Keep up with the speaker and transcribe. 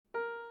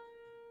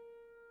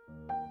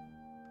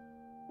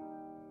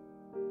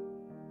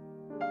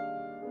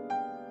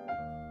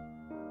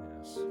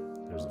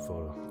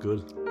photo.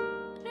 Good.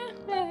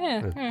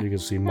 Yeah. You can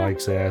see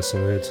Mike's ass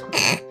in it.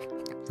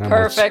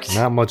 Perfect.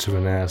 Not much of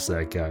an ass,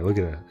 that guy. Look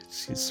at that.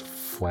 He's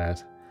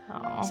flat.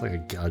 Oh. It's like a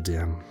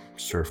goddamn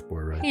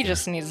surfboard right He there.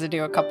 just needs to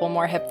do a couple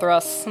more hip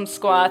thrusts, some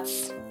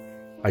squats.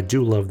 I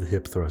do love the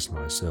hip thrust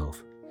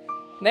myself.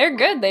 They're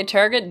good. They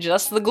target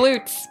just the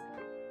glutes.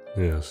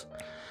 Yes.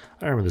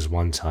 I remember this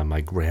one time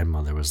my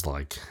grandmother was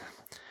like,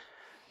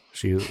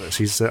 she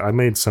said, I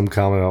made some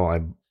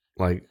comment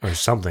or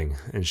something,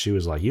 and she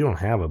was like, you don't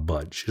have a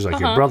butt. She's like,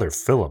 your brother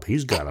Philip,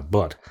 he's got a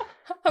butt.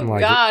 Oh,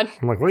 God.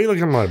 I'm like, why are you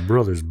looking at my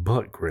brother's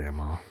butt,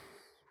 Grandma? All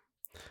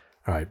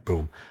right,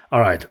 boom. All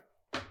right.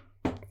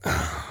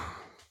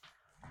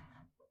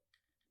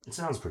 It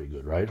sounds pretty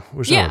good, right?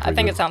 I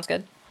think it sounds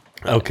good.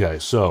 Okay,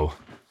 so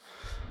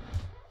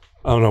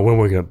I don't know when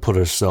we're going to put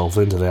ourselves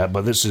into that,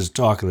 but this is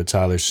Talking to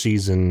Tyler,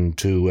 Season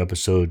 2,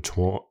 Episode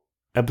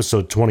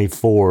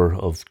 24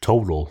 of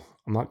total.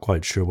 I'm not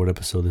quite sure what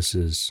episode this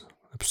is.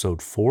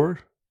 Episode 4?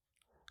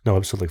 No,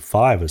 episode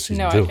 5 of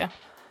Season 2. No idea.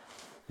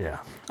 Yeah,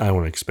 I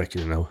don't expect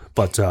you to know.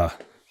 But,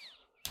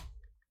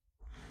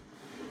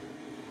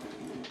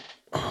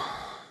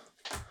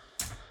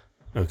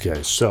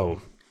 okay,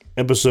 so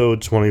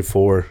episode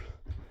 24,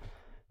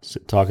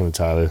 Talking to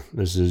Tyler.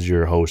 This is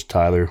your host,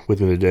 Tyler.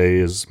 With me today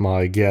is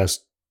my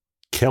guest,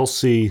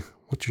 Kelsey.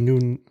 What's your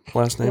new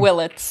last name?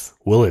 Willetts.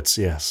 Willetts,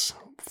 yes.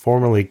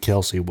 Formerly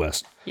Kelsey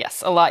West.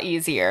 Yes, a lot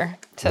easier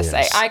to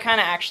say. I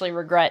kind of actually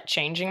regret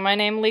changing my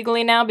name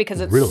legally now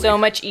because it's Really? so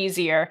much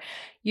easier.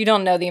 You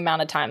don't know the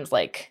amount of times,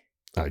 like,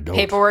 I don't.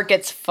 paperwork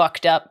gets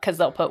fucked up because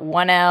they'll put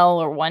one L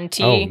or one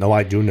T. Oh, no,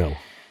 I do know.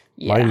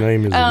 Yeah. My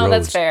name is Oh, Rose.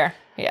 that's fair.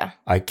 Yeah.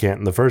 I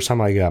can't. The first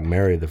time I got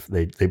married,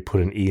 they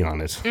put an E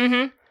on it.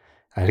 Mm-hmm.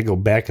 I had to go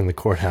back in the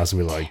courthouse and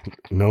be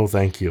like, no,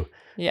 thank you.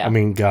 Yeah. I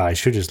mean, God, I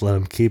should just let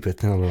him keep it.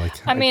 Then I'm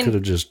like,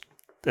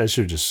 I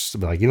should just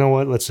be like, you know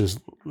what? It's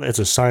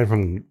a sign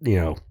from,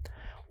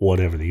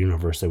 whatever, the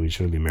universe that we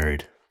shouldn't be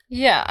married.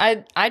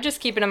 Yeah, I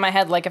just keep it in my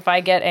head, like, if I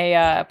get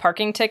a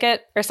parking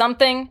ticket or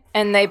something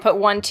and they put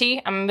one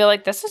T, I'm going to be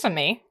like, this isn't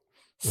me.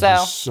 So,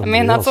 This is I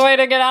mean, somebody that's the else. way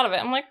to get out of it.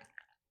 I'm like,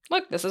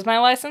 look, this is my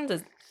license.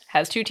 It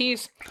has 2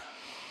 T's.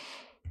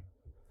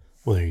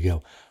 Well, there you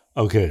go.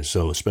 Okay,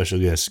 so special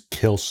guest,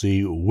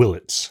 Kelsey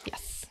Willetts.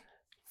 Yes.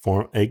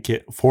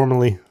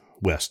 Formerly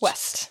West.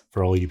 West.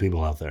 For all you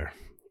people out there.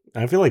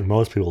 I feel like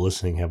most people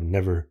listening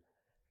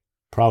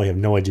probably have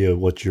no idea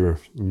what your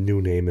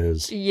new name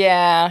is.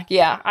 Yeah.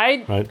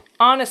 I Right?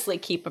 honestly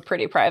keep a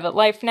pretty private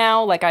life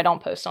now. Like, I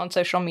don't post on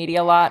social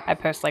media a lot. I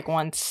post like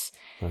once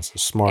That's a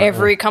smart.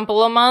 every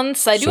couple of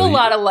months. I do a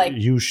lot of like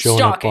you showing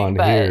stalking, up on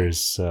but here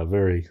is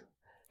very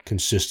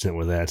consistent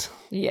with that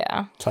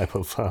yeah. type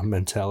of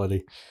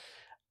mentality.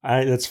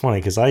 That's funny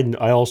because I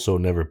also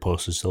never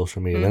posted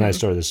social media. Then I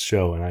started this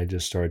show and I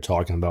just started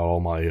talking about all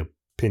my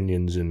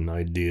opinions and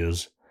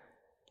ideas.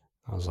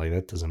 I was like,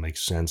 that doesn't make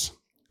sense.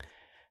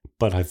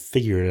 But I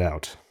figured it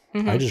out.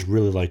 Mm-hmm. I just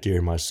really like to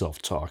hear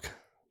myself talk.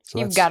 So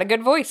You've got a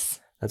good voice.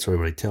 That's what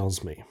everybody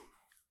tells me.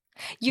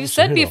 You Yes,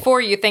 said I know.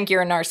 before you think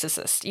you're a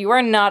narcissist. You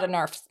are not a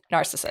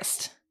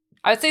narcissist.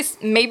 I would say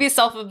maybe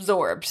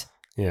self-absorbed.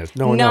 Yeah,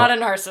 Not a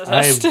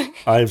narcissist.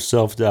 I've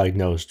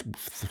self-diagnosed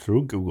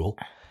through Google.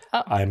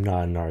 Oh. I'm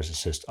not a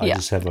narcissist. I Yeah.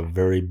 just have a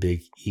very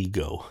big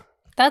ego.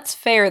 That's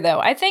fair, though.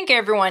 I think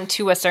everyone,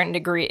 to a certain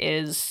degree,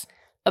 is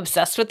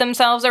obsessed with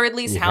themselves, or at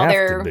least You how have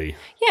they're. to be.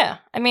 Yeah,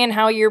 I mean,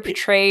 how you're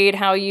portrayed,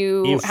 how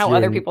If other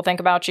you're- people think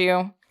about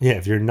you. Yeah,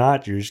 if you're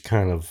not, you're just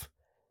kind of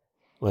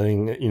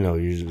letting, you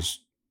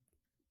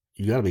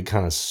got to be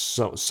kind of,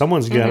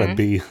 someone's got to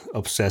be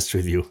obsessed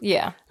with you.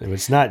 Yeah, If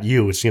it's not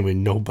you, it's going to be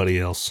nobody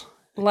else.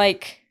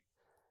 like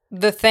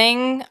the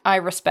thing I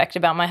respect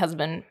about my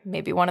husband,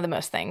 maybe one of the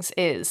most things,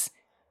 is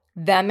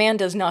that man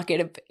does not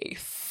give a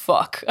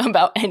fuck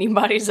about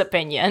anybody's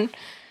opinion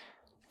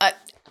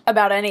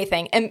about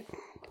anything, and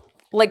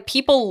like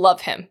people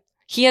love him.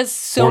 He has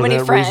so For many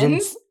that friends.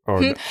 reason?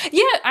 Or Yeah,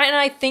 and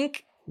I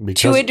think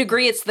because to a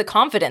degree it's the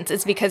confidence.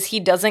 It's because he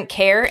doesn't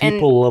care.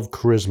 people love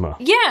charisma.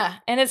 Yeah,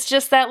 and it's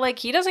just that, like,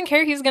 he doesn't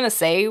care. He's going to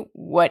say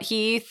what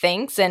he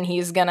thinks, and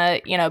he's going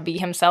to, be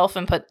himself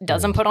and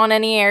doesn't put on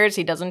any airs.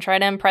 He doesn't try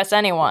to impress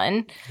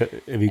anyone.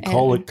 If you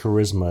call it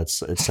charisma,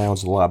 it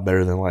sounds a lot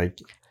better than like...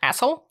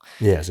 Asshole?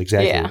 Yes,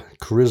 exactly. Yeah.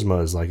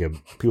 Charisma is like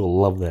people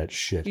love that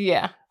shit.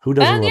 Yeah. Who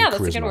doesn't love yeah, charisma?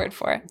 that's a good word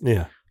for it.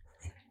 Yeah.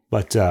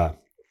 But,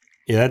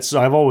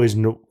 I've always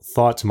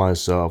thought to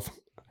myself,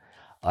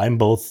 I'm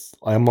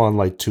on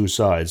like two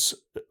sides.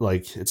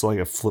 Like, it's like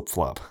a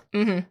flip-flop.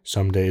 Mm-hmm.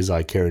 Some days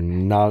I care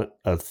not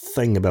a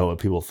thing about what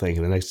people think,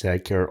 and the next day I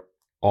care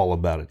all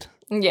about it.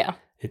 Yeah.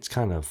 It's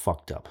kind of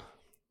fucked up.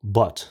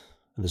 But,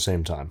 at the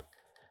same time,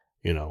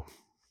 at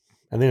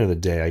the end of the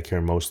day, I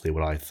care mostly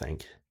what I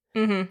think.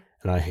 Mm-hmm.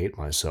 And I hate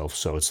myself,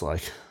 so it's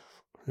like,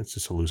 it's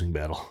just a losing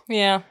battle.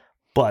 Yeah.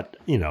 But,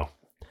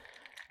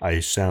 I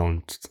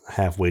sound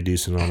halfway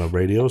decent on the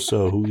radio,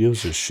 so who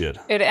gives a shit?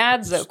 It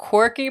adds a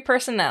quirky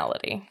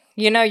personality.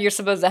 You're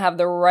supposed to have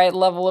the right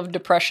level of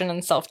depression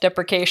and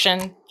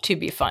self-deprecation to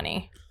be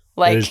funny.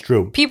 Like, That is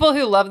true. people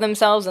who love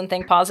themselves and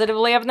think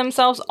positively of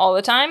themselves all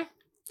the time,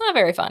 Not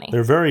very funny.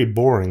 They're very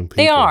boring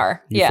people. They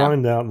are, You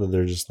find out that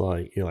they're just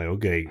like, you're like,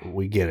 okay,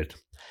 we get it.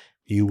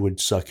 You would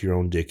suck your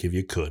own dick if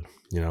you could,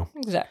 you know?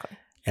 Exactly.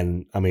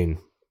 And I mean,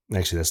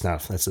 actually, that's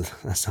not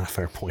a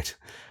fair point.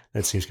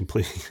 That seems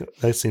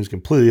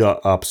completely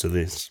opposite of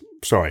this.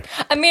 Sorry.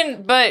 I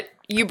mean, but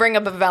you bring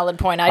up a valid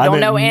point. I don't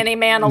know any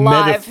man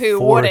alive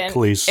who wouldn't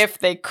if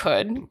they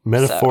could.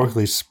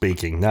 Metaphorically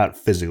speaking, not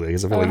physically,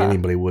 because I feel like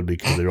anybody would,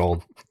 because they're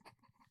all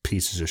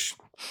pieces of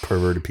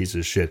perverted pieces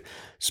of shit.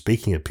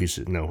 Speaking of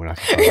pieces, no, we're not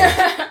going to talk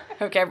about that.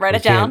 Okay, write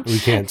it down. We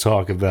can't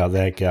talk about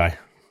that guy.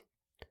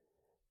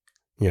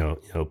 You know,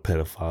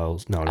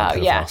 pedophiles. No, not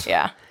pedophiles.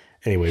 Yeah.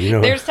 Anyway,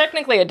 there's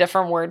technically a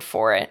different word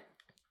for it.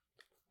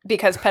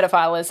 Because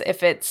pedophile is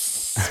if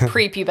it's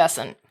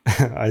prepubescent.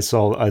 I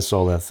saw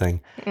that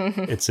thing.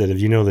 Mm-hmm. It said, if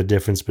you know the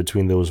difference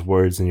between those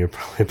words, then you're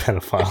probably a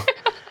pedophile.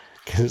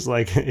 Because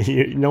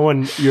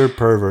you're a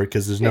pervert.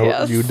 Because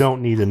you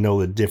don't need to know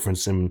the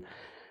difference in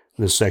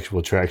the sexual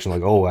attraction.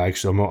 Like, oh,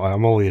 actually,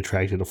 I'm only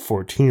attracted to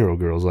 14-year-old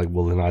girls. Like,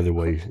 well, then either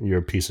way, you're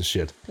a piece of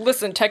shit.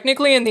 Listen,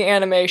 technically in the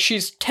anime,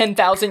 she's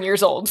 10,000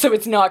 years old, so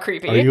it's not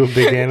creepy. Are you a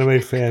big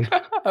anime fan?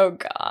 Oh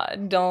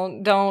God,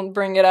 don't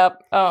bring it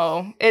up.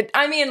 I'm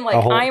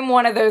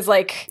one of those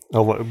I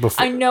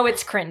know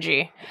it's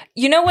cringy.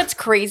 You know what's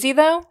crazy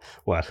though?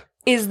 What?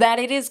 Is that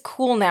it is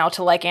cool now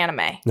to like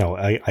anime. No,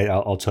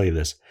 I'll tell you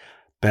this.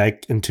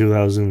 Back in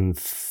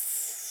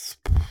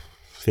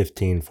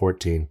 2015,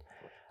 14,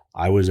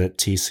 I was at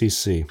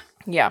TCC.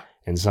 Yeah.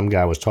 And some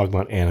guy was talking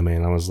about anime,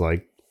 and I was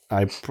like,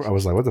 what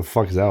the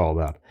fuck is that all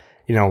about?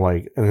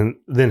 And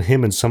then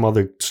him and some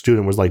other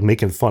student was like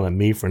making fun of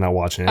me for not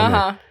watching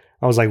anime.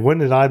 I was like, when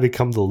did I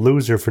become the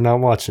loser for not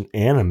watching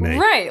anime?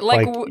 Right.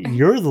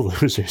 You're the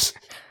losers.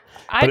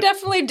 I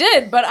definitely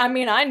did, but I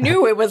mean, I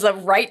knew it was a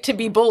right to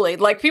be bullied.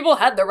 Like, people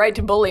had the right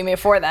to bully me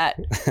for that.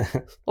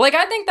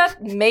 I think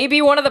that may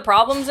be one of the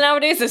problems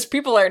nowadays is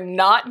people are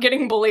not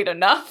getting bullied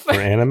enough. For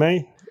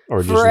anime?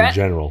 Or just in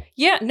general?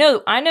 Yeah,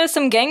 no, I know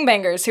some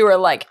gangbangers who are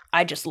like,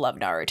 I just love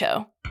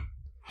Naruto.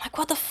 I'm like,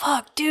 what the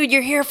fuck? Dude,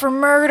 you're here for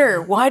murder.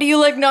 Why do you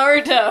like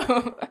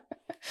Naruto?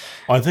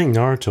 I think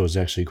Naruto is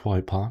actually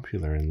quite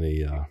popular in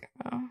a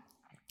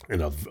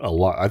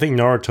lot. I think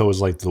Naruto is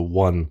like the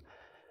one.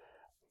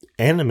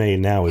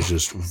 Anime now is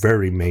just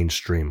very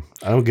mainstream.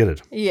 I don't get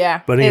it.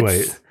 Yeah. But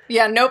anyway.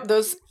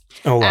 Those.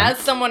 As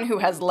someone who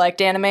has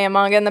liked anime and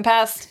manga in the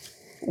past,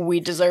 we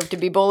deserve to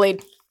be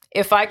bullied.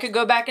 If I could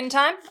go back in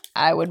time,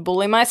 I would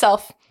bully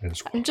myself.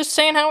 I'm just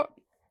saying how.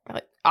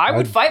 I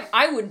would fight.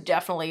 I would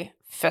definitely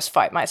fist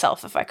fight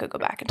myself if I could go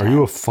back in time. Are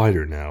you a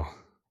fighter now?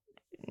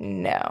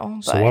 No.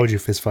 So why would you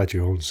fist fight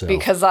your own self?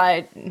 Because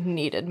I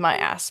needed my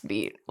ass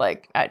beat.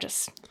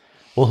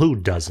 Well, who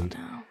doesn't?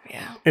 No,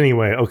 yeah.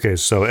 Anyway, okay,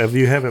 so if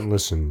you haven't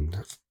listened,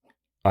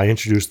 I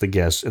introduce the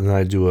guest and then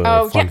I do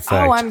a fun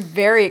fact. Oh, I'm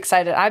very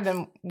excited. I've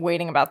been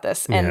waiting about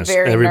this and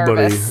very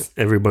nervous.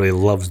 Everybody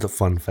loves the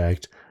fun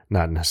fact.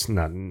 Not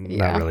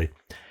really.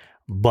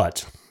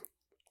 But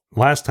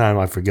last time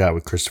I forgot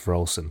with Christopher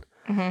Olsen.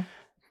 Mm-hmm.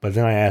 But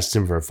then I asked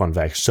him for a fun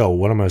fact. So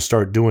what I'm going to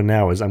start doing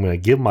now is I'm going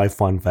to give my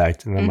fun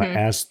fact, and I'm going to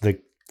ask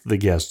the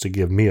guest to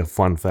give me a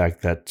fun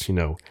fact that,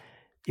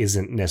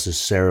 isn't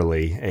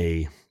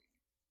necessarily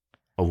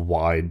a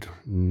wide,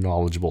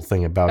 knowledgeable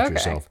thing about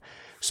yourself.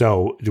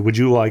 So would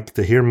you like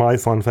to hear my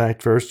fun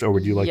fact first, or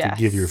would you like to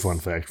give your fun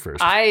fact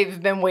first?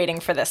 I've been waiting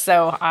for this,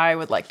 so I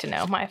would like to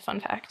know my fun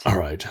fact. All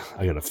right.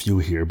 I got a few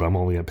here, but I'm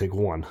only going to pick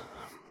one.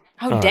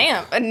 Oh,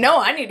 damn. No,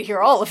 I need to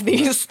hear all of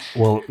these.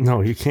 Well,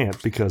 no, you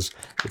can't because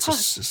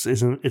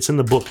it's in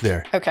the book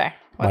there. Okay.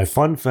 My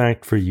fun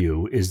fact for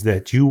you is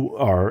that you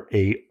are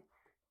a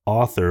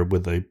author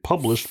with a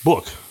published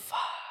book.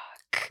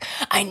 Fuck.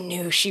 I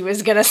knew she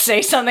was going to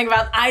say something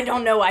about, I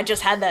don't know, I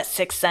just had that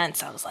sixth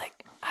sense. I was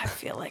like, I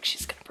feel like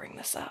she's going to bring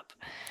this up.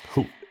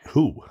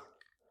 Who?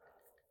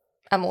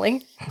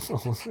 Emily. As I've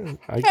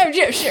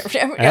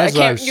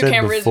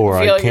said before,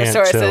 I can't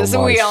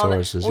tell my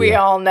sources. We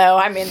all know.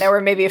 I mean, there were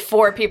maybe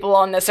 4 people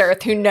on this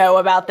earth who know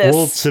about this.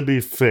 Well, to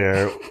be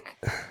fair,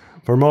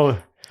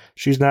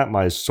 she's not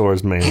my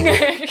source mainly.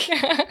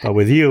 But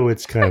with you,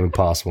 it's kind of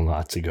impossible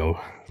not to go.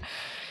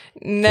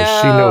 No,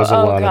 she knows a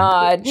lot.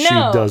 God, she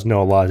does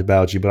know a lot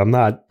about you, but I'm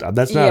not.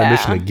 That's not a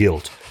mission of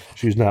guilt.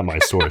 She's not my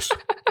source.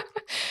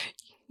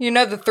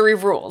 The 3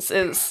 rules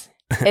is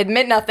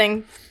admit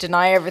nothing,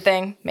 deny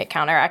everything, make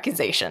counter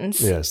accusations.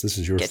 Yes, this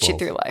is your fault. Get you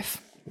through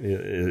life.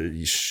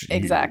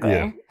 Exactly.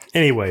 Yeah.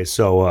 Anyway,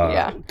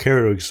 so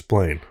care to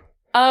explain.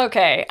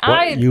 Okay.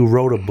 You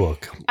wrote a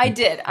book. I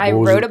did. I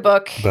wrote a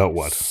book. About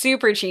what?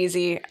 Super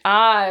cheesy.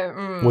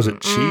 Was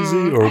it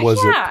cheesy or was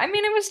it? Yeah, I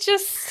mean, it was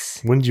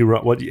just. When did you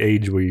write? What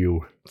age were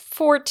you?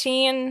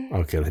 14.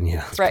 Okay, then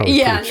yeah. Right.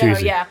 Yeah, no,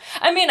 yeah.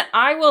 I mean,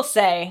 I will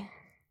say,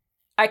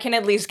 I can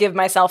at least give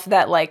myself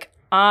that,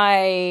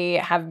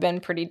 I have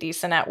been pretty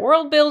decent at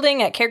world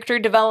building, at character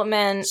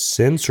development.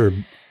 Since or?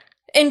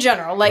 In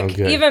general,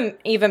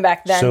 even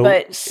back then, so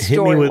but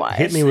story-wise.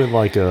 Hit me with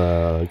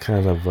a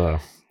kind of,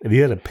 if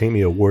you had to paint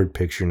me a word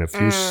picture in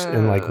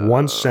in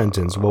one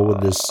sentence, what would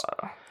this,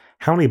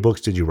 how many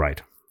books did you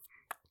write?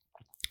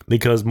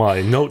 Because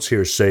my notes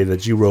here say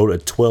that you wrote a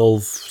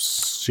 12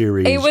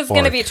 series. It was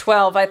going to be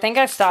 12. I think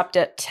I stopped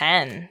at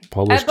 10.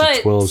 Published but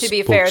a 12 to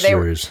be book fair,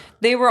 series.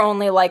 they were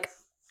only like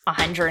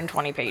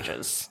 120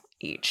 pages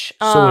each.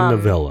 So a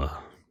novella.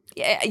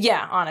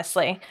 Yeah,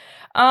 honestly.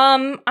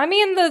 I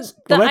mean that's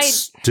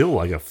still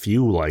like a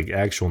few like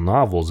actual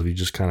novels if you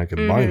just kind of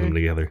combine them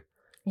together.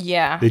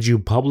 Yeah. Did you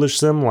publish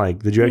them?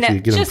 Like, did you actually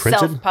get them printed?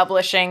 Just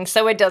self-publishing,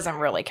 so it doesn't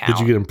really count. Did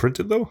you get them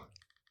printed though?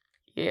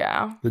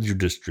 Yeah. Did you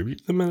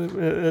distribute them?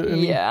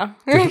 Yeah.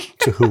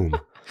 To whom?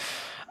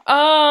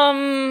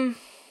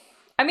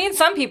 I mean,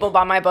 some people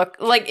bought my book.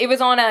 Like, it was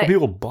on a...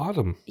 People bought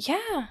them?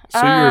 Yeah.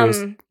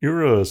 So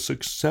you're a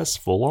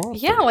successful author.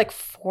 Yeah, like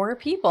 4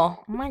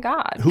 people. Oh my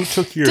God. Who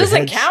took your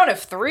Doesn't count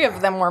if 3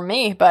 of them were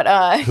me,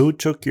 but... Who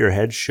took your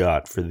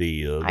headshot for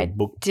the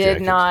book jacket? I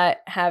did not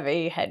have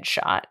a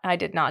headshot. I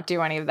did not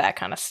do any of that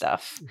kind of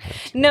stuff.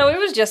 No, it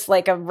was just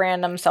like a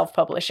random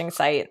self-publishing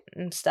site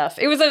and stuff.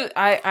 It was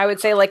I would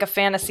say like a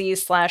fantasy /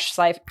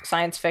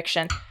 science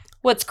fiction.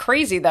 What's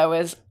crazy, though,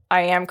 is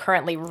I am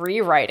currently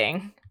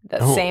rewriting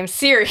the same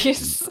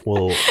series.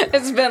 Well,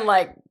 it's been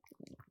like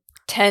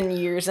 10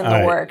 years in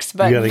the works,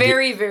 but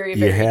very, very, very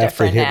different now. You have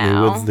to hit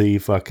me with the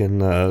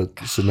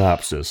fucking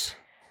synopsis.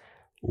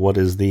 What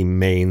is the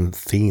main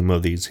theme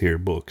of these here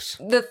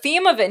books? The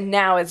theme of it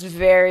now is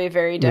very,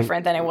 very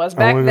different than it was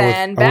back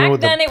then. Back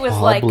then it was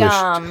like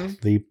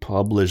the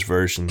published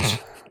versions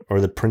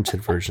or the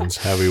printed versions,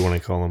 however you want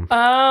to call them.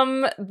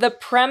 The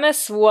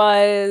premise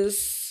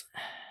was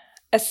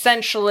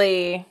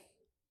essentially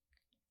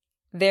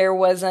there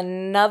was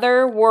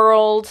another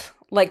world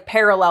like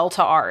parallel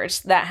to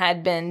ours that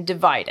had been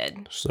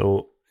divided.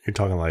 So you're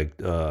talking like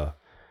a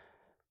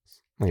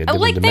different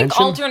dimension? Think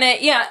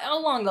alternate,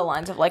 along the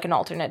lines of like an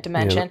alternate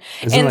dimension.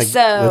 Yeah, and like,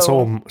 that's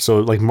all.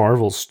 So like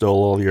Marvel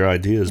stole all your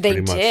ideas.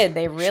 Pretty much. They did.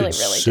 They really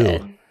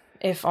did.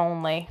 If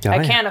only.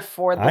 I can't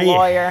afford the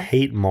lawyer. I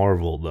hate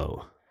Marvel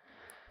though.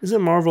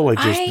 Isn't Marvel like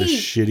just the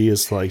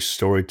shittiest like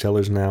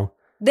storytellers now?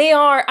 They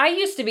are. I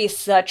used to be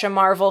such a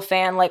Marvel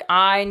fan. Like,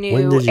 I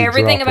knew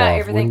everything about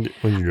everything.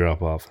 When did you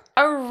drop off?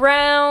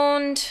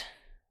 Probably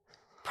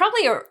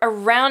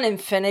around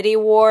Infinity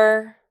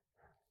War.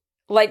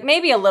 Like,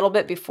 maybe a little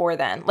bit before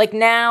then. Like,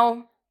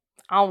 now,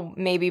 I'll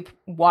maybe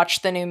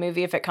watch the new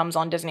movie if it comes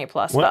on Disney+.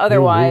 But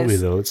otherwise... New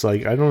movie, though? It's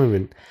like, I don't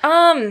even...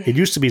 It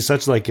used to be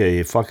such like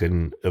a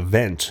fucking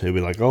event. It'd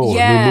be like, a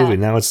new movie.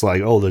 Now it's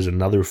like, there's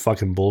another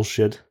fucking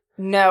bullshit.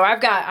 No, I've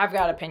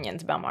got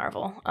opinions about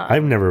Marvel.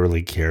 I've never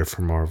really cared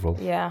for Marvel.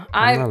 Yeah,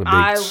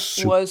 I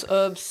was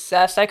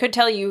obsessed. I could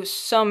tell you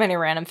so many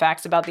random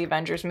facts about the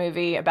Avengers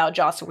movie, about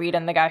Joss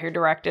Whedon, the guy who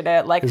directed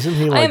it. Like, isn't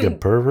he like a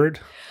pervert?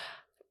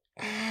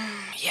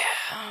 Yeah,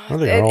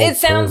 it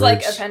sounds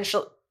like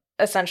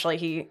essentially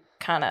he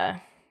kind of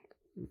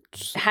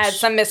had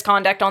some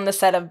misconduct on the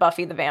set of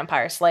Buffy the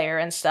Vampire Slayer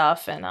and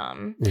stuff,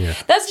 and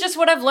that's just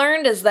what I've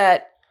learned is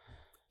that.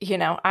 You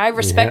know, I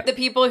respect the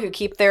people who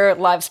keep their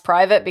lives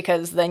private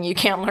because then you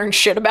can't learn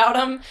shit about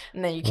them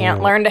and then you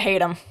can't learn to hate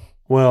them.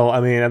 Well,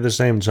 I mean, at the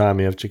same time,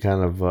 you have to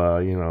kind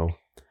of,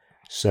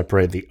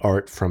 separate the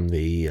art from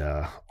the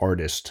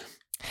artist.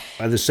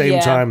 At the same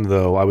time,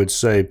 though, I would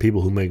say people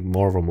who make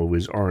Marvel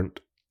movies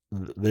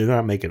they're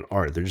not making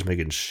art. They're just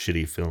making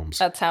shitty films.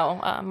 That's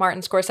how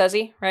Martin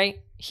Scorsese, right?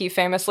 He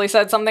famously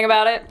said something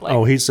about it.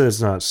 Like, he said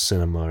it's not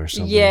cinema or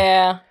something.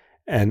 Yeah.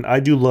 And I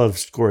do love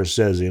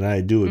Scorsese, and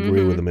I do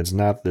agree with him. It's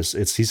not this.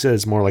 He said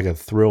it's more like a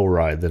thrill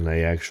ride than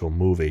an actual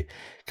movie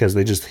because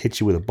they just hit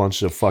you with a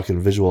bunch of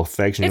fucking visual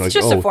effects. And it's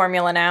you're like, just a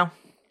formula now.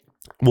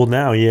 Well,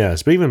 now,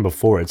 yes. But even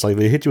before, it's like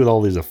they hit you with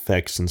all these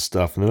effects and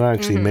stuff, and they're not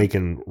actually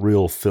making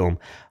real film.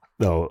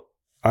 Though,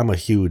 I'm a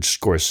huge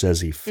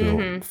Scorsese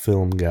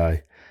film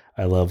guy.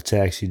 I love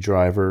Taxi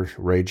Driver,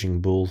 Raging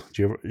Bull.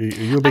 You're a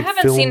big I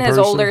haven't seen his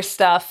older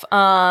stuff.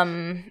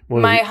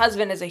 My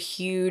husband is a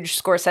huge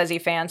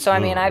Scorsese fan, so I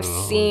mean, I've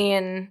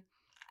seen.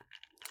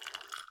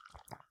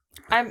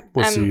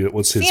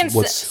 What's his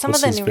favorite?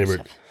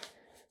 Stuff.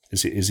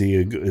 Is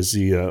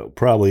he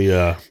probably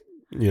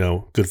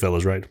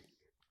Goodfellas, right?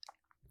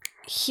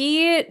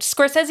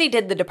 Scorsese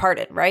did The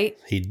Departed, right?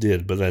 He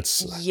did, but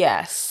that's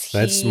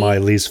my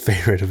least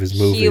favorite of his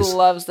movies. He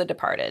loves The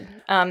Departed.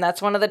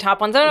 That's one of the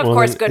top ones, and of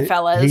course,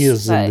 Goodfellas. He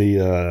is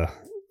in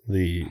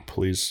the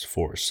police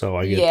force, so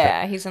I get that.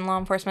 Yeah, he's in law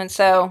enforcement,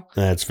 so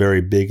that's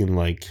very big in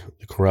like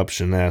the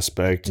corruption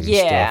aspect. And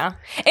stuff.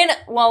 And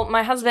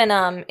my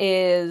husband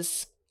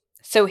is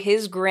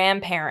his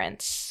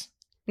great-grandparents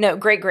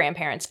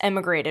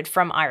emigrated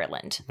from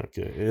Ireland.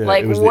 Okay. Yeah,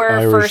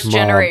 we're first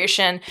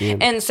generation. Yeah.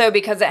 And so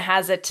because it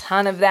has a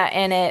ton of that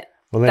in it,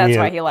 that's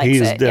why he likes it.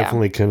 He's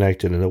definitely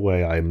connected in a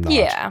way I'm not.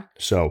 Yeah.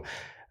 So,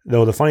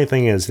 though the funny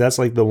thing is, that's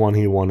like the one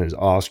he won his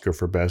Oscar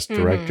for Best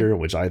Director,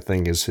 which I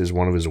think is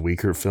one of his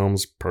weaker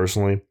films,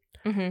 personally.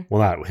 Mm-hmm.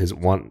 Well,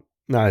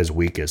 not his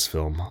weakest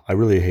film. I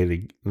really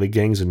hated The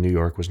Gangs in New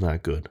York was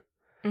not good.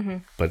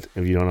 But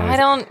if you don't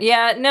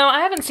know, I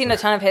haven't seen a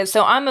ton of his,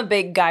 so I'm a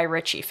big Guy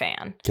Ritchie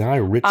fan. Guy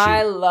Ritchie.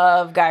 I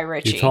love Guy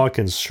Ritchie. You're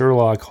talking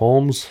Sherlock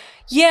Holmes?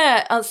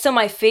 Yeah, so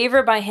my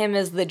favorite by him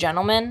is The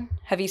Gentleman.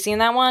 Have you seen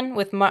that one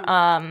with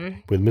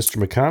Mr.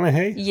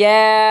 McConaughey?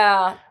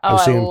 Yeah. Oh,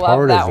 I've seen I love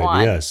part that of it,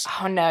 one. yes.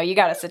 Oh no, you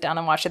got to sit down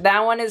and watch it.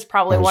 That one is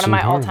probably one of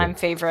my all-time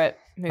favorite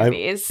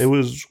movies. It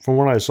was, from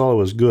what I saw, it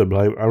was good, but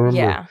I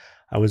remember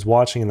I was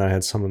watching and I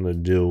had something to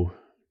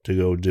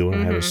go do,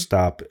 and I had to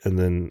stop, and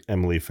then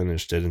Emily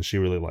finished it and she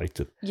really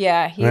liked it.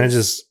 Yeah, and I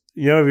just,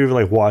 if you ever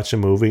like watch a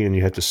movie and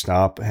you have to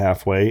stop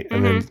halfway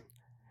and then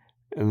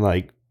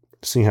like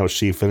seeing how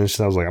she finished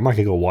it, I was like, I'm not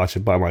gonna go watch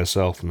it by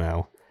myself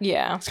now.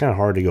 Yeah, it's kind of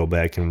hard to go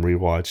back and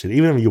rewatch it,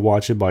 even if you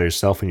watch it by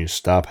yourself and you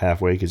stop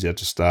halfway because you have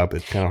to stop.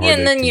 It's kind of hard.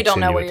 And then you don't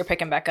know where you're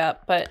picking back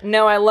up. But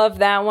no, I love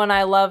that one.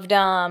 I loved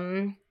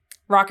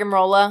Rock and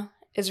Rolla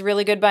is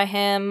really good by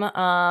him.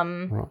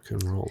 Rock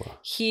and Rolla.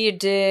 He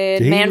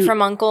did Man from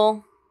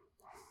U.N.C.L.E.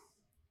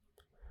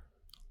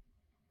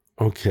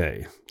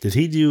 Okay. Did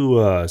he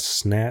do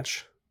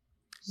Snatch?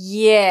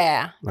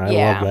 Yeah. I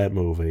love that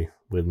movie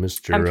with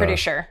Mr. I'm pretty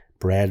sure.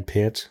 Brad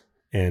Pitt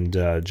and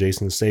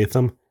Jason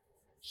Statham.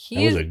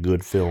 That was a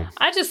good film.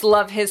 I just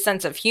love his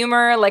sense of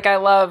humor. Like, I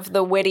love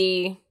the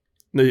witty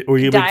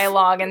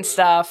dialogue and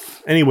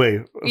stuff.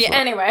 Anyway. Yeah,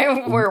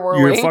 anyway, where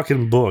were we? Your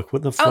fucking book.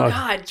 What the fuck? Oh,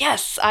 God,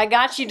 yes. I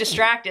got you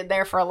distracted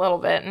there for a little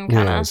bit. And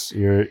kind of. Yes,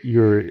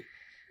 you're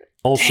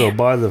also,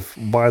 by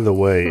the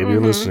way, if you're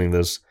listening to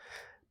this,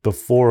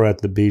 before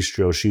at the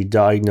bistro, she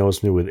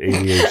diagnosed me with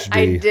ADHD.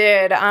 I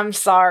did. I'm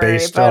sorry.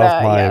 Based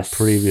off my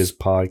previous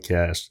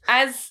podcast.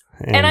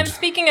 And I'm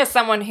speaking as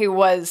someone who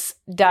was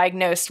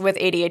diagnosed with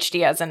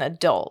ADHD as an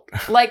adult.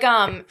 Like,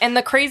 and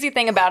the crazy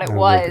thing about it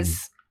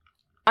was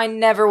I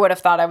never would have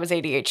thought I was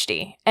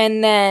ADHD.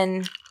 And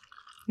then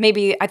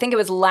I think it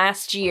was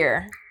last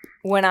year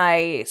when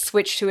I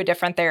switched to a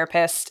different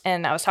therapist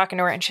and I was talking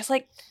to her and she's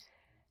like,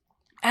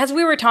 as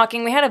we were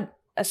talking, we had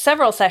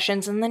several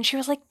sessions, and then she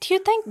was like, do you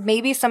think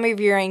maybe some of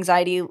your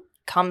anxiety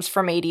comes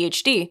from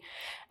ADHD?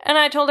 And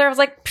I told her, I was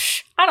like,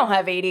 I don't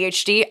have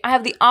ADHD. I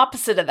have the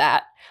opposite of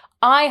that.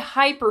 I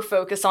hyper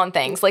focus on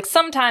things. Like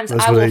sometimes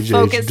I will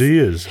focus.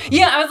 Is.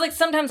 Yeah, I was like,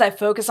 sometimes I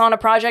focus on a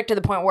project to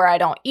the point where I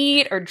don't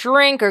eat or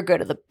drink or go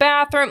to the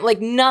bathroom, like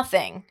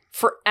nothing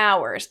for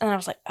hours. And I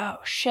was like, oh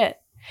shit.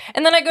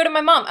 And then I go to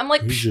my mom. I'm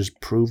like, you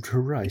just proved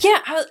her right. Yeah,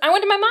 I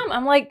went to my mom.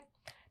 I'm like,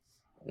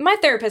 my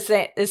therapist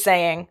is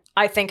saying,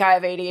 I think I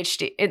have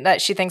ADHD,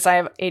 that she thinks I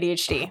have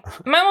ADHD.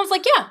 My mom's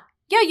like,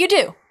 yeah, you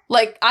do.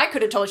 Like, I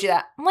could have told you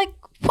that. I'm like,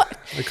 what?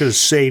 I could have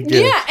saved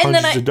you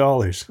hundreds of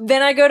dollars.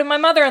 Then I go to my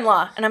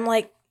mother-in-law, and I'm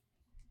like,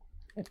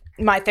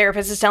 my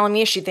therapist is telling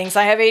me she thinks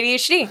I have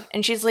ADHD.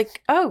 And she's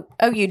like, oh,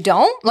 you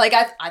don't? Like,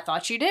 I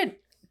thought you did.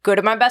 Go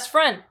to my best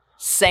friend.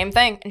 Same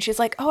thing. And she's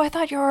like, oh, I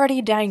thought you were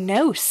already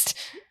diagnosed.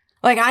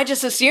 Like, I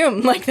just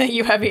assumed, like, that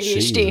you have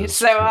ADHD. Jesus.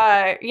 So,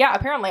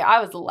 apparently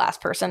I was the last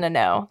person to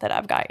know that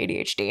I've got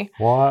ADHD.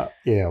 Well,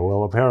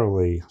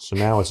 apparently, so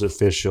now it's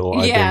official.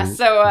 I've been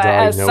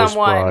as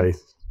by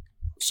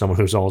someone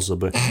who's also,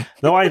 but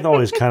no, I've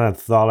always kind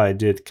of thought I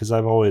did, because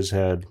I've always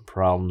had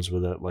problems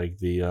with it, like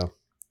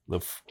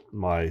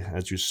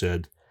as you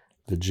said,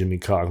 the Jimmy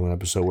Coughlin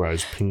episode where I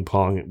was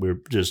ping-ponging, we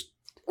were just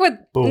with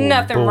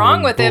nothing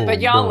wrong with it, but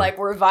y'all like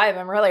were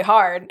vibing really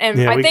hard. And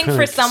I think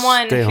for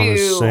someone who on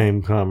the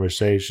same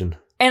conversation,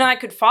 and I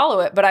could follow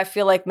it, but I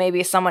feel like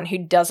maybe someone who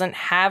doesn't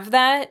have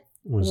that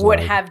would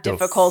have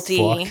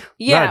difficulty.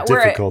 Yeah, not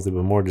difficulty,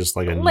 but more just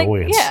like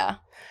annoyance. Yeah.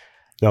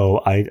 Though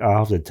I'll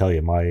have to tell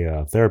you,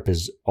 my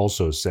therapist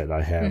also said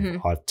I have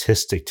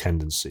autistic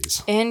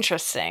tendencies.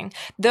 Interesting.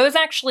 Those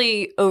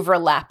actually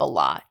overlap a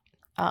lot.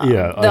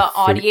 The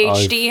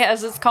ADHD,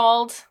 as it's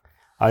called.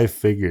 I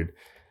figured.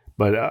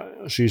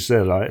 But she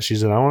said, I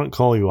won't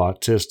call you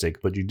autistic,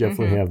 but you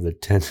definitely have the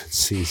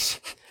tendencies,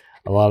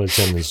 a lot of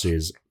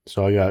tendencies.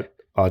 So I got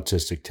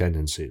autistic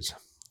tendencies.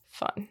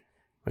 Fun.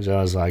 Which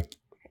I was like,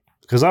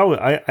 because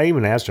I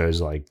even asked her, I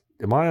was like,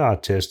 am I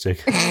autistic?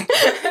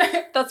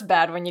 That's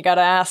bad when you got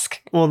to ask.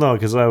 Well, no,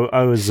 because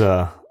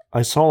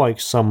I saw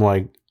like some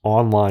like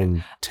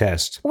online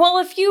test. Well,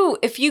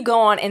 if you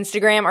go on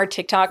Instagram or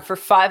TikTok for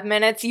 5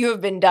 minutes, you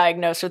have been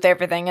diagnosed with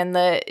everything in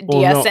the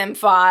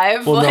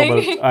DSM-5. No,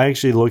 but I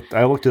actually looked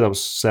it up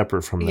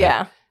separate from that.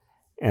 Yeah.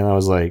 And I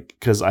was like,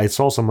 because I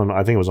saw someone,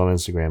 I think it was on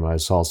Instagram, and I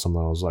saw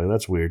someone, I was like,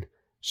 that's weird.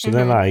 So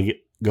then I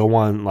go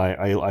on, like,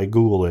 I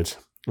Google it,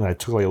 and I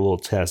took like a little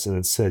test, and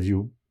it said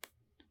you're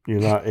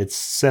not, it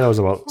said I was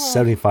about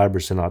 75%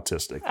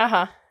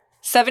 autistic.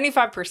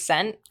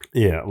 75%?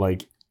 Yeah,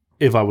 like,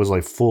 if I was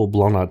like full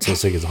blown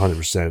autistic, it's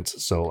 100%.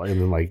 So, and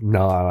then like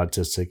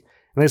non-autistic,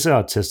 and they say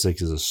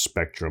autistic is a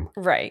spectrum,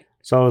 right?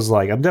 So I was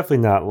like, I'm definitely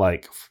not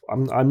like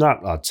I'm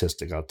not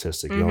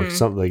autistic. You know,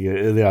 something like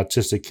the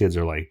autistic kids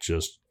are like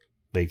just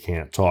they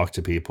can't talk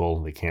to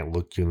people, they can't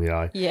look you in the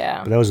eye.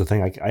 Yeah, but that was the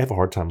thing. I have a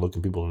hard time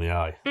looking people in the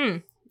eye.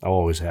 I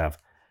always have.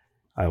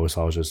 I always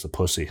thought I was just a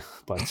pussy,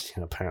 but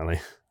apparently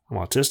I'm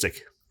autistic.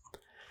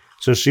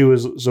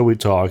 So we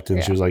talked, and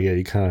Yeah. she was like, "Yeah,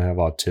 you kind of have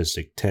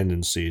autistic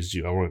tendencies.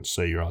 I wouldn't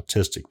say you're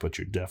autistic, but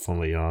you're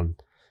definitely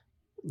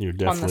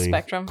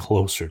spectrum.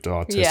 closer to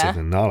autistic Yeah.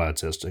 than not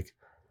autistic."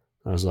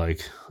 I was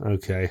like,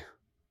 "Okay."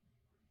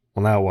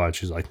 Well, now what?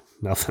 She's like,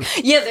 "Nothing."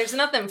 Yeah, there's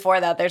nothing for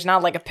that. There's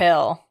not like a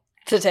pill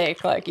to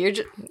take. Like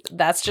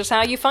that's just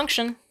how you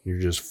function. You're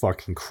just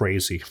fucking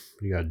crazy.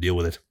 You gotta deal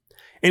with it.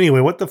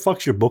 Anyway, what the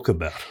fuck's your book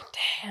about?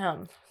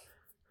 Damn.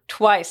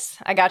 Twice.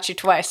 I got you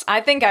twice.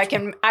 I think I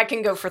can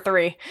go for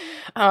 3.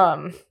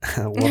 Well,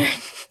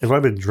 if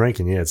I've been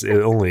drinking, it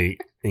only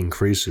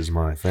increases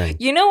my thing.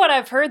 You know what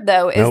I've heard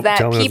though is Nope, that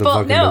tell me what the people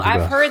fucking book's I've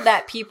about. heard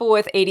that people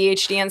with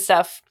ADHD and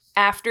stuff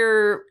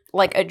after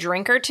like a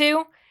drink or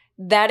two,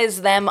 that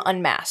is them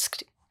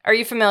unmasked. Are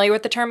you familiar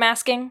with the term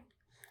masking?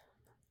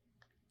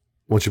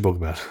 What's your book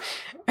about?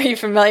 Are you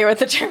familiar with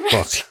the term Fuck.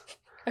 masking?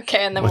 Okay,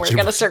 and then What's we're your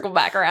going to book? circle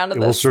back around to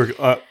We'll this.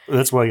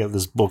 that's what I got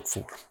this book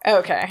for.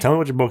 Okay. Tell me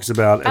what your book's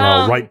about, and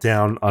I'll write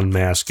down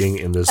unmasking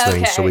in this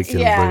thing so we can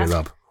bring it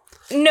up.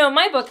 No,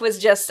 my book was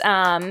just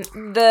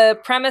the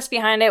premise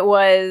behind it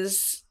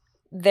was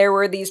there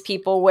were these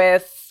people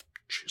with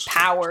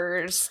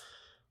powers.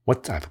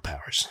 What type of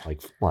powers?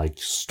 Like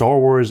Star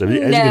Wars? As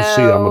you can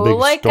see, I'm a big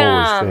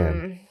Star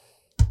Wars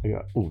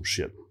fan. Oh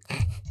shit!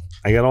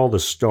 I got all the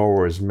Star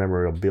Wars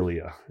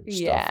memorabilia. And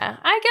stuff.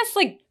 I guess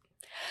like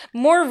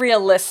more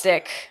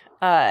realistic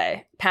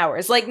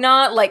powers, like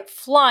not like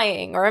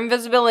flying or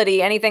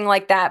invisibility, anything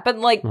like that, but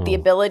like the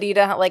ability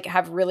to like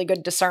have really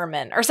good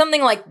discernment or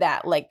something like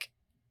that, like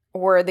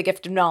or the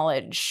gift of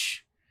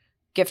knowledge,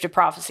 gift of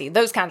prophecy,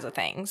 those kinds of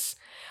things.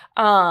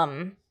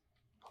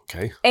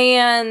 Okay.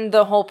 And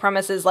the whole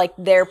premise is like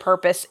their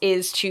purpose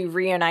is to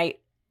reunite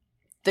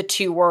the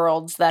two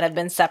worlds that have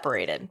been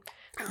separated.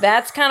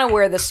 That's kind of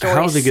where the story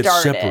started. How do they get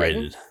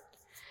separated?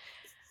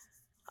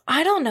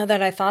 I don't know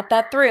that I thought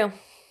that through.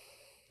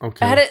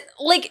 Okay.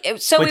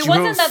 It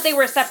wasn't that they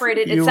were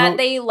separated. It's that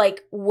they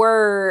like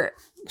were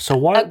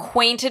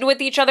acquainted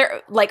with each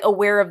other, like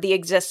aware of the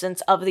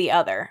existence of the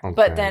other. Okay.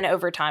 But then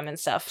over time and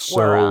stuff,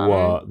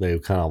 they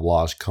kind of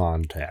lost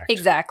contact.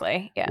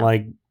 Exactly. Yeah.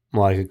 Like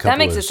a couple. That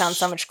makes it sound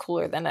so much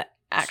cooler than it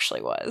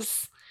actually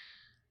was.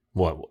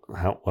 What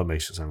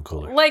makes it sound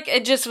cooler? Like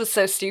it just was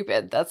so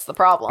stupid. That's the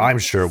problem. I'm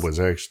sure it was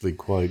actually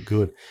quite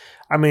good.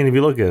 I mean, if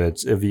you look at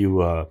it,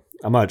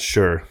 I'm not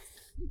sure.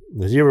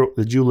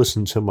 Did you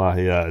listen to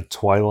my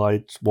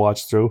Twilight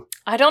watch through?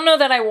 I don't know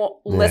that I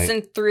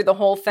listened through the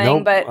whole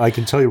thing, but I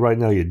can tell you right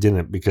now you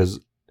didn't, because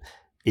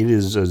it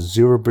is a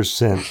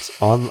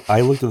 0% on.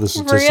 I looked at the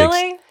statistics.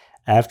 Really?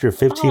 After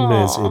 15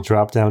 minutes, it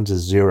dropped down to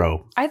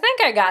 0. I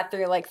think I got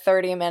through like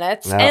 30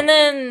 minutes, and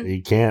then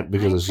you can't,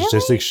 because the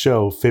statistics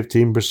show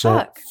 15%,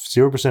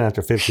 0%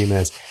 after 15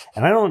 minutes,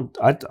 and I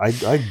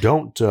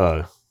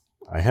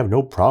have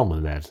no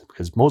problem with that,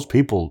 because most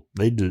people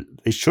they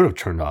should have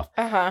turned off.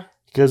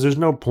 Because there's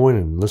no point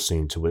in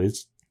listening to it.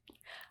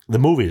 The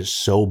movie is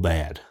so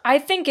bad. I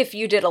think if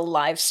you did a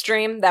live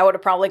stream, that would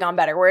have probably gone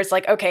better. Where it's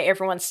like, okay,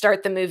 everyone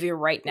start the movie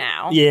right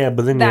now. Yeah,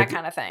 but then that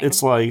kind of thing.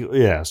 It's like,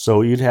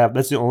 so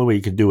that's the only way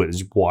you could do it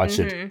is watch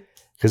it.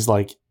 Because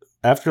like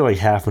after like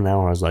half an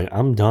hour, I was like,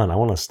 I'm done. I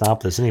want to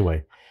stop this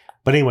anyway.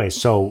 But anyway,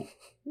 so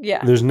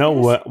there's no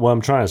what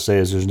I'm trying to say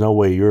is there's no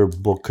way your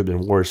book could have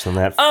been worse than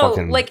that.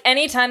 Like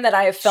anytime that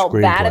I have felt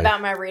bad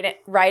about my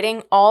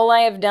writing, all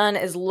I have done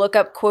is look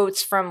up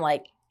quotes from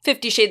like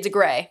 50 Shades of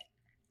Grey.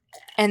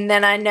 And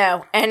then I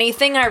know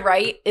anything I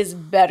write is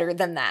better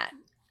than that.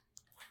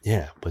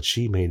 Yeah, but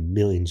she made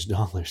millions of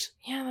dollars.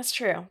 Yeah, that's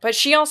true. But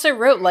she also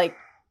wrote like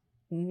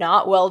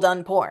not well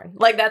done porn.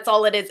 Like that's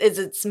all it is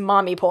it's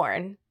mommy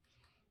porn.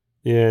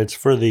 Yeah, it's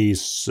for the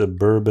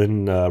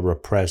suburban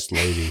repressed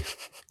lady,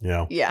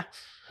 Yeah.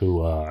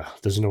 Who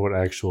doesn't know what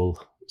actual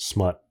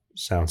smut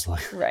sounds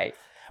like. Right.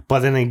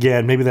 But then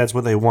again, maybe that's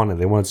what they wanted.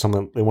 They wanted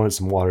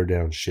some watered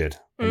down shit.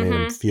 That made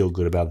them feel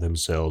good about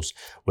themselves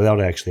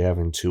without actually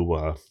having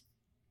to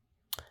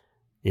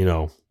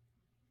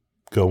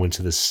go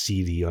into the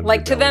seedy underbelly.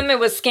 Like to them it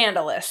was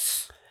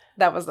scandalous.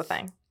 That was the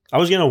thing. I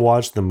was going to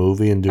watch the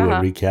movie and do a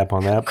recap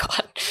on that.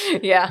 God.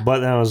 Yeah. But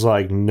then I was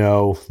like,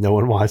 no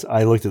one watched.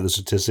 I looked at the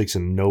statistics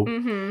and nope.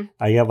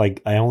 I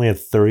only had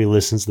 30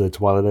 listens to the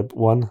Twilight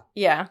one.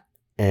 Yeah.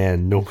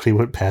 And nobody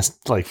went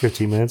past like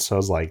 15 minutes. So I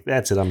was like,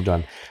 that's it, I'm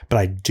done.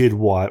 But we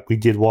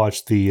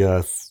watched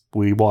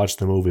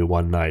the movie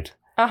one night.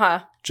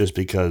 Just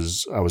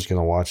because I was going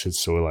to watch it.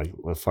 So we're like,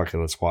 well, fuck it,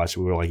 let's watch it.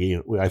 We were like,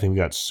 I think we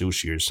got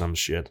sushi or some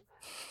shit.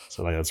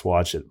 So like, let's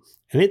watch it.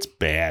 And it's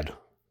bad.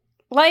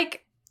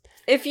 Like,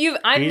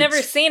 I've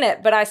never seen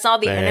it, but I saw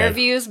the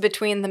interviews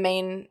between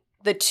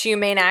the two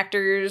main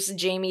actors,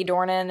 Jamie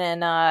Dornan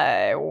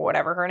and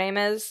whatever her name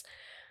is.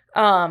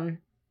 And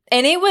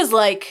it was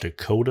like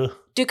Dakota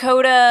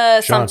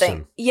Johnson.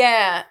 Something.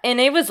 Yeah.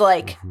 And it was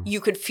like you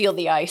could feel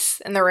the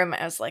ice in the room.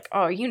 I was like,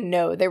 oh,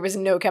 there was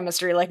no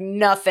chemistry, like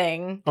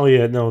nothing. Oh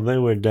yeah, no, they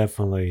were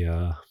definitely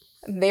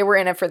they were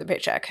in it for the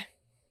paycheck.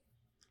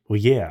 Well,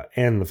 yeah,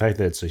 and the fact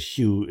that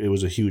it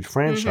was a huge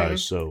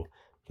franchise, so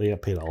they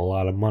got paid a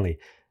lot of money.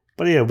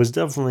 But yeah, it was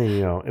definitely,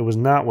 it was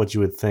not what you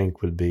would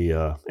think would be.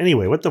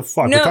 Anyway, what the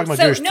fuck? No, We're talking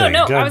about your thing.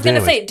 No. God I was going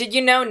damn to it. say, did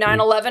you know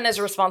 9/11 is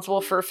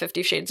responsible for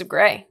 50 Shades of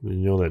Grey? You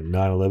know that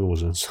 9/11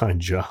 was an inside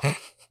job?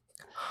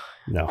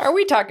 No. Are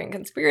we talking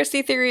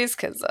conspiracy theories?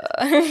 Because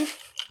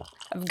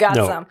I've got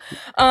some.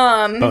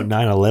 About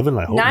 9/11?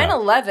 I hope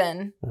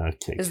 9/11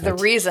 Okay, is the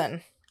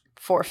reason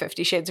for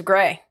 50 Shades of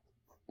Grey.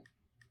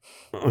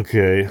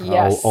 Okay,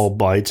 Yes. I'll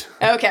bite.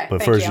 Okay,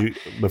 But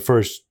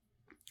first,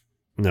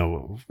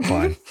 no,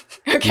 fine.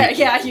 Okay,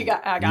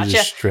 I got you.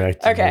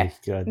 Distracted Okay, me.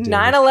 God damn it.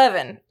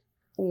 9/11.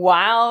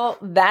 While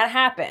that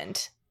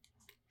happened,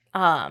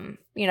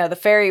 the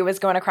ferry was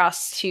going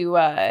across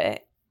to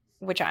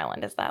which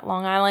island is that?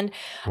 Long Island.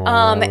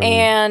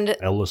 And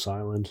Ellis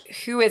Island.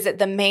 Who is it?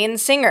 The main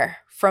singer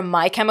from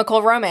My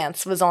Chemical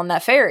Romance was on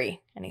that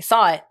ferry, and he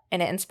saw it,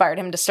 and it inspired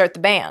him to start the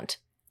band.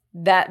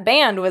 That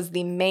band was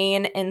the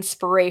main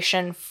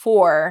inspiration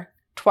for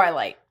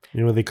Twilight.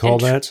 You know what they call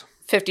that?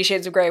 50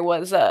 Shades of Grey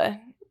was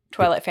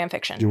Twilight fan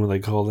fiction. Do you know what they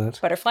call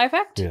that? Butterfly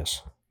Effect?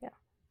 Yes. Yeah.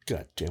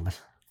 God damn it.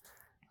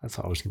 I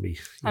thought it was going to be...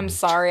 I'm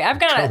sorry. I've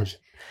got to...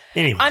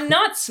 Anyway. I'm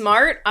not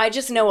smart. I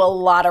just know a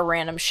lot of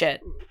random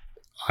shit.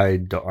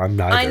 I'm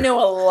not. I know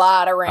a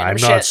lot of random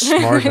shit. I'm not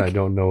smart. I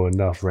don't know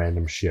enough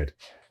random shit.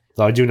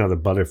 So I do know the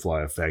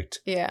butterfly effect.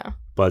 Yeah.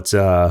 But,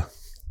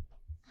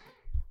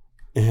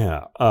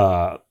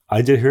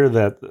 I did hear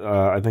that,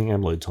 I think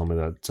Emily told me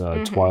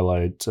that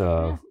Twilight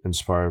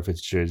inspired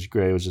 50 Shades of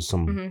Grey was just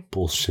some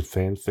bullshit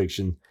fan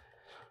fiction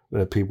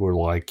that people were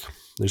like,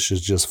 this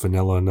is just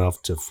vanilla enough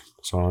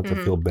so I don't have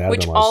to feel bad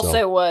Which about myself.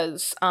 also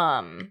was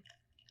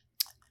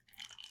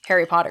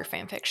Harry Potter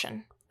fan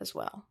fiction as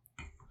well.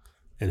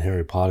 And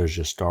Harry Potter's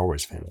just Star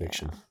Wars fan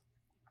fiction.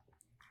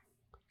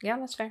 Yeah,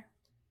 that's fair.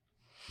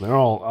 They're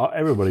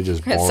everybody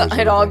just borrows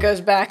it all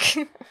goes back.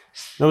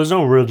 No, there's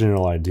no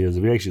original ideas.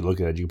 If you actually look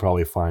at it, you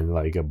probably find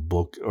like a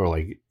book or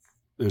like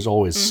there's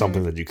always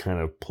something that you kind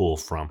of pull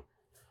from.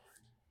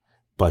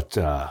 But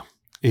the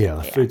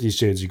 50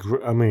 Shades of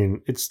Grey, I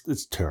mean,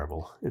 it's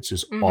terrible. It's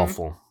just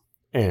awful.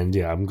 And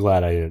yeah, I'm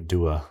glad I didn't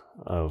do a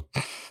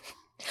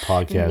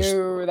podcast.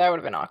 No, that would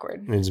have been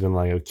awkward. It's been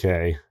like,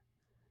 okay.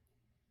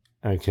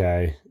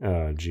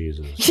 Oh,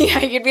 Jesus.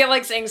 Yeah, you'd be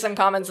like saying some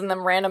comments and then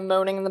random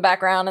moaning in the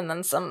background and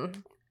then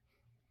some...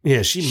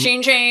 Yeah, she's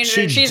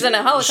in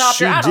a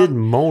helicopter. She did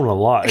moan a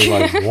lot.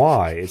 Like,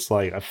 why? It's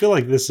like, I feel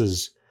like it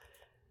was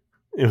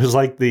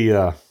like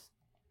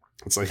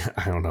it's like,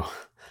 I don't know.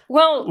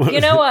 Well,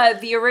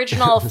 the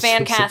original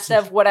fan cast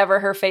of whatever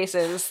her face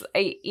is,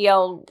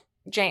 E.L.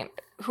 James,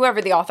 whoever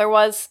the author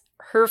was,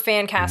 her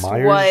fan cast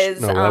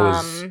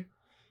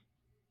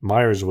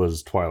Myers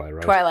was Twilight,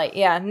 right? Twilight,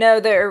 yeah.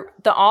 No, the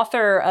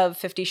author of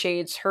 50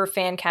 Shades, her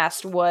fan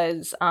cast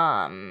was,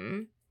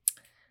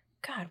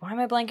 God, why am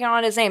I blanking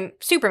on his name?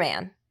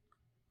 Superman.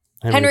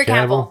 Henry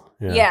Cavill.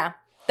 Yeah.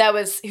 That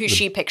was who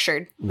she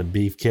pictured. The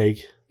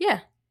beefcake? Yeah.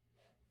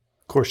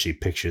 Of course she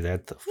pictured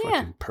that, the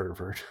fucking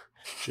pervert.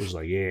 She was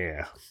like,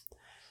 yeah.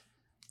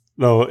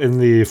 No, in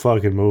the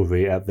fucking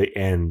movie, at the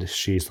end,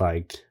 she's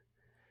like,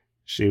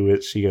 she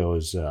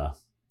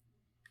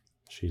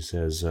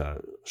says,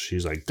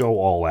 go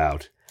all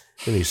out.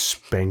 And he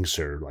spanks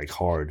her like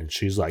hard, and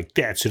she's like,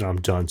 "That's it, I'm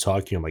done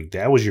talking." I'm like,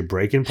 "That was your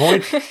breaking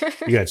point?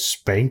 You got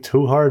spanked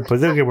too hard?"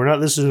 But then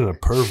again, this isn't a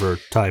pervert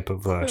type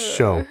of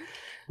show.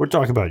 We're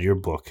talking about your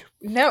book.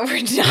 No,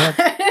 we're not.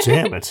 God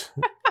damn it!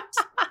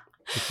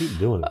 I keep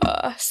doing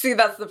it. See,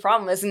 that's the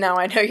problem. Is now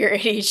I know you're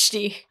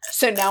ADHD,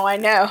 so now I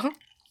know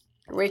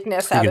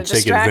weakness, how to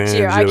distract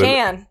you. I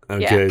can,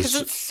 okay, because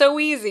it's so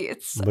easy.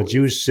 But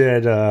you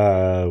said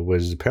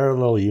was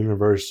parallel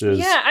universes.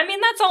 Yeah, I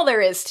mean that's all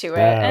there is to it.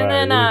 And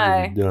then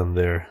done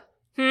there.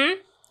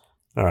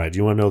 All right, do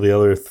you want to know the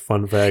other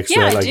fun facts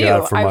that I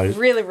got from I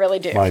really, really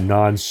do. My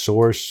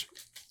non-source.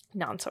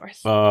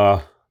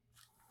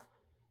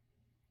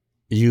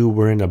 You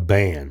were in a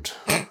band.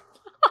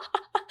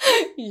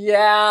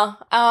 Yeah.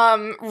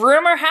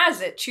 Rumor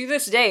has it, to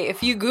this day,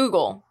 if you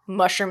Google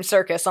Mushroom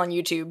Circus on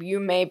YouTube, you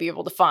may be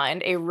able to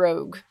find a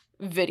Rogue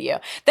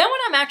video. That one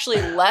I'm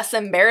actually less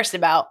embarrassed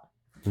about.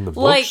 In the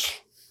books?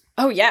 Like,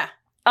 oh yeah.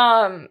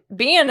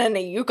 Being in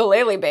a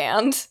ukulele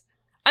band.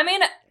 I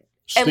mean,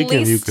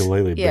 speaking of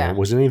ukulele band,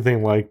 was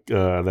anything like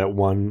that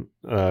one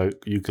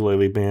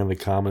ukulele band, the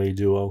comedy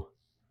duo?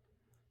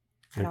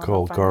 They're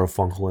called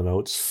Garfunkel and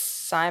Oates.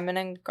 Simon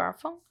and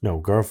Garfunkel? No,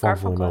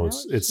 Garfunkel and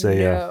Oates.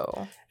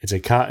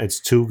 It's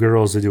two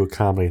girls that do a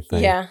comedy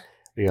thing. Yeah.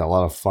 They got a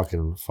lot of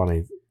fucking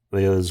funny.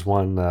 There's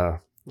one. I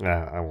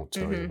won't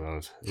tell you about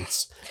it.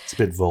 It's a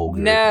bit vulgar.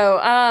 No.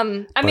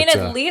 I mean,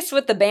 at least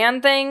with the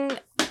band thing,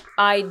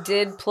 I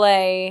did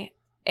play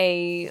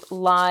a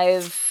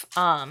live.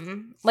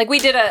 Like we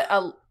did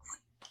a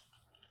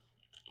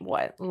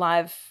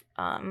live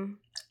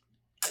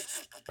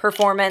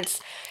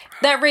performance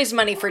that raised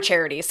money for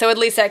charity. So at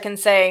least I can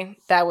say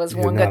that was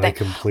one good thing.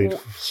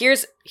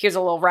 Here's a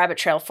little rabbit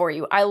trail for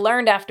you. I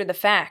learned after the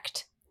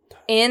fact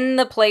in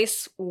the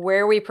place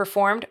where we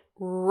performed,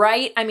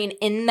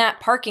 in that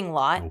parking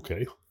lot.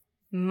 Okay.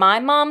 My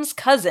mom's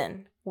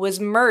cousin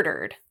was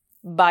murdered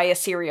by a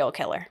serial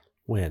killer.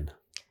 When?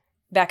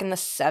 Back in the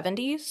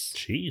 70s.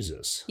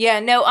 Jesus. Yeah,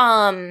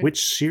 no,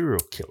 Which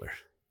serial killer?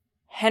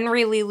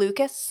 Henry Lee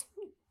Lucas.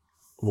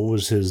 What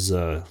was his,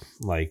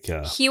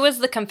 He was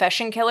the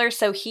confession killer,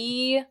 so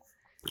he...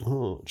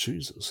 Oh,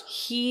 Jesus.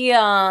 He,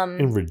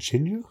 In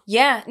Virginia?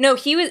 Yeah, no,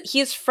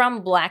 he's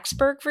from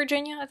Blacksburg,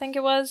 Virginia, I think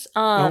it was.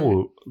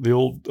 The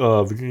old,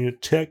 Virginia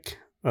Tech,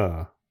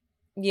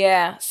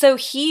 Yeah, so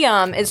he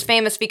is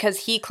famous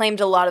because he claimed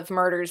a lot of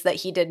murders that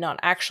he did not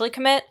actually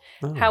commit.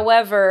 Oh.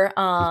 However,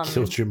 He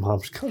killed your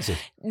mom's cousin.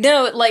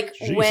 No, like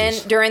Jesus. when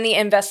during the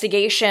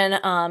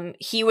investigation,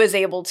 he was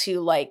able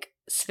to like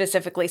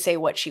specifically say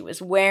what she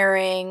was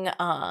wearing,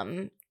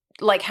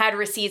 like had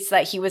receipts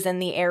that he was in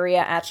the area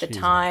at the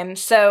time.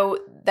 So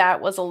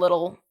that was a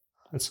little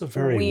That's a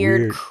very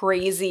weird,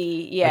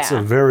 crazy, yeah. That's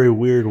a very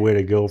weird way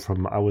to go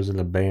from I was in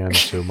a band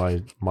to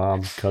my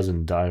mom's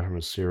cousin died from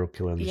a serial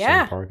killer in the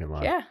same parking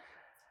lot. Yeah.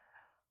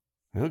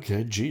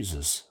 Okay,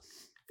 Jesus.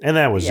 And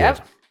that was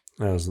it.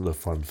 That was the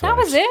fun fact. That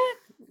was it?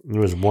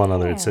 There was one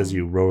other. It says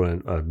you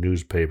wrote a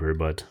newspaper,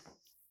 but...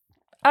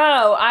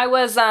 Oh,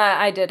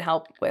 I did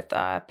help with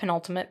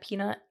Penultimate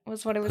Peanut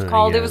was what it was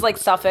called. It was like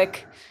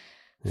Suffolk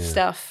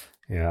stuff.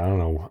 Yeah, I don't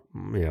know.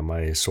 Yeah,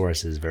 my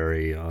source is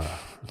very...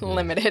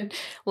 limited.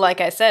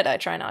 Like I said, I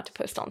try not to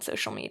post on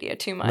social media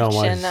too much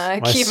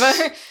keep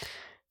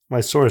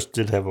my source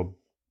did have a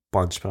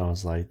bunch, but I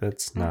was like,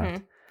 that's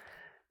not...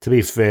 To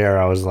be fair,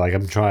 I was like,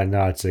 I'm trying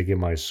not to get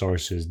my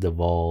sources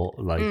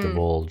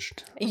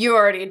divulged. You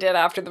already did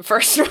after the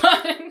first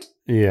one.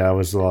 Yeah, I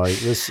was like,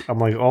 I'm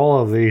like, all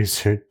of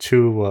these are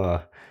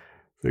too,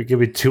 they're going to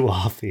be too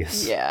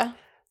obvious. Yeah.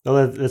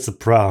 No, that's the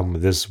problem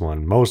with this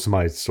one. Most of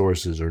my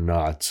sources are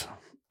not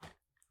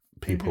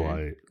people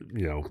I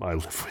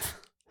live with.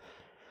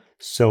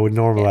 So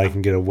normally I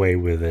can get away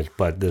with it,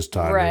 but this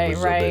time it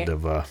was a bit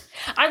of a...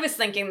 I was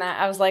thinking that.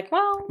 I was like,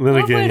 well, then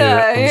again,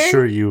 I'm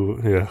sure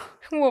you...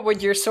 What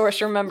would your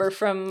source remember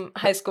from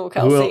high school,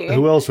 Kelsey?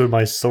 Who else would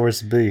my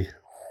source be?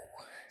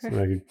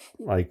 So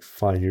I could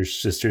find your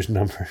sister's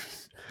number.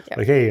 Yep.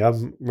 Like, hey,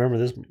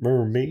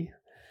 remember me?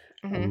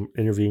 I'm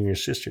interviewing your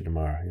sister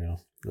tomorrow.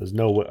 There's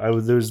no way.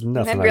 There's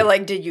nothing. And they'd be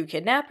like, did you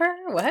kidnap her?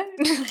 What?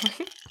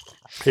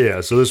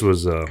 Yeah, so this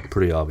was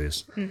pretty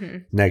obvious.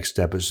 Next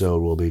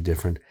episode will be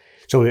different.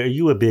 So are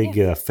you a big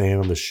fan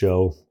of the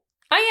show?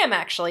 I am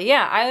actually,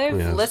 yeah.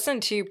 I've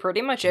listened to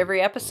pretty much every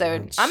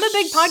episode. I'm a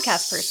big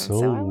podcast person.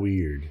 So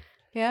weird.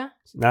 Yeah.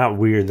 It's not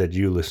weird that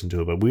you listen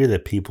to it, but weird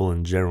that people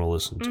in general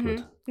listen to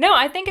it. No,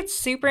 I think it's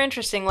super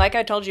interesting. Like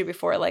I told you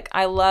before, like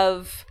I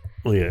love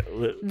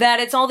that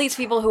it's all these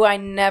people who I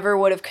never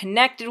would have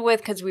connected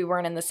with because we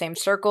weren't in the same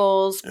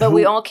circles, but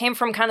we all came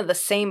from kind of the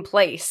same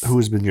place. Who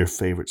has been your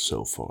favorite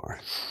so far?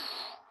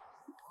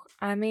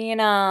 I mean,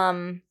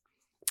 I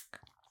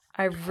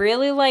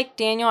really liked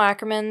Daniel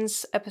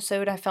Ackerman's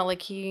episode. I felt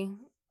like he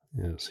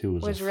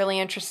was really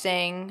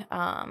interesting.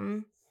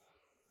 I'm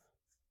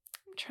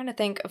trying to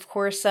think. Of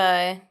course,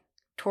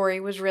 Tori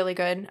was really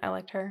good. I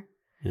liked her.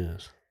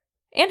 Yes.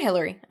 And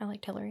Hillary. I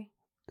liked Hillary.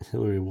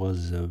 Hillary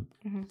was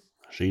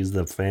she's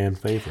the fan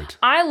favorite.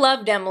 I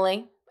loved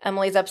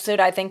Emily's episode.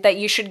 I think that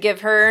you should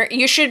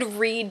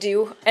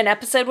redo an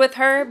episode with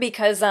her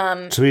because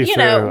to be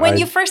fair, when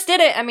you first did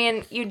it, I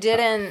mean, you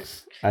didn't.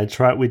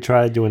 We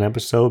tried to do an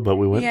episode, but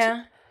we went.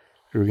 Yeah.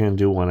 We were going to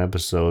do one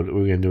episode. We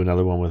were going to do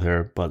another one with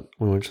her, but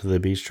we went to the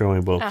bistro and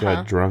we both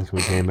got drunk and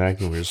we came back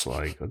and we were just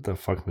like, what the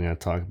fuck are we going to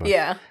talk about?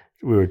 Yeah.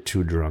 We were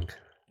too drunk.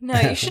 No,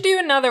 you should do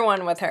another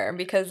one with her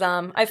because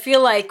I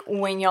feel like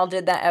when y'all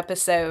did that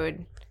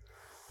episode,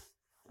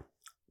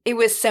 it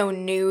was so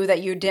new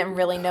that you didn't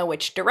really know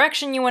which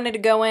direction you wanted to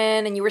go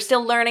in and you were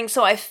still learning.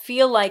 So I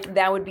feel like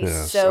that would be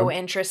so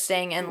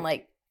interesting and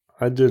like.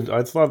 I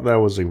thought that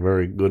was a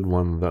very good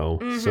one though.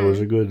 So it was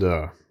a good,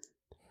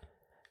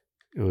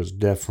 it was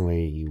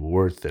definitely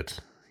worth it.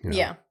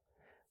 Yeah.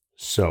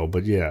 So,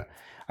 but yeah,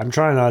 I'm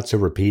trying not to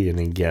repeat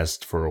any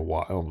guest for a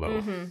while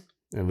though.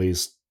 At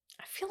least.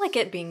 I feel like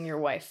it being your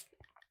wife.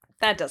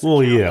 That doesn't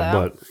count, yeah,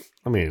 though. but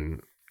I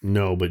mean,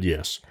 no, but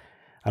yes.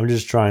 I'm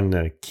just trying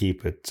to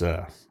keep it,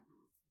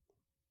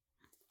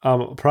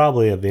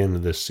 probably at the end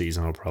of this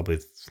season, I'll probably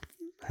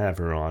have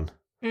her on.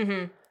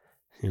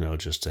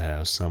 Just to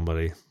have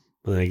somebody.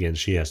 But then again,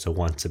 she has to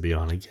want to be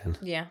on again.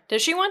 Yeah.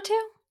 Does she want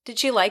to? Did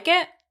she like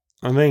it?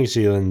 I think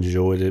she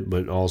enjoyed it,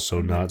 but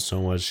also not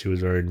so much. She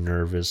was very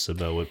nervous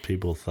about what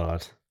people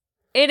thought.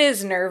 It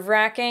is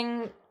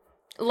nerve-wracking.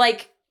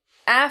 Like,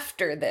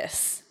 after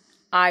this,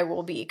 I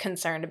will be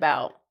concerned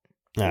about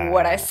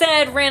what I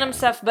said, random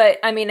stuff. But,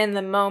 I mean, in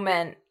the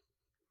moment,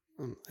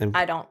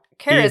 I don't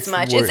care as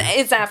much.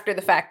 It's after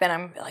the fact that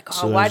I'm like,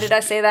 why did I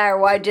say that? Or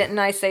why didn't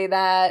I say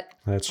that?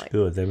 That's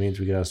good. That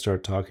means we got to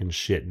start talking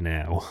shit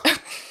now.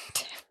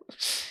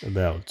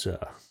 About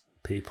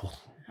people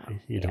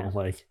you don't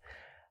like.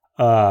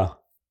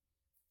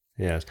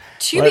 Yes.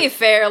 To be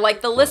fair,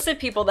 like the list of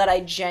people that I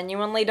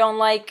genuinely don't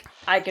like,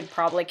 I could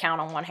probably count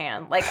on one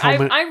hand. Like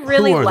I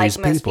really like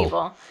most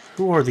people.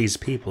 Who are these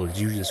people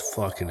you just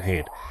fucking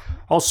hate?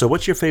 Also,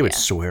 what's your favorite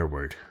swear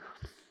word?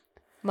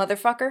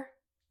 Motherfucker.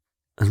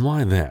 And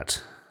why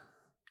that?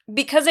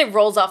 Because it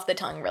rolls off the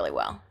tongue really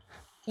well.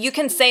 You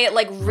can say it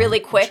like really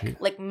quick,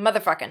 like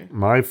motherfucking.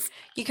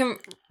 You can,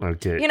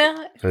 okay. You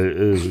know?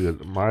 It is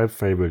good. My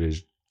favorite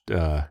is,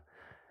 I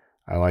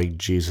like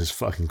Jesus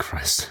fucking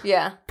Christ.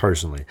 Yeah.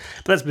 Personally.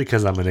 But that's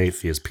because I'm an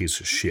atheist piece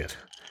of shit.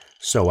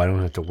 So I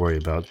don't have to worry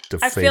about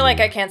defaming. I feel like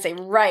I can't say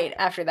right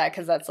after that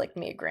because that's like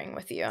me agreeing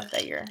with you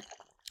that you're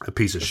a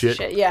piece of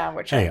shit. Yeah,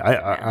 which hey,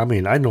 I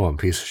mean, I know I'm a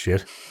piece of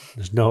shit.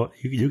 There's no,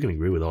 you can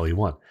agree with all you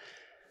want.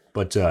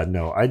 But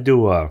no, I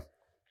do,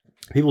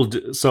 people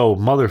do, so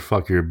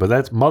motherfucker, but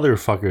that's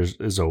motherfuckers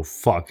is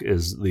fuck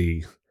is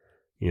the,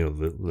 you know,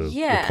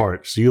 the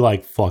part. So you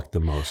like fuck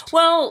the most.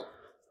 Well,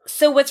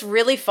 so what's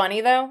really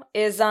funny though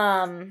is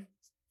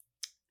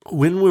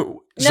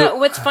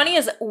what's funny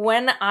is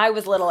when I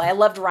was little, I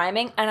loved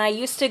rhyming, and I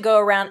used to go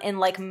around in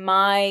like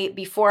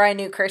before I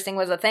knew cursing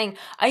was a thing,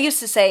 I used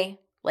to say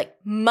like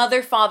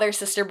mother, father,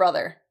 sister,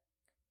 brother,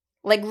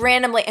 like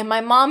randomly. And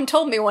my mom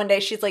told me one day,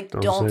 she's like,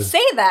 don't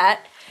say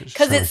that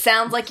because it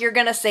sounds like you're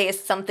gonna say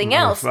something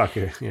else.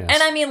 Yes.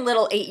 And I mean,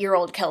 little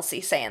 8-year-old Kelsey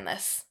saying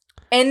this.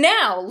 And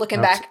now looking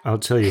back, I'll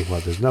tell you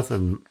what, there's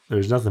nothing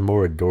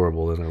more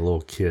adorable than a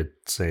little kid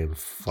saying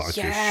fuck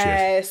your shit.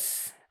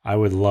 Yes. I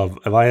would love,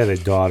 if I had a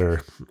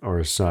daughter or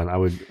a son, I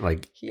would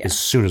like as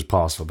soon as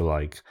possible be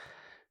like,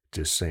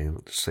 just say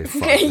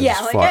fuck. Yeah,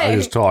 like, fuck. hey, I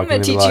just talk, I'm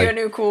going to teach you a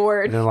new cool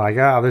word. And they're like,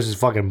 oh, this is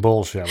fucking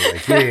bullshit. I'm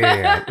like,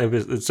 yeah.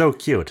 It's so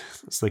cute.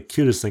 It's the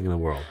cutest thing in the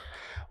world.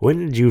 When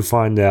did you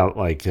find out,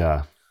 like,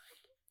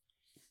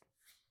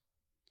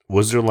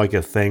 was there like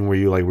a thing where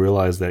you like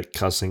realized that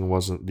cussing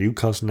wasn't, do you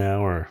cuss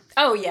now or?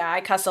 Oh yeah, I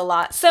cuss a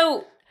lot.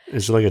 So.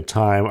 It's like a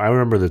time, I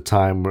remember the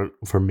time where,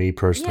 for me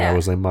personally, I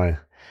was like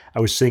I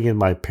was sitting in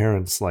my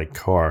parents' like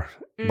car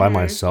by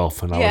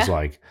myself, and I was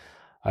like,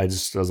 I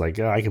was like,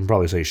 oh, I can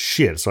probably say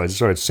shit. So I just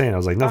started saying, I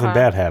was like, nothing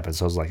bad happened.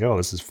 So I was like, oh,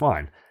 this is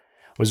fine.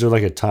 Was there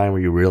like a time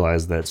where you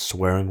realized that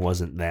swearing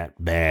wasn't that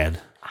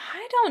bad?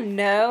 I don't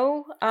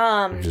know.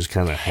 It just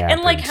kind of happened.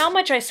 And like how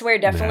much I swear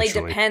definitely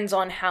depends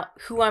on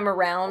who I'm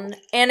around,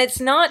 and it's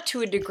not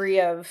to a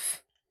degree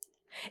of.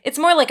 It's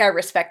more like I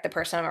respect the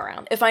person I'm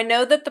around. If I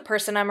know that the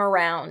person I'm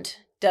around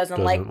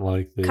doesn't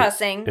like the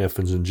cussing,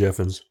 effins and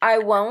jeffins, I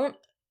won't.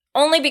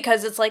 Only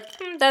because it's like,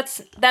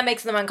 that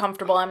makes them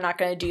uncomfortable. I'm not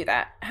going to do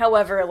that.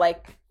 However,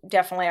 like,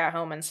 definitely at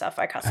home and stuff,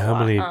 I cuss a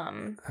lot.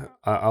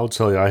 I'll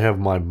tell you, I have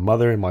my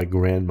mother and my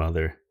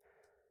grandmother.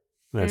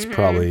 That's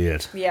probably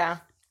it. Yeah.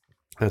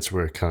 That's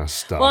where it kind of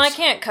stops. Well, I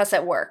can't cuss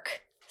at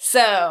work.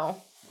 So.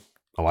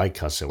 Oh, I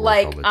cuss at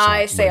work all the time.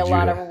 I say a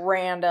lot of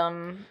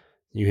random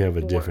You have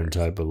a different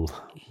type of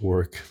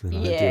work than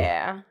I do.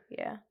 Yeah.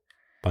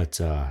 But,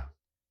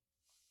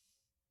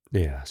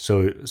 yeah,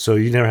 so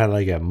you never had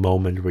like a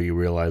moment where you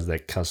realized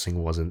that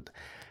cussing wasn't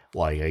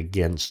like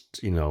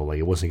against, like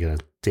it wasn't gonna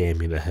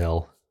damn you to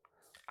hell?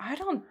 I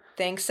don't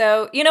think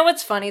so. You know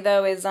what's funny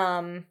though is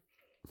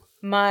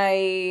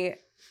my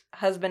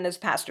husband is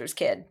pastor's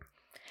kid.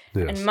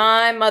 Yes. And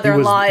my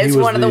mother-in-law is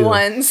one of the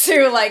ones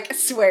who like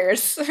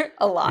swears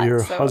a lot.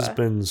 Your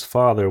husband's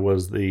father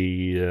was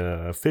the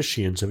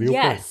officiant of your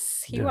wedding.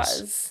 Yes, he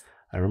was.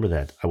 I remember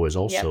that. I was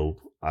also...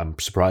 I'm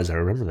surprised I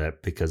remember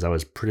that because I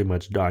was pretty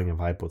much dying of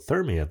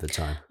hypothermia at the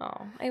time.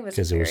 Oh, it was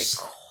a very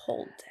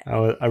cold day.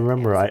 I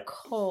remember it was a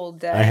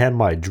cold day. I had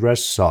my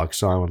dress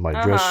socks on with my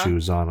dress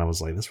shoes on. I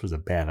was like, this was a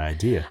bad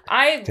idea.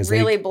 I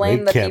really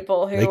blame the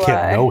people who... They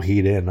kept no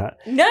heat in.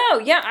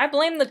 I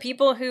blame the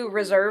people who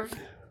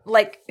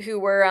who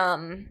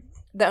were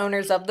the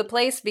owners of the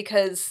place,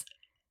 because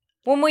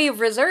when we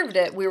reserved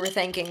it, we were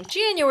thinking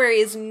January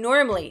is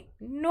normally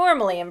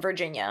in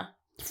Virginia.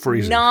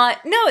 Freezing.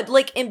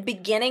 Like in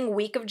beginning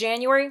week of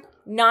January,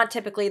 not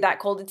typically that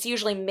cold. It's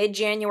usually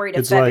mid-January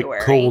to February. It's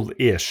like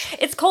cold-ish.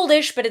 It's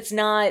cold-ish, but it's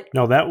not.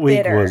 No, that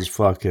week was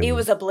fucking. It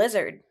was a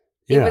blizzard.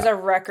 Yeah. It was a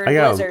record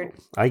blizzard.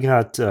 I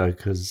got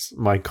because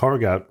my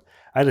car I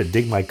had to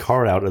dig my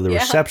car out of the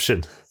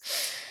reception.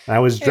 And I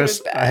was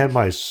dressed. I had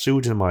my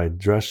suit and my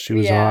dress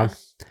shoes on,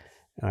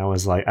 and I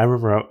was like, I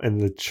remember in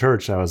the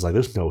church, I was like,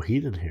 "There's no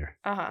heat in here."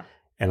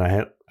 And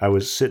I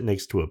was sitting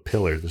next to a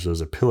pillar. This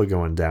was a pillar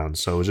going down,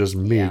 so it was just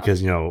me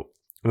because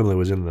Emily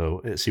was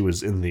she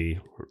was in the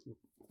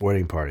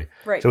wedding party,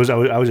 right? So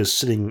I was just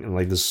sitting in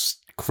like this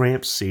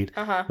cramped seat.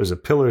 There was a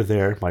pillar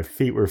there. My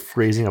feet were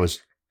freezing. I was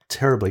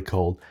terribly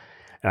cold,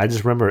 and I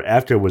just remember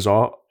after it was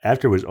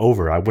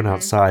over, I went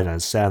outside and I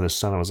sat in the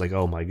sun. I was like,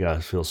 oh my god,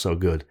 it feels so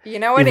good. You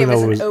know what? It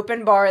was an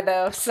open bar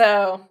though,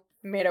 so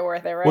made it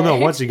worth it, right? Well, no,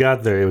 once you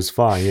got there, it was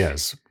fine.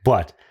 Yes,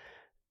 but.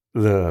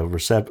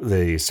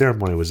 The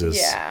ceremony was it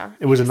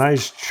was a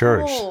nice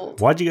church. Cold.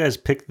 Why'd you guys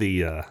pick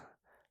the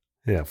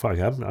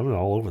I'm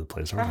all over the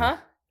place, aren't I?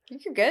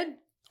 You're good.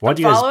 Why'd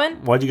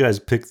you guys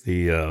pick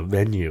the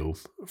venue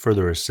for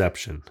the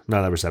reception?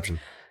 Not the reception,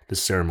 the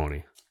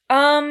ceremony.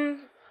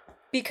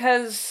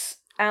 Because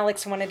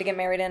Alex wanted to get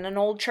married in an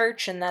old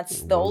church, and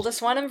that's the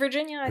oldest one in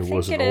Virginia. I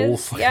think it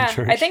is.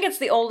 Church? I think it's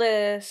the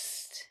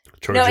oldest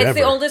church it's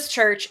the oldest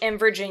church in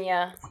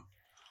Virginia.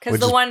 Because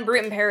the one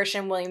Bruton Parish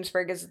in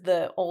Williamsburg is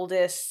the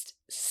oldest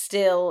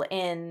still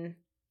in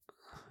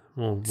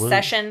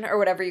session or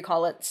whatever you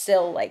call it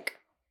still like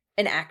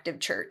an active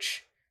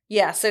church.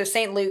 Yeah, so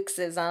St. Luke's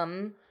is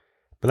But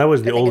that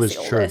was the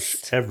oldest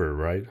church ever,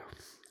 right?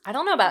 I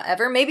don't know about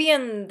ever. Maybe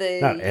in the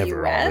not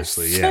ever, US?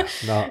 Obviously. Yeah,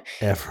 not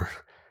ever.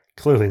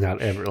 Clearly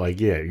not ever. Like,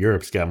 yeah,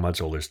 Europe's got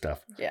much older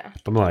stuff. Yeah.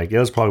 I'm like, it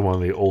was probably one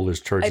of the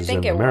oldest churches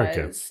in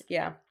America. Was.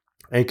 Yeah.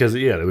 And because,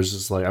 yeah, it was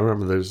just like, I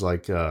remember there was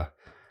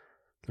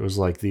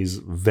like these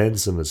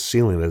vents in the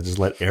ceiling that just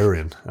let air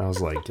in. I was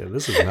like, yeah,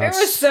 this is nuts.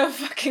 It was so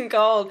fucking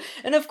cold.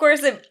 And of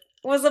course it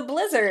was a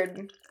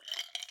blizzard.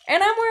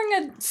 And I'm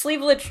wearing a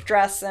sleeveless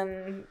dress,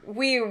 and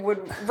we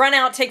would run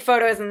out, take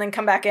photos, and then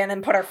come back in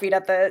and put our feet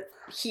at the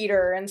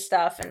heater and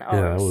stuff. And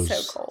it was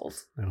so cold.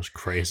 That was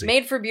crazy.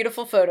 Made for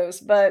beautiful photos,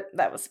 but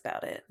that was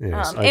about it.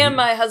 Yes, and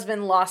my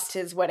husband lost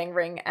his wedding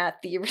ring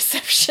at the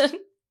reception.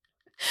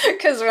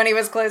 Because when he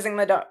was closing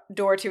the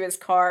door to his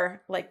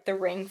car, like the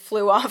ring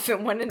flew off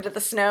and went into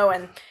the snow,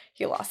 and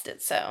he lost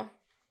it, so.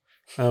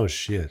 Oh,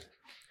 shit.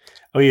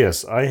 Oh,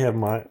 yes, I have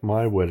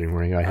my wedding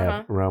ring I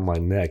have around my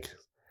neck.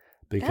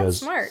 Because,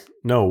 that's smart.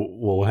 No,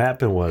 what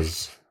happened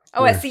was...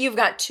 Oh, I see you've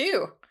got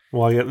two.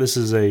 Well, this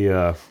is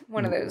a...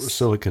 one of those.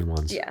 Silicone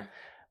ones. Yeah.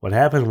 What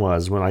happened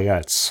was when I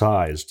got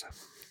sized,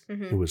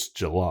 it was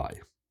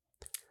July.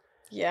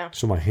 Yeah.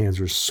 So my hands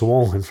were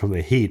swollen from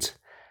the heat.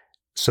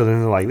 So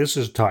then they're like, this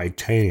is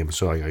titanium.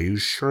 So like, are you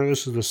sure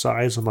this is the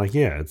size? I'm like,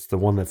 yeah, it's the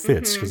one that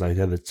fits because I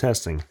had the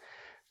testing.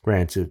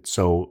 Granted,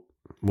 so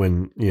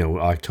when,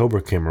 October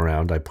came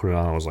around, I put it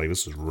on. I was like,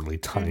 this is really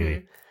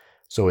tiny.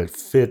 So it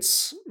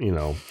fits,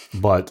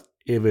 but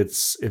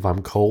if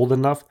I'm cold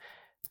enough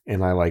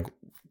and I like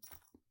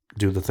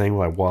do the thing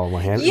while my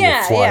hand, it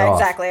will fly off.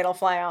 Exactly. It'll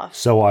fly off.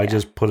 So I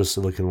just put a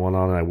silicone one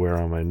on and I wear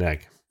it on my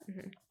neck.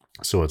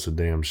 So it's a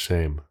damn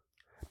shame.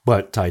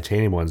 But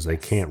titanium ones, they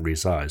can't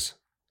resize.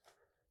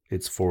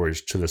 It's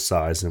forged to the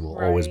size and will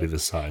always be the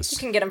size. You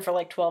can get them for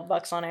like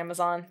 $12 on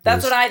Amazon.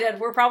 That's what I did.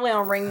 We're probably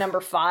on ring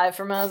number 5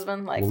 for my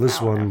husband. Like, well, this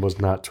one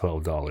was not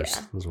 $12.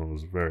 Yeah. This one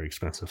was very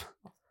expensive.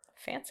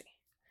 Fancy.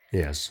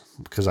 Yes,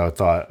 because I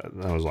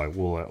was like,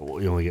 well,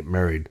 you only get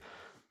married.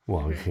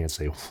 Well, you can't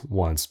say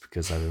once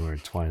because I've been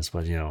married twice,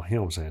 but you know what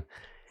I'm saying.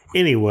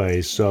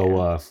 Anyway,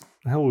 so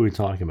how were we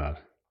talking about?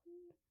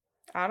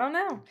 I don't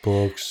know.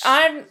 Books.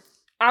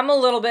 I'm a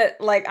little bit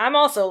like I'm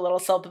also a little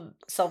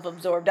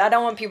self-absorbed. I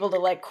don't want people to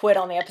like quit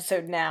on the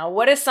episode now.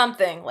 What is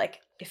something like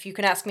if you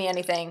can ask me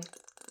anything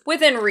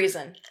within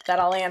reason that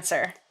I'll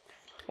answer?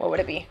 What would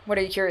it be? What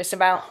are you curious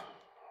about?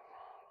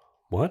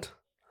 What?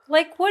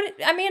 Like what?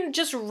 I mean,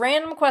 just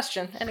random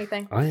question.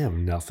 Anything. I have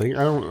nothing.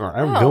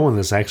 I'm going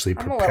this actually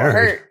prepared. I'm a little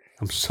hurt.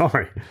 I'm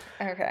sorry.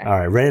 Okay. All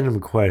right. Random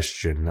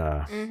question.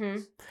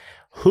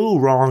 Who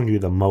wronged you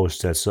the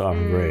most at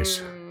Sovereign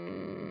Grace?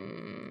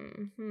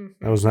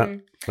 That was not.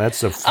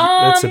 That's a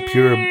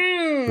pure.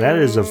 That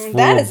is a full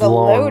That is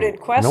blown, a loaded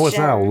question. No, it's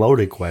not a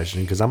loaded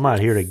question because I'm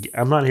not here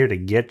to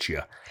get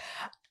you.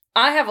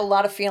 I have a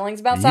lot of feelings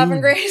about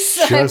Sovereign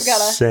Grace.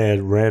 Just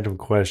said random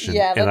question,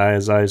 and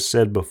as I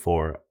said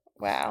before.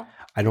 Wow.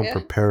 I don't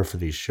prepare for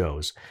these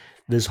shows.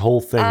 This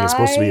whole thing is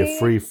supposed to be a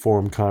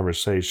free-form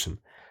conversation.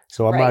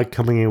 So I'm not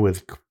coming in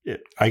with...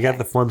 I got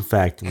the fun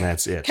fact, and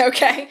that's it.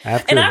 Okay.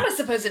 And I was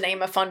supposed to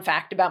name a fun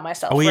fact about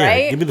myself, right?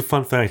 Yeah. Give me the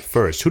fun fact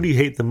first. Who do you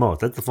hate the most?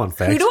 That's the fun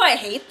fact. Who do I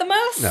hate the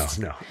most?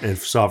 No. And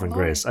Sovereign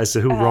Grace. I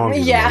said, who wronged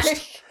you the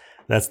most?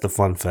 That's the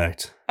fun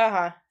fact.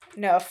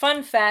 No, a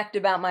fun fact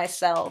about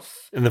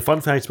myself. And the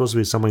fun fact is supposed to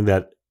be something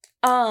that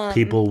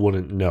people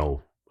wouldn't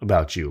know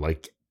about you.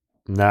 Like...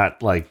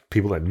 Not like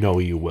people that know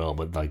you well,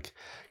 but like,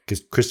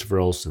 because Christopher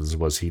Olsen's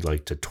was he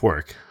like to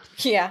twerk?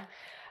 Yeah,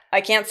 I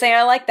can't say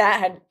I like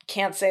that. I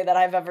can't say that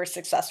I've ever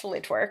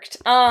successfully twerked.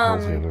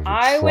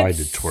 I would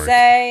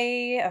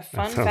say a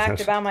fun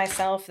fact about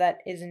myself that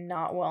is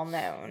not well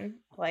known.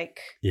 Like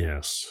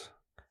yes,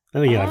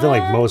 and again, I feel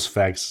like most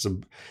facts.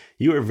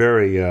 You were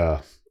very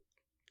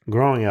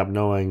growing up,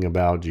 knowing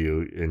about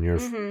you and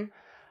your.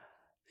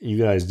 You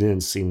guys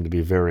didn't seem to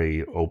be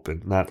very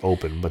open. Not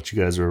open, but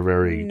you guys were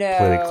very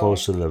played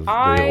close to the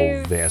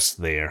old vest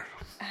there.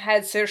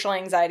 Had social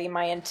anxiety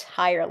my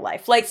entire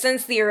life. Like,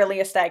 since the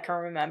earliest I can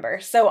remember.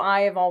 So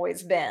I have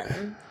always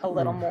been a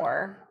little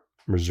more...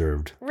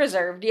 Reserved,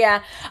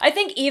 yeah. I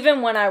think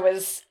even when I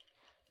was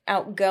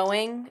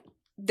outgoing,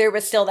 there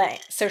was still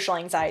that social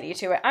anxiety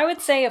to it. I would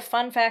say a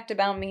fun fact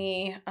about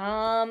me...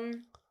 my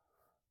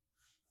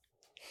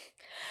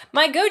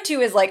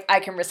go-to is, like, I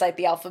can recite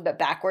the alphabet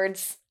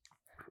backwards.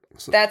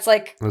 That's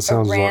like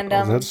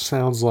random. That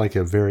sounds like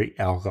a very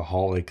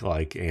alcoholic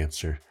like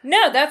answer.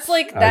 No, that's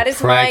like that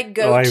is my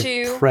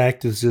go-to. I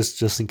practice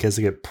just in case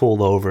I get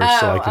pulled over, so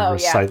I can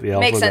recite the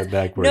alphabet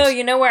backwards. No,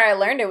 you know where I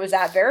learned it was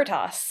at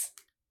Veritas,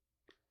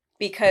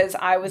 because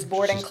I was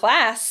bored in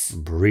class.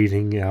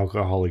 Breeding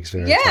alcoholics,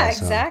 Veritas. Yeah,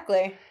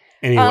 exactly.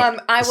 Anyway,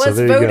 I was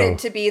voted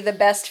to be the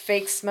best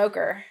fake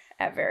smoker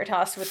at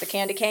Veritas with the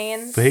candy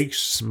canes. Fake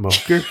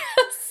smoker.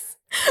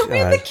 We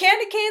had the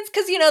candy canes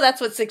because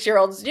that's what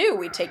 6-year-olds do.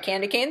 We take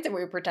candy canes and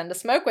we pretend to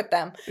smoke with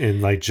them.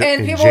 And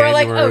and people were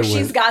like, "Oh,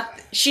 she's got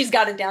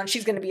it down.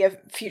 She's going to be a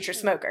future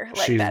smoker."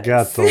 Like she's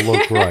got the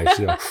look right.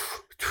 Yeah.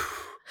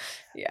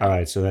 Yeah. All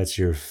right, so that's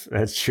your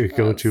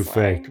go-to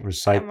fact.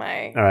 Recite. All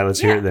right,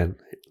 let's hear it then.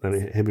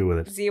 Hit me with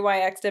it.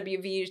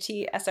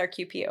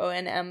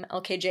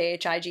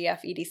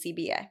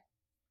 ZYXWVUTSRQPONMLKJHIGFEDCBA.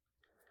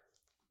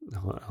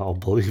 I'll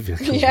believe you.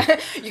 Yeah,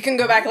 you can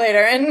go back later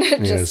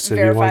and just so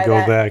verify if you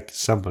want to go that. back,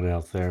 something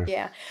out there.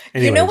 Yeah.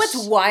 Anyways, you know what's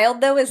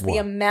wild, though, is the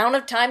amount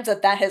of times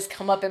that has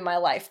come up in my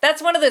life. That's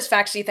one of those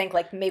facts you think,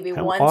 like, maybe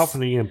How once. How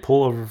often are you going to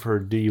pull over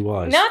for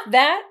DUIs? Not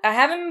that. I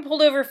haven't been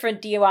pulled over for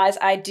DUIs.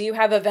 I do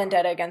have a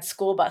vendetta against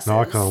school buses.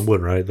 Knock on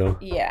wood, right, though?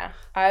 Yeah.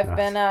 I've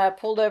been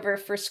pulled over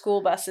for school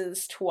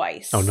buses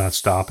twice. Oh, not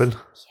stopping? Yeah.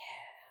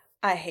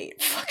 I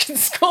hate fucking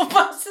school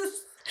buses.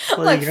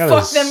 Well, like,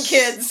 fuck them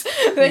kids.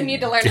 They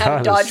need to learn how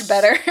to dodge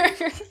better.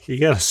 You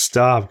gotta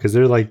stop, because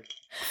they're like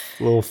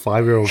little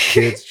 5-year-old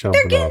kids jumping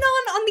They're getting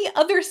off. on the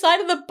other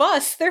side of the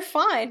bus. They're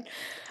fine.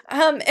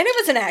 And it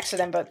was an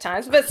accident both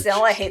times, but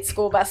still, I hate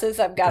school buses.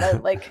 I've got to,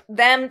 like,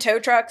 them, tow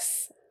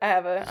trucks. I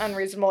have an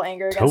unreasonable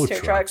anger against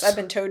tow trucks. I've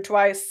been towed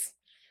twice,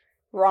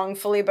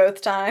 wrongfully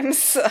both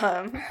times.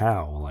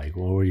 How? Like,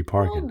 where were you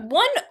parking?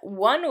 Well,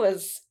 one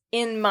was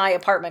in my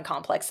apartment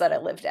complex that I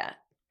lived at.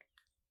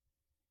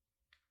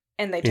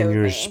 And they towed me. In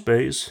your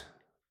space?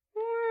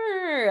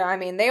 I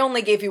mean, they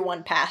only gave you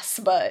one pass,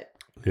 but...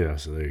 Yeah,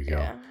 so there you go.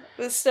 Yeah,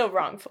 it was still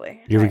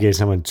wrongfully. You ever get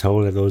someone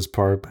towed at those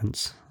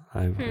apartments?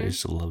 I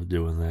used to love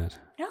doing that.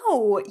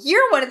 No,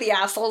 you're one of the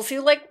assholes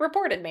who, like,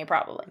 reported me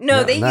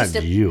they used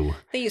to... you.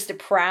 They used to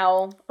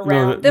prowl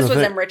around. This was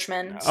in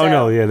Richmond. So. Oh,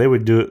 no, yeah,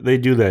 they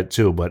do that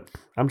too, but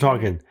I'm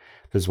talking...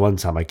 This one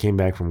time I came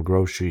back from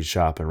grocery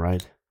shopping,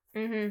 right?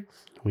 Mm-hmm.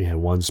 We had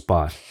one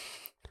spot.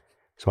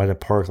 So I had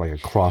to park like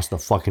across the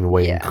fucking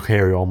way and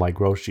carry all my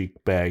grocery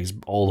bags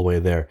all the way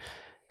there.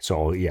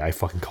 So yeah, I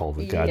fucking called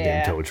the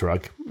goddamn tow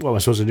truck. What am I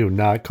supposed to do?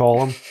 Not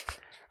call him?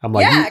 I'm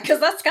like,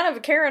 because that's kind of a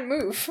Karen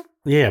move.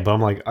 Yeah, but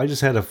I'm like, I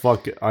just had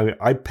to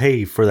I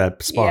pay for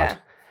that spot.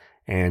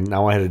 And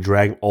now I had to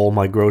drag all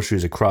my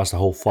groceries across the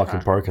whole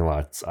fucking parking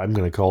lot. I'm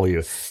going to call you.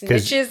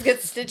 Snitches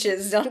get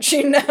stitches, don't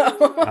you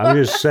know? I'm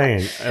just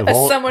saying.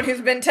 As someone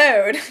who's been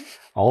towed.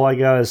 All I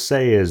got to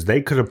say is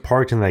they could have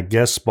parked in that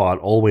guest spot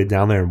all the way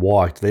down there and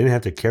walked. They didn't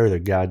have to carry their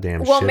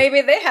goddamn shit. Well,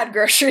 maybe they had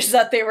groceries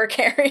that they were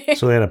carrying.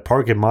 So they had to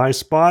park in my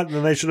spot, and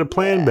then they should have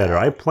planned better.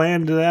 I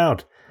planned it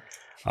out.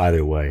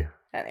 Either way.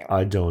 Anyway.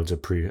 I don't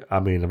I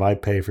mean, if I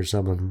pay for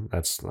something,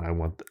 I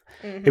want...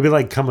 It'd be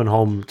like coming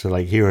home to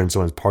like hearing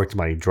someone's parked in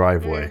my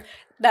driveway.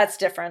 That's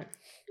different.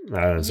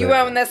 You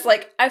own this.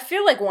 Like, I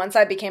feel like once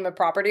I became a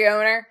property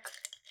owner,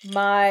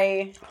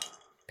 my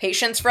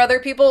patience for other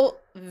people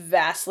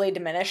vastly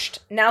diminished.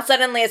 Now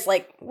suddenly it's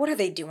like, what are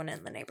they doing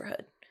in the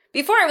neighborhood?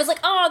 Before I was like,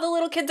 oh, the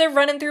little kids are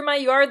running through my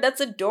yard.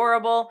 That's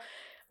adorable.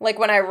 Like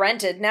when I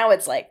rented, now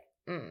it's like,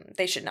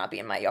 they should not be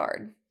in my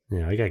yard.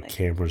 Yeah, I got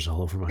cameras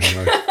all over my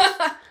yard.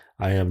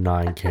 I have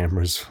 9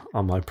 cameras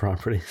on my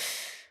property.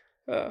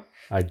 Oh.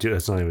 I do.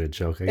 That's not even a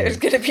joke. There's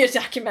going to be a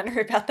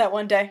documentary about that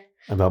one day.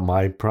 About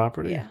my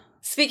property? Yeah.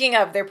 Speaking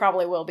of, there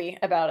probably will be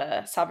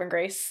about Sovereign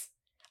Grace.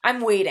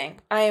 I'm waiting.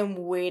 I am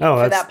waiting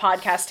for that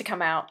podcast to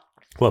come out.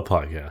 What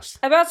podcast?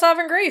 About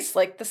Sovereign Grace.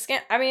 Like the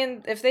scam. I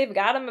mean, if they've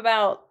got them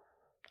about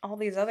all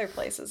these other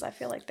places, I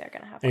feel like they're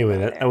going to have. Anyway,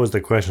 that was the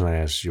question I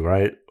asked you,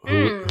 right?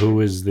 Who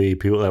is the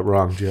people that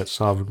wronged you at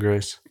Sovereign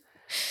Grace?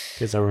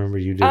 Because I remember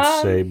you did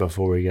say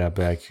before we got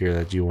back here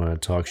that you want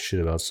to talk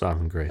shit about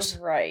Sovereign Grace.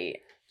 Right.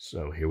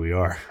 So here we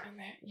are.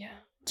 Yeah.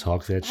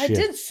 Talk that shit. I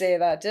did say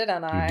that,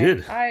 didn't I? You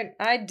did.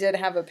 I did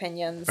have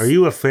opinions. Are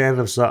you a fan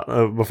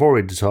of before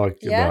we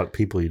talk about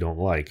people you don't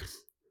like,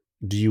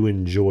 do you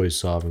enjoy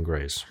Sovereign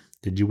Grace?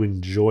 Did you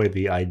enjoy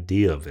the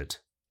idea of it?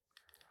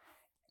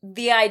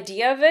 The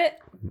idea of it?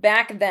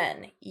 Back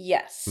then,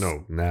 yes.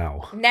 No,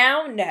 now.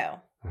 Now,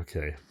 no.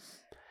 Okay.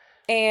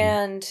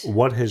 And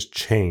what has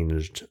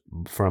changed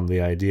from the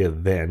idea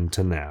then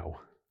to now?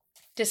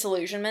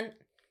 Disillusionment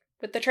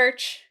with the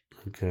church.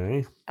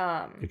 Okay.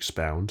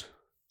 Expound.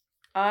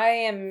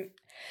 I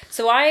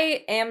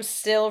am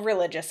still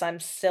religious. I'm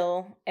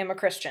a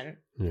Christian.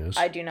 Yes.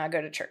 I do not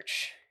go to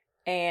church.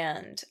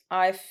 And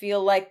I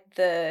feel like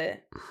the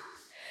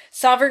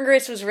Sovereign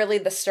Grace was really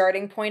the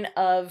starting point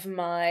of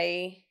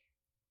my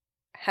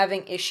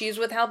having issues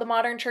with how the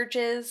modern church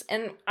is.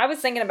 And I was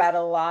thinking about it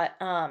a lot.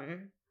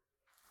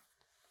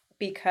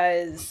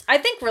 Because I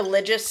think I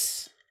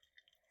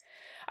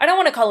don't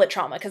want to call it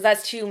trauma because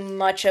that's too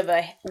much of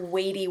a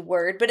weighty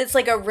word, but it's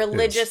like a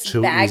religious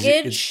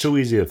baggage. It's too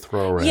easy to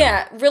throw around.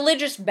 Yeah,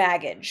 religious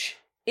baggage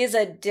is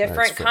a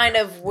different kind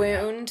of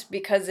wound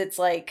because it's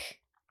like,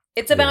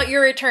 it's about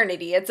your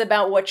eternity. It's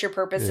about what your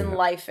purpose in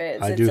life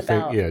is. I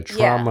think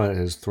trauma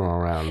is thrown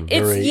around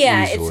very easily.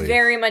 It's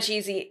very much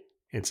easy.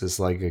 It's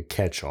just like a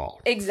catch-all.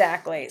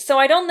 Exactly. So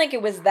I don't think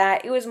it was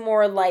that. It was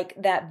more like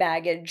that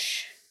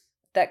baggage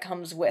that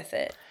comes with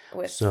it.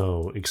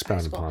 So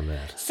expound upon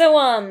that.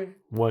 So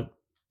what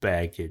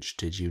baggage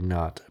did you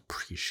not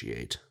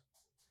appreciate?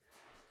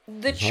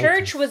 the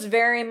church was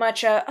very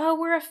much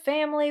we're a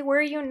family,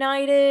 we're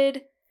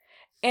united.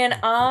 And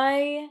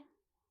I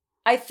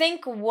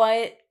think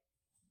what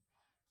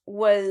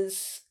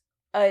was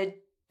a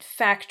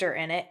factor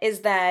in it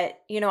is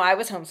that, I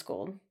was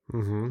homeschooled.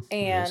 Mm-hmm.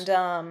 And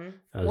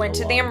yes. Went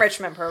to the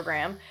enrichment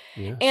program.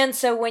 Yes. And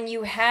so when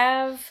you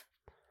have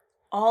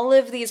all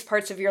of these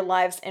parts of your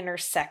lives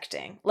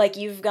intersecting, like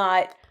you've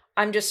got,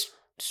 I'm just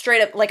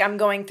straight up, like I'm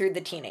going through the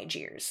teenage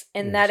years.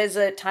 And that is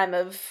a time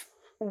of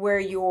where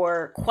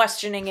you're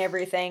questioning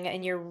everything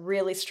and you're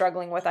really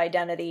struggling with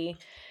identity.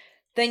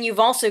 Then you've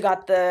also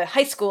got the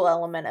high school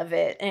element of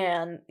it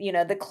and,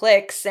 the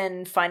cliques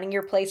and finding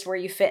your place where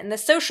you fit in the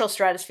social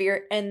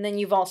stratosphere. And then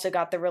you've also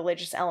got the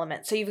religious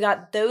element. So you've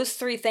got those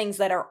three things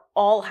that are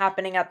all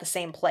happening at the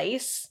same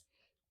place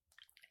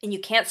and you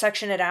can't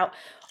section it out.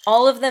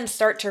 All of them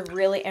start to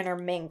really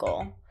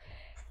intermingle.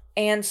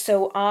 And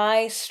so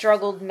I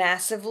struggled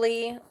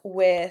massively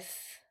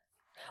with,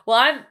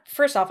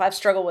 I've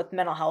struggled with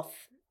mental health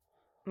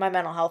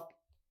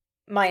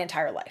my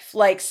entire life.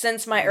 Like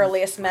since my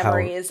earliest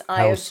memories,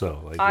 I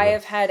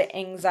have had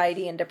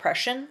anxiety and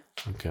depression.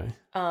 Okay.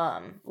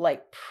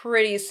 Like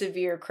pretty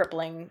severe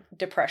crippling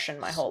depression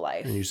my whole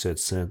life. And you said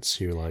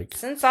since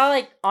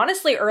I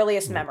honestly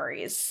earliest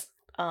memories.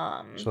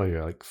 So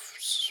you're like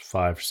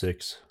 5,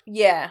 6.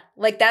 Yeah,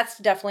 like that's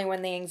definitely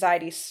when the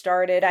anxiety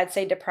started. I'd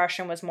say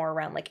depression was more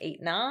around like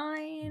 8,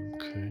 9.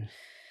 Okay.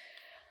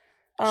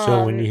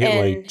 So when you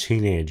hit like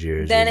teenage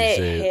years, then it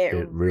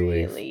hit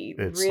really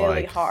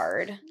like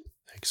hard.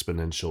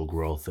 Exponential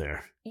growth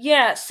there.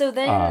 Yeah, so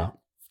then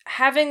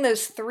having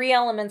those three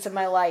elements of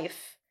my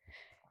life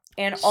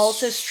and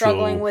also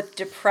struggling with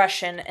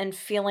depression and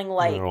feeling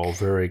like they're all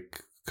very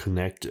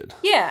connected.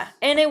 Yeah,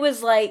 and it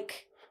was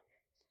like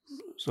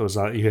so it's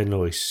not you had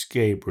no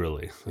escape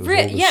really.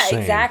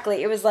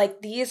 Exactly. It was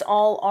like these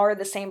all are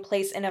the same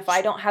place and if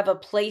I don't have a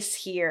place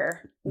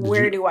here,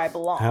 where do I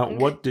belong?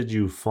 What did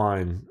you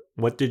find?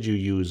 What did you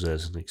use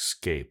as an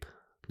escape?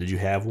 Did you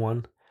have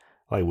one?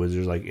 Like, was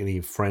there like any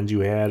friends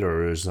you had,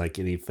 or is like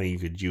anything you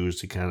could use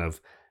to kind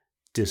of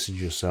distance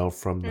yourself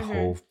from the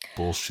whole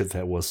bullshit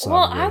that was Saving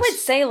Grace? I would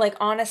say, like,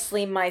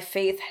 honestly, my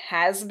faith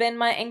has been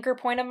my anchor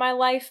point of my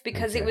life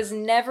because it was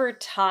never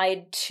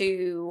tied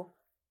to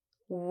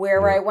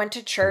where I went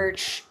to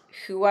church,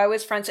 who I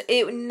was friends with.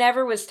 It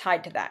never was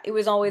tied to that. It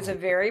was always a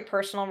very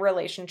personal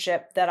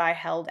relationship that I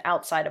held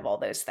outside of all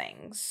those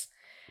things.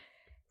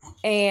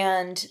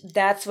 And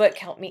that's what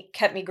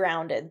kept me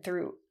grounded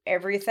through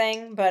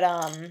everything. But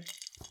I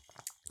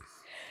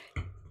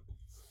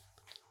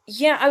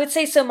would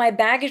say so. My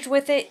baggage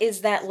with it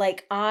is that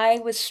like I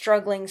was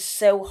struggling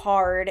so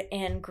hard,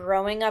 and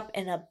growing up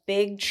in a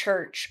big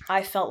church,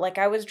 I felt like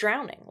I was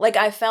drowning. Like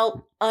I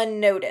felt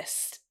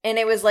unnoticed, and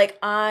it was like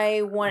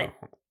I wanted.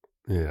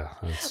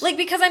 Like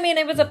because I mean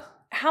it was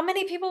how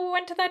many people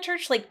went to that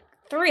church? Like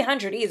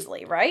 300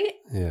 easily, right?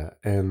 Yeah,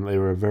 and they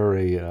were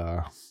very.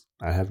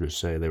 I have to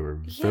say they were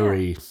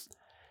very.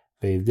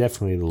 They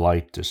definitely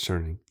liked a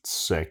certain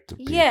sect of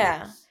people.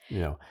 Yeah.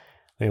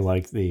 They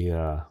liked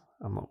the.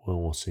 We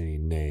won't say any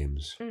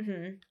names.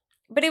 Mm-hmm.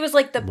 But it was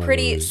like the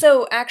pretty.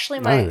 So actually,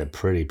 not the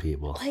pretty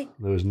people. Like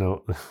there was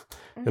no.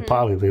 The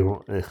popular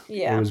people.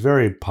 It was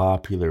very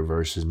popular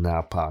versus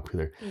not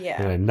popular.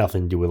 Yeah. It had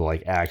nothing to do with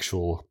like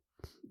actual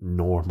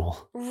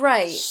normal.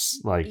 Right.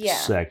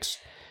 Sex.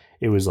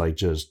 It was like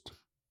just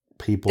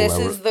people. This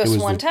is this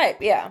one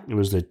type. Yeah. It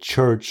was the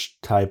church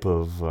type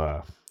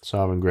of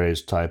Saving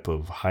Grace type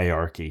of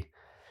hierarchy.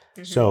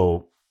 Mm-hmm.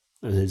 So.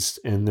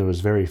 And it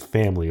was very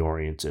family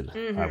oriented,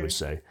 I would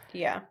say.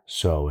 Yeah.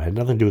 So it had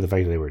nothing to do with the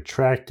fact that they were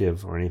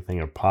attractive or anything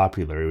or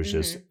popular. It was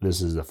just,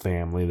 this is the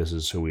family, this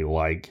is who we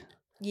like.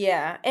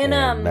 Yeah. And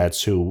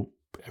that's who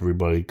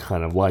everybody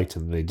kind of liked,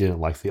 and they didn't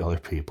like the other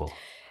people.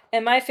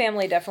 And my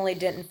family definitely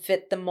didn't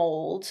fit the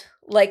mold.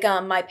 Like,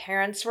 my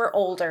parents were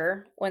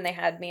older when they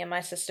had me and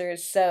my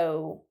sisters.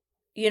 So,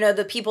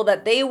 the people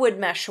that they would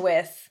mesh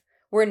with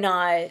were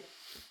not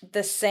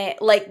the same,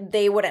 like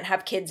they wouldn't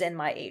have kids in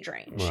my age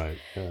range. Right.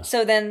 Yeah.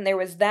 So then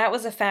that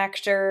was a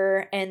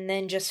factor, and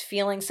then just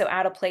feeling so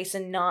out of place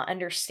and not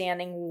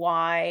understanding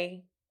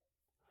why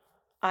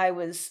I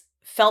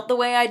felt the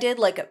way I did,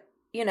 like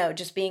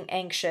just being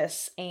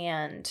anxious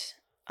and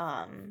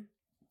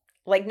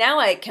like now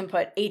I can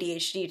put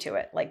ADHD to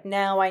it. Like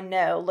now I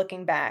know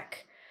looking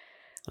back.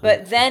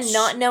 But then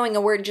not knowing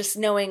a word, just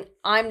knowing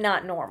I'm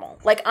not normal.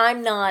 Like,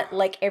 I'm not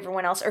like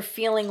everyone else, or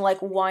feeling like,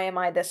 why am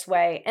I this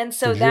way? And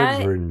so Did you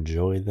ever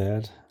enjoy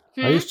that?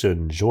 I used to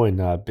enjoy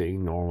not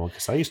being normal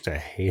because I used to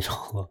hate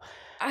all of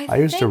I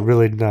used to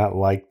really not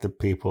like the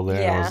people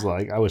there. Yeah.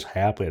 I was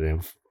happy to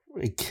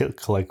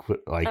click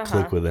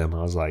with them.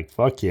 I was like,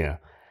 fuck yeah.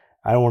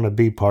 I don't want to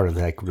be part of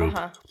that group.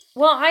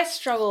 Well, I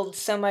struggled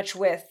so much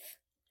with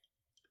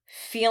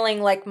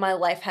feeling like my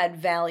life had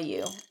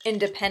value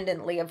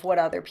independently of what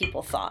other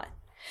people thought.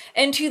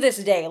 And to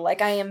this day,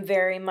 like I am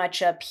very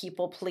much a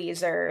people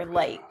pleaser.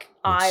 Like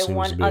I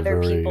want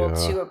other people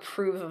to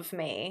approve of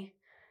me.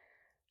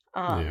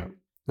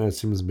 That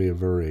seems to be a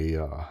very,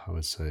 I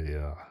would say,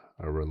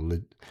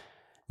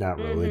 not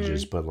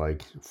religious, but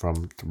like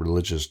from the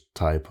religious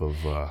type of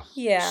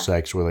Yeah.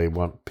 sex where they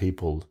want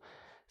people,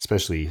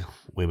 especially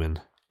women,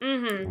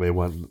 they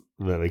want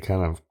that they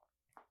kind of,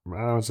 I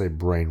don't would say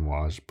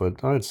brainwashed,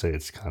 but I'd say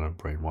it's kind of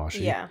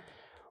brainwashing. Yeah.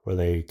 Where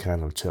they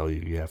kind of tell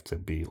you have to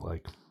be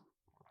like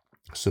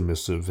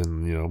submissive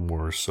and,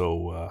 more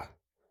so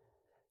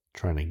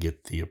trying to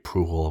get the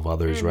approval of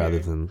others rather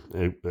than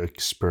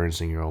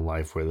experiencing your own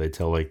life, where they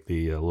tell like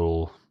the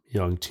little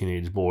young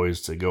teenage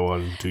boys to go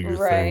on and do your thing.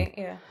 Right,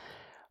 yeah.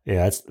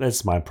 Yeah,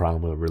 that's my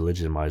problem with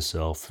religion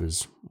myself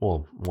is,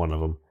 well, one of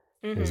them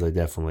is they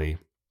definitely,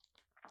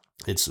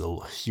 it's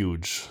a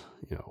huge,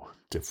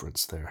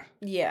 difference there.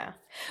 Yeah.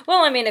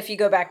 Well, I mean, if you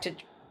go back to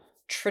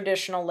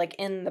traditional, like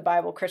in the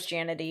Bible,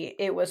 Christianity,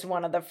 it was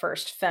one of the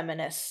first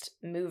feminist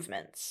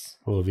movements.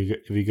 Well, if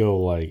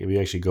you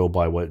actually go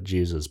by what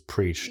Jesus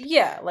preached,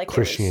 yeah, like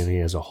Christianity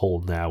as a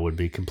whole now would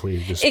be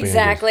completely disbanded.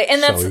 Exactly,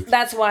 and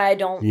that's why I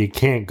don't. You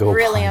can't go.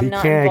 Really, you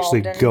can't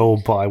actually go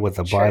by what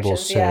the Bible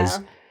says.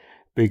 Yeah.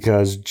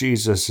 Because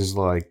Jesus is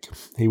like,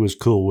 he was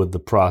cool with the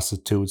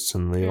prostitutes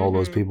and all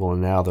those people,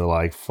 and now they're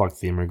like, fuck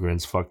the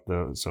immigrants, fuck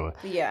the, so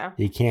yeah,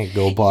 you can't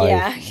go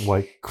by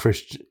what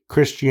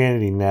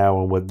Christianity now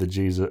and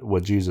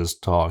what Jesus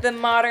taught. The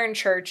modern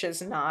church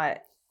is not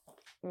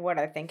what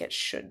I think it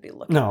should be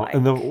looking like. No,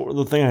 and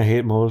the thing I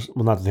hate most,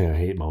 well, not the thing I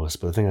hate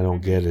most, but the thing I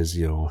don't get is,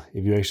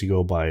 if you actually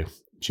go by,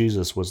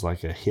 Jesus was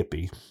like a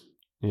hippie,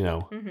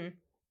 and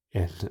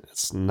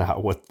it's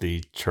not what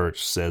the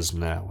church says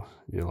now.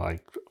 You're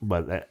like,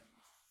 but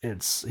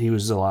he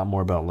was a lot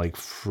more about like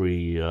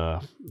free,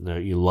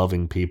 you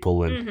loving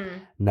people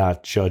and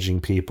not judging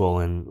people.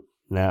 And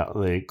now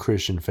the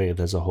Christian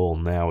faith as a whole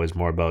now is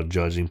more about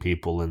judging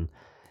people and,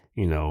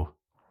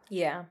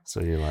 Yeah.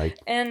 So you're like,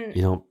 and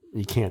you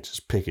can't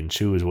just pick and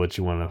choose what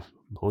you want to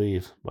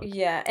believe. But.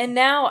 Yeah, and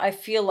now I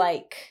feel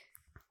like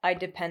I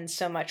depend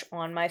so much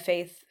on my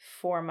faith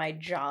for my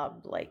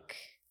job, like.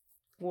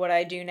 What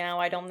I do now,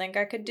 I don't think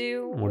I could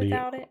do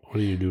without it. What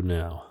do you do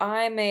now?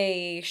 I'm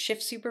a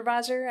shift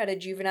supervisor at a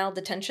juvenile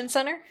detention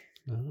center.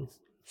 Oh.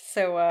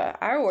 So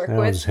I work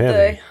with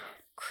the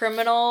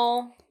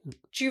criminal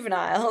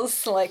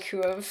juveniles, like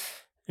who have...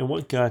 And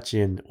what got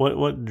you in...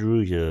 What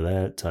drew you to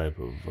that type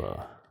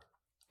of...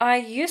 I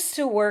used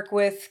to work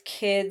with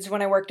kids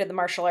when I worked at the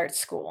martial arts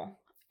school.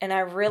 And I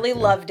really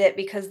loved it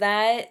because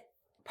that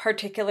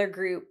particular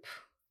group,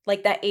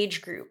 like that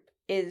age group,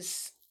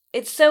 is...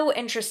 It's so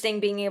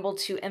interesting being able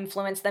to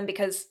influence them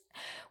because,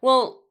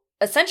 well,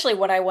 essentially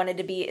what I wanted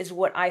to be is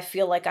what I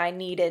feel like I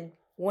needed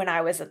when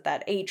I was at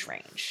that age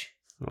range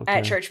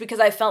at church, because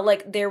I felt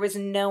like there was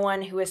no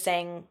one who was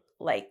saying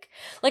like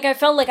I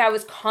felt like I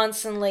was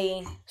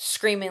constantly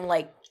screaming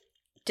like,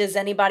 does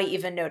anybody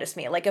even notice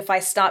me? Like if I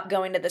stopped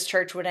going to this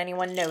church, would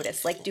anyone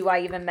notice? Like, do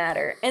I even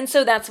matter? And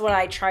so that's what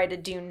I try to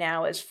do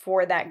now is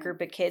for that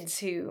group of kids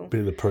who...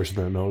 Be the person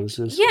that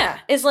notices? Yeah,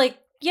 is like,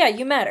 yeah,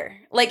 you matter.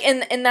 Like,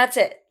 and that's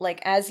it.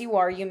 Like, as you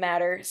are, you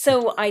matter.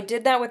 So I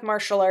did that with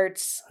martial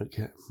arts.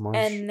 Okay.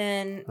 And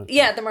then,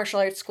 at the martial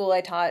arts school,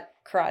 I taught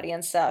karate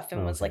and stuff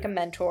and was like a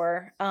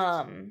mentor.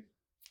 And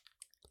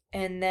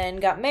then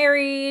got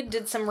married,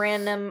 did some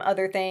random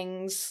other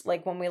things,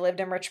 like when we lived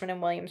in Richmond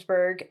and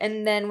Williamsburg.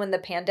 And then when the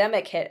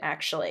pandemic hit,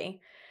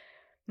 actually,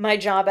 my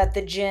job at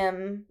the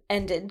gym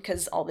ended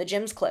because all the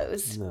gyms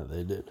closed. No,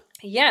 they did.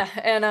 Yeah,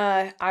 and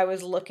I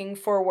was looking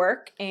for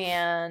work,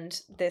 and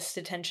this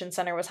detention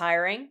center was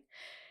hiring.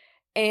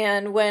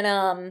 And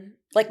when,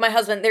 like my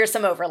husband, there's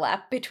some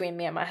overlap between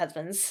me and my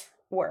husband's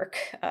work,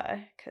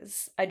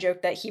 because I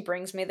joke that he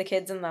brings me the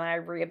kids and then I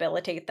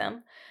rehabilitate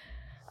them.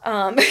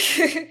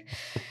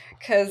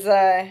 Because...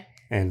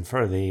 And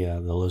for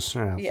the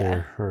listener out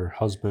there, her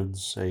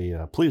husband's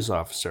a police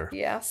officer.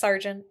 Yeah,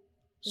 sergeant.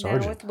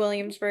 Now with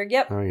Williamsburg,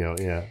 yep. There you go,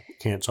 yeah.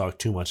 Can't talk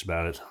too much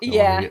about it.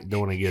 Don't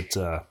want to get...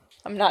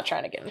 I'm not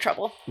trying to get in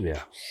trouble.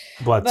 Yeah.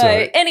 But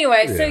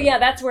anyway, so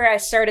that's where I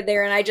started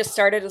there. And I just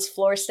started as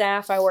floor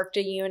staff. I worked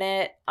a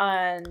unit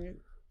and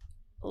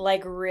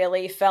like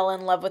really fell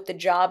in love with the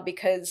job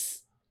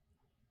because,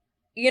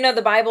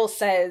 the Bible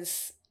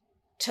says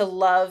to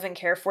love and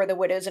care for the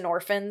widows and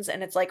orphans.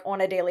 And it's like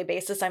on a daily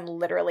basis, I'm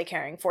literally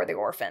caring for the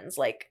orphans.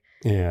 Like,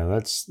 yeah,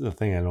 that's the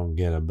thing I don't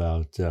get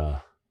about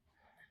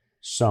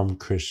some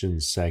Christian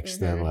sects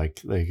that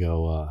like they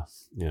go,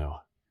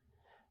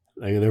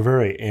 they're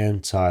very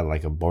anti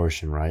like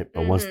abortion, right?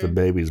 But once the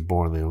baby's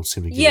born, they don't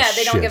seem to give a shit.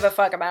 They don't give a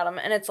fuck about them,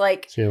 and it's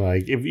like, so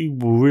like if you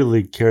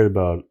really cared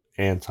about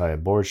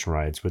anti-abortion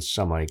rights, which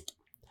I'm like,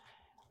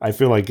 I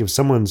feel like if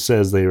someone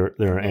says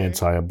they're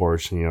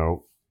anti-abortion,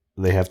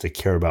 they have to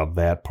care about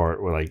that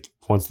part. Where like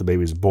once the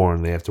baby's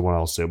born, they have to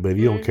want to say. But if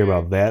you don't care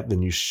about that,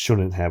 then you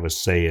shouldn't have a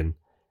say in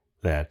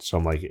that. So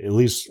I'm like, at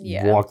least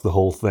walk the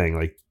whole thing,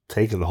 like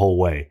take it the whole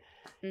way.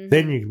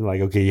 Then you can be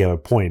like, okay, you have a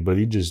point. But if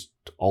you just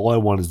all I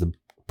want is the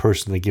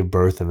person to give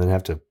birth and then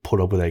have to put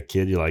up with that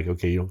kid, you're like,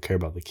 okay, you don't care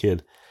about the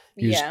kid,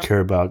 you just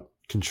care about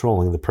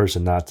controlling the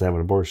person not to have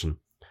an abortion.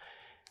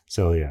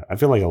 So I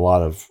feel like a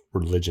lot of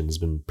religion has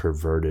been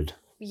perverted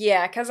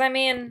because I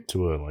mean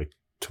to an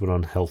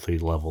unhealthy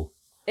level.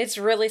 It's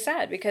really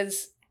sad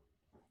because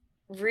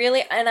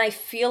really, and I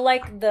feel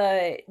like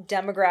the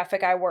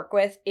demographic I work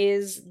with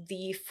is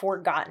the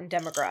forgotten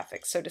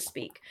demographic, so to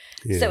speak.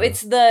 Yeah. So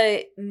it's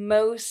the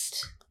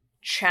most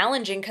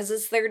challenging because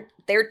it's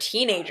they're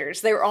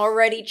teenagers. They're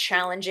already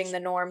challenging the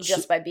norm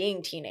just by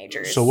being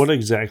teenagers. So what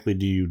exactly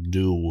do you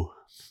do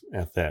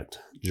at that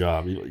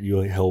job? You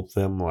help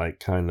them like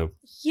kind of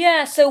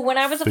so when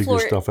I was a figure floor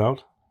stuff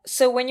out?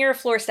 So when you're a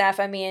floor staff,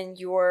 I mean,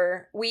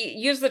 we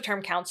use the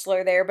term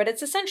counselor there, but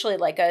it's essentially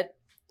like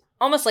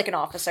almost like an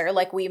officer.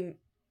 Like we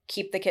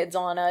keep the kids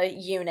on a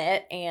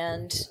unit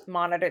and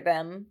monitor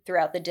them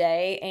throughout the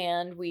day,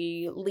 and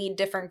we lead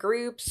different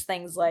groups,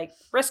 things like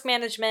risk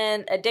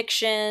management,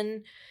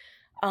 addiction,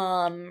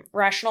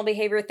 rational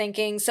behavior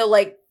thinking. So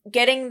like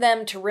getting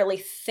them to really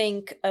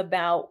think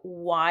about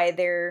why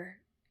they're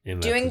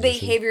doing the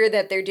behavior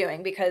that they're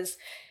doing, because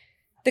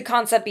the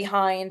concept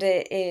behind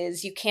it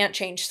is you can't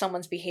change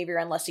someone's behavior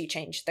unless you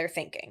change their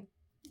thinking.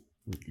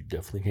 You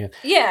definitely can.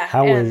 Yeah.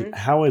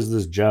 How has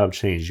this job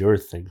changed your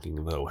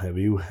thinking though? Have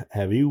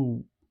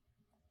you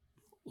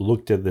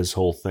looked at this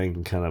whole thing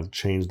and kind of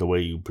changed the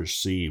way you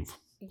perceive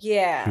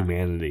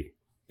humanity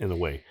in a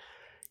way?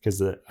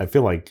 Because I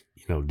feel like,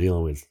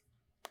 dealing with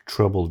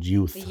troubled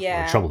youth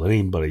or troubled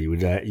anybody, you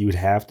would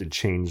have to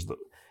change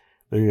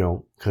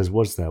because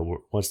what's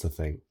the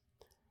thing?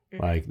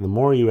 Like, the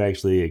more you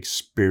actually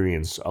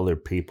experience other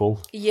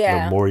people,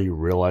 the more you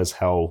realize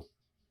how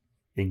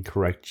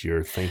incorrect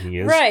your thinking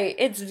is. Right.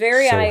 It's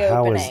very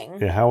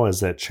eye-opening. How has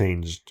that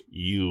changed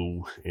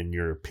you in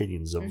your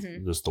opinions of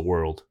just the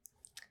world?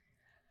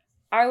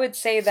 I would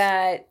say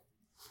that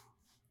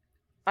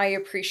I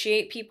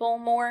appreciate people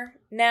more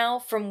now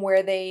from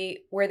where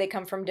they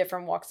come from,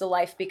 different walks of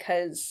life,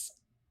 because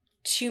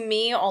to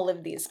me, all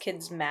of these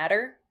kids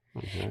matter.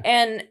 Okay.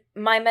 And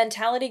my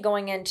mentality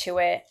going into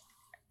it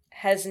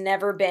has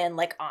never been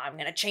like, oh, I'm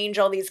going to change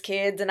all these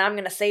kids and I'm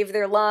going to save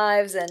their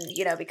lives. And,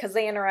 because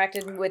they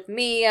interacted with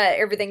me,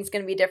 everything's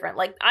going to be different.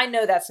 Like, I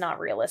know that's not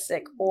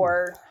realistic,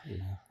 or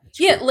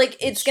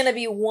it's going to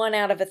be 1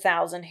 out of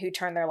 1,000 who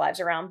turn their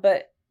lives around.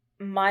 But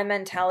my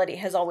mentality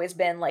has always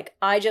been like,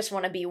 I just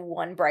want to be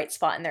one bright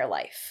spot in their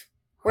life,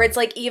 where it's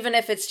like, even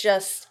if it's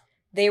just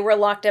they were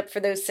locked up for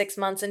those 6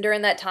 months, and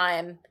during that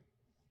time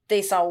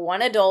they saw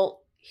one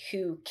adult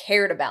who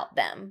cared about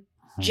them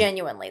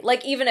genuinely.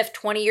 Like, even if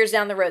 20 years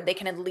down the road, they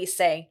can at least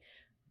say,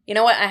 you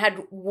know what, I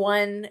had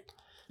one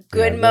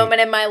good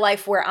moment in my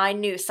life where I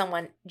knew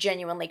someone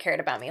genuinely cared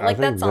about me. Like,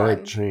 that's all.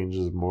 That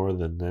changes more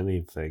than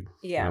anything.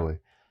 Yeah. Really.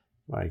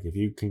 Like, if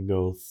you can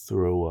go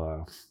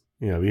through,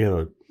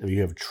 if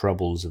you have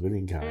troubles of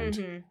any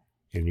kind,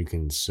 and you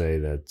can say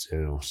that,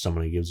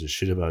 somebody gives a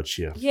shit about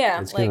you. Yeah.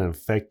 It's going to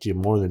affect you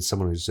more than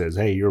someone who says,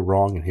 hey, you're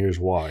wrong and here's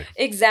why.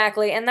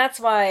 Exactly. And that's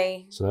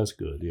why. So that's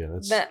good.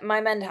 Yeah.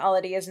 My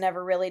mentality is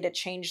never really to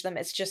change them.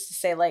 It's just to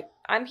say, like,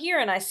 I'm here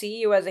and I see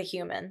you as a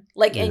human.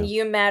 Like, and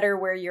you matter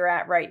where you're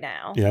at right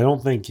now. Yeah. I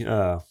don't think,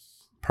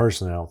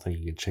 personally, I don't think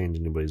you can change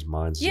anybody's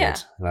mindset. Yeah.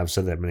 And I've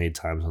said that many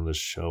times on this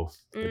show,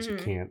 that you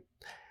can't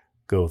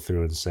go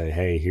through and say,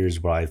 hey, here's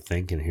what I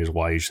think and here's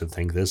why you should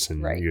think this,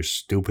 and you're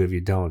stupid if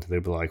you don't.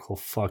 They'd be like, well,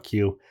 fuck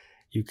you.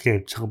 You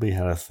can't tell me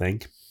how to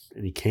think,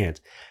 and you can't.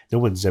 No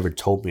one's ever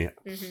told me it.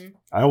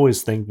 I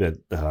always think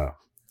that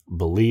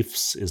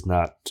beliefs is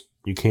not,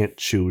 you can't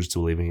choose to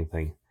believe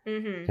anything.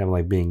 Kind of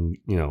like being,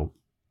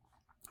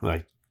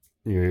 like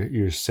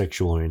your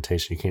sexual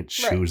orientation, you can't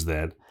choose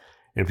that.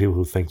 And people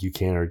who think you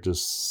can are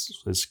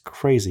just, it's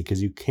crazy,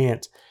 because you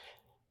can't.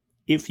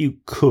 If you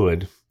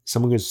could,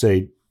 someone could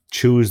say,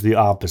 choose the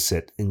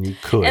opposite, and you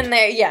could. And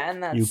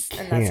that's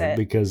it.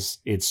 Because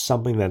it's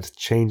something that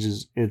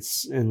changes.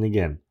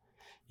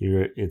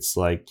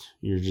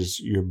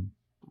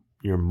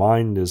 Your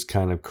mind is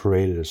kind of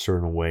created a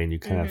certain way, and you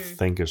kind of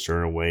think a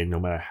certain way, no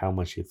matter how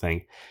much you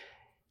think.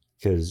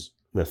 Because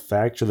the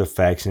facts are the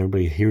facts, and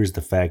everybody hears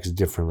the facts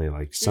differently.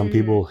 Like, some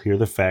people hear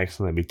the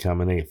facts and they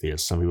become an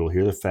atheist. Some people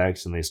hear the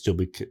facts and they still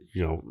be,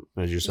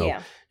 as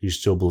yourself, you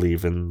still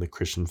believe in the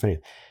Christian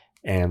faith.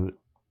 And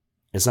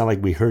it's not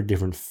like we heard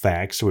different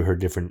facts or we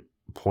heard different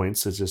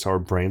points. It's just our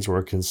brains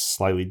work in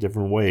slightly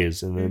different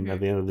ways. And then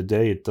at the end of the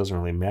day, it doesn't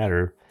really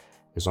matter.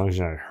 As long as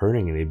you're not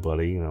hurting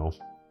anybody,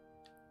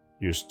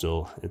 you're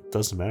still, it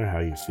doesn't matter how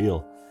you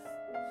feel.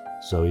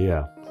 So,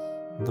 yeah.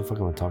 What the fuck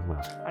am I talking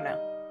about? I know.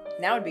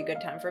 Now would be a good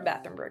time for a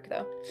bathroom break,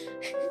 though.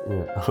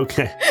 Yeah,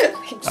 okay.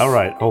 All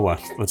right, hold on.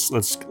 Let's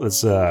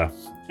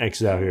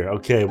exit out here.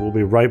 Okay, we'll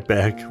be right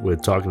back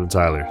with Talking to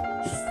Tyler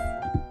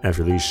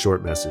after these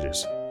short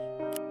messages.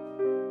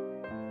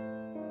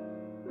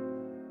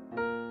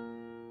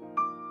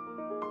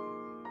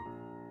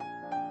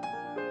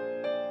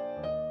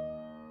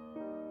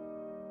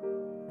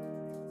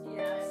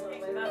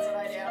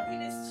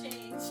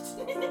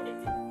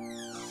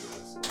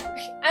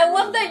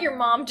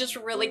 Mom just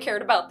really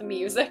cared about the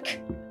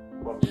music.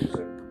 What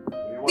music?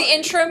 The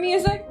intro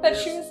music that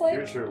she was like.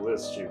 Here's her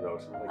list she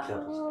wrote.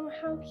 Oh,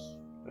 how cute.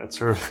 That's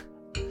her.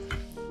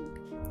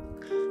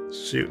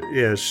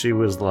 She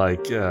was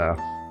like,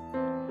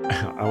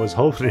 I was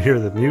hoping to hear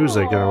the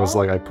music, and I was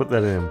like, I put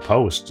that in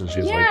post, and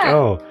she's like,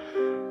 oh,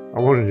 I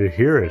wanted to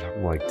hear it.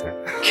 I'm like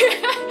that.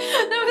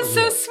 That was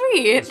so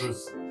sweet.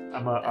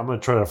 I'm gonna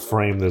try to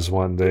frame this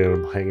one day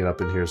and hang it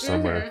up in here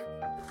somewhere.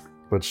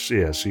 But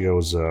she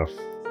goes, where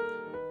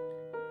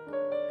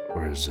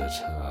is it?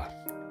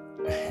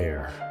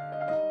 Hair.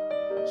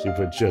 She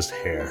put just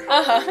hair.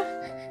 I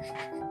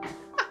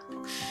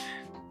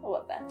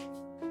love that.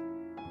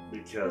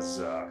 Because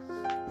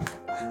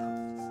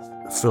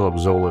Philip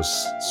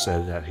Zolas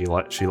said that he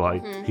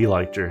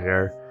liked her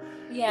hair.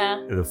 Yeah.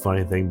 And the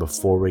funny thing,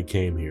 before we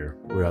came here,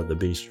 we were at the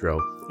bistro,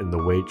 and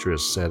the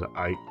waitress said,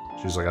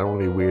 she's like, I don't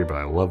want to be weird, but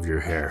I love your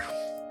hair.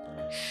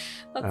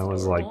 I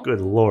was like,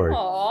 good Lord.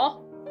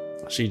 Aww.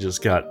 She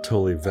just got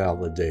totally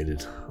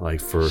validated.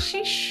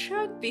 She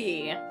should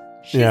be.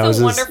 She's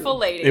a wonderful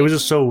lady. It was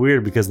just so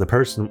weird because the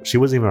person, she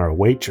wasn't even our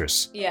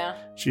waitress. Yeah.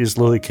 She just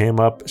literally came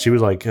up. She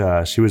was like,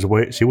 she was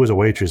a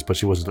waitress, but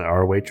she wasn't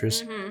our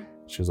waitress. Mm-hmm.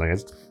 She was like, I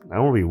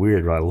don't want to be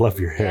weird, but I love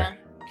your hair.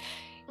 Yeah.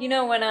 You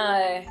know, when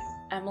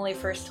Emily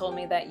first told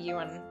me that you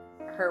and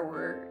her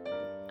were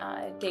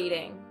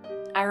dating,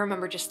 I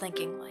remember just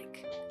thinking,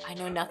 like, I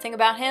know nothing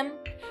about him,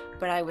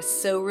 but I was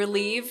so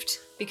relieved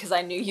because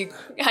I knew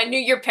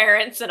your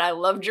parents and I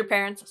loved your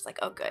parents. I was like,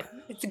 oh, good.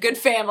 It's a good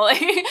family.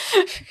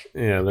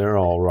 Yeah, they're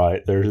all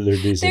right. They're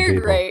decent people.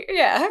 They're great,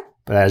 yeah.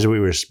 But as we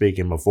were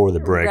speaking before the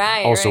break,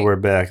 right. We're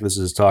back. This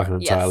is Talking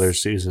to Tyler,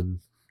 Season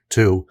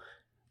 2.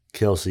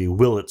 Kelsey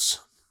Willetts,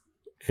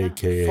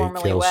 a.k.a.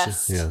 formerly Kelsey.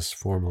 West. Yes,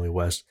 formerly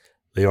West.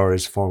 The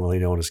artist formerly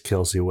known as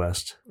Kelsey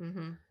West.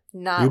 Mm-hmm.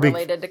 Not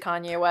related to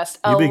Kanye West.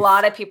 A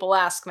lot of people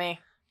ask me.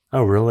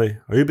 Oh, really?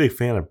 Are you a big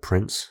fan of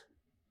Prince?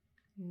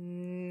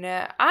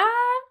 No,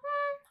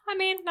 I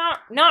mean,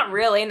 not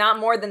really. Not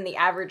more than the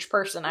average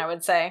person, I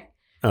would say.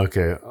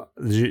 Okay.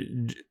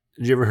 Did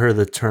you ever hear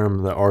the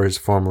term the artist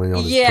formerly known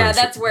as Prince? Yeah,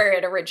 that's where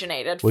it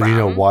originated from. Well, do you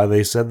know why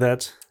they said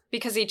that?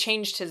 Because he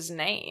changed his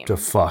name. To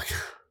fuck.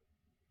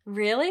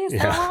 Really? Is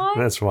that why?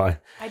 That's why.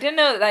 I didn't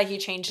know that he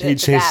changed it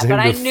to that, but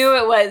I knew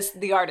it was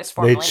the artist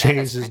formerly known as They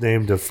changed his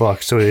name to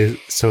fuck, so he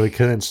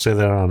couldn't say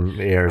that on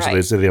the air, so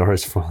they said the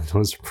artist formerly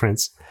known as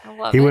Prince.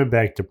 He went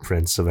back to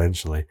Prince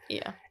eventually.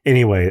 Yeah.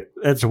 Anyway,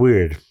 that's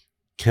weird.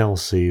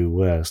 Kelsey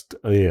West.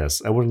 Oh,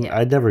 yes.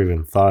 I never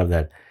even thought of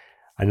that.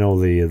 I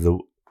know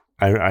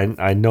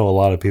I know a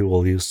lot of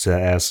people used to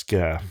ask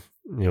the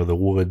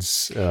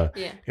Woods, are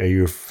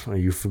you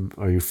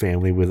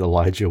family with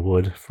Elijah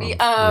Wood from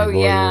Lord of the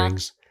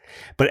Rings?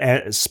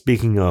 But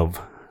speaking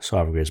of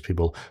Sovereign Grace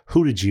people,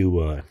 who did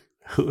you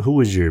who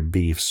was your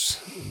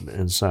beefs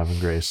in Sovereign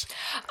Grace?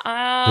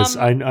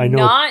 I know,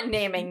 not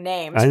naming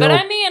names, but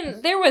I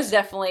mean there was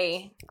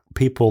definitely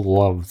people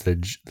love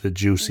the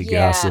juicy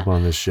gossip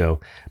on this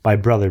show. My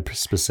brother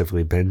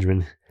specifically,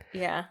 Benjamin.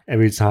 Yeah.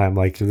 Every time,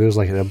 like, if there's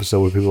like an episode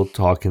where people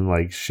talking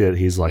like shit,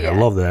 he's like, I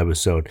love that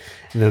episode.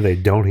 And then they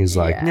don't, he's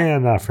like, nah,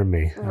 not for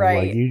me. Right.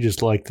 I'm like, you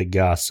just like the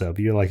gossip.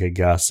 You're like a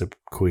gossip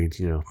queen,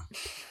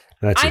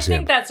 That's I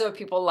think that's what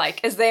people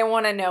like, is they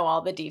want to know all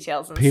the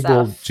details and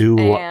people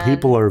stuff.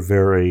 People are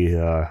very,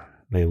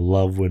 they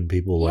love when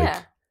people like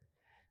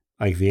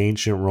the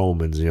ancient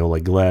Romans,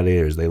 like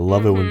gladiators. They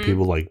love it when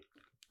people like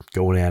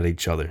going at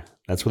each other.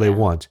 That's what they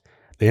want.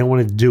 They don't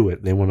want to do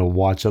it. They want to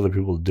watch other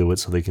people do it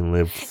so they can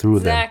live through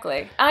them.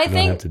 Exactly. I think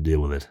not have to deal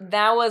with it.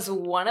 That was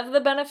one of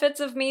the benefits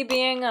of me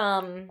being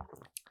a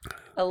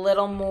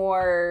little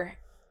more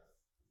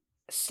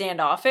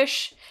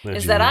standoffish,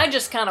 is that I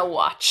just kind of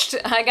watched.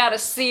 I got to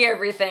see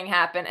everything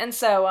happen. And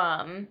so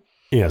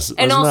yes.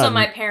 And also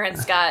my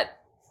parents got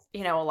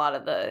a lot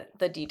of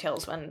the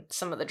details when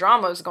some of the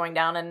drama was going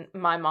down, and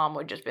my mom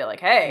would just be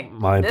like, hey,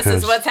 this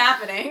is what's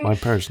happening. My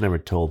parents never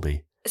told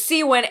me.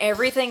 See, when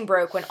everything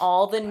broke, when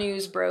all the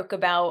news broke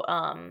about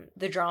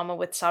the drama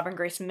with Sovereign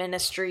Grace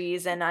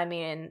Ministries, and I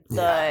mean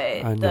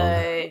I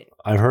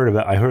heard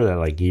that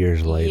like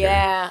years later.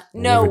 Yeah,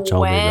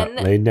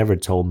 they never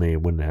told me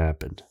when it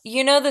happened.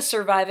 You know the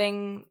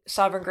Surviving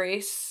Sovereign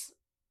Grace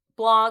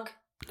blog?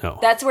 No.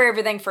 That's where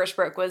everything first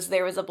broke.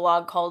 There was a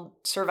blog called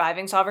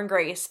Surviving Sovereign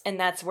Grace, and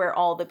that's where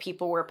all the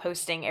people were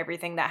posting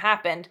everything that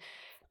happened.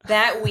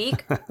 That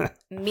week,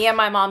 me and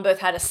my mom both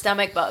had a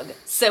stomach bug,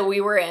 so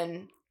we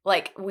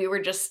were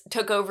just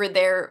took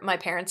over my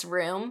parents'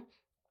 room,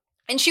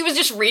 and she was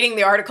just reading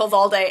the articles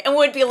all day and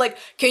would be like,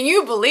 can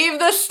you believe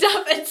this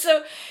stuff? And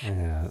so,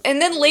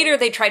 and then later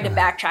they tried to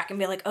backtrack and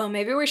be like, oh,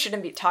 maybe we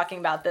shouldn't be talking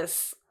about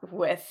this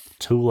with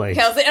too late.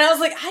 Kelsey. And I was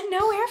like, I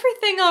know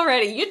everything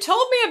already. You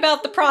told me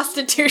about the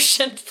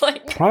prostitution.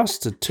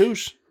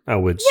 Prostitution? Oh,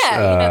 which,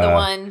 the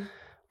one.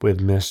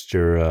 With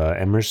Mr.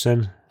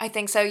 Emerson? I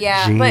think so,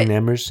 yeah. Gene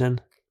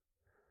Emerson?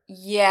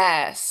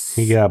 Yes.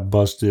 He got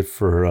busted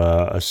for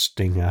a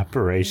sting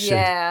operation.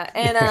 Yeah,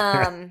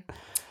 and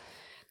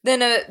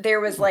then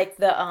there was like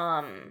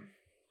the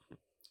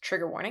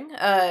trigger warning,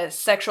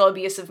 sexual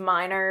abuse of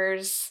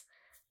minors,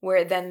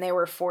 where then they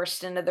were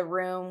forced into the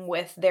room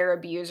with their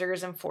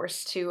abusers and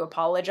forced to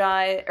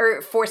apologize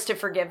or forced to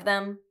forgive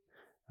them.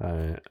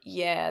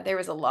 Yeah, there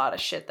was a lot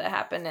of shit that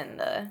happened in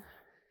the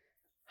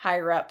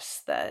higher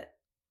ups that.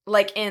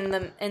 Like in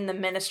the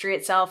ministry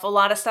itself, a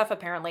lot of stuff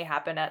apparently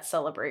happened at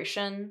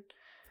Celebration.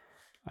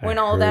 when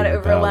all that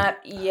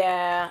overlapped.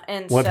 Yeah,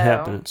 and what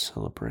happened at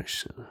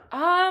Celebration?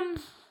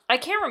 I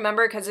can't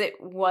remember because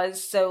it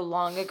was so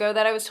long ago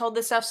that I was told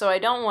this stuff, so I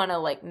don't want to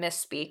like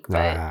misspeak.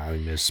 But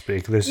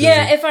misspeak.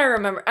 If I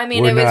remember, I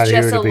mean, it was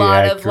just a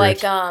lot of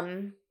like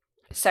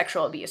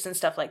sexual abuse and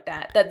stuff like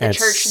that the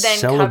church then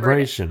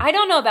Celebration. covered. I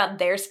don't know about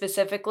there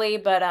specifically,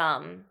 but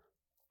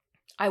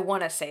I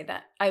want to say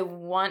that. I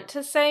want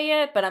to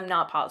say it, but I'm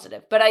not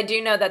positive. But I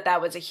do know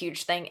that was a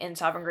huge thing in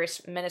Sovereign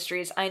Grace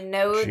Ministries. I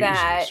know Jesus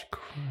that.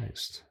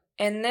 Christ.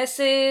 And this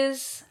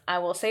is, I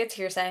will say it's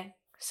hearsay,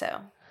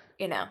 so,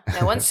 no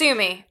one sue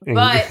me.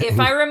 But if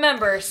I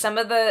remember, some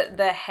of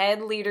the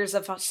head leaders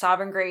of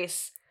Sovereign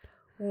Grace,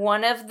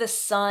 one of the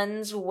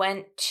sons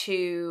went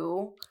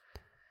to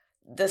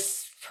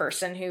this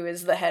person who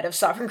is the head of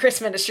Sovereign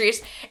Grace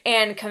Ministries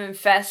and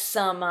confessed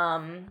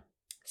some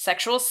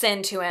sexual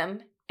sin to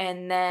him.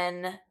 And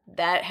then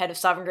that head of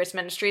Sovereign Grace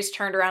Ministries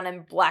turned around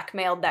and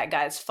blackmailed that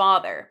guy's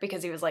father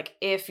because he was like,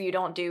 if you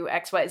don't do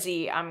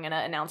XYZ, I'm going to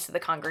announce to the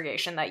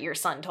congregation that your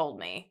son told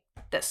me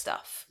this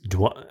stuff.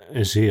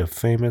 Is he a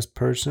famous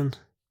person?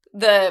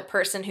 The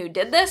person who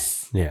did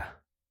this? Yeah.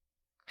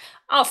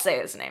 I'll say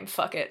his name.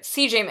 Fuck it.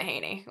 CJ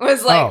Mahaney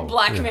was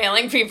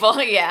blackmailing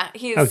people. Yeah,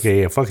 he's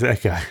okay. Yeah, fuck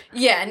that guy.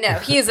 Yeah, no,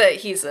 he's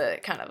a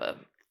kind of a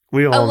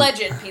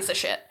alleged piece of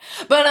shit.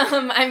 But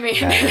I mean,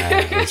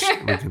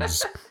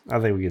 I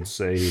think we can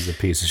say he's a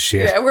piece of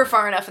shit. Yeah, we're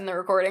far enough in the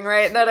recording,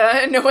 right?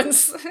 That no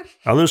one's.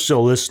 Oh, they're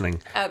still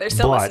listening. Oh, they're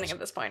still listening at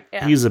this point.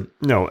 Yeah.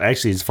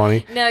 Actually, it's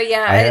funny. No,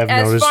 yeah.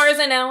 As far as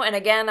I know, and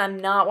again, I'm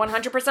not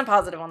 100%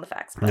 positive on the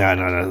facts. No, yeah.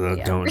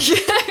 Don't.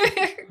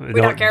 We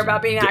don't care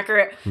about being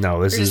accurate. No,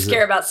 we just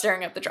care about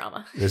stirring up the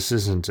drama. This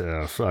isn't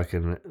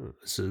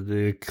this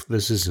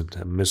isn't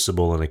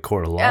admissible in a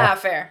court of law. Ah,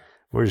 fair.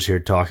 We're just here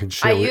talking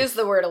shit. I use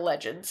the word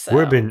alleged. So.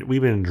 We've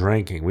been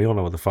drinking. We don't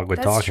know what the fuck we're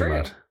talking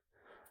about.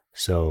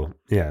 So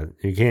yeah,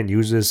 you can't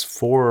use this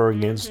for or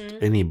against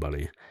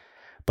anybody.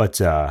 But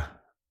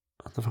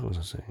what the fuck was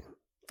I saying?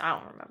 I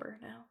don't remember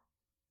now.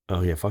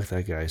 Oh yeah, fuck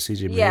that guy.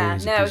 CJ. Yeah,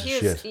 no,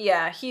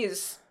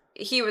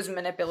 he was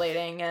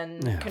manipulating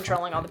and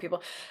controlling all the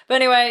people. But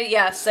anyway,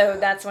 yeah, so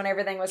that's when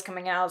everything was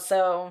coming out.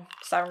 So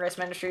Sovereign Grace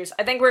Ministries.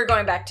 I think we're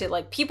going back to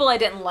like people I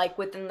didn't like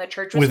within the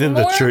church.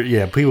 The church,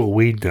 yeah, people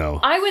we know.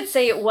 I would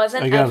say it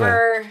wasn't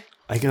ever.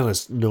 I got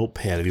a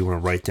notepad if you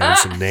want to write down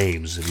some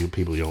names of you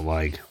people you don't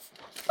like.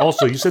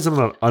 Also, you said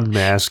something about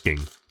unmasking.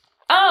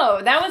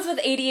 Oh, that was with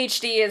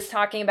ADHD is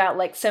talking about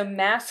like, so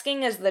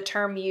masking is the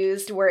term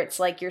used where it's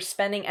like you're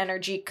spending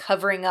energy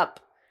covering up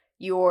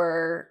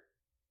your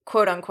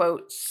quote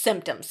unquote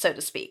symptoms, so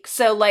to speak.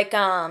 So like,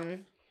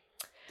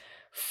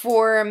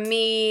 for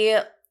me,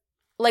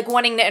 like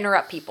wanting to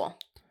interrupt people,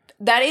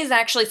 that is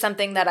actually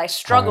something that I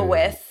struggle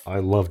with. I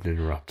love to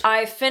interrupt.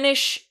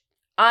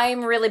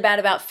 I'm really bad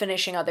about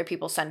finishing other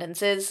people's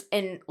sentences.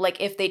 And like,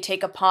 if they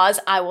take a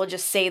pause, I will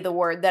just say the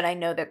word that I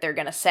know that they're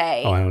going to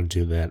say. Oh, I don't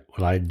do that.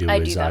 What I do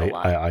is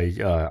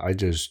I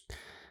just,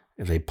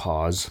 if they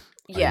pause,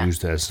 I use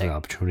that as an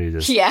opportunity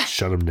to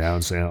shut them down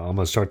and say, I'm going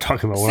to start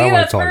talking about what I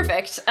want to talk about.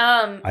 Perfect.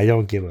 I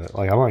don't give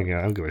I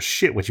don't give a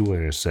shit what you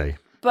want to say.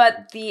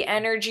 But the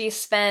energy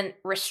spent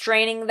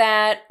restraining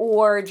that,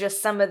 or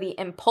just some of the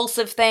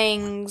impulsive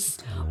things,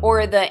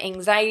 or the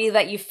anxiety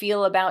that you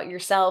feel about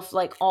yourself,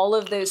 like all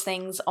of those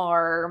things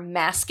are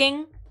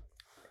masking.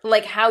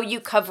 Like how you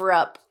cover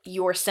up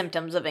your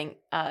symptoms of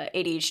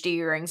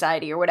ADHD or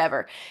anxiety or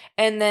whatever.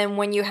 And then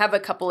when you have a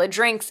couple of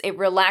drinks, it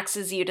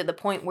relaxes you to the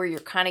point where you're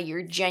kind of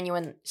your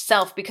genuine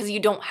self because you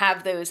don't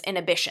have those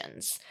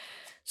inhibitions.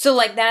 So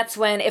like that's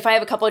when, if I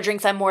have a couple of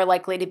drinks, I'm more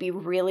likely to be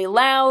really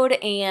loud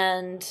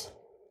and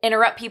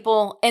interrupt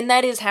people. And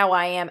that is how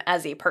I am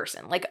as a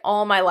person. Like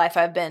all my life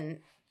I've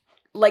been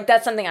like,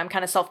 that's something I'm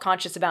kind of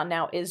self-conscious about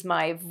now is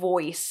my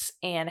voice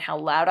and how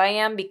loud I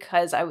am,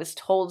 because I was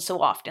told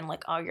so often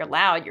like, oh, you're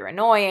loud, you're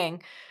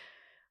annoying.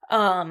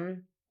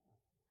 And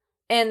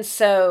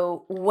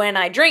so when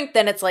I drink,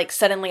 then it's like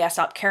suddenly I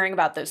stop caring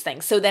about those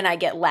things. So then I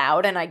get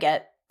loud and I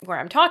get where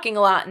I'm talking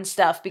a lot and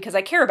stuff because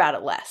I care about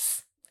it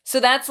less. So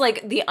that's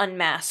like the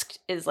unmasked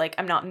is like,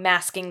 I'm not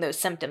masking those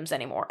symptoms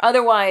anymore.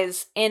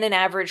 Otherwise, in an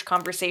average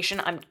conversation,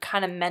 I'm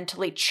kind of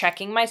mentally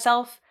checking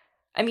myself.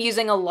 I'm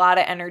using a lot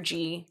of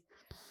energy,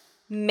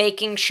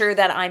 making sure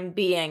that I'm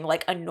being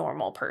like a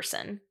normal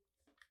person.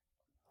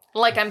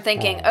 Like I'm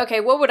thinking,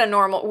 okay, what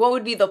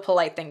would be the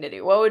polite thing to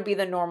do? What would be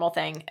the normal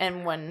thing?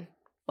 And when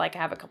like I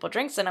have a couple of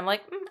drinks and I'm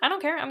like, I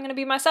don't care. I'm going to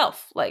be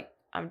myself. Like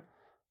I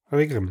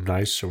think I'm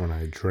nicer when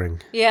I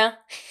drink. Yeah.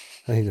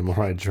 I think the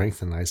more I drink,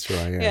 the nicer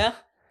I am. Yeah.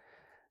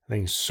 I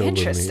think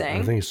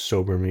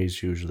sober me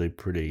is usually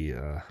pretty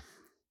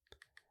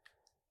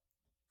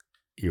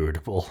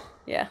irritable.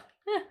 Yeah.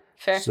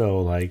 Fair. So,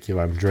 like, if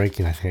I'm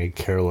drinking, I think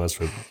I care less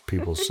what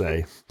people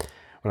say.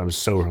 When I'm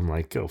sober, I'm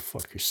like, go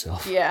fuck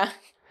yourself. Yeah.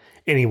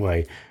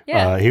 Anyway,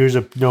 here's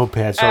a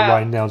notepad. Start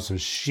writing down some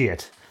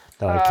shit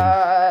that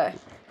I can...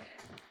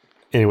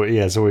 Anyway,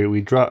 yeah, so we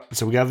dropped,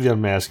 so we got the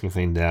unmasking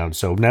thing down.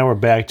 So now we're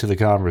back to the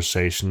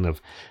conversation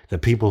of the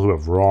people who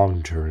have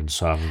wronged her in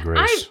Sovereign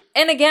Grace.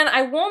 And again,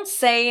 I won't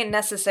say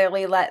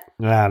necessarily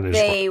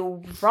they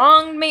We're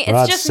wronged me. It's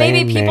not just maybe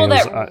saying people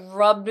names. that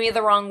rubbed me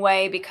the wrong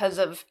way because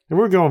of...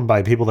 We're going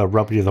by people that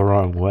rubbed you the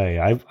wrong way.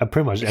 I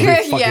pretty much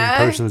every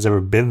fucking person that's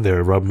ever been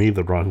there rubbed me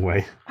the wrong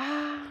way.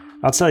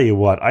 I'll tell you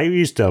what, I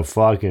used to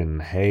fucking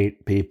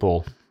hate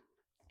people.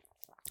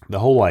 The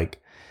whole, like,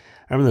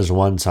 I remember there's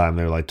one time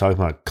they were like talking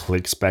about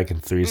clicks back in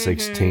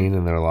 316,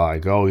 and they're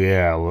like, "Oh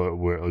yeah,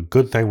 we're a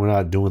good thing we're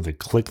not doing the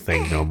click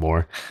thing no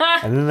more."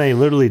 And then they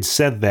literally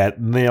said that,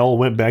 and they all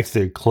went back to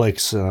their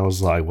clicks, and I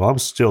was like, "Well, I'm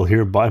still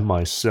here by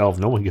myself.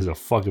 No one gives a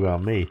fuck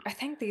about me." I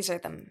think these are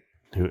them.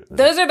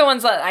 Those are the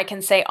ones that I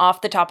can say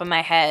off the top of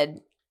my head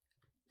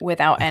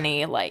without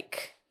any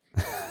like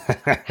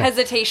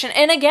hesitation.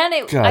 And again,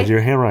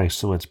 your handwriting's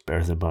so much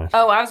better than mine.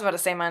 Oh, I was about to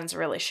say mine's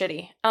really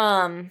shitty.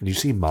 Did you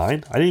see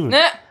mine? I didn't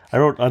even. I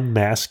wrote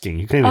unmasking.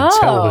 You can't even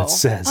tell what it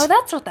says. Oh,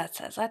 that's what that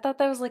says. I thought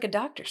that was like a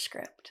doctor's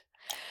script.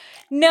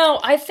 No,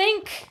 I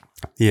think...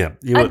 Yeah.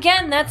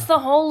 Again, that's the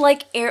whole,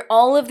 like,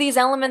 all of these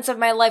elements of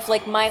my life,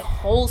 like, my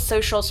whole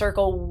social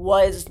circle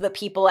was the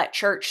people at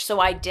church, so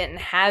I didn't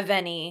have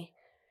any,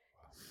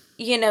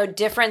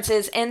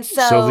 differences. And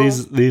so... So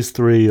these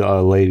three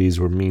ladies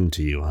were mean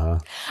to you, huh?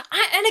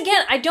 And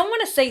again, I don't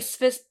want to say...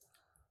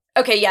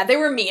 Okay, yeah, they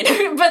were mean,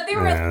 but they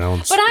were...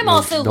 but I'm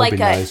also like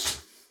nice.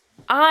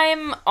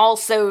 I'm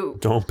also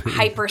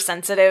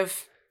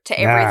hypersensitive to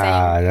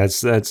everything.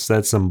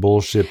 That's some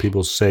bullshit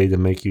people say to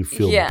make you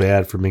feel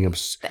bad for being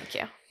upset. Thank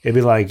you. It'd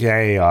be like,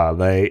 hey,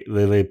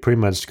 they pretty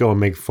much go and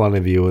make fun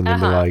of you, and then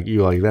be like,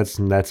 you're like, that's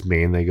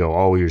me, and they go,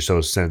 oh, you're so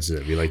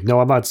sensitive. You're like,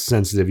 no, I'm not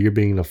sensitive. You're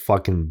being a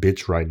fucking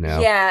bitch right now.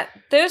 Yeah,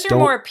 those are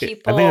more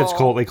people. I think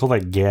they call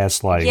that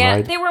gaslighting. Yeah,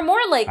 right? They were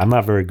more like. I'm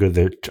not very good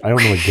there. I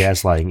don't know what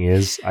gaslighting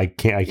is. I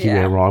keep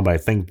it wrong, but I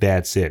think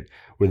that's it,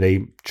 where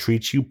they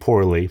treat you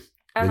poorly.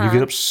 Then you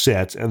get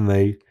upset, and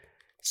they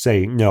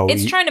say, "No,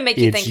 it's trying to make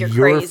you think you're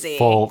crazy. Your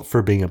fault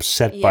for being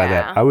upset by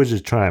that." I was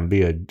just trying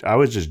to I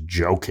was just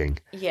joking.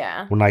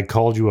 Yeah. When I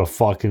called you a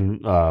fucking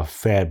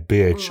fat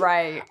bitch,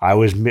 right? I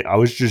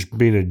was just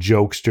being a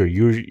jokester.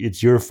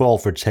 It's your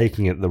fault for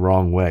taking it the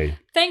wrong way.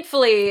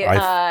 Thankfully,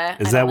 I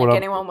don't think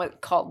anyone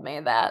called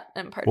me that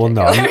in particular.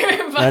 Well,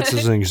 no, that's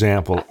just an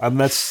example. I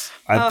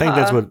think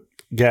that's what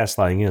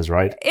gaslighting is,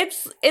 right?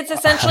 It's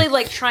essentially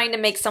like trying to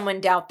make someone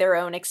doubt their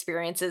own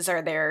experiences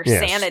or their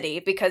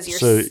sanity because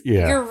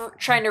you're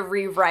trying to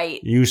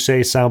rewrite. You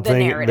say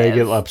something, they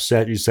get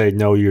upset. You say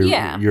no,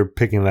 you're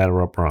picking that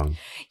up wrong.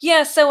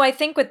 Yeah, so I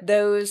think with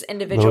those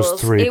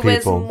individuals, it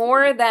was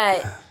more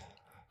that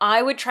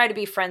I would try to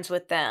be friends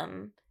with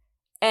them,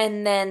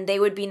 and then they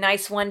would be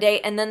nice one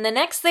day, and then the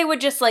next they would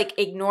just like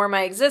ignore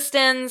my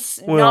existence,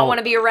 not want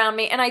to be around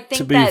me, and I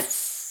think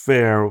that's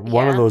fair.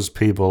 One of those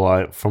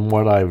people, from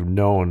what I've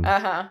known,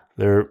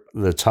 they're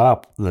the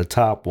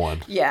top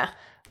one. Yeah.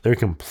 They're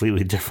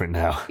completely different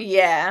now.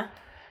 Yeah.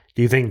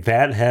 Do you think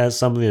that has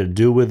something to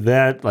do with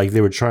that? Like they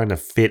were trying to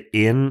fit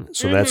in,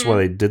 so that's why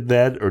they did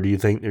that? Or do you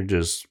think they're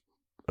just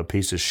a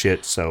piece of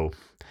shit? So,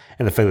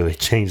 and the fact that they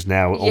changed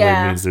now only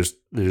means there's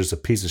just a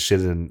piece of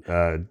shit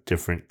in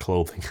different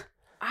clothing.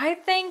 I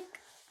think...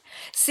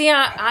 See,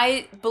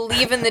 I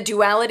believe in the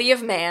duality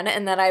of man,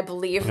 and that I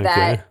believe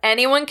that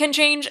anyone can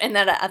change, and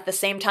that at the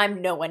same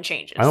time, no one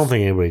changes. I don't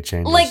think anybody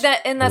changes. Like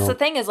that, and that's the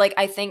thing is, like,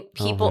 I think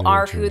people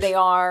are who they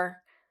are.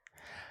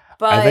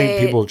 But I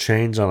think people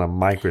change on a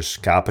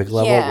microscopic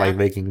level. Yeah. Like,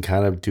 they can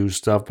kind of do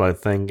stuff, but I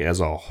think as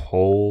a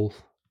whole...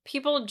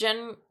 People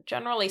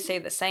generally say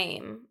the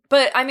same.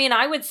 But, I mean,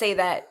 I would say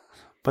that...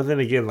 But then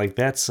again, like,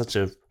 that's such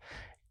a...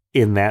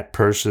 In that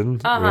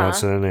person,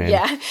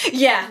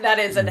 yeah, that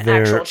is an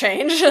actual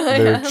change.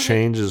 Their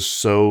change is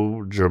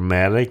so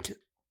dramatic.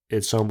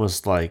 It's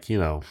almost like,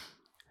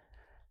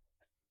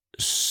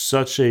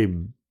 such a...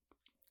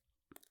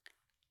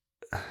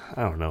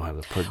 I don't know how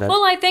to put that.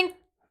 Well, I think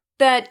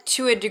that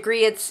to a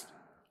degree it's,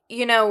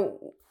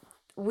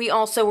 we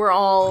also were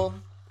all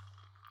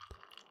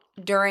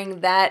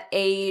during that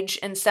age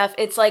and stuff.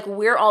 It's like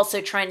we're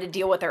also trying to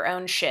deal with our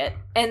own shit.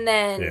 And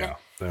then...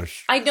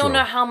 I don't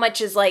know how much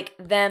is like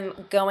them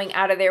going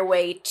out of their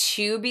way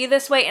to be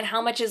this way and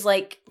how much is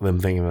like them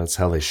thinking that's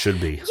how they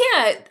should be.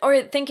 Yeah,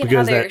 or thinking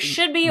how they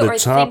should be, or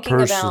thinking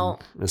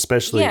about,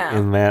 especially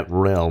in that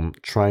realm,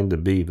 trying to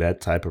be that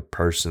type of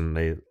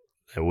person,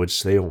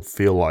 which they don't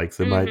feel like.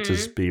 They might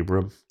just be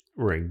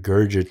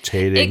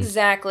regurgitating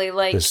exactly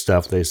like the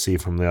stuff they see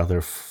from the other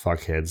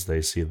fuckheads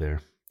they see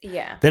there.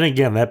 Yeah. Then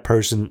again, that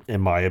person,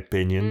 in my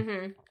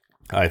opinion,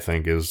 I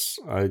think is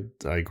I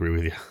agree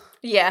with you.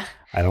 Yeah.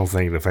 I don't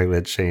think the fact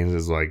that change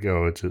is like,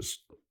 I think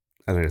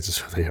it's just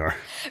who they are.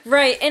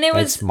 Right. And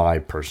that's my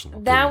personal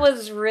opinion. That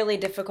was really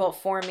difficult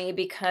for me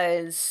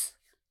because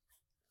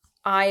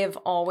I have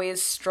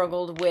always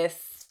struggled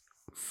with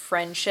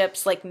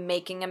friendships, like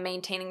making and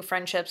maintaining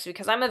friendships,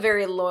 because I'm a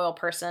very loyal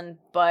person,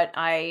 but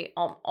I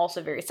am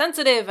also very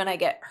sensitive and I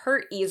get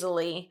hurt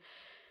easily.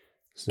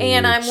 So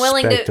and you I'm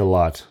willing expect to a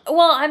lot.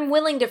 Well, I'm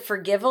willing to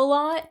forgive a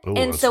lot. Oh,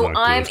 And that's so not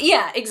I'm good.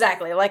 yeah,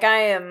 exactly. Like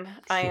I am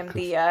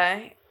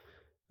the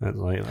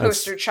That's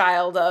poster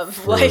child of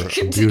for like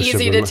abusive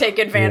easy to take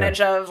advantage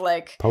of,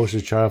 like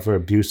poster child for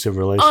abusive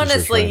relationships.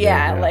 honestly, right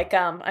yeah. there, Like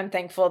I'm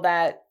thankful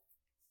that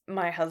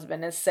my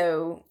husband is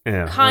so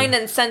yeah. kind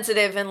and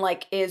sensitive and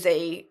like is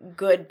a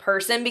good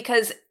person,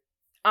 because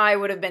I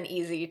would have been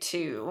easy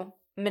to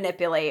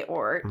manipulate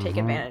or take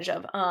advantage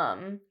of.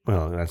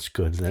 Well, that's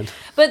good then.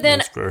 But then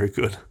That's very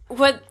good.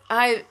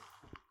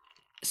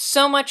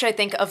 so much I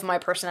think of my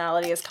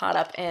personality is caught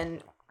up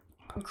in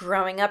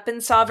growing up in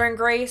Sovereign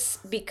Grace,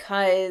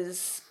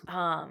 because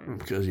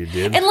you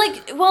did. and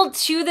like, well,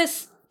 to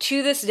this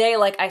day,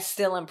 like I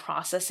still am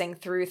processing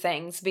through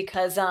things,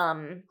 because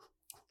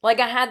like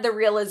I had the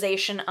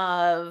realization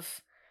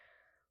of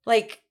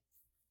like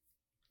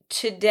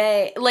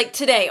today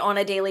on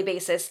a daily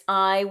basis,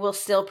 I will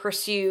still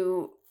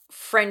pursue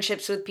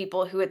friendships with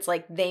people who it's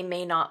like they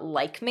may not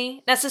like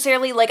me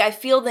necessarily. Like I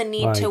feel the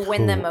need to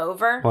win them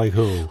over. Like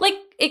who? Like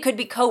it could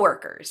be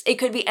coworkers. It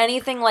could be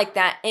anything like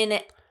that.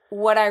 And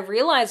what I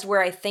realized,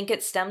 where I think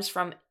it stems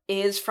from,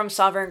 is from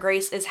Sovereign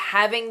Grace, is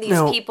having these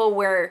people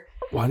where...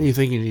 Why do you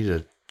think you need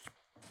to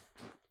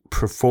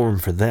perform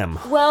for them?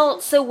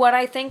 Well, so what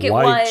I think it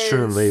was... Why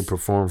shouldn't they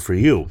perform for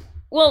you?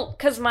 Well,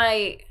 because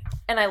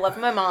and I love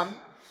my mom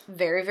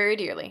very, very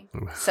dearly.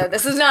 So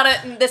this is not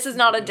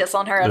a diss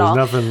on her at all.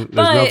 There's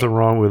nothing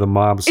wrong with a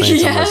mom saying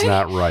something that's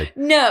not right.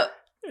 No.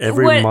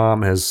 Every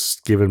mom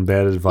has given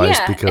bad advice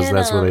because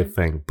that's what they and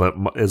think. But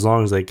as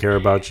long as they care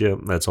about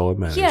you, that's all that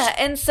matters. Yeah,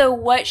 and so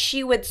what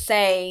she would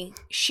say,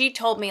 she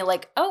told me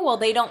like, oh, well,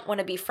 they don't want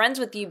to be friends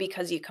with you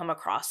because you come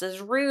across as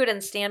rude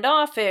and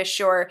standoffish,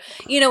 or,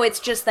 it's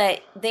just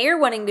that they're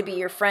wanting to be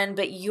your friend,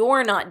 but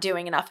you're not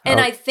doing enough. And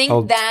I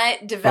think that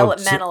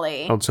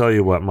developmentally... I'll tell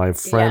you what, my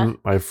friend,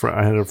 I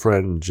had a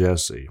friend,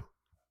 Jesse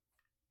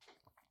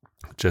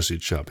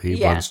Chubb. He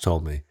once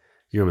told me,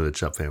 you remember the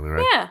Chubb family,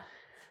 right? Yeah.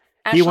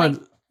 Ashley?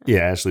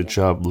 Ashley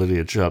Chubb,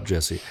 Lydia Chubb,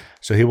 Jesse.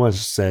 So he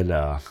once said,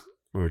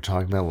 we were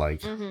talking about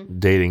like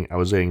dating. I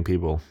was dating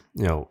people,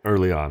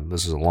 early on.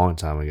 This is a long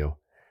time ago.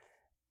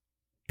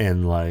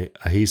 And like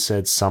he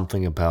said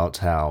something about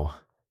how,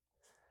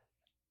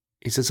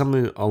 he said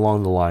something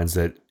along the lines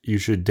that you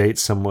should date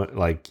someone,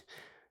 like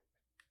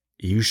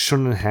you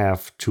shouldn't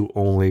have to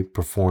only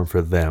perform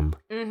for them.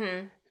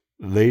 Mm-hmm.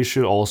 They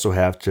should also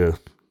have to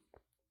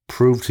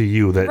prove to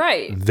you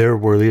that they're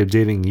worthy of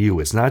dating you.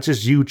 It's not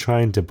just you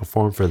trying to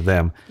perform for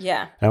them.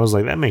 Yeah. And I was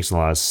like, that makes a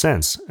lot of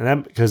sense. And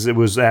that, because it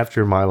was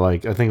after my,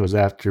 like, I think it was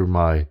after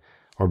my,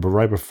 or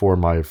right before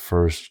my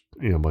first,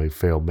 my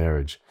failed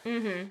marriage.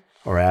 Mm-hmm.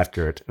 Or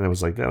after it. And I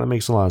was like, that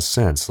makes a lot of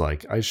sense.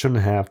 Like, I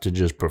shouldn't have to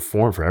just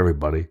perform for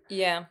everybody.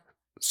 Yeah.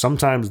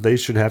 Sometimes they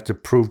should have to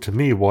prove to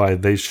me why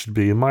they should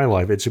be in my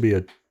life. It should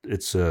be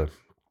it's a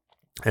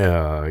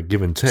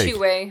give and take.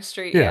 Two-way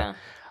street, yeah.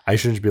 I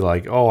shouldn't be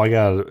like, oh,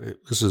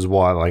 this is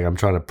why, like, I'm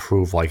trying to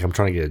prove, like, I'm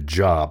trying to get a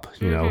job,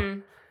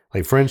 know?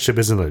 Like, friendship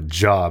isn't a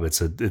job. It's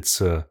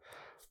supposed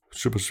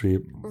to be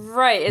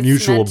it's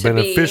mutual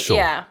beneficial.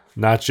 Yeah.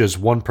 Not just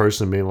one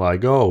person being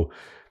like, oh,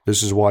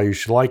 this is why you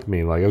should like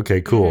me. Like, okay,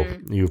 cool.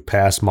 You've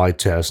passed my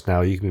test. Now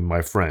you can be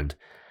my friend.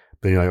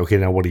 But you're like, okay,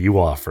 now what do you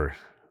offer?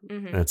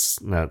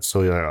 That's not,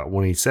 so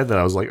when he said that,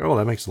 I was like, oh,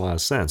 that makes a lot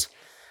of sense.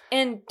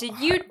 And did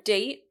you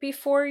date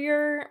before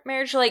your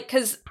marriage? Like,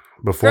 because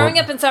growing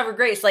up in Sovereign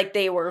Grace, like,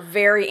 they were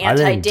very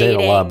anti-dating. I didn't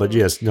date a lot, but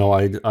yes, no,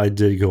 I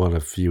did go on a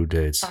few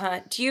dates.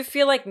 Do you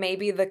feel like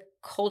maybe the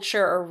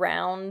culture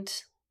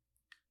around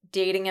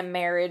dating and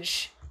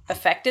marriage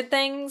affected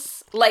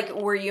things? Like,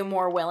 were you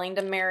more willing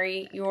to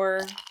marry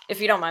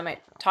if you don't mind my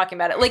talking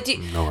about it? Like,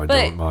 I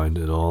don't mind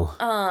at all.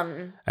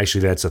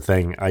 Actually, that's a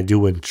thing. I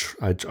do.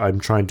 I'm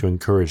trying to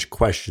encourage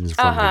questions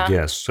from the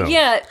guests. So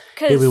yeah,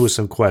 hit me with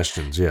some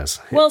questions. Yes.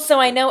 Well, so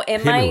I know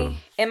in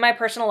my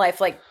personal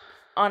life, like,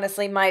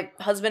 honestly, my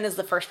husband is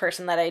the first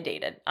person that I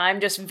dated.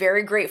 I'm just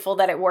very grateful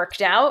that it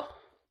worked out.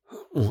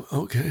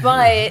 Okay.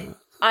 But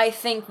I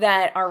think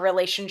that our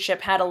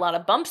relationship had a lot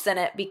of bumps in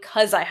it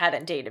because I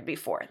hadn't dated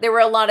before. There were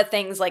a lot of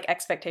things like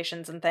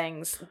expectations and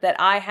things that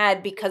I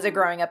had because of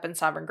growing up in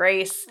Sovereign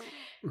Grace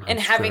and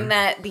having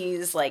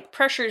these like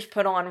pressures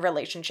put on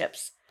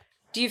relationships.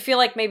 Do you feel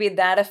like maybe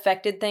that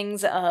affected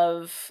things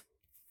of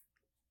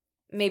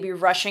maybe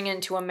rushing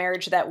into a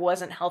marriage that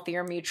wasn't healthy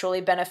or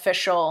mutually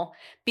beneficial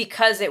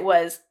because it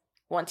was,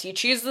 once you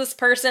choose this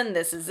person,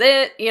 this is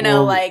it,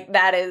 like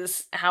that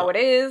is how it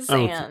is.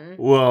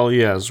 Well,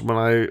 yes, when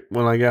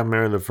I got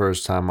married the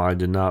first time, I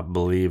did not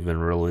believe in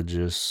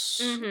religious,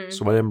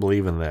 so I didn't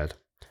believe in that.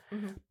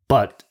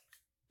 But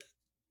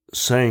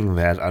saying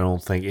that, I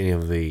don't think any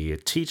of the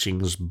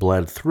teachings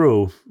bled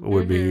through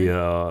would be,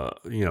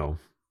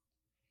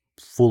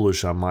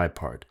 foolish on my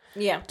part.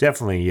 Yeah.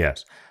 Definitely,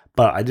 yes.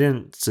 But I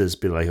didn't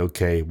just be like,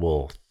 okay,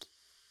 well,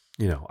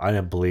 I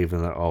didn't believe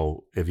in that,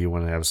 oh, if you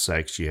want to have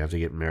sex, you have to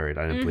get married.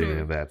 I didn't believe in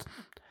any of that.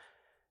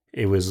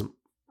 It was,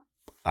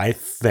 I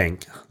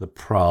think the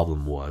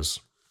problem was,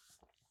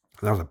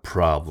 not the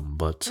problem,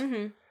 but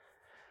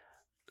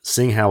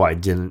seeing how I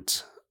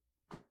didn't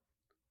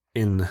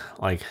in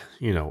like,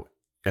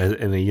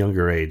 in a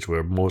younger age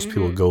where most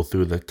people go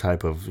through the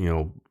type of,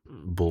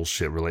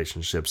 bullshit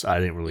relationships. I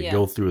didn't really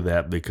go through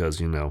that because,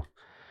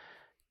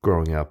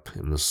 growing up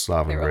in the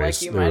sovereign They were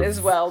grace. like, you might as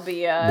well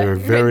be they're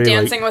very,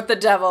 dancing with the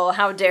devil.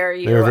 How dare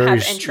you they're very,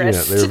 have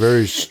interest? Yeah, they're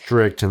very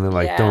strict, and they're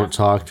like, Yeah. don't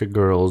talk to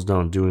girls,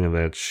 don't do any of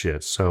that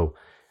shit. So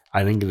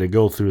I didn't get to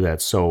go through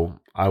that. So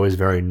I was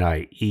very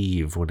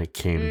naive when it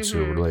came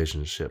to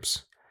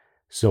relationships.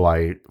 So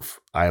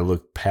I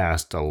looked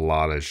past a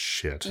lot of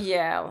shit.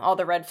 Yeah, all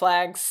the red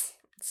flags.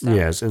 Stuff.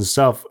 Yes, and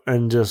stuff,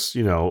 and just,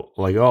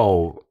 like,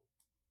 oh,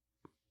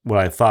 what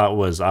I thought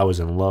was I was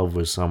in love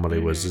with somebody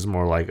was just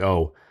more like,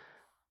 oh,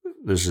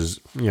 this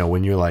is,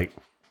 when you're like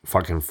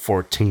fucking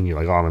 14, you're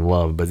like, oh, I'm in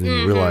love. But then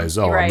you realize,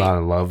 oh, I'm not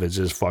in love. It's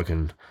just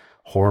fucking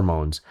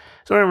hormones.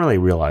 So I didn't really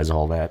realize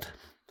all that.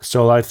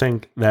 So I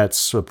think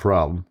that's a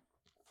problem.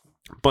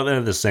 But then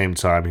at the same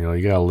time,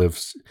 you gotta live,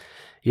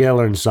 you gotta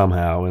learn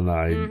somehow. And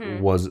I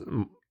was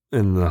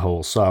in the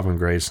whole sovereign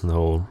grace and the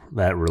whole,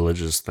 that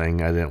religious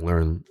thing. I didn't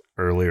learn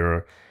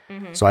earlier.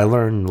 So I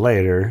learned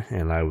later,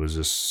 and I was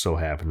just so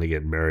happy to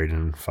get married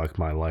and fuck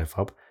my life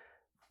up.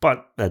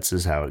 But that's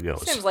just how it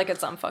goes. Seems like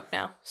it's unfucked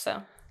now,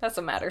 so that's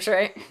what matters,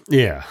 right?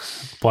 Yeah,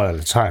 but at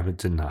the time it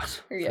did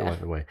not. Yeah.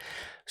 Feel way.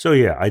 So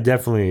yeah, I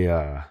definitely,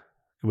 it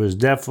was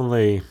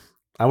definitely,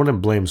 I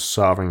wouldn't blame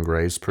sovereign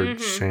grace per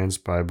chance,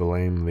 but I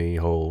blame the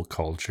whole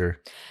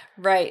culture.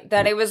 Right,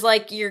 that it was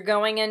like you're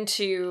going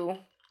into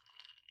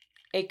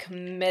a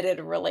committed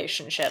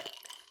relationship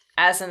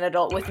as an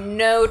adult with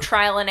no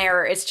trial and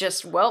error. It's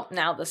just, well,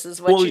 now this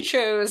is what you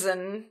chose,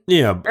 and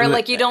or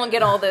like you don't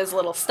get all those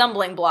little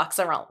stumbling blocks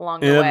along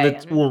the way.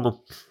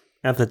 Well,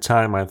 at the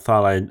time, I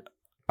thought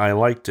I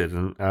liked it,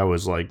 and I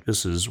was like,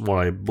 this is what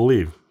I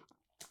believe.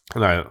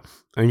 And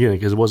again,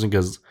 because it wasn't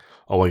because,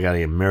 oh, I gotta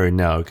get married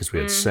now because we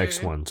had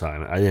sex one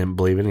time. I didn't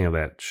believe any of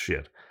that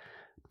shit.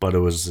 But it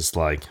was just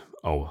like,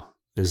 oh,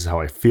 this is how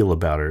I feel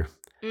about her.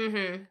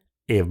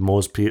 If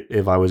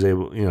I was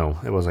able,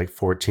 it was like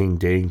 14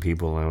 dating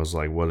people, and I was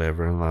like,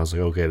 whatever. And I was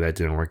like, okay, that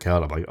didn't work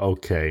out. I'm like,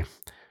 okay,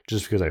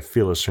 just because I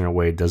feel a certain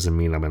way doesn't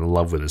mean I'm in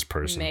love with this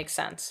person. Makes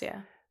sense,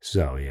 yeah.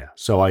 So, yeah.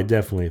 So I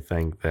definitely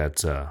think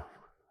that,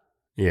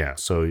 yeah.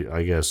 So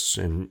I guess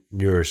in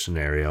your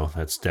scenario,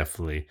 that's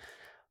definitely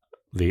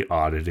the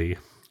oddity.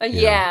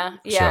 Yeah.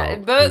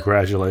 So, but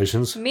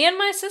congratulations. Me and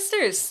my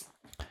sisters.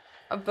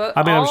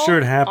 I'm sure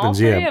it happens, all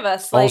three of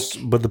us,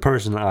 but the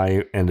person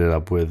I ended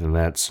up with in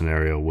that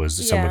scenario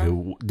was someone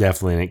who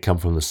definitely didn't come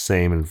from the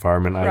same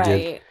environment I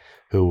did,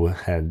 who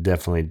had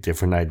definitely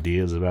different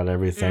ideas about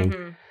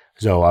everything.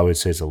 So I would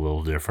say it's a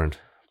little different.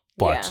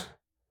 But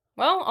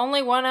well,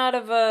 only one out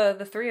of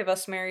the three of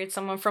us married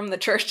someone from the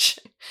church.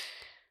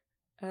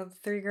 Of the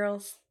three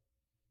girls.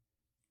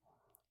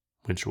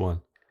 Which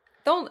one?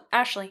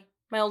 Ashley,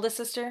 my oldest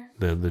sister.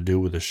 The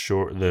dude with the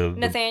short...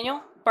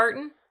 Nathaniel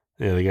Barton.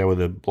 Yeah, the guy with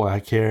the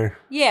black hair.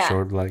 Yeah.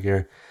 Short black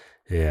hair.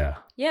 Yeah.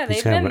 Yeah,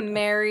 they've been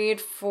married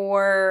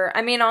for...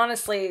 I mean,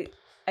 honestly,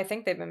 I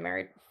think they've been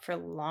married for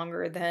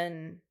longer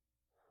than...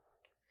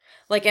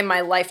 Like, in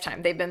my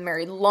lifetime, they've been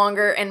married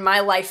longer in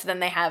my life than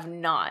they have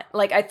not.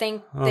 Like, I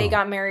think they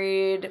got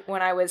married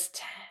when I was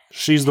 10.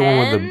 She's the one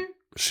with the...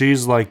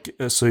 She's like...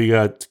 So you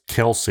got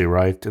Kelsey,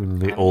 right?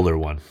 And the older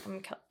one.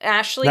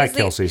 Ashley's Not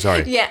Kelsey,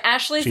 sorry. Yeah,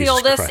 Ashley's Jesus the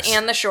oldest Christ.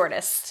 and the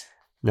shortest.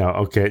 No,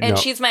 okay, and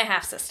she's my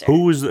half sister.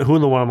 Who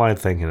the one am I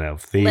thinking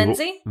of?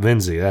 Lindsay.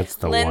 Lindsay, that's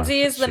the one. Lindsay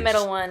is the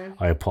middle one.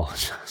 I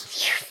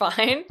apologize. You're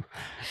fine.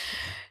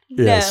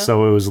 Yeah, no.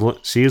 So it was.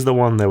 She's the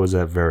one that was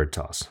at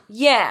Veritas.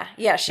 Yeah.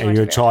 She. And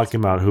you're talking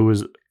about who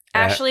was.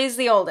 Ashley's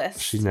the oldest.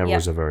 She never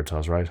was at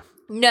Veritas, right?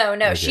 No,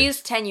 okay.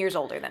 She's 10 years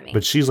older than me.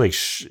 But she's like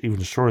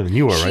even shorter than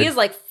you are, right? She is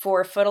like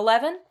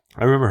 4'11".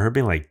 I remember her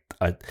being like,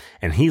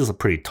 and he's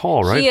pretty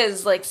tall, right? He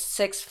is like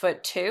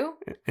 6'2".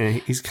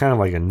 And he's kind of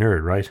like a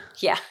nerd, right?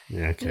 Yeah.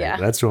 Yeah. Okay. Yeah.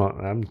 That's what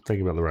I'm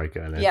thinking about the right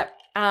guy. Then. Yep.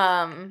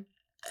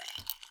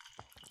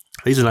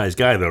 He's a nice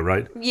guy, though,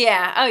 right?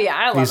 Yeah. Oh, yeah.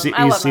 I love him.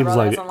 I love my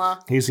brother-in-law.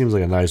 He seems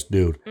like a nice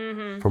dude.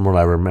 From what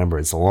I remember,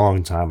 it's a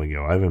long time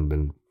ago. I haven't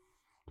been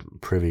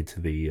privy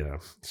to the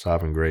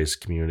Sovereign Grace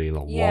community in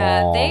a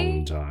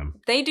long time.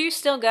 They do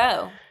still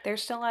go. They're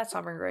still at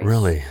Sovereign Grace.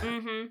 Really?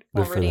 Mm-hmm.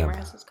 Well, Redeemer,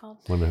 as it's called.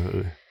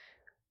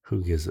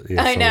 Who gives it?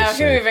 Yeah, I know.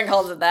 Who even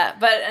calls it that?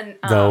 But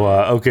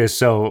okay,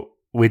 so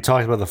we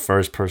talked about the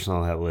first person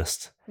on that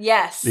list.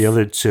 Yes. The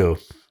other two.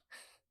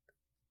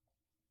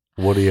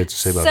 What do you have to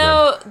say about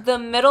them? So the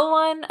middle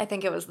one, I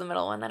think it was the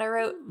middle one that I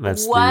wrote.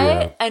 That's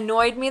what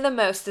annoyed me the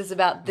most is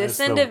about this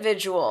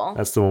individual.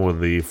 That's the one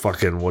with the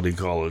fucking, what do you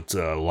call it?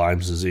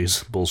 Lyme's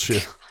disease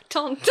bullshit.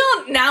 Don't.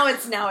 Now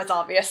it's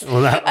obvious.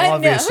 Well, not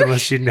obvious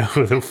unless you know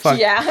who the fuck.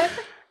 Yeah.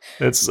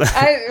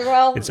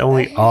 It's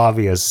only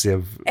obvious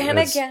if. And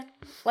again,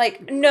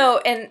 like, no,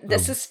 and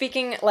this is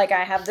speaking, like,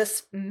 I have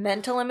this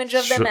mental image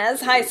of them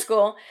as high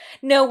school.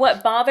 No,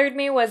 what bothered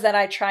me was that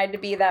I tried to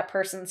be that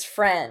person's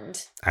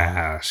friend.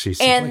 She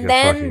seemed and like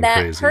then a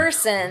that crazy.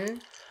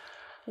 Person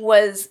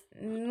was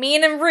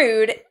mean and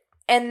rude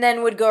and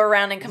then would go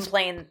around and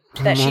complain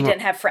that she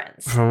didn't have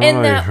friends. From and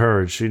what I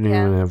heard, she didn't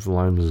even have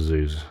Lyme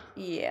disease.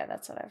 Yeah,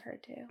 that's what I've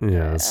heard too.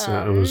 Yeah,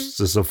 it was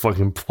just a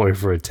fucking ploy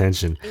for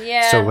attention.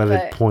 Yeah, so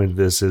the point of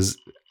this is,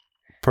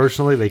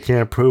 personally, they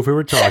can't prove who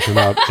we're talking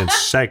about, and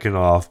second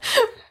off,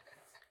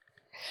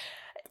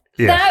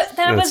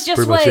 that was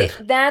just what,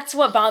 that's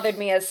what bothered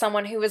me as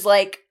someone who was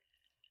like,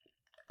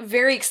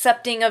 very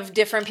accepting of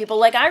different people.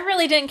 Like, I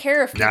really didn't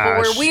care if people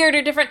were weird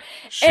or different.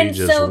 And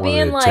just so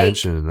being like,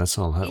 attention, and that's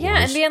all that was.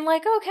 And being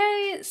like,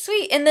 okay,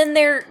 sweet. And then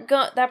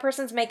that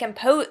person's making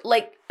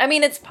like, I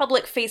mean, it's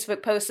public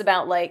Facebook posts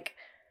about like,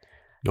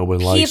 no one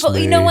likes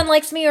me. No one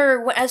likes me,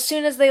 or as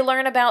soon as they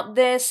learn about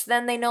this,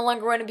 then they no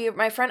longer want to be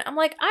my friend. I'm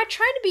like, I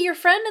tried to be your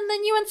friend, and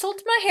then you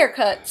insulted my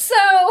haircut. So,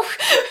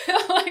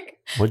 like,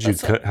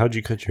 how'd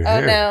you cut your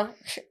hair? Oh no,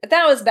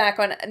 that was back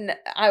when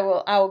I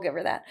will give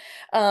her that.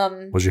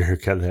 Was your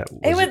haircut that?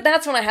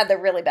 That's when I had the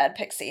really bad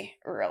pixie,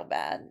 real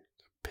bad.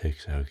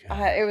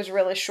 Okay. It was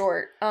really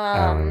short.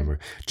 I don't remember.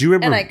 Do you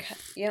remember?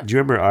 Do you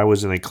remember I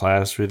was in a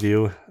class with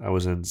you? I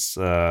was in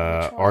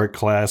art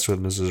class with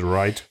Mrs.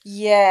 Wright.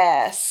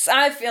 Yes,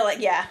 I feel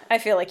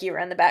like you were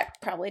in the back,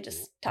 probably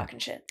just talking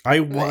shit. I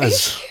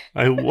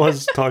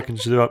was talking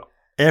shit about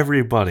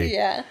everybody.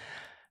 Yeah.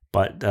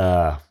 But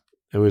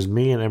it was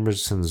me and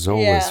Emerson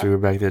Zolas. Yeah. We were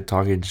back there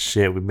talking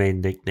shit. We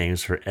made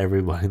nicknames for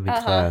everybody in the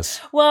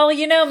class. Well,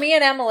 me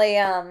and Emily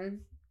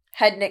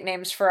had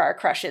nicknames for our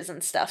crushes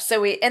and stuff.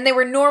 And they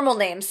were normal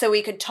names, so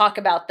we could talk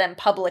about them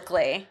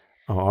publicly.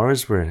 Oh,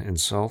 ours were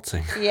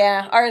insulting.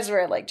 Yeah, ours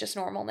were like just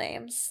normal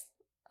names.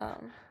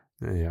 Ours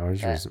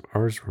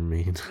were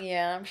mean.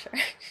 Yeah, I'm sure.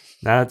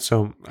 Not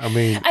so. I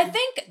mean, I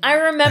think I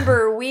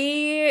remember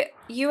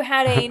you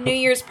had a New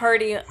Year's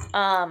party.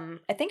 I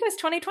think it was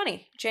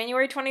 2020,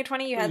 January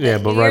 2020. You had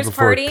but New right Year's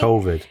before party,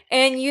 COVID.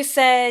 And you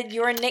said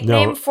your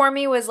nickname for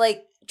me was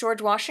like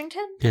George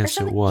Washington.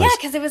 Yes, it was. Yeah,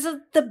 because it was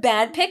the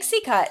bad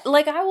pixie cut.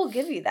 Like, I will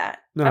give you that.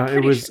 No,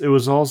 it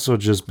was also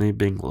just me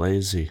being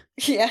lazy.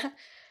 Yeah.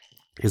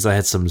 Because I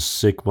had some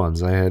sick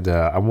ones. I had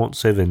I won't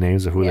say the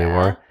names of who they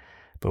were,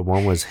 but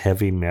one was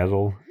heavy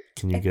metal.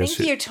 Can you guess? I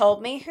think you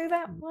told me who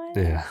that was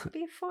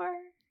before.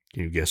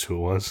 Can you guess who it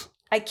was?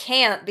 I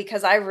can't,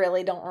 because I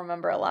really don't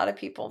remember a lot of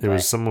people. There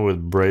was someone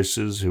with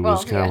braces who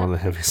was kind of on the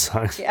heavy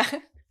side. Yeah.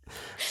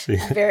 See,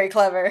 very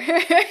clever.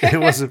 It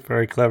wasn't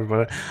very clever,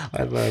 but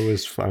I thought it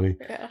was funny.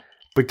 Yeah.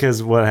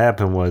 Because what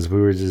happened was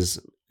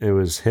it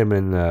was him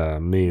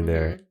and me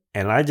there.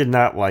 And I did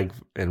not like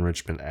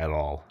enrichment at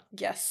all.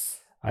 Yes.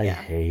 I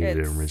hated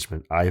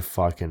enrichment. I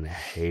fucking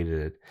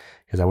hated it.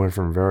 Because I went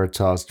from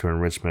Veritas to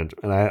enrichment.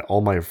 And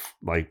all my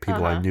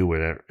people I knew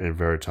were at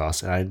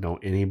Veritas. And I didn't know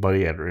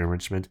anybody at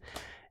enrichment.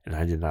 And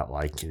I did not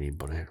like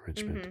anybody at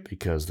enrichment.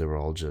 Because they were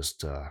all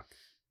just... it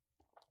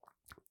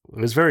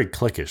was very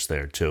cliquish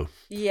there, too.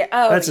 Yeah.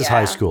 That's just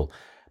high school.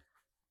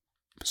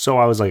 So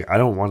I was like, I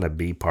don't want to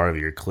be part of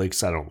your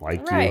cliques. I don't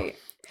like you.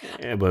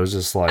 Yeah, but it was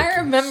just like... I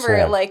remember,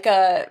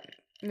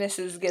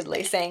 Mrs.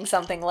 Gidley saying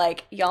something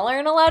like, y'all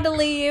aren't allowed to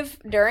leave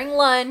during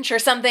lunch or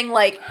something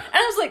like... And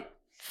I was like,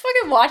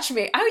 fucking watch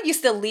me. I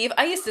used to leave.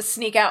 I used to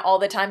sneak out all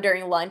the time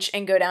during lunch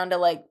and go down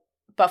to,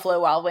 Buffalo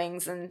Wild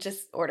Wings and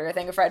just order a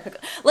thing of fried pickle.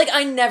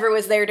 I never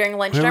was there during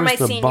lunch during my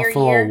senior year.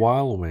 Buffalo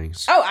Wild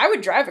Wings? Oh, I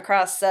would drive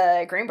across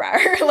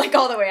Greenbrier,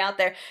 all the way out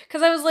there.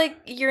 Because I was like,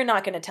 you're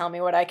not going to tell me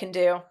what I can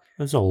do.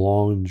 That's a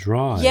long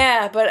drive.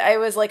 Yeah, but I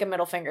was like a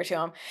middle finger to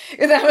him.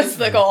 That was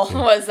the goal,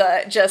 was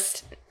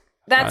just...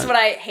 That's what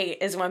I hate,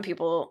 is when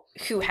people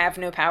who have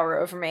no power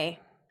over me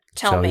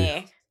tell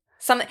me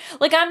something.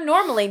 I'm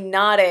normally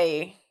not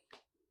a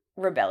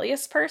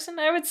rebellious person,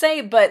 I would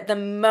say, but the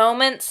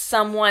moment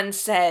someone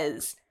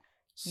says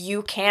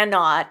you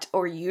cannot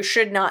or you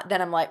should not,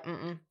 then I'm like,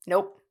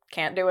 nope,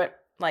 can't do it.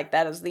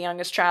 That is the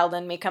youngest child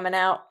in me coming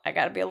out. I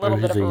got to be a little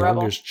bit of a rebel. The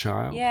youngest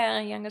child?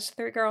 Yeah, youngest of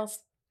 3 girls.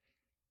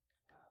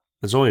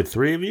 There's only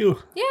 3 of you?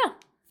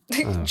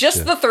 Yeah.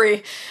 Just the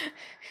 3.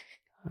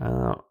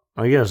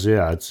 I guess,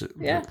 yeah. It's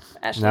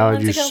Ashley, now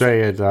that you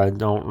say it, I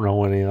don't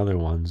know any other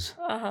ones.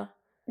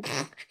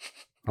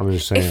 I'm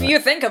just saying. If you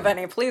think of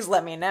any, please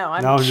let me know.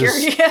 I'm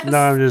curious.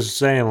 I'm just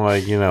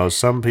saying,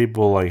 some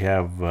people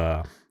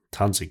have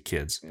tons of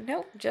kids.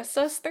 Nope, just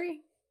us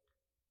 3.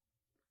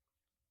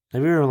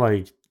 Have you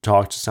ever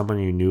talked to someone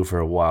you knew for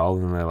a while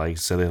and they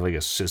said they have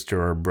a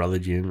sister or a brother?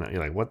 You're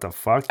like, what the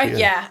fuck?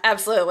 Yeah,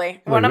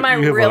 absolutely. One of my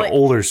you have an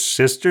older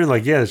sister?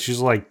 She's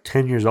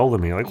 10 years older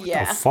than me. What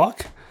the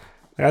fuck?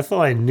 I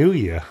thought I knew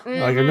you.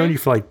 I've known you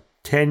for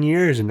 10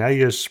 years and now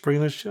you just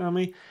spring this shit on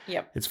me?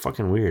 Yep. It's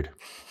fucking weird.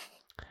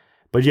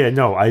 But yeah,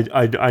 no,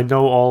 I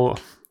know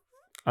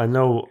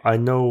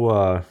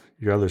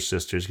your other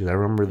sisters, because I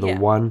remember the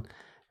one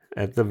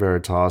at the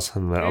Veritas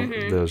and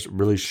the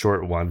really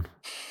short one.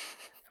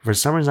 For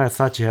some reason, I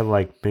thought you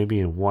had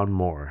maybe one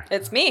more.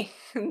 It's me.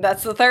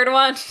 That's the 3rd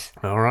one.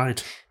 All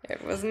right.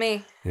 It was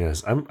me.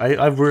 Yes,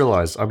 I've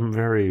realized I'm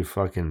very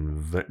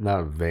fucking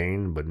not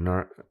vain, but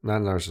not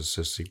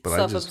narcissistic, but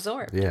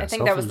self-absorbed. I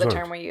think that was the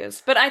term we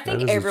used. But I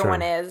think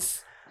everyone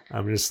is.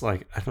 I'm just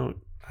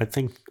I I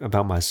think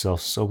about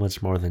myself so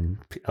much more than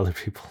other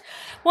people.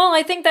 Well,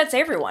 I think that's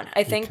everyone.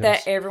 I think that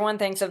Because- everyone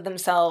thinks of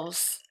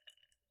themselves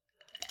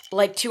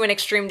like to an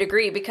extreme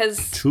degree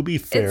because To be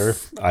fair,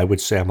 I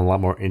would say I'm a lot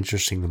more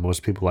interesting than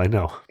most people I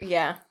know.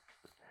 yeah.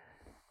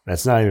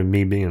 That's not even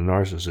me being a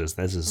narcissist.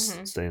 That's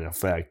just stating a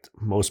fact.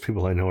 Most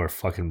people I know are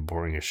fucking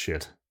boring as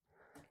shit.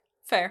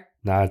 Fair.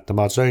 I'm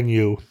not saying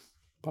you.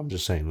 I'm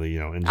just saying,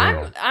 in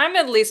general. I'm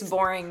at least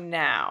boring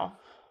now.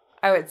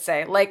 I would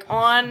say, like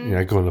on. You're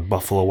not going to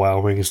Buffalo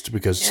Wild Wings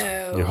because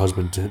No. your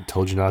husband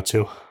told you not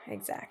to,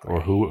 Exactly.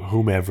 or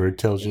whomever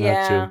tells you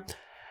not to.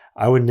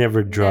 I would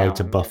never drive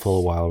to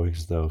Buffalo Wild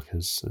Wings though,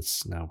 because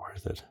it's not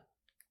worth it.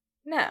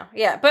 No,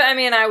 yeah, but I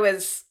mean, I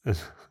was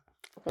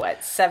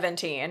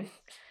 17.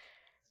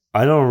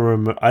 I don't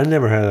remember. I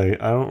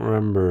don't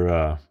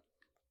remember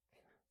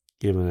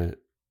giving it.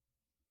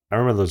 I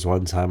remember there was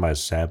one time I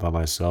sat by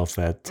myself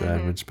at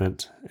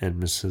enrichment,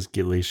 and Mrs.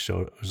 Gitley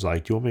was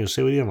like, "Do you want me to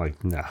sit with you?" I'm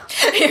like, "Nah,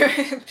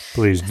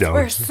 please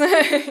don't."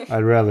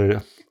 I'd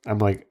rather. I'm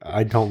like,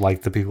 I don't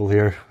like the people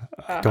here.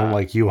 I don't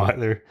like you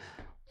either.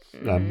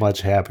 I'm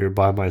much happier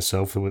by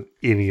myself than with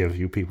any of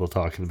you people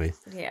talking to me.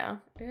 Yeah.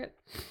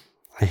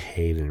 I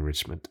hate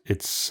enrichment.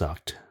 It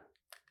sucked.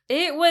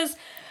 It was,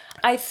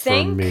 I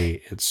think. For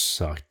me, it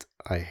sucked.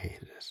 I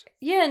hated it.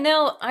 Yeah,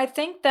 no, I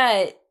think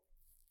that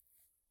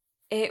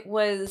it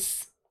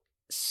was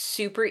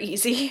super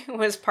easy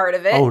was part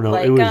of it. Oh, no,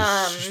 it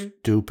was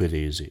stupid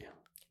easy.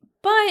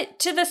 But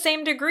to the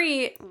same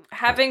degree,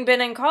 having been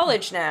in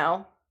college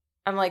now,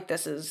 I'm like,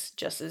 this is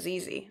just as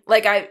easy.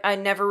 Like, I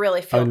never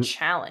really felt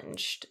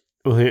challenged.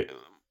 Well, here,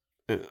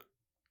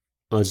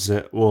 let's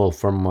say,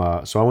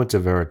 so I went to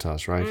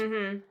Veritas, right?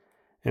 Mm-hmm.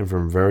 And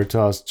from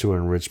Veritas to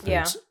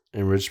enrichment,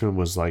 enrichment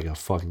was like a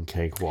fucking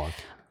cakewalk.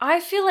 I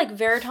feel like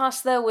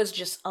Veritas, though, was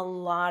just a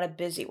lot of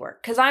busy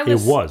work. Because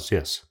It was,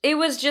 yes. It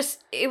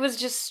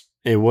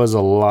was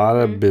a lot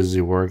of busy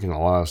work and a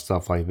lot of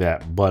stuff like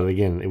that. But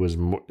again, it was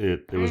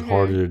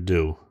harder to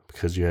do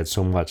because you had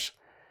so much.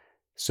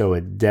 So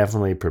it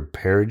definitely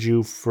prepared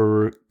you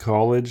for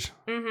college,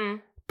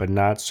 but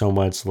not so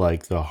much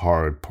like the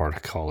hard part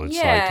of college.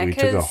 Yeah, like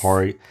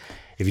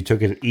if you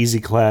took an easy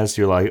class,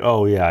 you're like,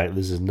 oh yeah,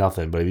 this is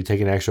nothing. But if you take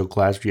an actual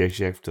class where you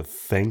actually have to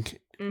think,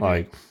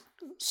 like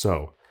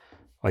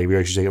if you're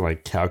actually taking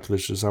like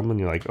calculus or something,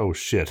 you're like, oh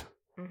shit.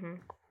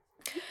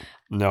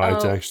 No, I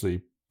have to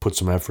actually put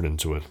some effort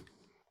into it.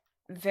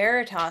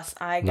 Veritas,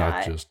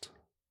 not just.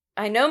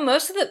 I know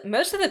most of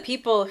the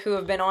people who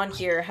have been on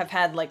here have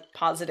had like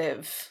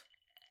positive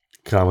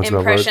comments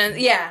impressions. About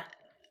it? Yeah,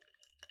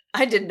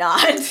 I did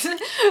not.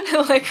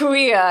 Like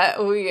we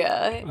all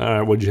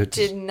right, what'd you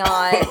did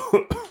not.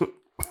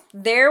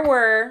 There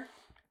were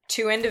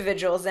 2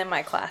 individuals in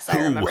my class. I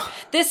remember.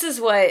 This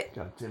is what.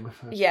 God damn it.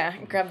 Yeah,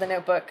 grab the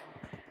notebook.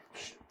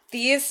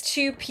 These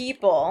 2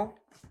 people,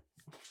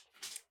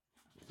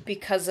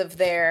 because of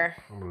their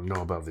I don't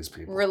know about these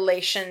people.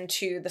 relation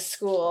to the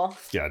school,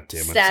 God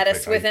damn it.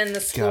 status within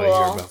the school.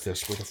 Gotta hear about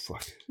this. What the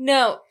fuck?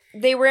 No,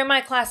 they were in my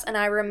class, and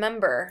I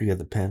remember. You got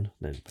the pen?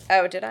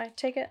 Oh, did I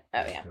take it?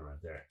 Oh yeah. They're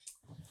right there.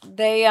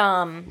 They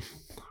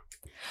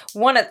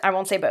one of, I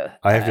won't say both.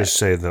 I have to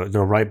say though,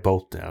 they'll write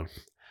both down.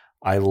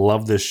 I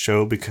love this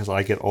show because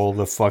I get all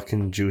the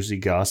fucking juicy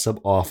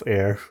gossip off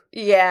air.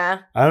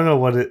 Yeah. I don't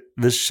know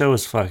this show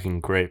is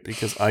fucking great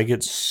because I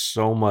get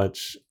so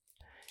much.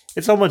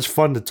 It's so much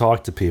fun to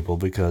talk to people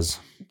because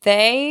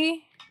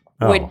they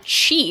would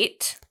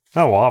cheat.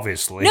 Oh,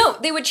 obviously. No,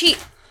 they would cheat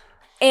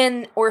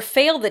or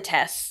fail the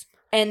tests,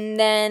 and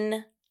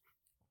then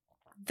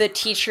the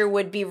teacher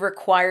would be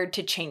required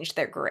to change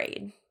their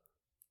grade.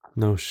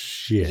 No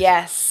shit.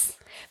 Yes.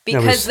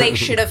 Because they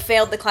should have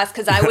failed the class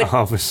because I would...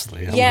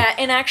 Obviously. Yeah,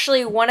 and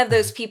actually one of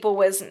those people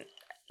was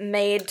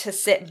made to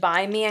sit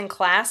by me in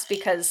class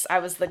because I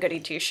was the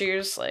goody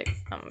two-shoes. Like,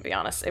 I'm going to be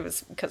honest, it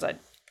was because I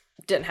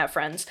didn't have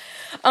friends.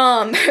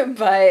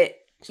 But,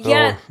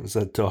 yeah. Oh, is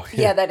that dog?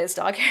 Yeah, that is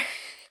dog.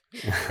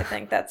 I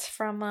think that's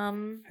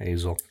from...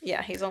 Hazel.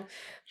 Yeah, Hazel.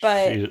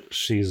 But...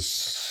 She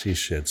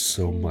shits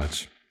so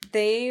much.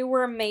 They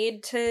were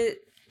made to...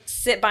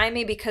 sit by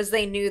me because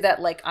they knew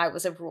that like I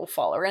was a rule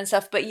follower and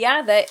stuff. But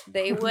yeah, that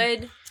they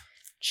would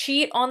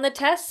cheat on the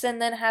tests and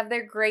then have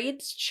their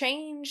grades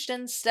changed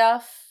and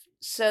stuff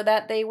so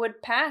that they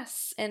would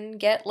pass and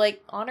get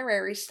like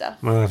honorary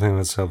stuff. Well, I think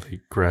that's how they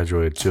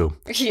graduated too.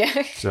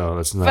 Yeah. So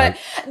that's not. But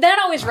that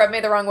always rubbed me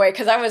the wrong way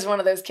because I was one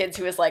of those kids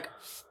who was like,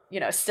 you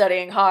know,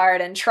 studying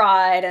hard and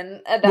tried and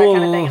that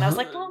kind of thing. And I was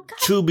like, well, God.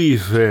 To be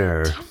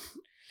fair.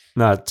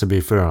 Not to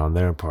be fair on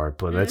their part,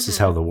 but that's just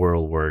how the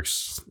world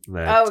works.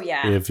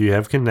 If you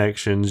have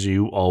connections,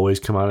 you always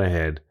come out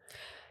ahead.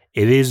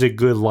 It is a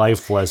good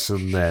life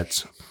lesson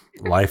that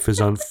life is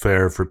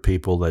unfair for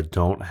people that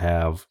don't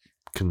have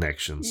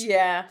connections.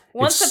 Yeah.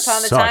 Once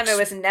upon a time, it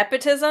was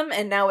nepotism,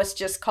 and now it's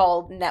just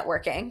called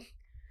networking.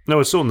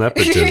 No, it's still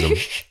nepotism.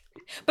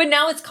 But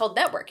now it's called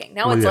networking.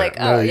 Now it's like,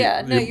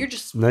 you're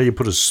just... Now you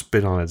put a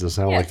spin on it to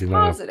sound like you're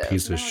not a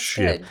piece of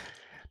shit. Good.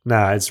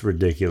 Nah, it's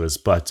ridiculous,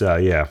 but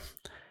yeah.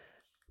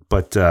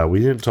 But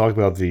we didn't talk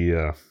about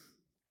the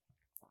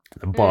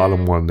The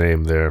bottom one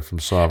name there from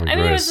Sovereign I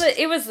mean, Grace.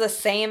 it was the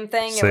same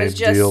thing. Same it was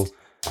just deal.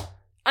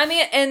 I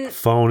mean, and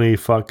Phony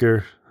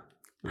fucker.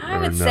 I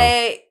would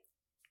say,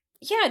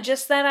 yeah,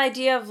 just that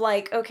idea of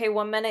like, okay,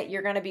 1 minute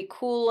you're gonna be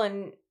cool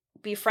and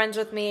be friends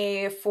with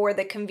me for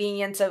the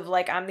convenience of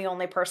like I'm the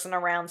only person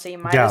around, so you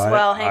might as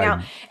well hang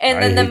out.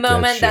 And then the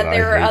moment that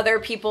there are other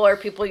people or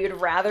people you'd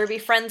rather be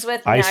friends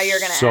with, now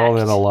you're gonna saw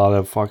that a lot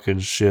of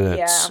fucking shit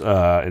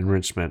at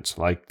enrichment.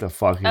 Like the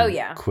fucking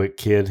quick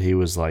kid, he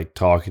was like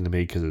talking to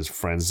me because his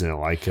friends didn't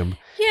like him.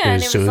 Yeah,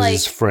 and as soon as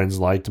his friends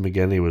liked him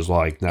again, he was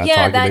like not talking to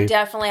me. Yeah, that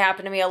definitely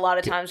happened to me a lot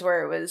of times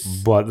where it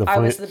was I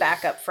was the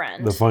backup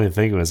friend. The funny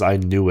thing was I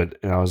knew it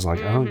and I was like,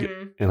 I don't get,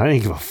 and I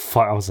didn't give a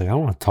fuck. I was like, I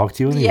don't want to talk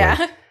to you anyway.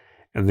 Yeah.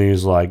 And then he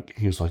was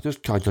like, this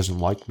guy doesn't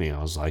like me.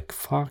 I was like,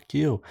 fuck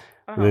you.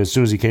 And then as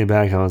soon as he came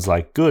back, I was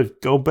like, good,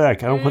 go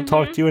back. I don't want to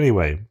talk to you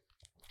anyway.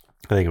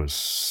 I think it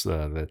was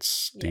that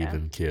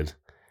Steven kid.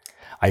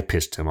 I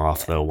pissed him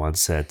off though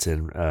once at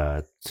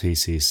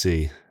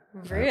TCC.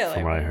 Really?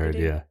 From what I heard,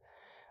 yeah.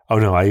 Oh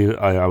no,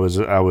 I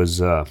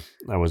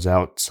was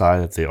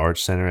outside at the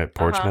Arts Center at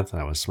Portsmouth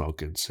and I was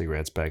smoking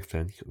cigarettes back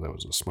then because I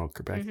was a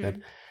smoker back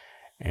then.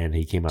 And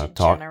he came out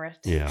talking.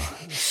 Yeah,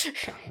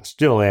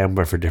 still am,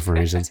 but for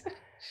different reasons.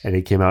 And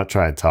he came out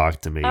trying to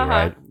talk to me,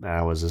 right? And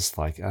I was just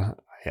like,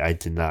 I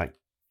did not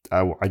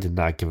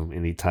give him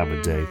any time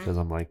of day because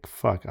I'm like,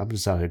 fuck, I'm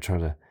just out here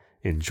trying to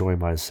enjoy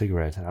my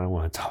cigarette. I don't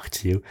want to talk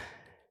to you.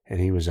 And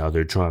he was out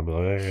there trying to be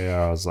like,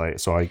 I was like,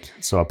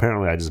 so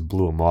apparently I just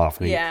blew him off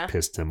and he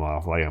pissed him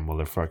off like a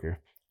motherfucker.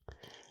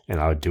 And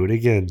I would do it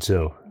again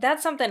too.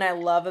 That's something I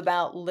love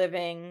about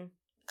living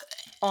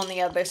on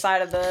the other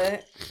side of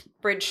the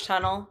bridge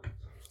tunnel.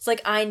 It's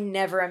like I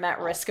never am at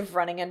risk of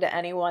running into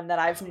anyone that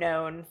I've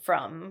known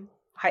from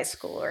high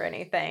school or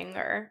anything.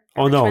 Or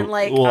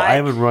I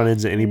haven't run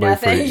into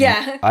anybody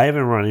I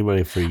haven't run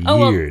anybody for years.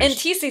 Well, and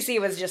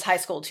TCC was just high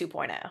school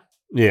 2.0.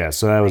 Yeah,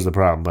 so that was the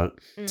problem. But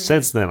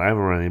since then, I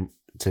haven't run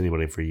into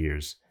anybody for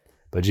years.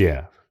 But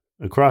yeah,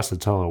 across the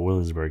tunnel at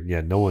Williamsburg,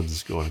 no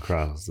one's going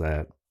across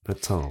that.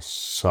 That tunnel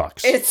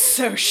sucks. It's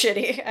so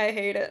shitty. I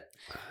hate it.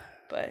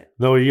 But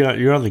no,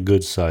 you're on the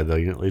good side though.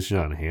 At least you're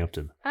not in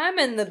Hampton. I'm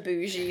in the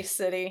bougie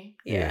city.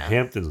 Yeah,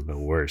 Hampton's the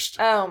worst.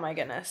 Oh my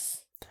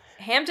goodness,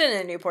 Hampton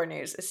and Newport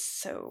News is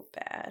so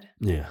bad.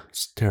 Yeah,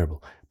 it's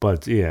terrible.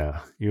 But yeah,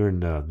 you're in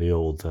the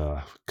old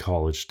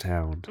college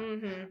town.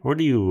 Where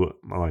do you?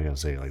 I'm not gonna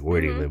say like where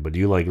do you live, but do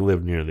you like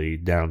live near the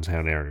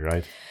downtown area,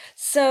 right?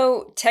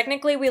 So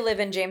technically, we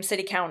live in James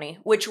City County,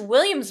 which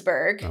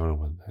Williamsburg. I don't know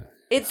what that.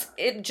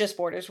 It just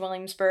borders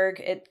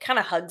Williamsburg. It kind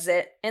of hugs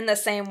it in the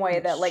same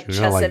way that like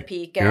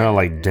Chesapeake. You're not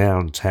like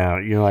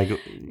downtown. You're like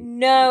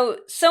no.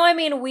 So I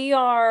mean, we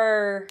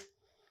are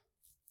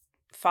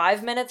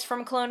 5 minutes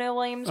from Colonial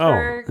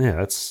Williamsburg. Oh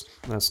yeah,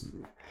 that's.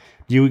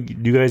 Do you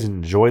guys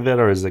enjoy that,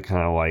 or is it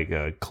kind of like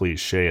a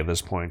cliche at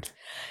this point?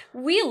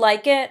 We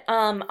like it.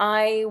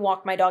 I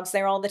walk my dogs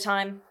there all the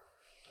time.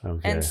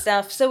 Okay. And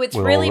stuff. So it's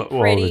really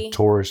pretty. All the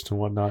tourists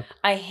and whatnot.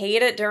 I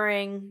hate it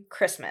during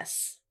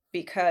Christmas.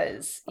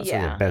 Because, that's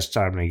like the best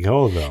time to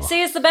go, though.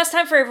 See, it's the best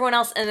time for everyone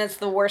else, and it's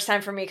the worst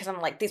time for me because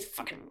I'm like, these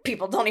fucking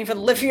people don't even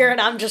live here,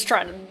 and I'm just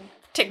trying to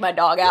take my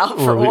dog out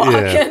for a walk.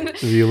 Yeah,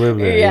 you live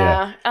there,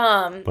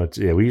 yeah. But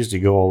yeah, we used to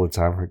go all the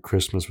time for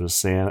Christmas with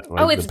Santa.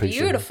 Like, it's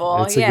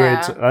beautiful. It's a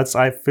great.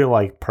 I feel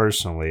like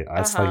personally,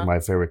 that's like my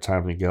favorite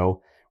time to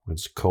go when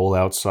it's cold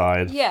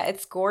outside. Yeah,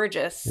 it's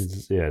gorgeous.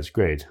 It's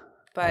great.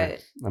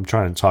 But I'm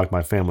trying to talk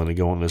my family into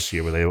going this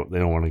year, but they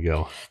don't want to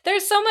go.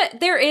 There's so much.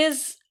 There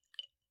is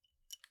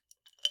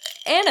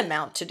an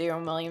amount to do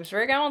in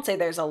Williamsburg. I won't say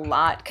there's a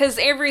lot because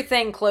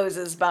everything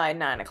closes by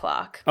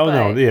 9:00. Oh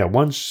no, yeah.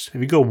 If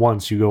you go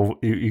once,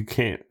 you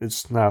can't.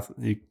 It's not.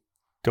 You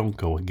don't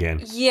go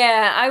again.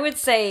 Yeah, I would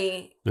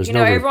say there's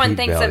everyone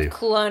thinks of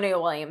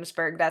Colonial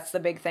Williamsburg. That's the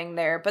big thing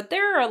there, but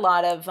there are a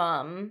lot of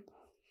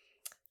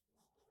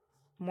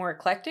more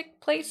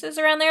eclectic places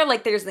around there.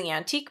 Like there's the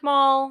Antique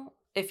Mall.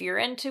 If you're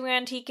into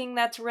antiquing,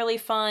 that's really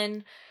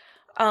fun.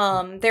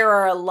 There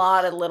are a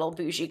lot of little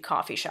bougie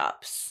coffee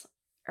shops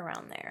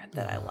around there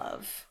that I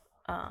love,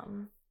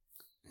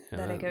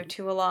 that I go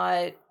to a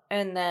lot,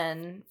 and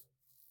then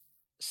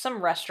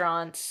some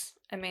restaurants.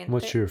 I mean,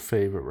 what's your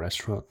favorite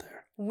restaurant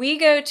there? We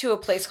go to a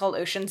place called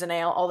Oceans and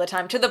Ale all the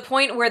time, to the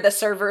point where the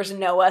servers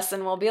know us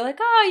and will be like,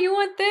 "Oh, you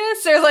want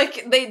this?" Or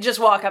like they just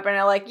walk up and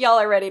are like, "Y'all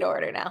are ready to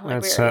order now."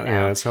 Like,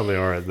 that's how they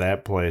are at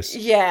that place.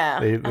 Yeah,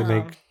 they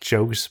make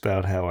jokes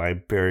about how I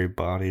bury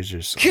bodies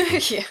or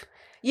something. Yeah.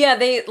 Yeah,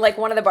 they like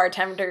one of the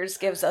bartenders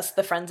gives us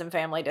the friends and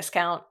family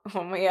discount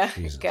when we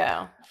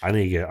go. I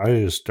need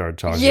to start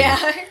talking.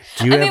 Yeah,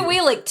 mean,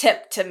 we like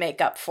tip to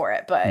make up for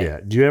it, but yeah.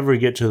 Do you ever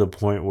get to the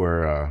point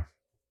where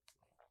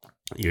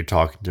you're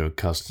talking to a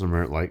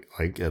customer like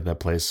at that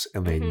place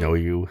and they know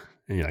you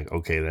and you're like,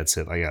 okay, that's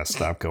it. I gotta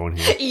stop going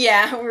here.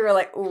 Yeah, we were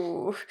like,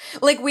 ooh,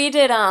 like we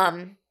did.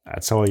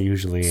 That's how I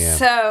usually am.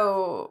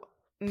 So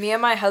me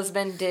and my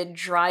husband did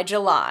Dry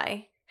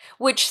July.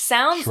 Which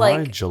sounds Try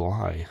like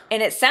July.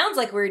 And it sounds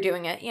like we were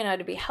doing it,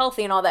 to be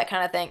healthy and all that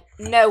kind of thing.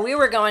 No, we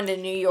were going to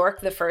New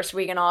York the first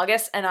week in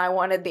August, and I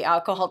wanted the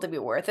alcohol to be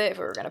worth it if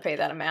we were going to pay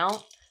that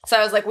amount. So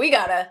I was like, we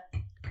gotta,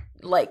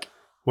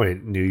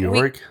 Wait, New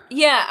York?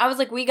 I was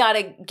like, we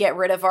gotta get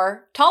rid of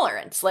our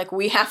tolerance. Like,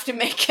 we have to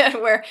make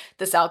it where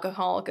this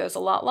alcohol goes a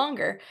lot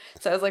longer.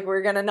 So I was like,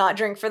 we're gonna not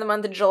drink for the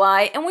month of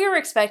July, and we were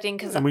expecting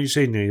because And when you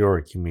say New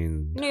York, you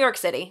mean New York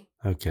City.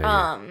 Okay.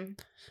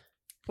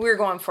 We were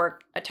going for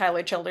a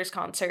Tyler Childers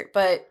concert,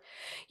 but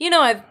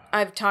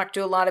I've talked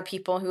to a lot of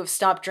people who have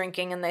stopped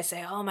drinking, and they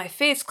say, "Oh, my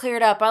face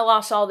cleared up. I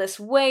lost all this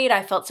weight.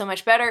 I felt so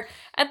much better."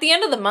 At the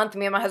end of the month,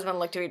 me and my husband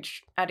looked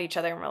at each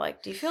other, and we're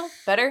like, "Do you feel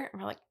better?"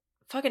 And we're like,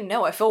 "Fucking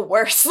no, I feel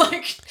worse."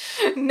 Like,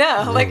 no,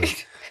 Really?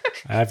 like.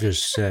 I have to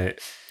say,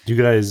 do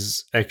you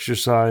guys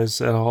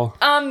exercise at all?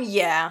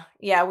 Yeah,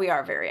 we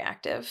are very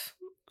active.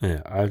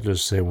 Yeah, I have to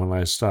say, when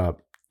I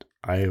stopped,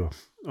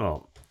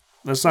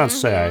 let's not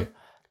say I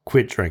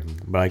quit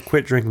drinking, but I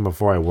quit drinking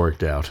before I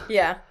worked out.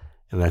 Yeah.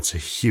 And that's a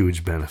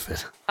huge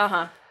benefit.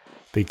 Uh-huh.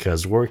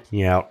 Because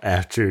working out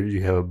after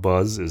you have a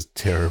buzz is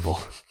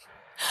terrible.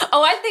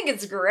 Oh, I think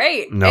it's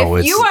great. No,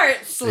 if you are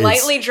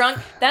slightly drunk,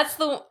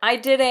 I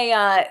did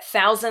a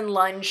 1,000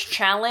 lunge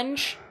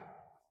challenge,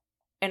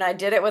 and I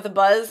did it with a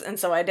buzz, and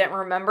so I didn't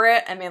remember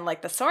it. I mean,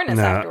 like the soreness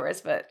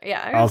afterwards, but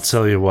yeah. I'll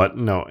tell you what,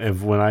 no,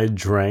 when I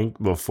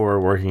drank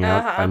before working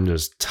out, I'm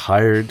just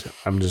tired.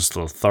 I'm just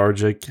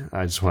lethargic.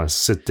 I just want to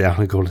sit down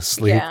and go to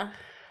sleep. Yeah.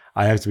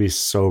 I have to be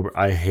sober.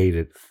 I hate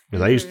it.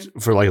 Because I used to,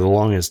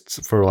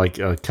 for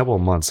a couple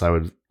of months, I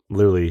would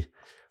literally,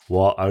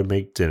 I would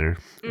make dinner,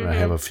 and I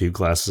have a few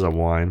glasses of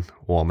wine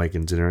while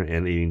making dinner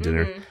and eating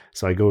dinner.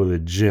 So I go to the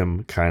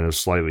gym kind of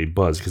slightly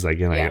buzzed, because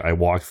again, I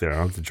walk there. I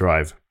don't have to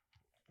drive.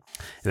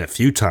 And a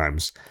few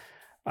times,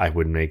 I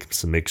would make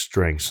some mixed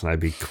drinks, and I'd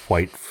be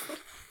quite,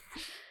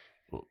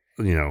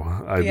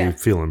 be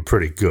feeling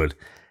pretty good.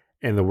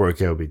 And the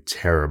workout would be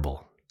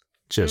terrible.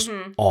 Just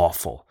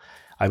awful.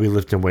 I'd be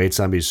lifting weights.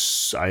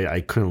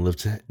 I couldn't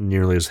lift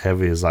nearly as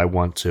heavy as I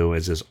want to.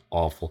 It's just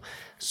awful.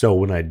 So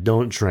when I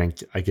don't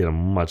drink, I get a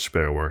much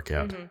better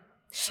workout.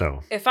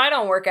 So if I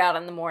don't work out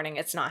in the morning,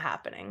 it's not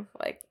happening.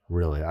 Like,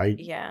 really, I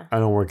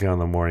don't work out in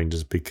the morning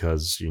just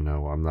because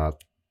I'm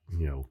not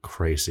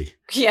crazy.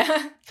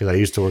 Yeah. Because I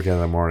used to work out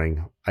in the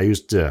morning.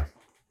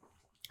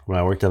 When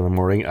I worked out in the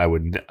morning,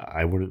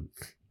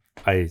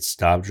 I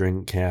stopped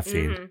drinking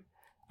caffeine.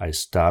 I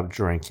stopped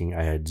drinking.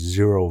 I had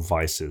zero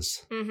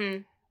vices.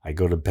 I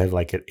go to bed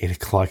like at 8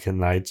 o'clock at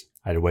night.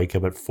 I'd wake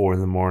up at 4 in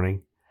the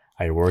morning.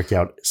 I'd work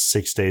out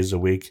 6 days a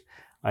week.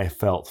 I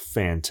felt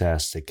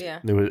fantastic. Yeah.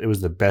 It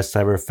was the best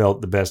I ever felt,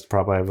 the best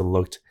probably I ever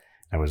looked.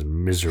 I was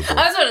miserable.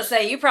 I was going to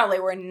say, you probably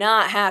were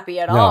not happy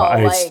at all.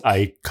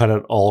 I cut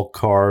out all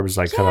carbs.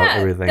 I cut out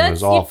everything. It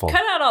was awful. You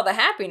cut out all the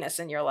happiness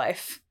in your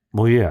life.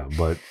 Well, yeah,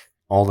 but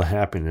all the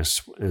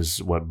happiness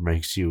is what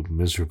makes you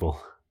miserable.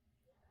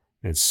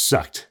 It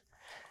sucked.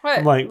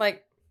 What?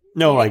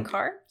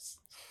 Carbs?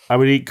 I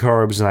would eat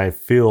carbs, and I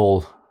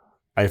felt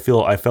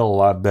a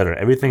lot better.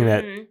 Everything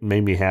that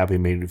made me happy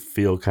made me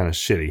feel kind of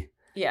shitty.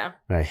 Yeah.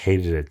 And I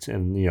hated it.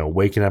 And,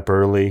 waking up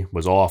early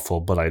was awful,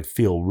 but I'd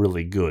feel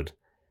really good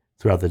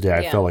throughout the day.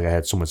 I felt like I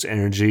had so much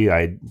energy.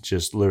 I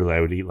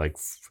would eat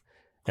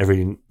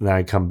every night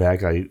I come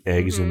back, I eat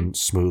eggs and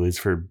smoothies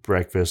for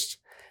breakfast.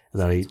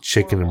 And then I eat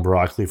chicken and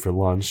broccoli for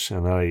lunch.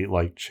 And then I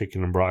eat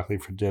chicken and broccoli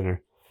for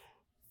dinner.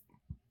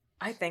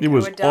 I think I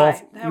would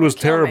die. It was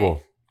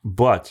terrible.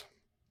 But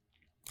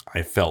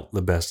I felt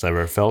the best I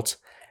ever felt,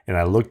 and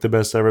I looked the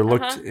best I ever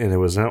looked, and it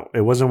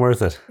wasn't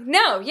worth it.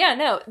 No,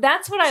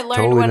 that's what I learned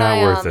totally when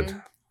not worth it.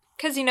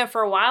 Because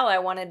for a while I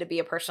wanted to be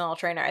a personal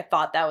trainer. I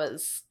thought that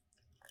was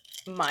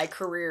my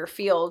career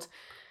field,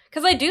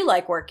 because I do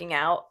like working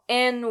out,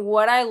 and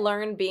what I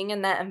learned being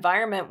in that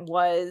environment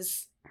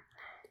was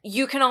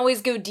you can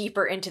always go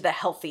deeper into the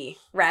healthy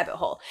rabbit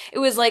hole. It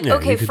was like,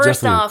 okay,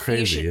 first off,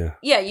 you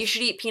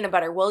should eat peanut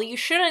butter. Well, you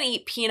shouldn't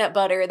eat peanut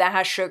butter that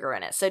has sugar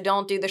in it, so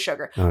don't do the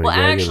sugar.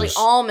 Actually,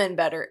 almond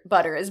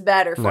butter is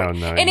better for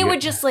you. And it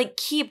would just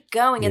keep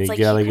going. It's you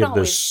gotta get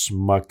the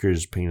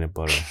Smucker's peanut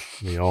butter,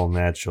 the all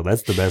natural.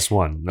 That's the best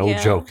one. No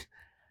joke.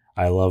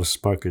 I love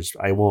Smucker's.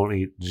 I won't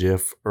eat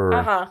Jif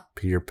or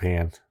Peter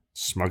Pan.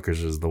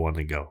 Smucker's is the one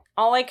to go.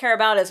 All I care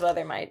about is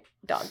whether my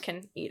dog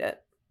can eat it.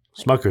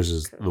 Smucker's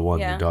is the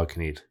one your dog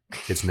can eat.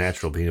 It's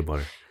natural peanut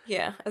butter.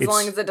 Yeah, as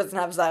long as it doesn't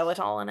have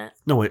xylitol in it.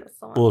 No,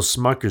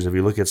 Smucker's, if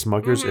you look at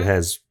Smucker's, it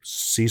has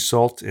sea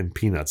salt and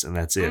peanuts, and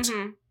that's it.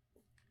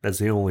 That's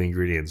the only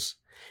ingredients.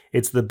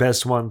 It's the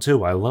best one,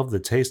 too. I love the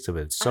taste of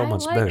it. It's so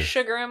much better. I like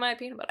sugar in my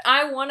peanut butter.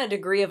 I want a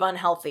degree of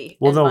unhealthy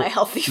in my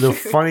healthy food. The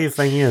funny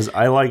thing is,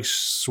 I like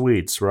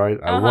sweets, right?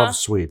 I love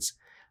sweets.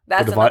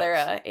 That's another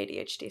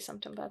ADHD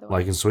symptom, by the way.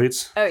 Liking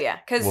sweets? Oh, yeah.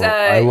 Because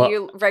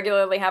you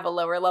regularly have a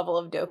lower level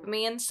of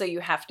dopamine, so you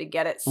have to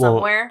get it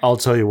somewhere. I'll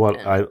tell you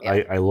what.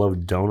 I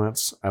love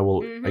donuts. I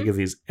get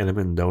these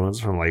Entenmann donuts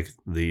from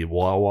the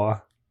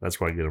Wawa. That's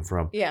where I get them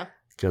from. Yeah.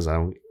 Because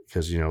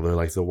they're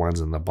like the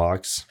ones in the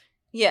box.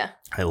 Yeah.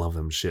 I love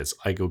them shits.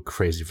 I go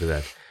crazy for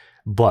that.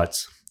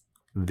 But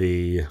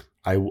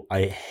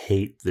I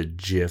hate the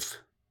Jif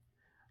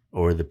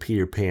or the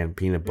Peter Pan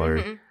peanut butter.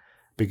 Mm-hmm.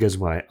 Because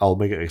when I'll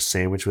make a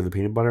sandwich with the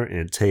peanut butter and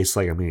it tastes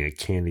like I'm eating a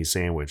candy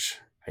sandwich.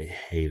 I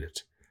hate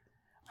it.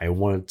 I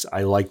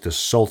like the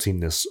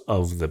saltiness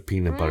of the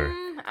peanut butter.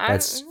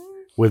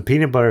 With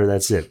peanut butter,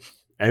 that's it.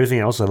 Everything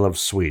else, I love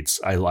sweets.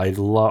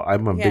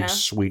 I'm a big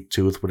sweet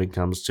tooth when it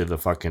comes to the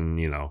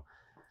fucking,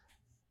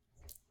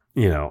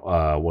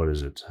 what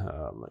is it?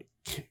 Like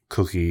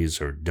cookies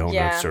or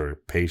donuts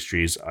or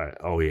pastries.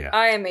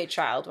 I am a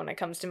child when it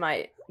comes to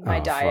my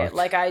diet. Fuck.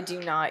 Like, I do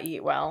not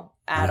eat well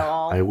at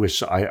all. I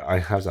wish I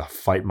have to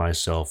fight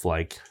myself.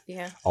 Like,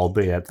 I'll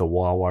be at the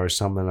Wawa or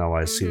something.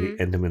 I see the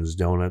Entenmann's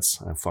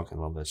donuts. I fucking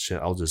love that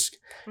shit. I'll just,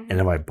 and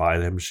if I buy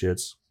them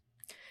shits,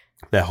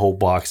 that whole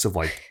box of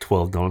like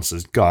 12 donuts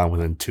is gone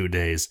within 2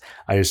 days.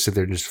 I just sit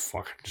there and just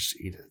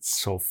eat it.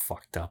 It's so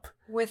fucked up.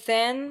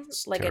 Within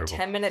a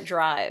 10-minute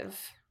drive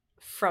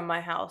from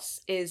my house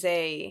is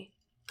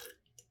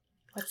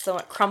what's the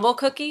one? Crumble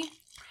cookie,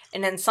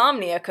 an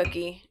insomnia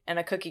cookie, and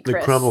a cookie crisp.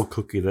 The crumble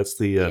cookie, that's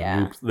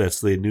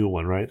the new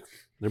one, right?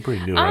 They're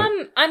pretty new,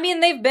 right? I mean,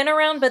 they've been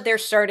around, but they're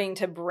starting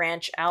to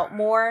branch out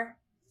more.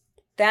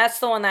 That's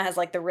the one that has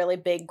like the really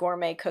big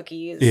gourmet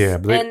cookies. Yeah,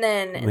 and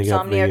then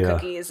insomnia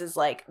cookies is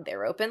like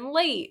they're open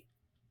late.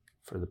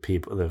 For the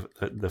people,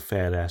 the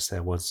fat ass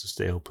that wants to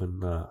stay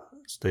open,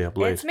 stay up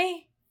late.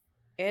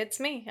 It's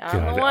me.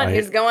 I'm the one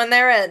who's going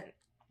there at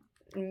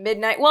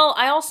midnight. Well,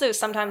 I also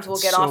sometimes will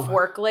get off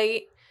work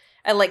late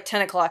at like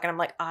 10 o'clock and I'm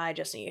like, I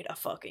just need a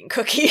fucking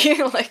cookie.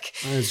 Like,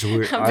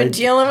 I've been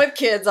dealing with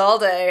kids all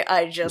day.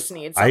 I just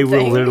need something. I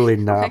will literally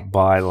not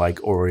buy like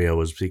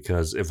Oreos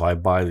because if I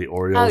buy the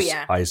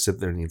Oreos, I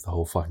sit there and eat the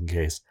whole fucking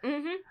case.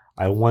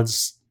 Mm-hmm.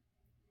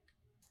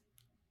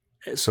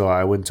 So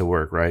I went to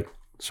work, right?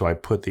 So I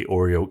put the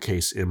Oreo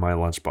case in my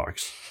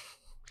lunchbox.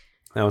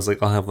 I was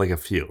like, I'll have like a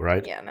few,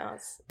 right? Yeah, no,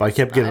 but I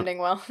kept getting ending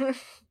well.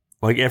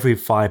 Like every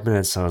 5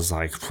 minutes, I was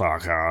like,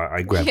 fuck,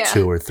 I grabbed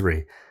 2 or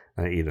 3.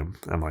 I eat them.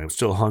 I'm like, I'm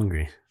still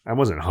hungry. I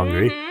wasn't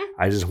hungry.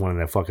 Mm-hmm. I just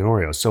wanted that fucking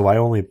Oreo. So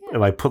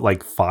if I put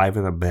like 5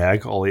 in a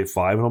bag, I'll eat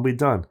 5 and I'll be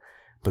done.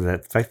 But the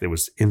fact that it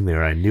was in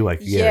there, I knew I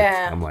could get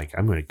it. I'm like,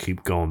 I'm going to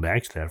keep going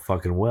back to that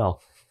fucking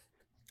well.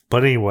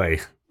 But anyway,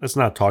 let's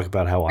not talk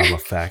about how I'm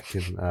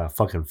a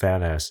fucking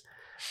fat ass.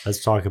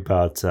 Let's talk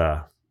about,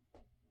 what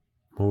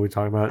were we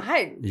talking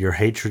about? Your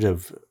hatred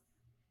of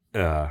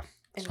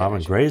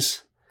Sovereign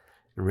Grace?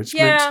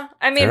 Enrichment? Yeah,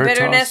 I mean, Veritas?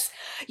 Bitterness.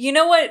 You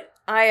know what?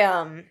 I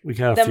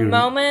got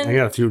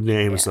a few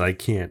names that I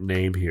can't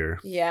name here.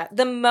 Yeah,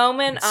 the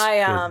moment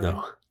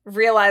I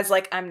realized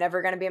like I'm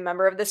never going to be a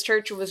member of this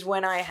church was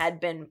when I had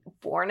been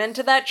born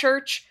into that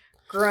church,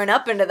 grown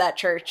up into that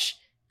church,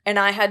 and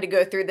I had to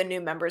go through the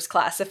new members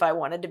class if I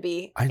wanted to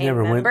be a member. I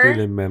never went through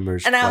the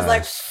members class. And I was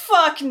like,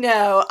 fuck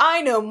no.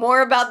 I know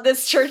more about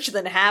this church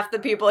than half the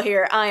people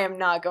here. I am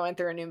not going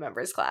through a new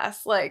members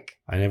class. Like,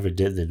 I never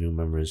did the new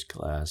members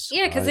class.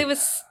 Yeah, because it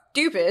was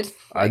stupid.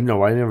 I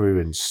know. I never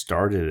even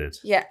started it.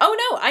 Yeah. Oh,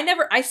 no.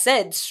 I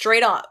said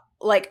straight up,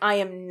 like, I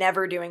am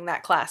never doing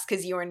that class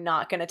because you are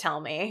not going to tell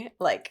me,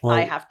 like,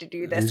 I have to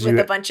do this with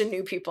a bunch of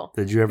new people.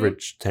 Did you ever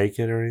take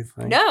it or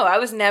anything? No, I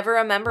was never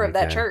a member of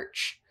that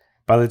church.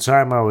 By the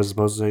time I was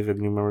supposed to take the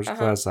new members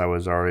class, I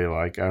was already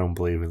like, I don't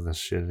believe in this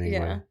shit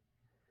anyway.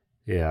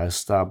 Yeah, I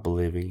stopped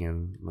believing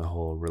in the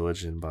whole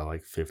religion by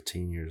like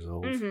 15 years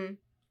old. Mm-hmm.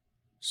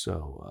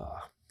 So,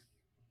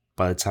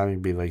 by the time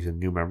you'd be like the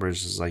new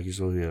members, it's like you're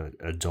supposed to be an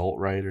adult,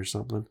 right, or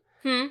something?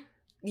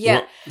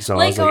 Yeah. Well, so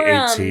like,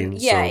 I was like 18.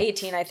 Yeah,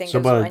 18, I think.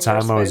 So by the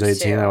time I was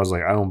 18, I was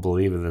like, I don't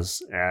believe in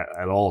this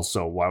at all,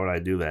 so why would I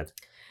do that?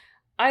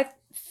 I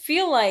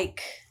feel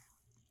like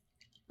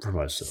for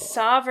myself,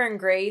 Sovereign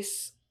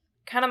Grace,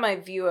 kind of my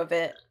view of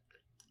it,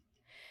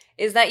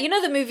 is that, you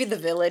know the movie The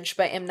Village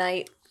by M.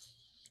 Night?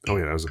 Oh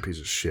yeah, that was a piece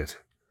of shit.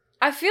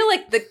 I feel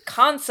like the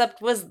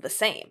concept was the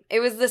same. It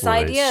was this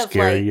idea of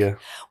like,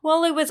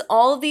 well, it was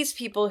all of these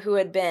people who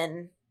had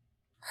been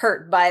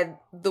hurt by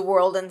the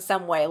world in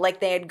some way.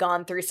 Like they had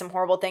gone through some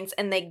horrible things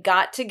and they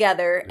got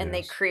together and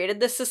they created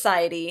this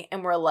society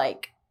and were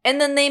like, and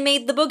then they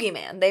made the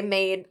boogeyman. They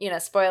made,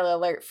 spoiler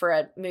alert for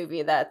a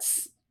movie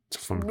that's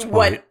from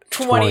 20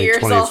 years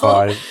 25.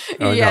 Old.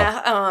 Oh,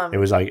 yeah. No. It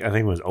was like, I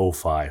think it was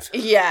 05.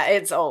 Yeah,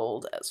 it's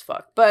old as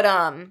fuck. But,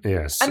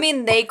 yes. I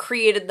mean, they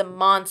created the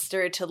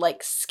monster to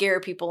like scare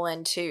people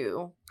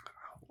into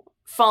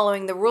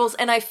following the rules.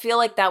 And I feel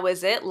like that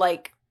was it.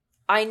 Like,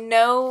 I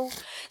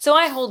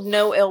hold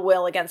no ill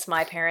will against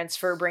my parents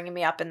for bringing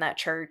me up in that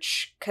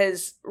church.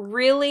 'Cause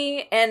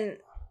really, and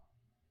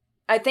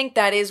I think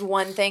that is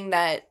one thing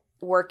that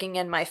working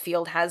in my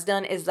field has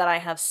done, is that I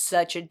have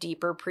such a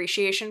deeper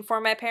appreciation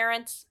for my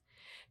parents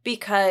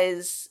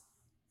because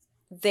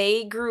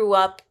they grew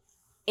up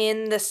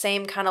in the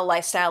same kind of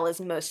lifestyle as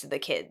most of the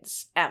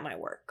kids at my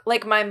work.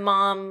 Like my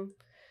mom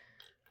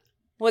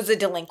was a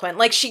delinquent.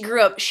 Like she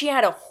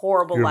had a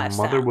horrible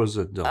lifestyle. Your mother was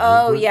a delinquent?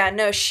 Oh yeah,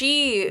 no,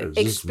 she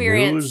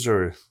experienced. Is this news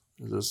or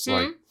is this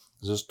like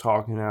Is this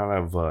talking out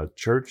of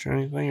church or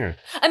anything? Or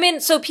I mean,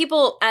 so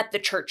people at the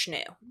church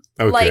knew.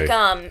 okay, Like, 'cause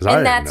I and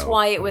didn't that's know.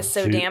 why it was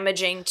so She-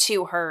 damaging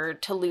to her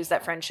to lose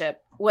that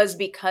friendship, was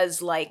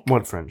because, like,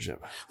 What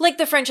friendship? like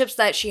the friendships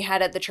that she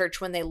had at the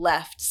church when they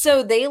left.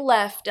 So they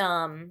left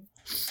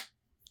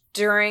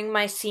during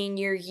my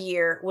senior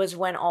year was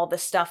when all the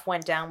stuff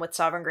went down with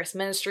Sovereign Grace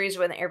Ministries,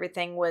 when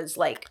everything was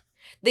like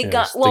they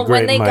got the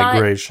great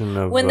migration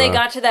of when they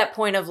got to that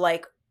point of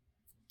like,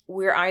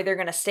 we're either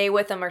going to stay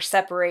with them or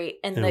separate,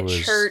 and the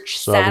church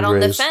sat on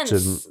the fence.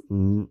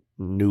 To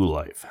New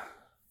Life.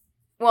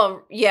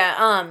 Well,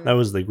 yeah. That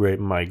was the Great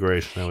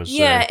Migration. I was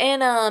yeah,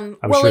 saying. and I'm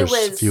well, sure it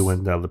was. if you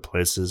went to other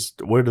places,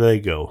 where do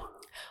they go?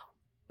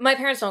 My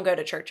parents don't go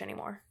to church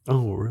anymore.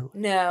 Oh, really?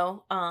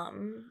 No,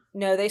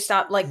 no, they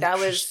stopped. Like that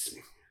was.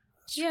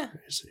 That's yeah.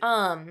 crazy.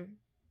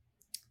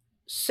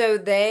 So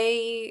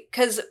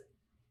because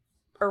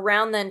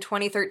around then,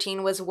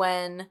 2013 was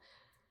when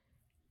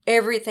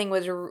everything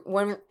was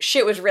when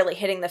shit was really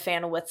hitting the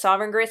fan with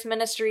Sovereign Grace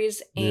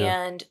Ministries,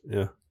 and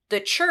the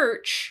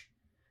church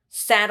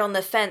sat on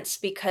the fence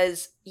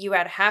because you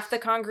had half the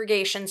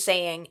congregation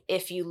saying,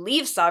 if you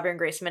leave Sovereign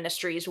Grace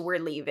Ministries, we're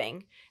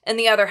leaving, and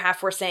the other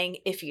half were saying,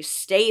 if you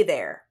stay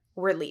there,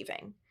 we're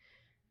leaving,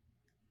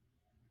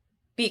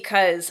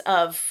 because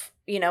of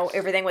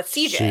everything with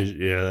CJ.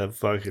 Yeah, that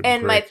fucking.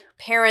 And my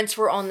parents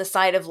were on the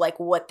side of like,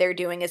 what they're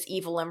doing is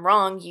evil and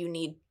wrong.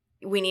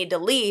 We need to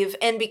leave.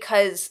 And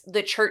because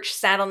the church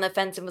sat on the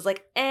fence and was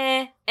like,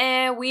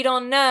 we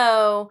don't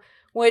know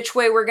which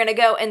way we're going to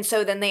go. And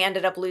so then they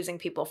ended up losing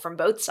people from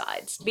both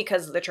sides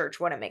because the church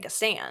wouldn't make a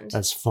stand.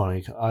 That's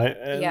funny.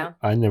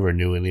 I never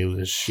knew any of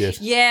this shit.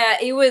 Yeah,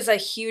 it was a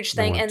huge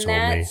thing. No one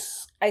told me.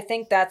 I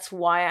think that's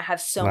why I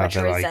have so much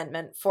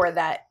resentment for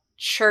that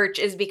church,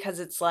 is because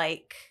it's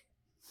like,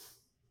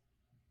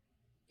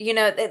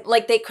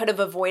 like they could have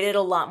avoided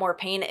a lot more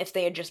pain if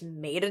they had just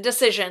made a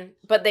decision,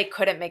 but they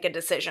couldn't make a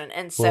decision.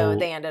 And so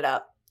they ended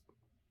up.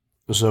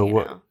 So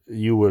what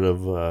you would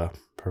have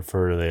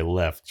preferred they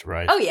left,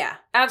 right? Oh, yeah,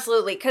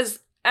 absolutely. Because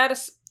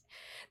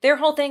their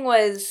whole thing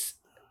was,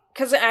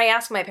 because I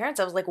asked my parents,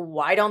 I was like,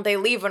 why don't they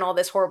leave when all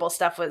this horrible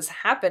stuff was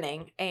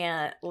happening?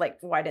 And like,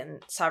 why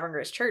didn't Sovereign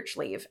Grace Church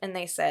leave? And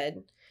they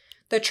said,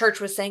 the church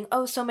was saying,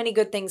 oh, so many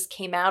good things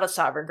came out of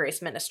Sovereign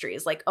Grace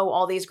Ministries. Like, oh,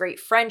 all these great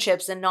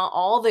friendships, and not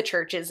all the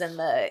churches in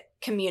the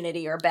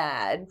community are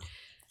bad.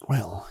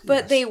 Well,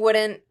 but they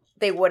wouldn't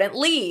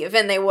leave,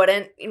 and they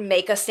wouldn't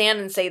make a stand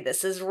and say,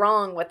 this is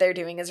wrong. What they're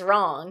doing is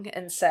wrong.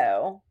 And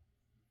so,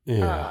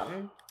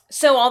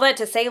 so all that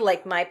to say,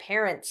 like, my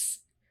parents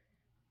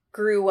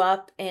grew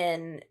up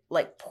in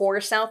like poor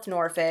South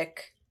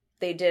Norfolk.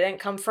 They didn't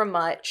come from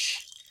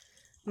much.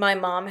 My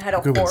mom had a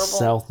horrible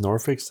South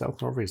Norfolk.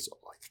 South Norfolk's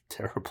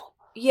terrible.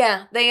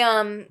 Yeah, they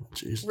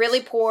Jesus.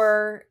 Really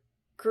poor.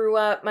 Grew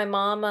up. My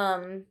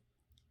mom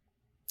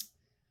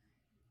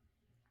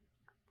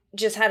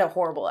just had a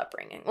horrible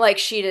upbringing. Like,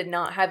 she did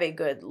not have a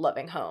good,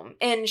 loving home,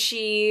 and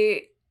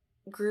she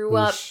grew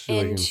up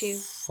into in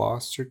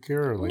foster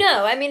care. Or like...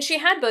 No, I mean, she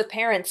had both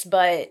parents,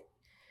 but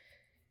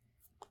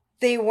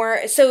they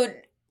weren't. So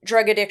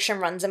drug addiction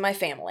runs in my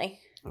family.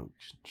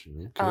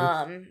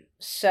 Okay.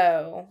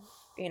 So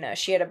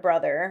she had a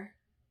brother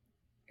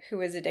who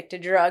was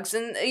addicted to drugs,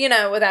 and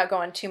without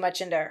going too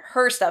much into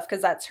her stuff,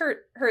 because that's her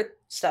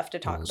stuff to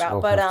talk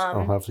about.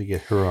 I'll have to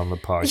get her on the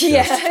podcast.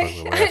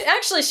 Yeah,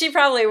 actually, she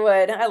probably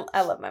would.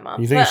 I love my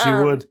mom. You think she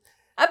would?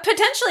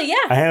 Potentially, yeah.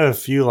 I have a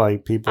few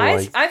people.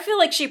 I feel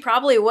like she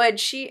probably would.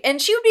 She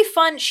would be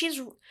fun.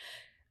 She's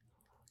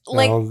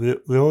like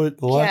the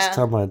last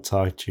time I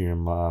talked to your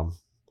mom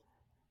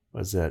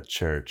was at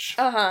church.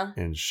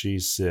 And she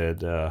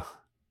said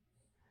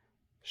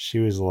she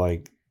was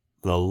like,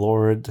 the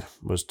Lord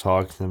was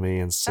talking to me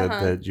and said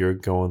that you're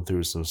going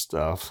through some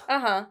stuff.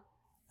 And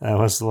I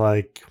was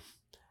like,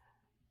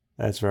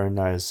 that's very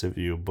nice of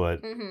you,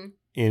 but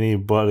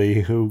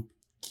anybody who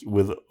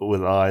with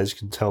eyes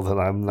can tell that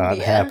I'm not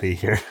happy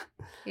here.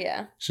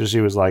 Yeah. So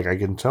she was like, I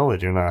can tell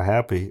that you're not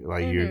happy.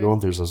 Like, you're going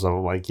through some stuff.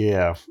 I'm like,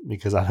 yeah,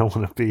 because I don't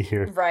want to be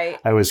here. Right.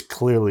 I was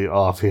clearly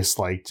obvious,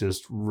 like,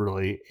 just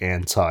really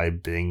anti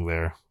being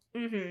there.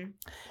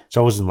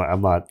 So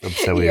I'm not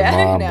upset with your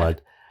mom,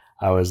 but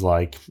I was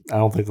like, I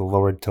don't think the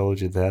Lord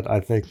told you that. I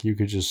think you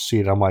could just see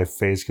it on my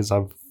face because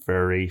I'm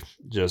very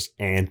just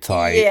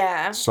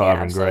anti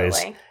Sovereign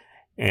Grace.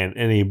 And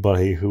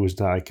anybody who was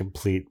not a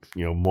complete,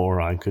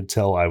 moron could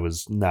tell I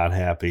was not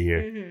happy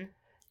here.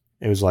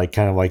 It was like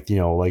kind of like,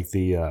 like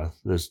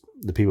there's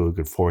the people who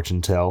could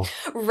fortune tell.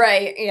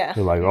 Right, yeah.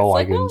 They're like, oh,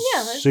 I can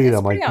see it.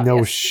 I'm like, obvious.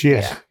 No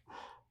shit.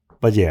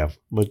 Yeah.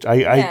 But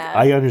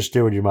I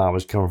understood where your mom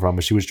was coming from,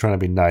 but she was trying to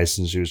be nice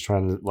and she was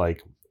trying to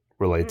like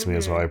relate to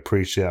me. So I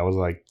appreciate it. I was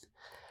like,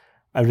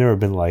 I've never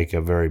been like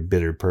a very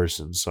bitter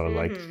person. So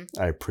like,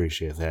 I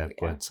appreciate that.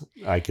 Yeah. But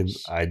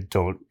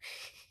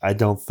I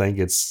don't think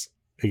it's,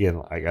 again,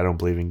 like, I don't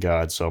believe in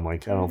God. So I'm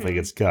like, I don't think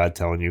it's God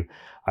telling you.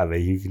 I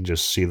think you can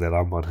just see that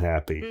I'm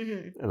unhappy.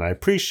 And I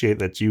appreciate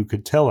that you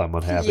could tell I'm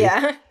unhappy.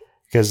 Yeah.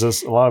 Because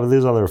a lot of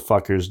these other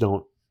fuckers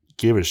don't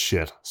give a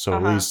shit. So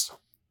at least,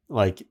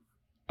 like,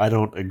 I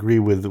don't agree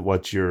with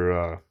what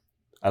your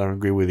I don't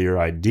agree with your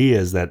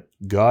ideas that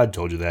God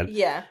told you that.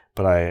 Yeah.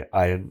 But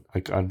I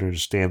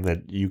understand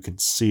that you can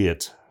see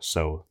it.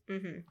 So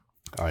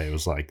I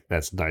was like,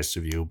 that's nice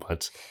of you,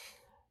 but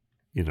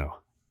you know.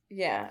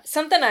 Yeah.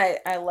 Something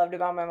I loved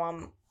about my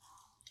mom,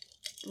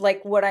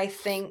 like what I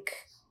think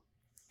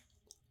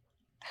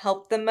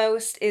helped the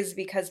most is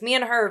because me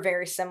and her are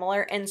very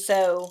similar, and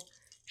so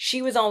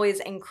she was always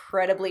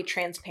incredibly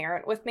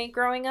transparent with me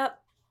growing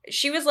up.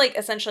 She was like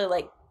essentially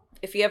like,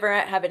 if you ever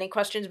have any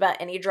questions about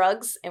any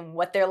drugs and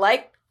what they're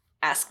like,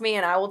 ask me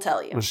and I will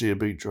tell you. Was she a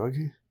big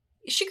druggie?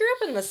 She grew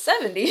up in the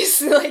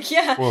 70s. Like,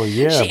 yeah. Well,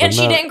 yeah.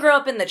 She didn't grow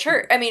up in the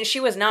church. I mean, she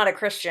was not a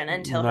Christian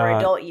until her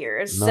adult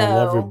years. Not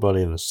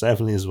everybody in the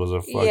 70s was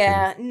a fucking...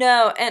 Yeah,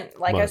 no. And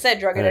like I said,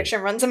 drug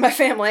addiction runs in my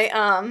family.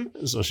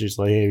 So she's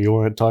like, hey, you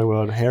want to talk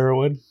about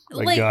heroin?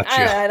 I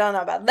gotcha. I don't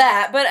know about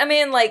that. But I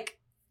mean, like,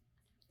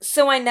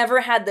 so I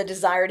never had the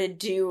desire to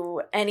do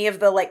any of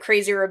the, like,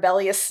 crazy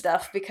rebellious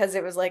stuff because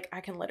it was like,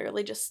 I can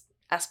literally just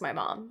ask my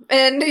mom.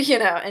 And, you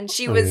know, and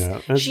she was...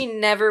 She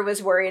never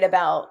was worried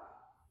about...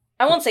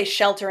 I won't say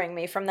sheltering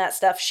me from that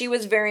stuff. She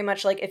was very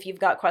much like, if you've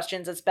got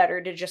questions, it's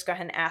better to just go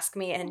ahead and ask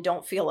me and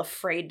don't feel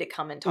afraid to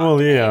come and talk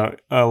to me. Well, yeah.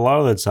 A lot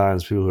of the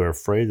times people who are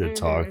afraid to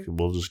talk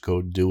will just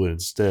go do it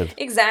instead.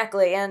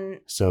 Exactly. And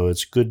so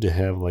it's good to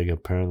have like a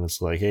parent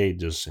that's like, hey,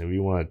 just if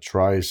you want to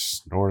try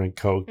snorting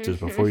coke,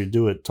 just before you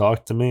do it,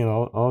 talk to me and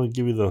I'll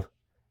give you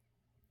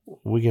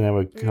we can have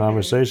a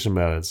conversation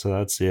about it. So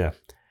that's, yeah.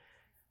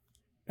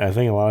 I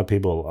think a lot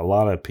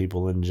of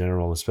people in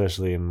general,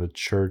 especially in the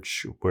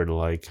church, were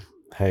like,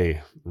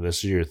 hey,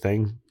 this is your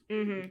thing.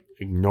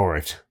 Ignore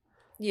it.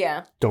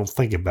 Yeah. Don't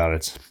think about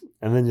it.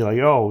 And then you're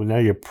like, oh, now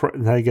you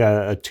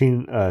got a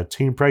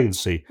teen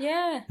pregnancy.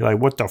 Yeah. You're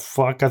like, what the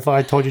fuck? I thought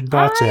I told you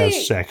not to have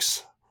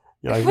sex.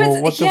 You're like,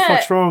 well, what the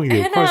fuck's wrong with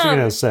you? Of course you're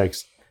gonna have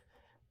sex.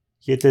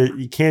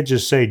 You can't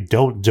just say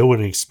don't do it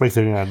and expect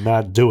they're gonna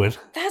not do it.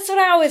 That's what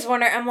I always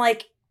wonder. I'm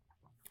like,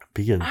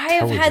 be intelligent. I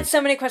have had so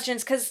many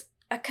questions because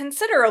a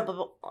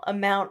considerable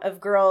amount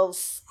of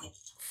girls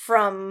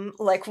from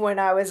like when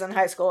I was in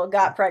high school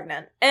got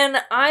pregnant, and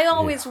I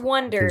always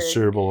wondered.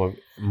 Considerable.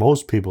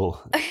 Most people,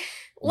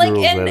 like,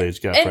 girls that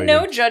age got pregnant.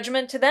 No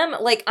judgment to them.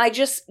 Like, I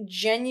just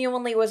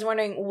genuinely was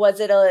wondering: was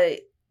it a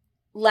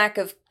lack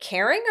of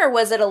caring, or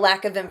was it a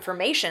lack of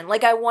information?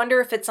 Like, I wonder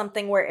if it's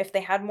something where if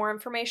they had more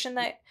information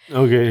that.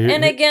 Okay.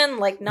 And again,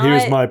 like, not.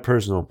 Here's my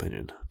personal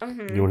opinion. You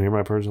want to hear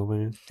my personal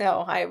opinion? No,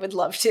 I would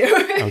love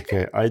to.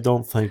 Okay, I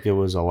don't think it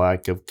was a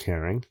lack of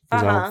caring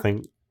because I don't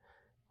think.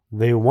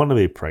 They want to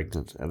be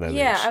pregnant at that age.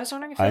 Yeah, I was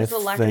wondering if it was a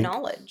lack of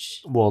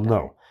knowledge. Well,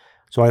 no.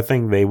 So I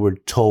think they were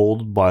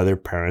told by their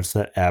parents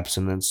that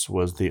abstinence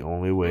was the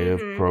only way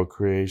of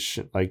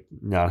procreation, like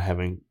not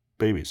having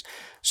babies.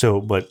 So,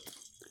 but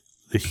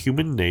the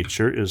human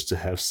nature is to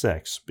have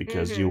sex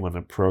because you want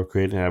to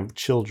procreate and have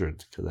children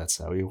because that's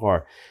how you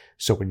are.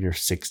 So when you're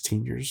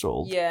 16 years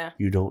old,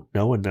 you don't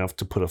know enough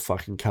to put a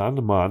fucking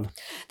condom on.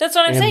 That's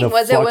what I'm saying.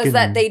 Was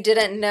that they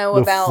didn't know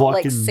about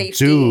like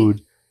safety?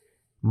 Dude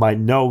might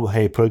know,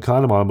 hey, put a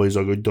condom on, but he's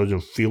like, it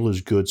doesn't feel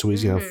as good, so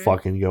he's gonna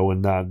fucking go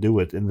and not do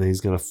it, and then he's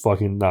gonna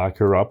fucking knock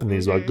her up, and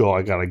he's like, oh,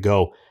 I gotta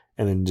go,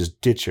 and then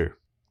just ditch her,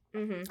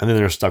 and then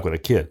they're stuck with a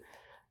kid.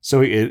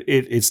 So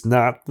it's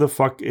not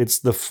it's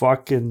the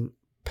fucking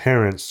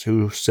parents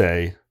who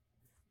say,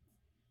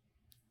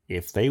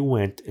 if they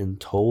went and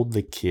told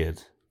the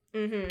kid,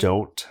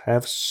 don't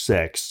have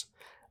sex,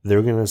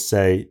 they're gonna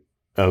say,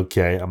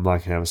 okay, I'm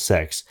not gonna have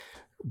sex.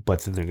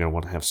 But then they're going to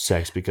want to have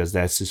sex because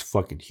that's just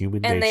fucking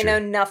human nature. And they know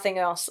nothing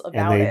else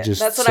about it. And they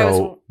just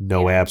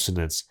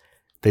abstinence.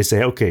 They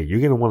say, okay,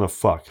 you're going to want to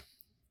fuck.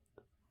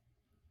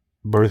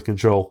 Birth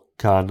control,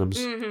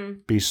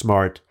 condoms, be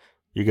smart.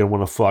 You're going to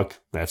want to fuck.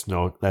 That's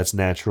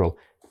natural.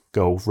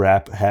 Go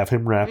have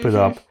him wrap it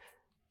up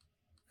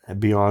and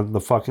be on the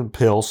fucking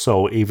pill.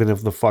 So even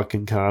if the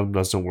fucking condom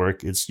doesn't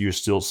work, you're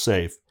still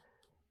safe.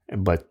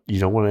 But you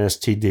don't want an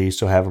STD,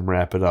 so have him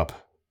wrap it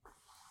up.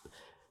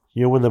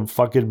 You know where the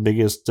fucking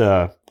biggest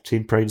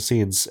teen pregnancy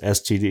and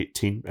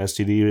teen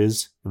STD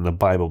is? In the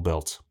Bible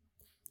Belt.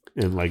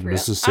 In like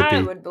Mississippi.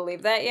 I would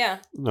believe that, yeah.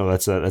 No,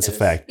 that's a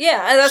fact.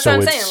 Yeah, that's what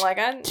I'm saying.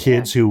 Like,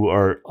 kids who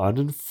are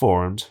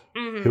uninformed,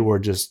 who are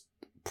just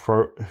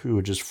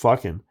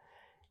fucking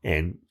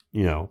and,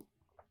 you know,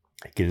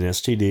 getting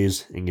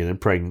STDs and getting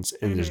pregnant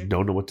and just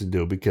don't know what to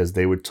do because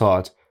they were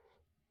taught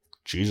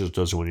Jesus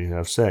doesn't want you to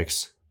have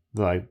sex.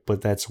 Like, but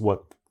that's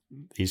what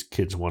these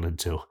kids wanted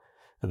to.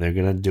 And they're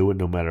going to do it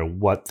no matter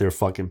what their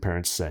fucking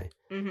parents say.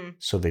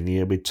 So they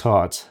need to be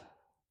taught,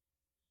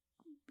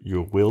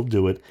 you will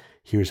do it.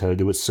 Here's how to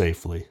do it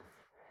safely.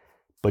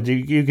 But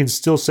you can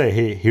still say,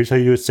 hey, here's how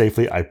you do it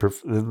safely.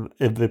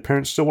 If the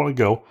parents still want to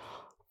go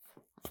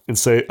and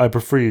say, I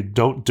prefer you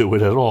don't do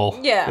it at all.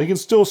 Yeah. They can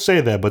still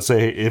say that, but say,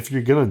 hey, if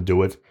you're going to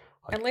do it,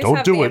 at least don't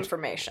have do the it.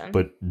 Information.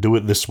 But do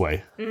it this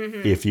way,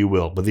 if you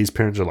will. But these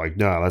parents are like,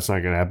 no, that's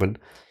not going to happen.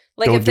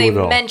 Like, if they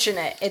mention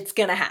it, it's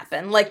gonna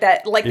happen. Like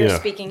that. Like they're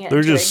speaking it.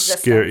 They're just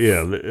scared.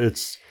 Yeah,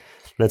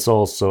 that's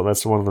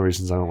one of the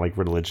reasons I don't like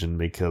religion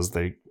because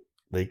they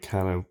they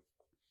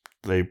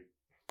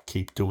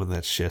keep doing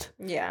that shit.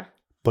 Yeah.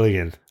 But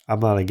again, I'm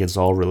not against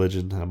all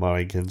religion. I'm not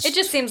against... It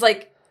just seems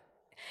like,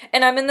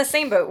 and I'm in the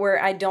same boat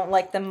where I don't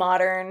like the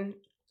modern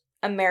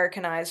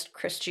Americanized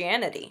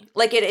Christianity.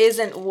 Like, it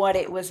isn't what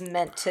it was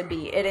meant to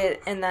be. It is,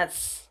 and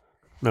that's...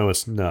 No,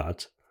 it's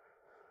not.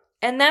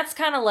 And that's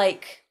kind of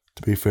like...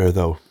 To be fair,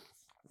 though,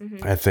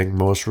 I think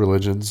most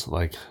religions,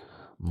 like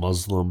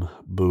Muslim,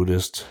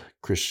 Buddhist,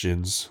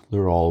 Christians,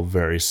 they're all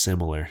very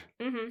similar.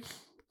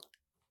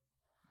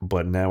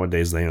 But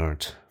nowadays they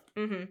aren't.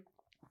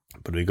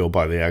 But we go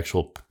by the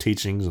actual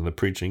teachings and the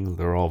preachings,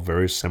 they're all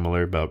very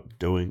similar about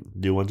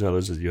do unto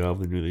others as you have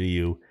them do to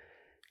you.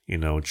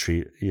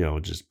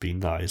 Just be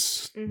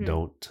nice.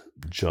 Don't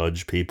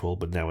judge people.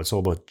 But now it's all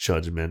about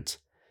judgment.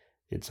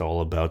 It's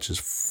all about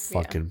just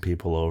fucking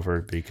people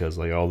over because,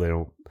 like, oh, they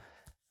don't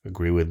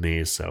agree with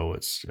me, so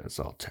it's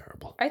all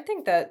terrible. I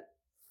think that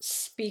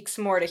speaks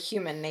more to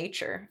human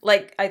nature.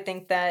 Like, I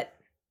think that...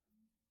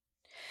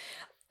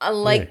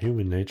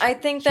 human nature. I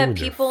think that Humans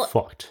people... are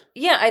fucked.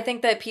 Yeah, I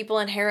think that people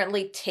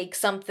inherently take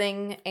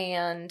something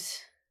and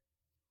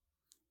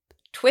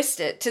twist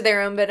it to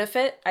their own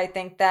benefit. I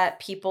think that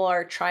people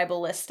are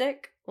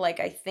tribalistic. Like,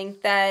 I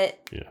think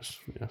that... Yes.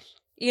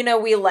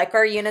 We like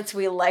our units,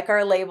 we like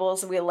our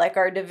labels, we like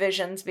our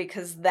divisions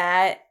because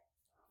that...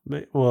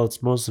 Well,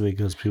 it's mostly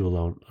because people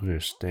don't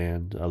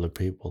understand other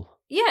people.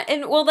 Yeah,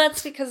 and well,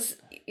 that's because,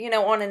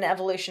 on an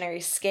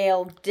evolutionary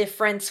scale,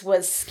 difference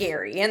was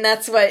scary. And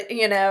that's what,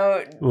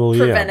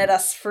 prevented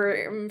us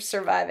from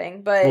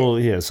surviving.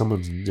 But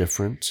someone's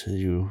different.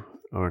 You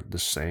aren't the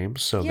same,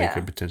 so they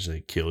could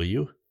potentially kill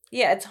you.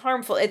 Yeah, it's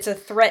harmful. It's a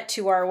threat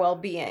to our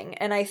well-being.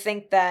 And I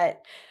think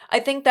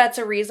that's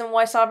a reason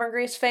why Sovereign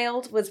Grace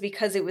failed, was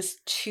because it was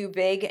too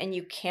big and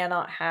you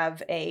cannot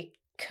have a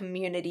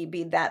community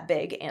be that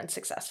big and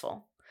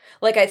successful.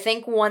 Like, I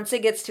think once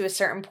it gets to a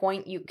certain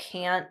point, you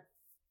can't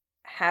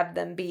have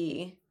them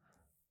be...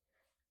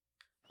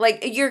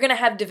 Like, you're going to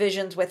have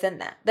divisions within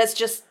that. That's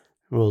just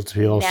well, to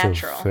be also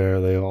natural. Fair,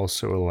 they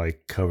also are,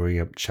 like, covering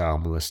up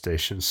child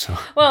molestation, so...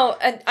 Well,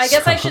 I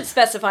guess I should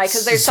specify,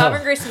 because there's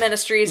Sovereign Grace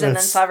Ministries and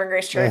then Sovereign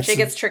Grace Church. It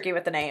gets tricky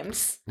with the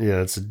names. Yeah,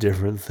 that's a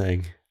different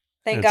thing.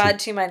 Thank God,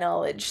 to my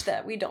knowledge,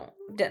 that we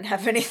didn't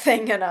have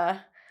anything in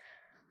our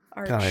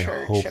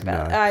church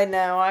about. Not. I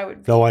know, I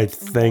would be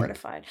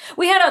mortified.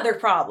 We had other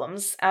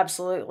problems,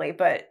 absolutely,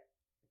 but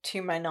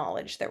to my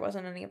knowledge, there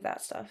wasn't any of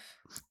that stuff.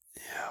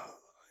 Yeah.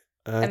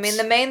 I mean,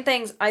 the main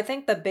things, I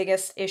think the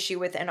biggest issue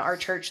within our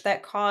church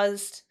that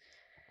caused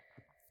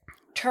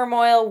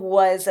turmoil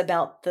was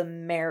about the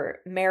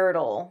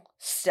marital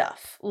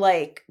stuff.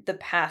 Like, the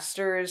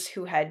pastors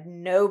who had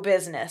no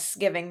business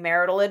giving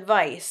marital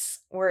advice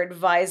were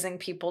advising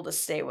people to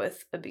stay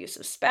with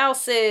abusive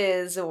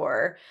spouses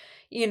or,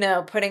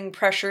 putting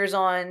pressures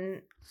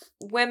on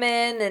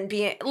women and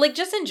being, like,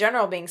 just in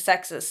general being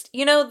sexist.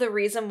 The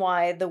reason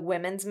why the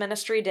women's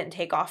ministry didn't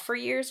take off for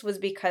years was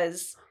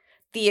because...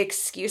 The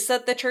excuse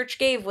that the church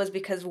gave was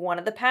because one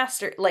of the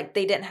pastors, like,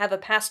 they didn't have a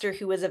pastor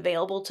who was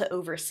available to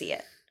oversee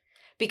it.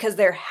 Because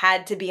there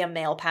had to be a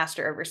male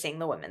pastor overseeing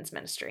the women's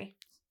ministry.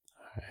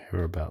 I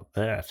hear about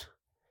that.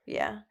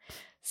 Yeah.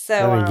 So,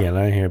 then again,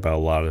 I hear about a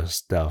lot of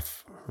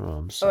stuff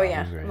from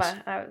Sovereign Grace.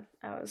 I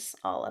was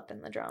all up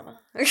in the drama.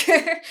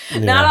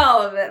 Not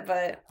all of it,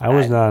 but... I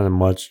was not in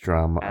much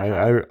drama.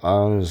 I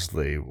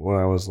honestly, when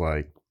I was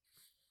like...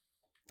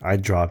 I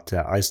dropped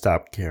out. I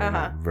stopped caring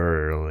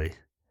very early.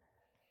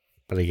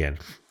 But again,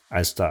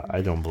 I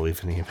don't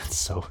believe any of it,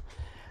 so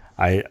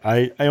I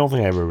don't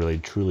think I ever really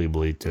truly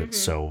believed it,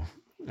 so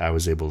I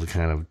was able to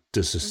kind of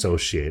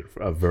disassociate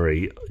at a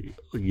very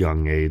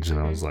young age, and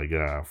I was like,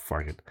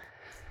 fuck it.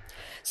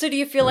 So do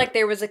you feel like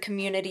there was a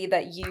community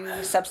that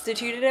you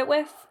substituted it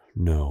with?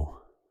 No.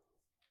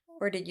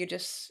 Or did you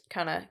just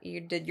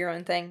you did your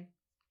own thing?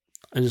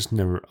 I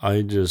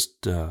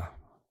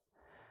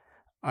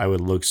would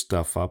look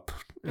stuff up,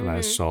 and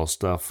I saw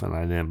stuff, and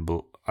I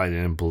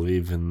didn't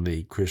believe in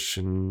the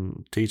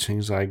Christian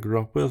teachings I grew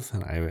up with,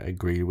 and I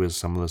agreed with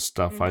some of the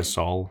stuff I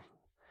saw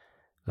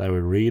that I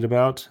would read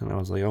about, and I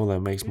was like, oh,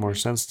 that makes more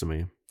sense to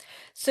me.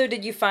 So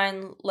did you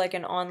find, like,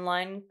 an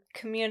online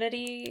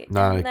community in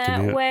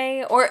that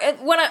way? Or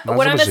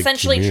what I'm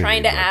essentially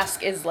trying to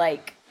ask is,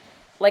 like,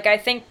 I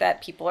think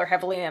that people are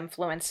heavily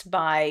influenced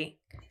by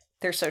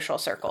their social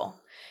circle.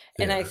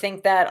 Yeah. And I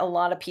think that a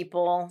lot of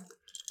people,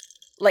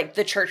 like,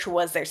 the church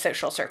was their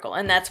social circle,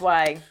 and that's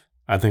why...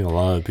 I think a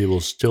lot of people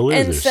still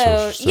is their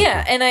social circle.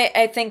 Yeah, and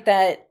I think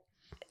that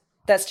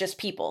that's just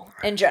people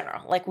in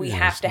general. Like, we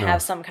have to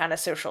have some kind of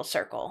social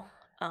circle.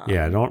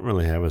 I don't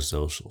really have a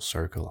social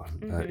circle.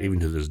 Even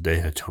to this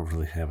day, I don't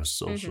really have a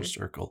social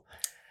circle.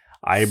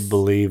 I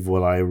believe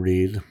what I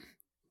read.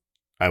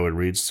 I would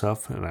read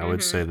stuff, and I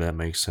would say that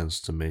makes sense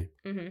to me.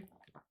 And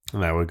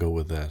I would go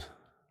with that.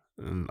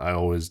 And I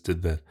always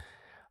did that.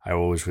 I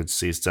always would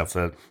see stuff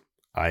that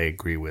I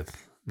agree with.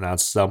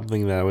 Not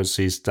something that I would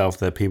see stuff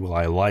that people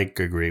I like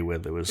agree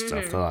with. It was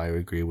stuff that I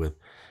agree with.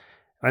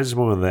 I just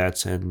went with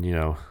that, and,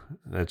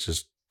 that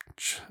just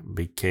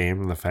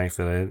became the fact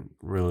that I didn't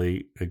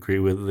really agree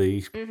with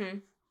the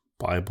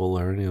Bible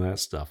or any of that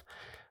stuff.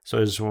 So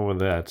I just went with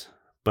that.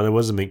 But it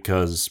wasn't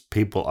because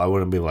I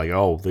wouldn't be like,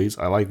 oh,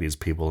 I like these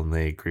people and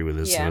they agree with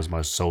this. Yeah. It was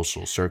my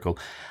social circle.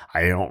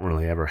 I don't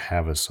really ever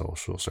have a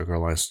social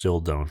circle. I still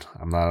don't.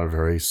 I'm not a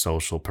very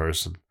social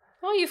person.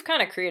 Well, you've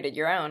kind of created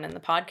your own in the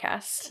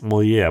podcast.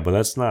 Well, yeah, but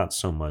that's not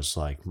so much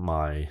like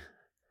my,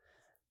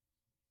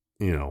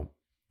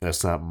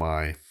 that's not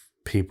my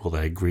people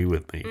that agree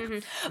with me.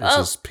 It's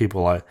just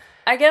people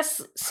I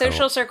guess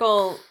social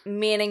circle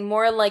meaning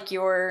more like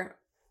your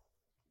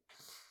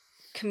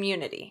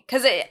community,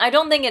 because I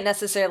don't think it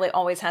necessarily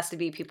always has to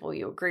be people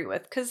you agree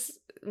with, because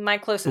my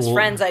closest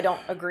friends I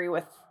don't agree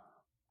with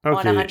on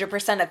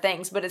 100% of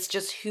things, but it's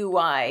just who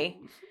I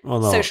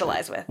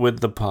socialize with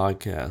the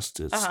podcast.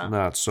 It's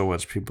not so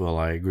much people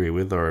I agree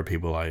with or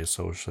people I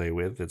associate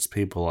with. It's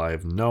people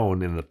I've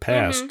known in the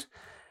past,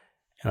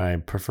 and I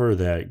prefer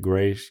that.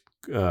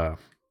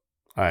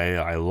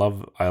 I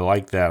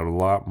like that a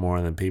lot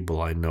more than people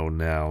I know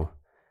now,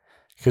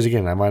 because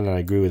again, I might not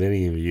agree with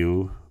any of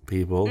you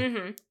people,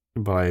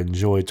 but I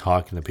enjoy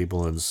talking to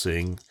people and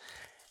seeing,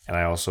 and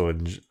I also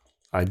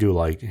I do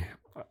like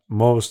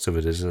most of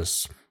it is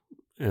just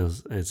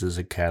it's just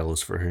a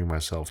catalyst for hearing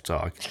myself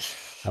talk.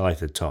 I like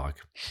to talk.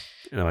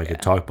 If I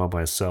could talk about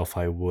myself,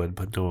 I would,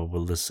 but no one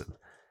would listen.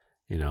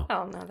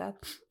 Oh no,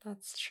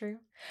 that's true.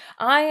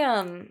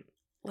 I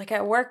like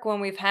at work when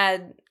we've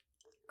had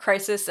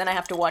crisis and I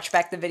have to watch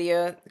back the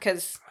video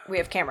because we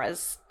have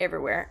cameras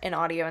everywhere in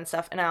audio and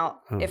stuff, and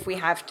if we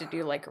have to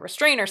do like a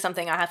restraint or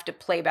something, I have to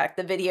play back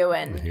the video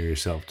and hear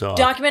yourself talk,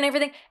 document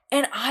everything.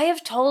 And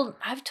I've told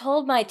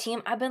my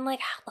team, I've been like,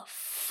 how the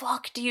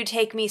fuck do you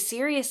take me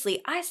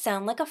seriously? I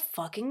sound like a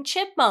fucking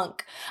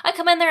chipmunk. I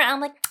come in there and I'm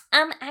like,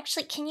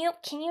 actually, can you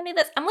do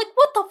this? I'm like,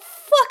 what the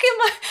fuck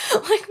am I,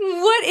 like,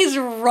 what is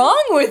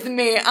wrong with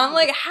me? I'm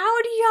like,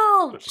 how do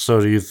y'all?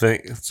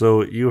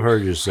 So you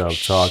heard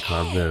yourself talk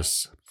on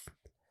this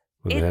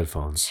with the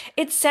headphones?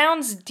 It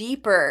sounds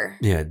deeper.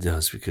 Yeah, it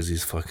does, because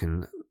these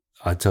fucking,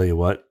 I tell you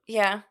what.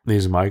 Yeah.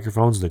 These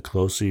microphones, the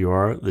closer you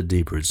are, the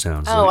deeper it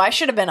sounds. Oh, I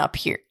should have been up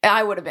here.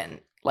 I would have been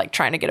like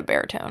trying to get a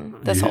baritone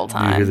this whole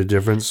time. You hear the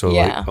difference? So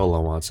like, hold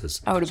on, what's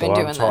this? I would have been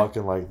doing that. I'm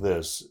talking like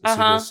this. See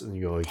this, and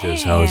you go like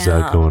this. How is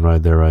that going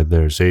right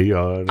there? See?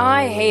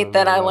 I hate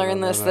that I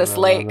learned this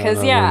late, because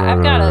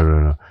I've got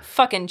a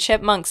fucking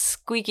chipmunk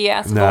squeaky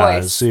ass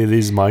voice. See,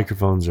 these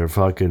microphones are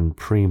fucking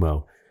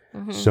primo.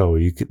 So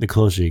the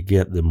closer you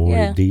get, the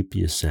more deep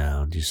you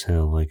sound. You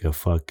sound like a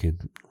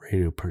fucking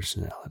radio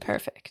personality.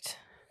 Perfect.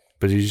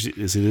 But you see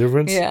the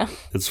difference? Yeah.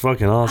 It's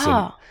fucking awesome.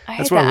 Oh, I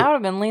hate that. I would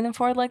have been leaning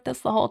forward like this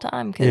the whole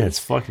time. Yeah, it's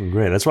fucking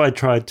great. That's why I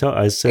tried.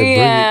 I said,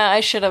 I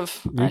should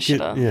have.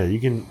 Yeah, you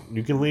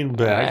can lean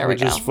back, but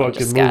just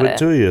fucking move it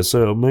to you.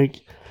 So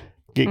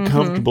get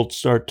comfortable to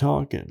start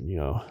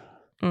talking.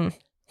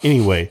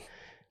 Anyway,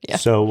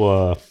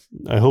 so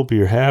I hope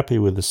you're happy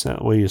with the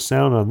way you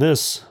sound on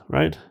this,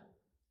 right?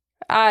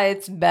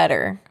 It's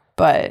better,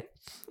 but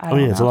I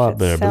don't know. It's a lot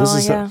better. But this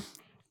is I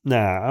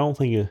don't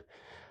think it.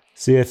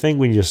 See, I think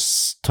when you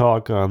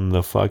talk on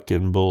the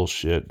fucking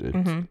bullshit,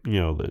 the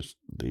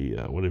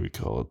what do we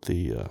call it?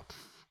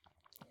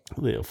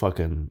 The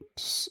fucking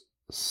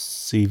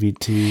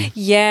CVT.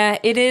 Yeah,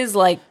 it is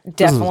like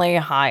definitely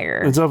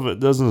higher. It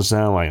doesn't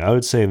sound like, I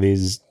would say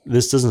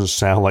this doesn't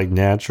sound like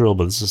natural,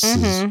 but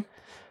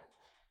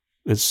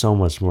it's so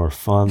much more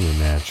fun than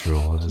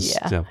natural.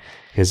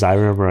 Because I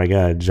remember I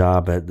got a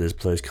job at this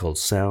place called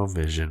Sound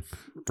Vision,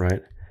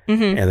 right?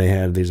 And they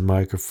had these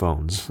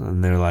microphones,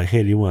 and they're like,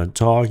 hey, do you want to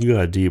talk? You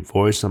got a deep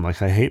voice. I'm like,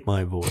 I hate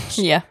my voice.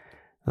 Yeah.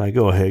 And I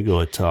go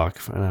ahead, talk.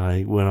 And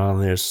I went on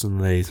this,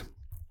 and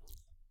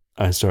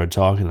I started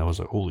talking. I was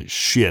like, holy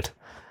shit,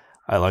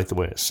 I like the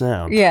way I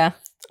sound. Yeah.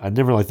 I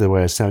never liked the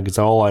way I sound, because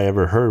all I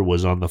ever heard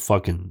was on the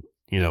fucking,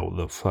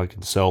 the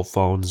fucking cell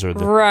phones or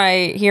the...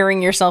 Right,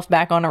 hearing yourself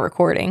back on a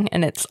recording,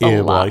 and it's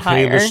a lot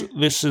higher. Hey,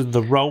 this is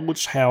the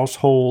Rhodes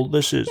household.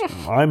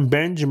 I'm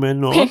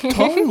Benjamin. I'm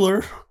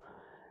Tyler.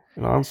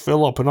 And I'm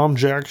Philip, and I'm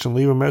Jackson.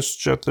 Leave a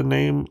message at your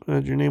name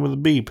of the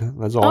beep.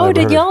 That's all I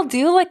ever heard. Y'all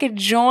do like a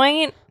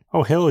joint?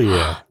 Oh, hell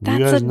yeah.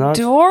 That's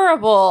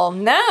adorable.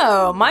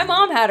 No, my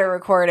mom had a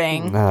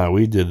recording. Nah,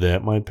 we did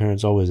that. My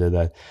parents always did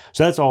that.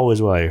 So that's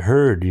always what I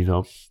heard, It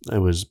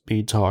was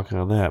me talking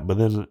on that. But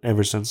then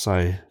ever since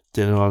I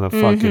did it on the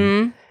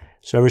fucking...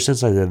 So ever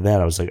since I did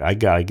that, I was like, I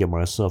got to get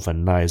myself a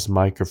nice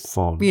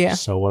microphone. Yeah.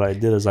 So what I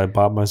did is I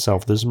bought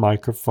myself this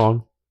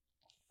microphone.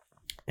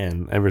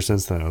 And ever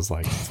since then, I was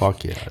like,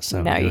 fuck yeah.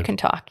 Now you can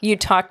talk. You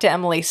talk to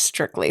Emily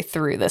strictly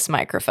through this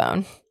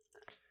microphone.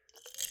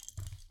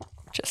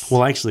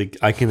 Well, actually,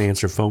 I can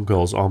answer phone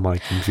calls on my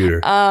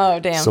computer. Oh,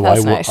 damn. So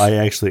that's nice. I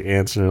actually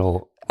answer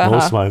most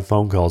of my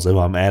phone calls. If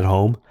I'm at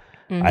home,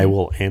 I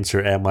will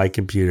answer at my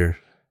computer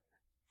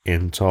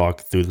and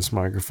talk through this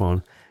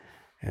microphone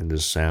and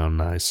just sound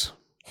nice.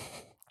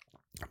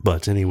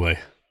 But anyway.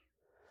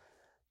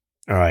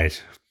 All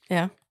right.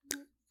 Yeah.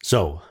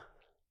 So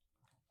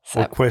So,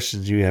 what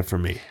questions do you have for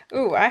me?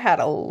 ooh, I had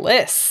a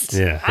list.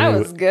 Yeah, I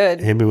was good.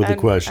 Hit me with the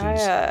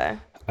questions.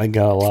 I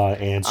got a lot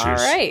of answers. All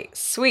right,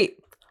 sweet.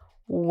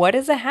 What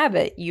is a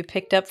habit you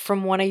picked up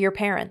from one of your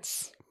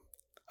parents?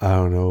 I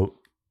don't know.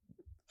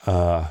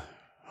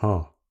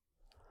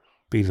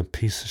 Being a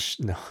piece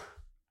of no.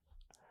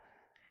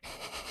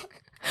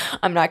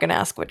 I'm not going to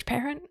ask which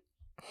parent.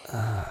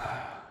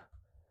 I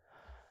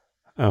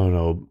don't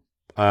know.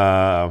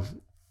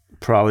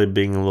 Probably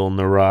being a little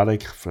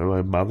neurotic for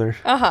my mother.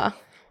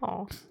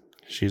 Oh,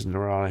 She's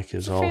neurotic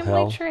as all family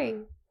hell. trait.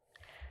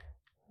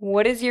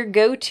 What is your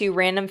go-to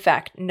random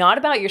fact? Not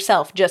about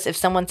yourself, just if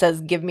someone says,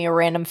 give me a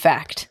random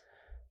fact.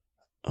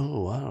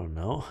 Oh, I don't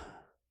know.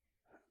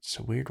 It's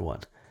a weird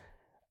one.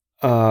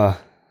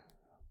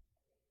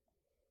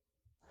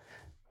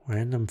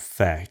 Random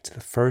fact.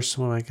 The first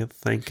one I could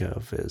think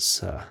of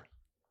is I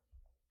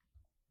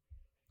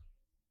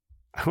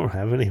don't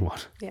have anyone.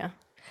 Yeah.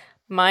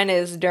 Mine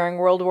is during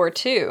World War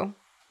II.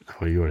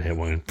 Oh, you already had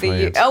one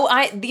planned.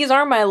 These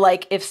are my,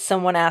 like, if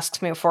someone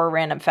asks me for a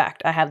random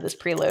fact, I have this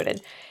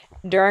preloaded.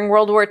 During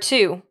World War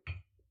II,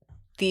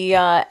 the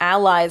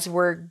Allies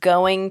were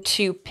going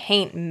to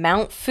paint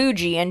Mount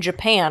Fuji in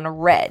Japan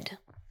red.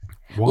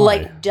 Why?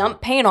 Like,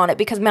 dump paint on it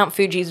because Mount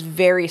Fuji is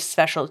very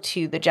special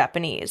to the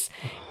Japanese.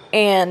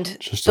 And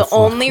Just the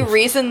only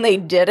reason they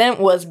didn't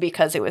was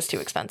because it was too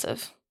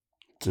expensive.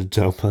 To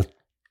dump a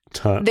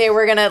ton. They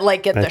were going to,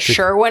 like, get the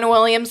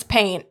Sherwin-Williams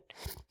paint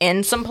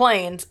in some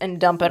planes and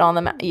dump it on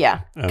the map.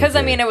 Yeah. Because,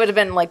 I mean, it would have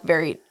been, like,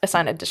 a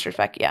sign of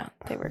disrespect. Yeah.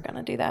 They were going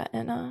to do that.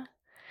 And,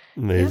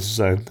 They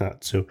decided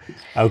not to.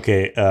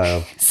 Okay.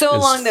 so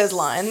along those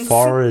lines. As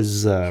far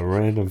as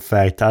random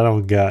fact, I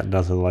don't got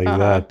nothing like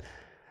that.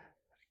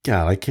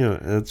 God, I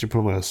can't. That's you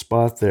put me on a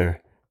spot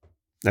there.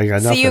 I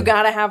got nothing. So you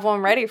got to have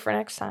one ready for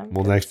next time.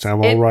 Well, next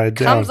time I'll write it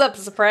down. It comes up a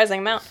surprising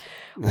amount.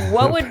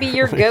 What would be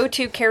your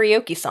go-to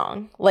karaoke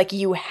song? Like,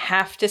 you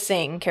have to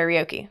sing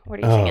karaoke. What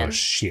are you singing? Oh,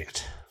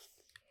 shit.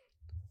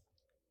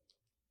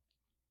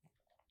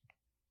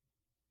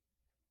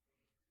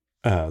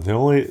 The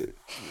only...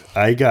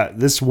 I got...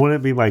 This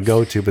wouldn't be my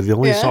go-to, but the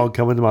only song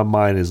coming to my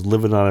mind is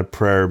Living on a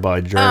Prayer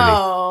by Journey.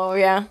 Oh,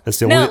 yeah. That's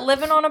the only... only...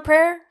 Living on a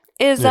Prayer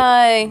is...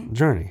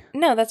 Journey.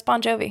 No, that's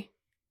Bon Jovi.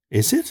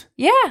 Is it?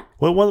 Yeah.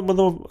 What am I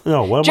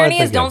Journey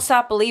thinking? is Don't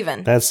Stop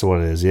Believing. That's what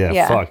it is.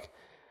 Yeah, fuck.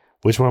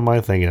 Which one am I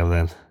thinking of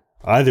then?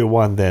 Either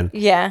one then.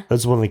 Yeah.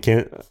 That's the one that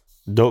came...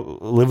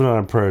 Living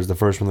on a Prayer is the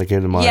first one that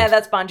came to mind. Yeah,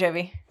 that's Bon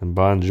Jovi. And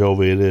Bon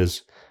Jovi it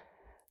is.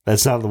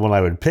 That's not the one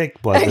I would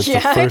pick, but that's the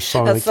first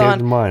song that came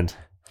to mind.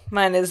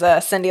 Mine is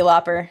Cyndi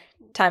Lauper,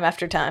 Time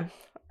After Time.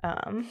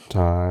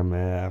 Time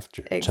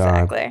After Time.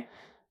 Exactly.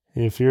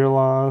 If you're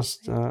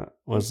lost,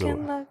 what's the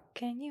one? Look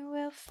and you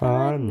will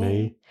find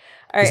me.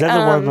 All right, is that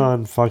the one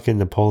on fucking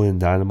Napoleon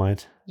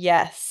Dynamite?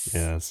 Yes.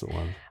 Yeah, that's the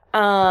one.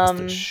 That's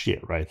the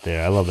shit right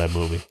there. I love that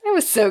movie. It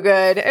was so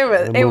good.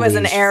 It was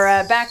an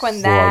era back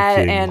when that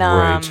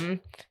and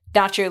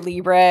Nacho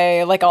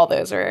Libre, like all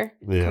those were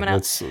coming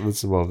out.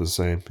 That's about the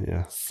same.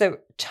 Yeah. So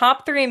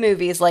top 3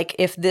 movies, like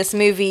if this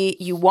movie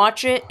you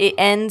watch it, it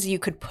ends, you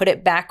could put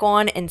it back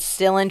on and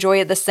still enjoy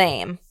it the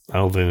same. I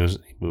don't think there's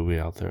any movie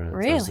out there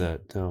that does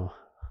that. No.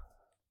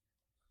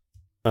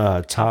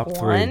 Top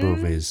 3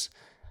 movies.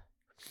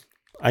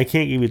 I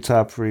can't give you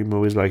top 3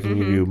 movies, but I can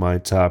give you my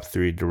top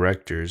 3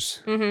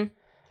 directors. Martin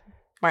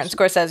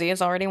Scorsese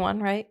is already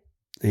one, right?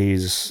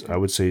 I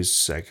would say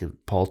second.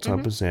 Paul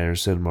Thomas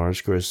Anderson, Martin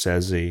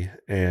Scorsese,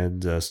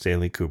 and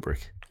Stanley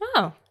Kubrick.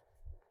 Oh.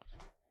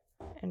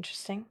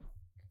 Interesting.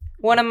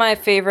 One of my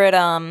favorite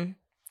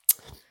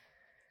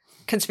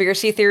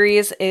conspiracy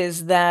theories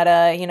is that,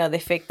 they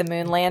faked the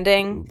moon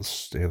landing.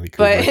 Stanley Kubrick.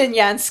 But,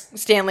 and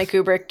Stanley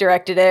Kubrick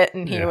directed it,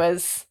 and he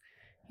was...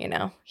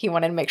 he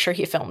wanted to make sure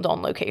he filmed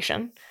on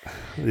location.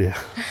 Yeah.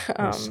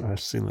 I've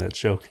seen that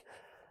joke.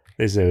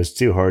 They said it was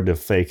too hard to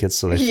fake it,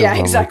 so they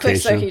filmed on location.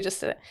 So he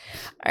just did it.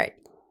 All right.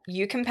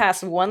 You can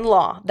pass one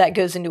law that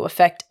goes into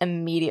effect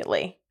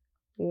immediately.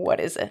 What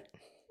is it?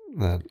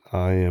 That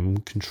I am in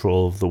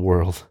control of the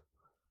world.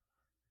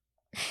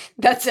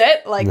 That's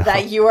it?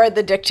 That you are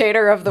the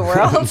dictator of the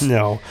world?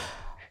 No.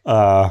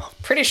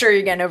 Pretty sure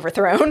you're getting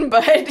overthrown,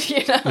 but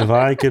If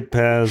I could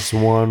pass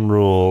one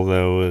rule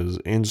that was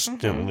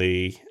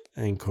instantly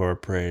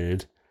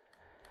incorporated,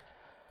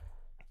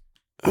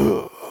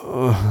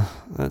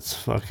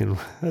 that's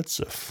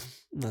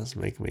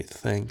making me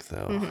think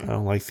though. I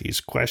don't like these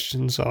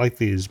questions. I like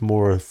these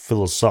more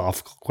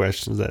philosophical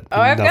questions that.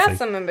 I've got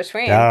some in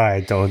between. All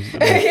right, don't.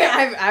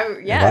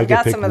 I've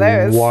got some of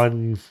those.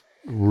 One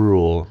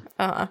rule,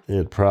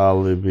 it'd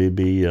probably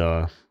be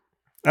I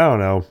don't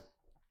know.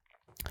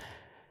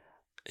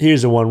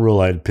 Here's the one rule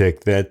I'd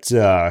pick that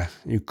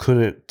you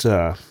couldn't,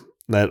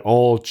 that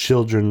all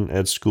children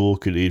at school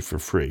could eat for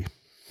free.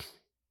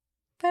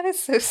 That is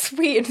so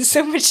sweet and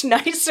so much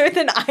nicer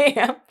than I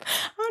am.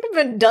 I would have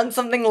been done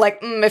something like,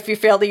 if you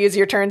fail to use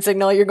your turn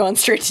signal, you're going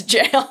straight to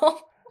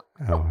jail.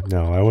 Oh,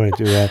 no, I wouldn't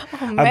do that.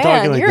 Oh,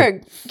 man,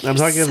 you're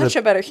such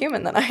a better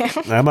human than I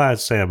am. I'm not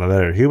saying I'm a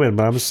better human,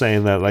 but I'm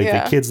saying that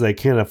the kids that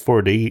can't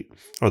afford to eat,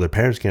 or their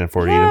parents can't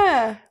afford to eat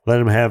them, let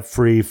them have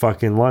free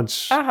fucking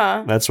lunch.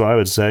 That's what I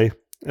would say.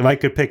 If I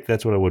could pick,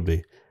 that's what it would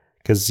be.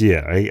 Because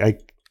I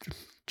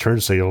turn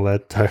signal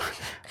that time.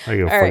 All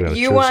right,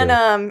 you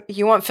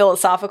want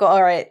philosophical?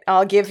 All right,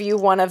 I'll give you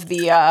one of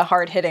the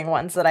hard hitting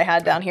ones that I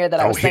had down here that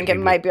I was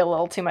thinking might be a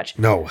little too much.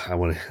 No, I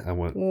want.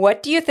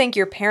 What do you think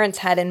your parents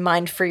had in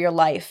mind for your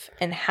life,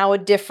 and how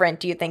different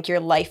do you think your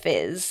life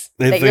is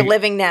you're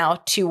living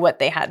now to what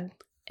they had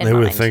in mind? They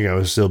would think I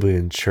would still be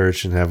in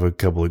church and have a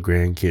couple of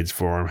grandkids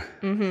for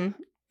them,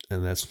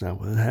 and that's not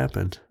what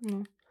happened.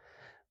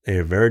 They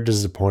are very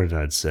disappointed,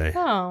 I'd say.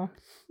 Oh.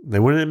 They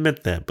wouldn't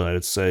admit that, but I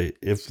would say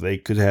if they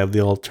could have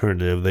the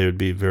alternative, they would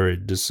be very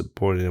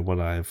disappointed in what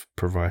I've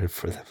provided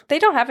for them. They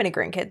don't have any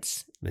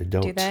grandkids. They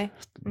don't. Do they?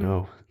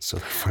 No. So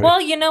well,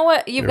 you know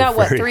what? You've got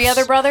what, 3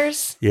 other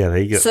brothers? Yeah,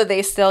 they got. So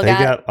they still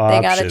got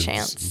a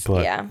chance.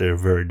 But they're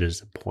very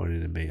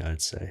disappointed in me,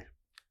 I'd say.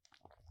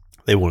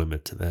 They won't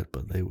admit to that,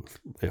 but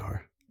they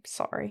are.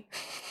 Sorry.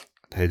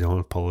 They don't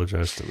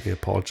apologize to me.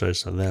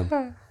 Apologize to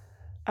them.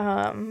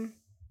 Let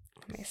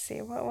me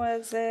see. What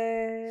was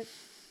it?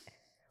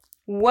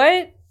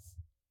 Where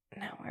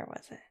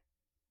was it?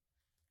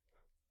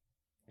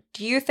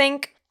 Do you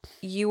think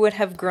you would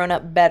have grown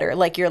up better?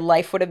 Like your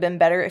life would have been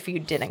better if you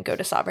didn't go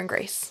to Sovereign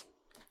Grace?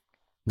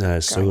 No, I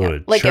still go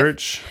to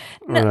church.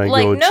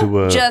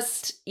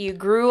 Just you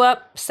grew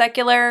up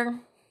secular,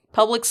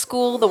 public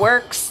school, the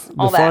works,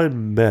 all that.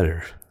 Define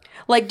better.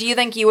 Like, do you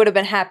think you would have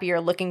been happier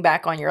looking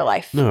back on your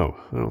life? No,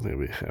 I don't think I'd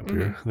be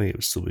happier. I think it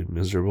would still be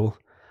miserable.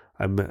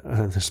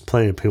 There's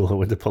plenty of people that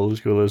went to public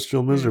school that are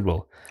still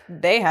miserable.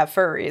 They have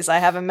furries. I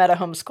haven't met a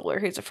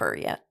homeschooler who's a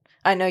furry yet.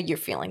 I know your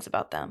feelings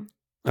about them.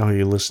 Oh,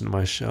 you listen to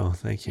my show.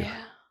 Thank you. Yeah.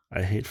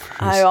 I hate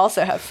furries. I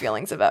also have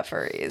feelings about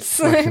furries.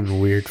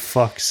 Fucking weird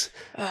fucks.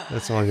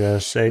 That's all I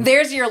gotta say.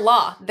 There's your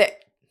law.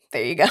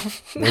 There you go.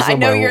 I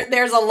know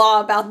there's a law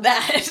about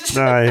that.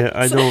 No,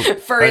 I don't.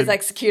 Furries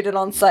executed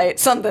on site,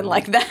 something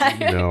like that.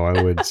 No,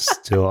 I'd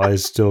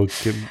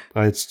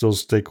still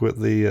stick with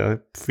the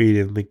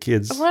feeding the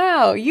kids.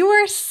 Wow, you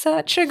are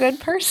such a good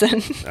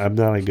person. I'm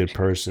not a good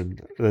person.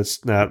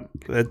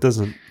 That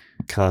doesn't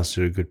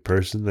constitute a good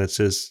person.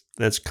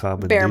 That's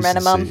common bare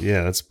decency. Minimum.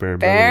 Yeah, that's bare minimum.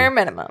 Bare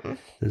minimum.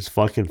 Just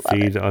fucking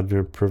feed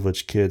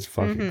underprivileged kids.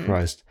 Fucking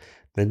Christ.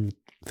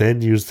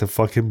 Then use the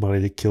fucking money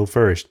to kill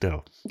furries.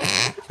 No.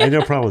 I have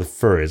no problem with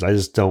furries. I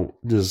just don't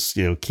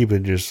keep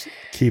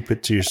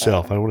it to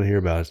yourself. I don't want to hear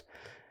about it.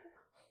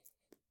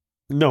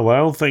 No, I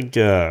don't think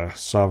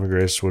Sovereign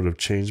Grace would have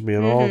changed me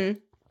at all.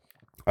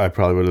 I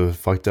probably would have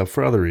fucked up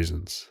for other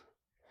reasons.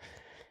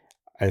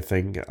 I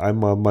think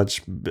I'm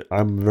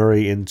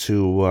very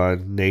into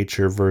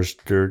nature versus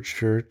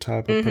nurture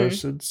type of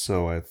person.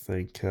 So I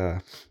think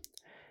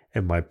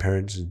if my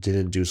parents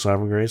didn't do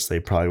Sovereign Grace, they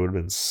probably would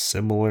have been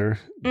similar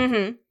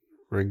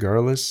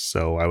regardless.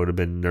 So I would have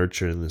been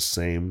nurtured in the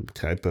same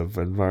type of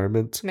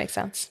environment. Makes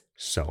sense.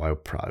 So I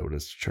probably would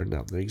have turned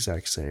out the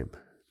exact same.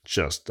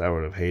 Just I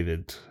would have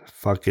hated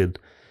fucking,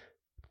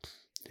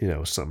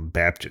 some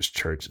Baptist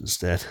church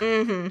instead.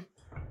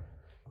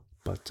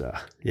 But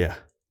yeah.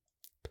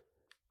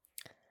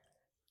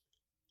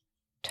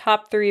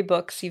 Top 3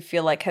 books you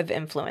feel like have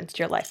influenced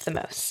your life the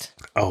most?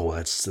 Oh,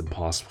 that's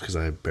impossible because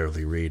I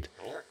barely read.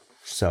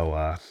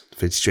 So,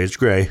 50 Shades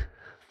Grey.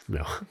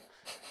 No.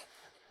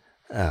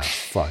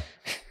 Fuck.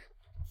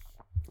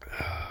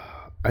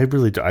 I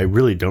really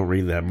don't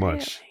read that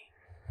much. Really?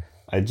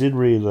 I did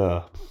read,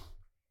 I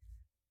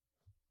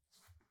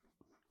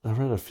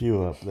read a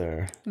few up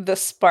there. The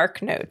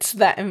Spark Notes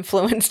that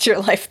influenced your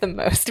life the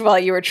most while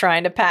you were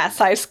trying to pass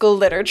high school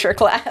literature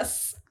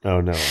class. Oh,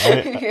 no.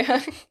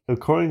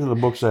 According to the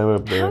books I have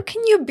up there. How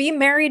can you be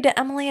married to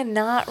Emily and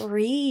not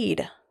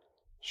read?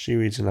 She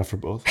reads enough for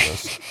both of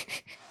us.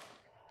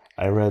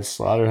 I read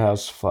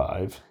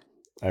Slaughterhouse-Five.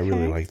 I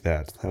really like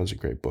that. That was a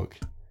great book.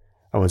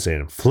 I wouldn't say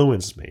it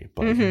influenced me,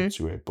 but it's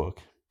a great book.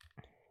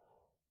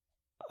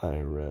 I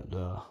read...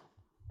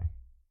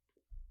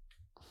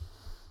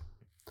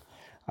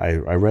 I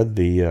read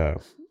the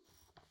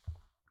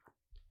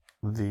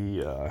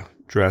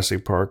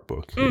Jurassic Park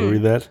book. You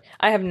read that?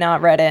 I have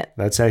not read it.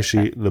 That's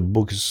actually, the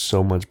book is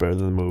so much better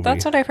than the movie.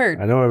 That's what I've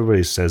heard. I know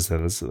everybody says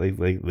that. It's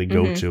they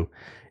go to.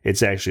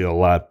 It's actually a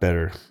lot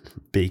better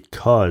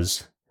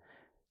because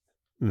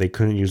they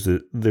couldn't use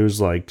there's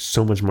like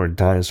so much more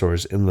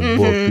dinosaurs in the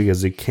book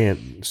because they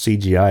can't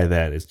CGI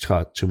that. It's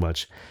too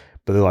much.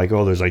 But they're like,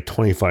 oh, there's like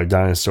 25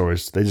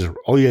 dinosaurs.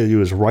 All you gotta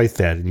do is write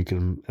that and you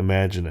can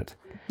imagine it.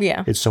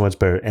 Yeah. It's so much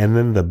better. And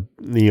then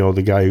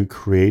the guy who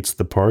creates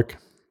the park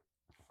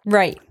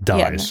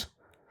dies.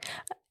 Yeah.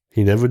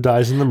 He never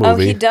dies in the movie. Oh,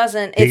 he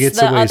doesn't. It's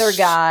the other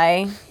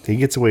guy. He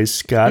gets away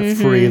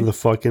scot-free in the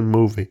fucking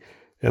movie.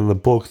 In the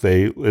book,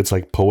 it's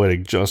like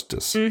poetic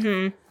justice.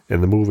 In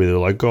the movie, they're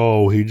like,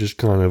 oh, he just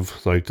kind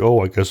of like,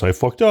 oh, I guess I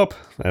fucked up.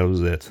 That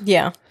was it.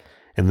 Yeah.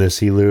 And this,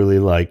 he literally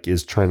like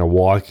is trying to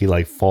walk. He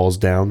like falls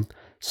down,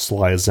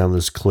 slides down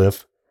this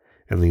cliff,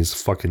 and these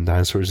fucking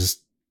dinosaurs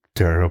just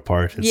tear her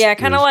apart. Yeah,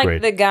 kind of like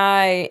great. the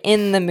guy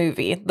in the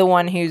movie, the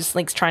one who's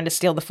like trying to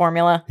steal the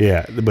formula.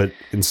 Yeah, but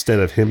instead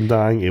of him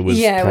dying, it was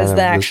Yeah, it kind was of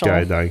the this actual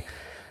guy dying.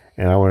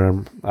 And I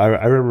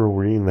remember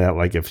reading that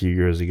like a few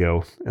years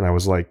ago, and I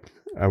was like,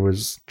 I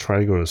was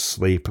trying to go to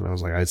sleep, and I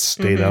was like, I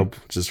stayed up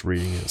just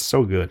reading it. It's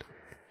so good.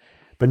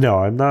 But no,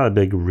 I'm not a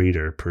big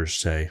reader per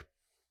se.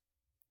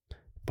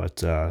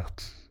 But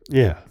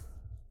yeah.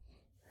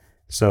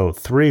 So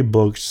 3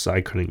 books.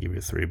 I couldn't give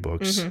you 3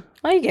 books.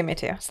 Well, you gave me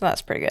 2, so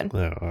that's pretty good.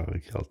 No,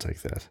 I'll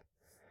take that.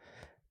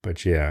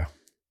 But yeah.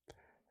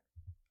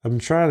 I'm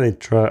trying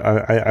to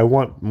I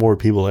want more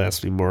people to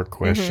ask me more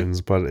questions,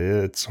 but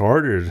it's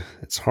harder.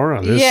 It's hard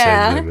on this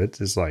end of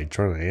it. It's like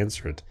trying to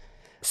answer it.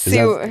 Is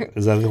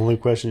that the only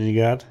question you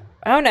got?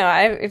 Oh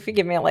no! If you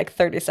give me like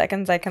 30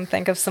 seconds, I can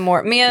think of some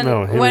more.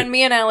 When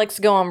me and Alex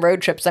go on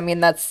road trips, I mean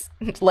that's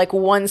like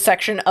one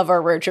section of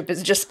our road trip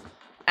is just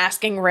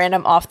asking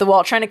random off the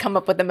wall, trying to come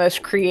up with the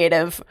most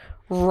creative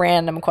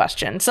random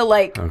question. So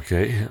like,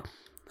 okay, hit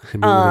me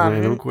with a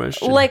random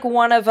question. Like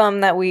one of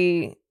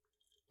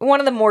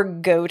the more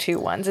go-to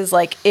ones is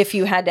like if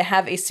you had to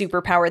have a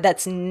superpower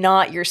that's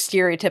not your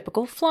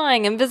stereotypical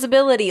flying,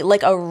 invisibility,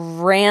 like a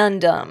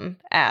random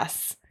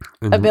ass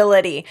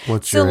ability.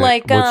 What's your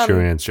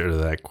answer to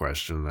that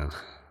question then?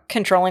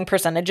 Controlling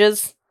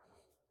percentages.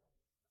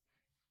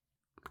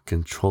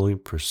 Controlling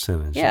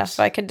percentages. Yeah, if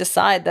I could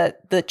decide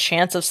that the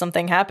chance of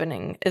something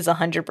happening is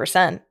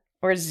 100%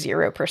 or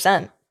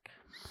 0%.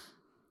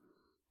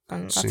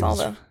 That's all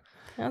though.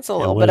 That's a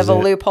little bit of a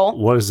loophole.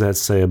 What does that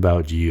say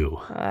about you?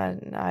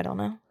 I don't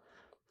know.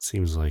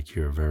 Seems like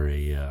you're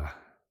very,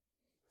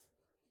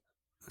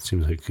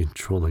 seems like a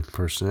controlling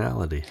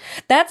personality.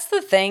 That's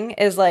the thing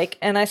is like,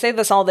 and I say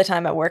this all the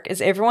time at work,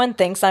 is everyone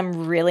thinks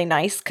I'm really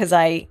nice because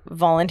I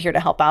volunteer to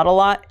help out a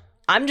lot.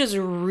 I'm just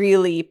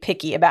really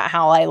picky about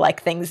how I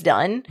like things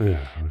done. Yeah,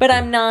 okay. But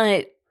I'm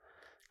not...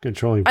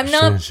 Controlling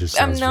percentages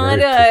I'm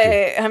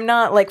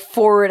not like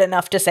forward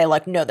enough to say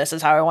like, no, this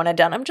is how I want it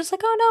done. I'm just like,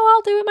 oh no,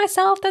 I'll do it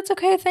myself. That's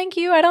okay. Thank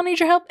you. I don't need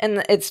your help.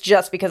 And it's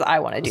just because I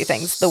want to do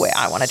things the way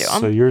I want to do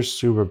them. So your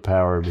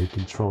superpower would be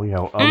controlling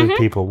how other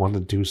people want to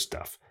do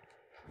stuff.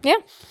 Yeah.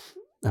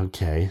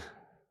 Okay.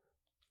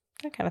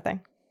 That kind of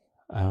thing.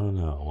 I don't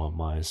know what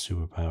my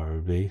superpower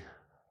would be.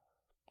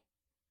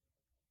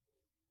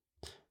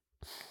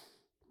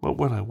 What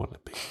would I want to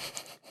be?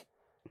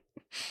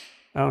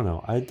 I don't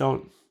know. I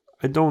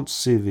don't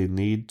see the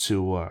need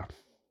to,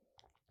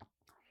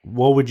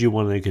 what would you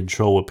want to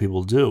control what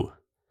people do?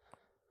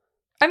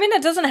 I mean,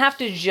 it doesn't have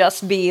to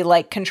just be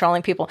like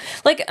controlling people.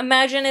 Like,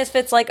 imagine if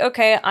it's like,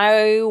 okay,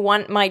 I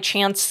want my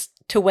chance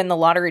to win the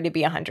lottery to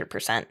be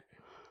 100%.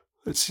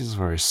 It seems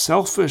very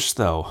selfish,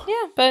 though.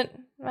 Yeah, but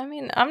I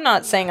mean, I'm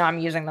not saying I'm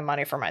using the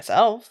money for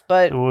myself,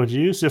 but... What would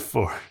you use it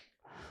for?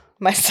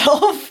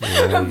 Myself?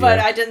 Yeah, but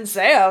I didn't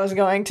say I was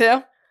going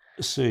to.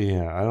 So,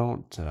 yeah, I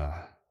don't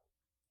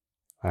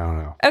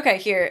know. Okay,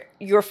 here.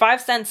 Your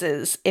 5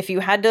 senses, if you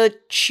had to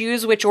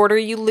choose which order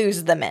you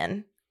lose them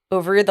in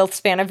over the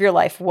span of your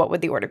life, what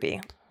would the order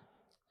be?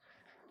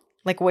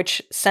 Like,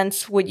 which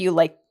sense would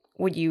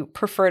you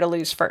prefer to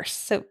lose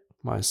first? So,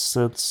 my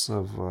sense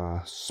of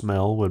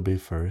smell would be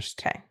first.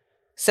 Okay.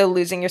 So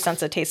losing your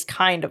sense of taste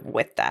kind of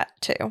with that,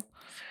 too.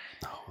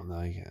 Oh,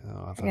 no,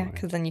 yeah,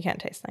 because then you can't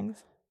taste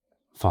things.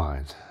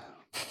 Fine.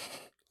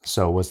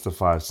 So what's the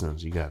 5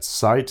 senses? You got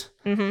sight,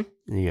 you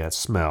got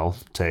smell,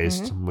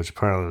 taste, which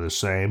apparently are the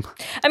same.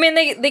 I mean,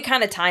 they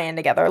kind of tie in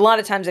together. A lot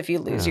of times if you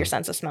lose your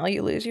sense of smell,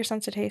 you lose your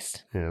sense of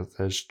taste. Yeah,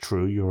 that's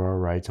true. You're all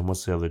right. And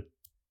what's the other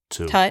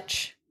 2?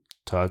 Touch.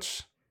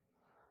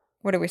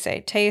 What do we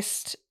say?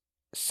 Taste,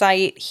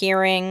 sight,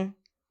 hearing,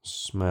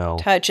 smell.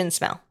 Touch, and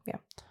smell. Yeah.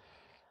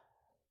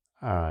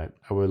 All right.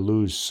 I would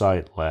lose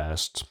sight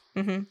last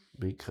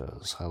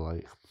because I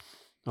like...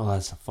 Oh,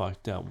 that's a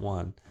fucked up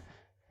one.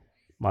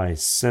 My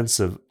sense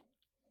of...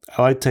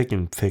 I like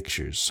taking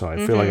pictures, so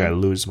I feel like I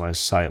lose my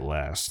sight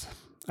last.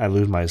 I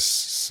lose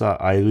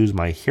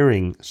my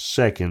hearing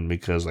second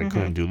because I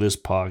couldn't do this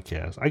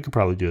podcast. I could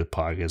probably do a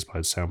podcast, but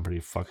I'd sound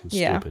pretty fucking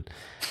stupid.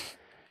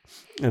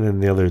 And then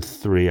the other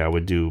 3 I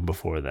would do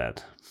before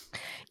that.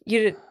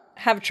 You'd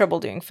have trouble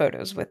doing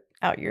photos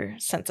without your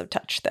sense of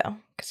touch, though,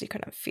 because you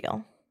couldn't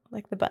feel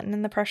like the button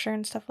and the pressure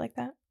and stuff like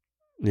that.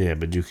 Yeah,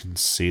 but you can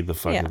see the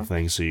fucking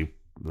thing, so you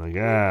like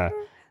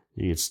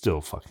you could still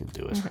fucking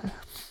do it.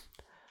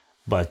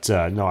 But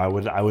no, I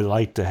would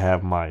like to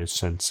have my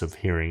sense of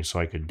hearing so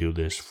I could do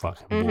this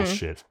fucking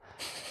bullshit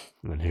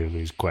and hear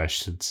these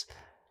questions,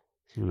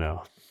 you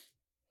know.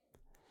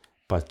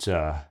 But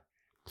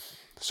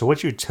so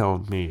what you're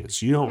telling me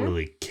is you don't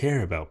really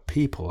care about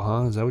people,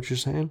 huh? Is that what you're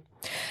saying?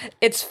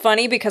 It's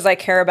funny because I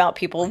care about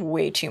people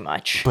way too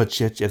much. But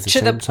yet at the to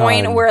same the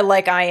point time, where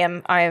like I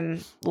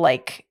am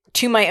like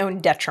to my own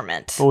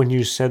detriment. But when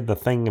you said the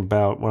thing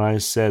about when I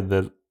said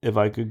that if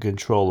I could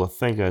control a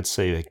thing, I'd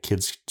say that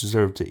kids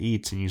deserve to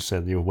eat, and you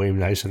said you're way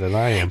nicer than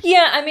I am.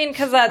 Yeah, I mean,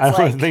 because that's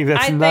I don't think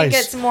that's I nice.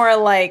 think it's more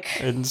like...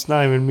 And it's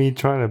not even me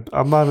trying to...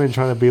 I'm not even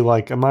trying to be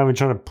like... I'm not even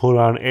trying to put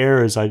on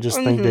airs. I just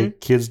think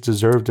that kids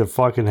deserve to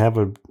fucking have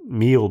a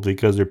meal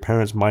because their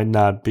parents might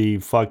not be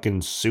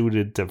fucking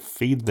suited to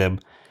feed them.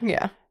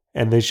 Yeah.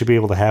 And they should be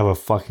able to have a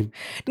fucking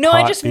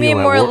I just mean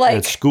more like...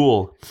 at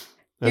school.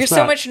 You're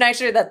so much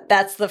nicer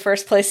that's the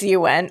first place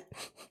you went.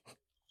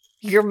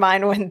 Your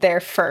mind went there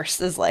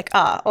first is like,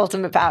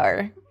 ultimate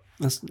power.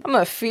 I'm going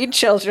to feed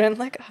children.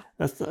 Like,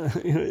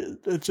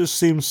 it just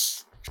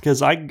seems...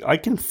 Because I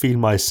can feed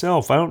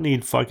myself. I don't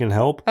need fucking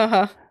help.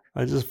 Uh-huh.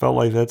 I just felt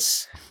like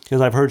that's...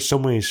 Because I've heard so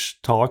many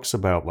talks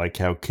about like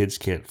how kids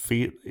can't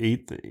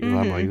eat. And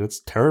I'm like,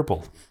 that's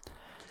terrible.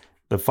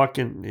 The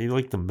fucking...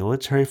 Like the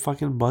military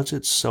fucking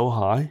budget's so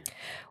high.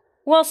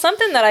 Well,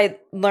 something that I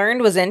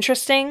learned was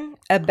interesting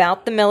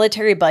about the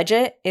military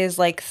budget is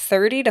like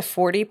 30 to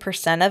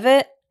 40% of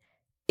it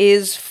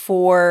is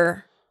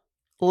for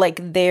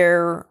like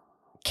their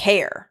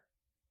care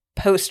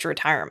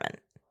post-retirement.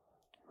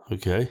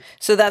 Okay.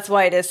 So that's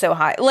why it is so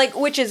high. Like,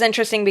 which is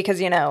interesting because,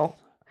 and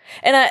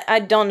I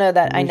don't know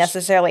that I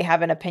necessarily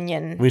have an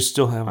opinion. We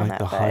still have like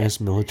the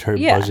highest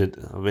military budget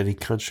of any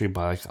country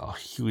by like a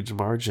huge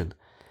margin.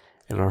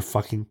 And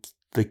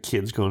the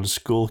kids going to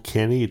school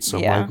can't eat. So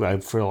I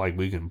feel like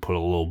we can put a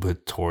little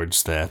bit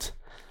towards that.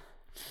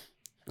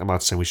 I'm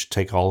not saying we should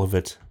take all of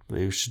it.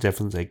 We should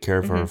definitely take care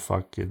of our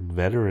fucking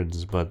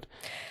veterans, but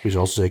we should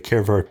also take care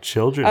of our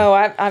children. Oh,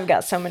 I've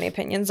got so many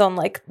opinions on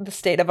like the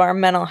state of our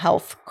mental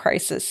health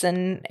crisis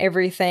and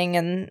everything.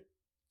 And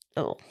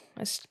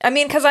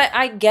because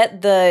I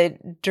get the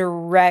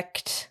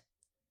direct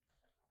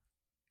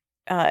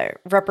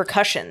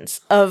repercussions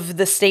of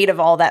the state of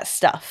all that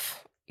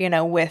stuff,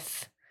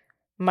 with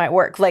my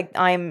work. Like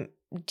I'm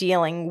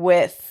dealing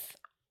with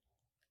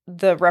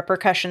the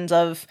repercussions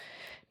of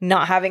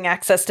not having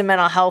access to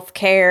mental health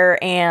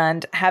care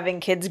and having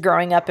kids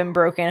growing up in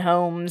broken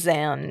homes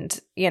and,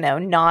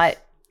 not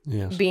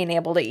being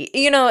able to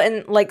eat,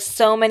 and like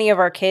so many of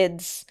our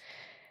kids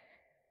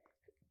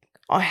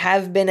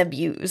have been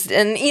abused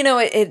and,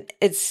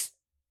 it's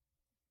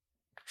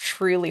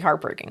truly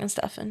heartbreaking and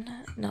stuff and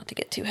not to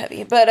get too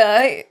heavy, but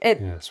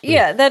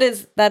that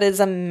is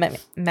a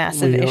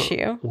massive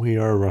issue. We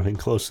are running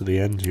close to the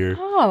end here.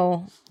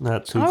 Oh,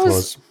 not too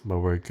close, but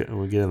we're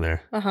getting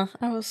there.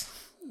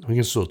 We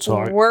can still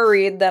talk.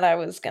 Worried that I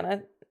was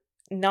gonna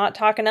not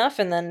talk enough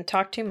and then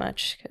talk too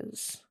much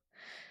because.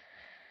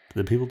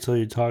 Did people tell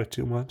you talk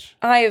too much?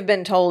 I have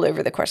been told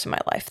over the course of my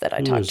life that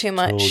I talk too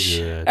much. Told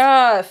you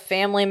that?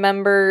 Family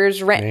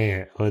members.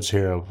 Man, let's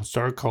hear them.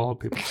 Start calling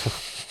people.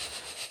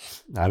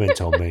 I've been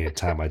told many a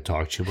time I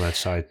talk too much,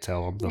 so I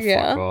tell them to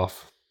fuck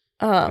off.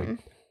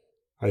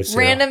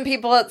 Random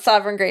people at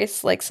Sovereign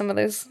Grace, like some of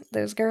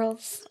those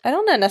girls. I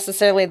don't know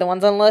necessarily the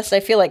ones on the list. I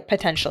feel like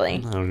potentially.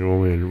 You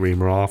want me to ream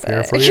her off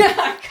here for you?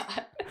 Yeah,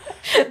 God.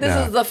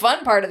 This is the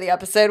fun part of the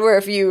episode where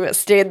if you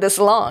stayed this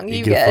long,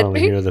 you get finally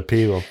hear the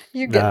people.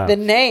 You get the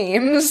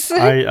names.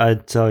 I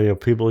tell you,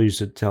 people used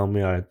to tell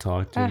me I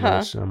talk too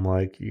much. I'm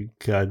like, you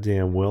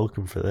goddamn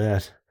welcome for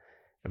that.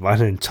 If I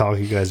didn't talk,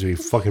 you guys would be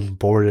fucking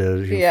bored out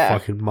of your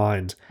fucking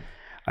minds.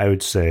 I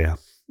would say,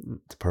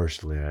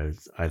 personally,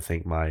 I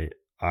think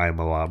I'm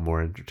a lot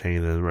more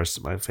entertaining than the rest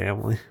of my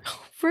family.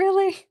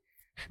 Really?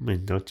 I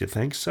mean, don't you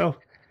think so?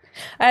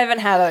 I haven't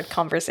had a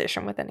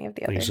conversation with any of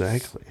the others.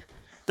 Exactly.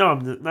 No,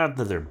 not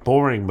that they're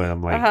boring, but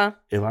I'm like,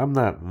 if I'm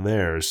not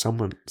there,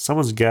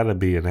 someone's got to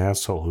be an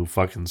asshole who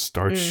fucking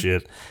starts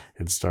shit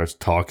and starts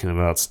talking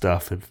about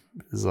stuff and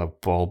is a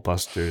ball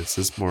buster. It's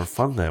just more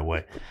fun that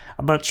way.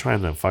 I'm not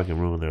trying to fucking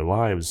ruin their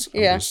lives.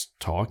 I'm just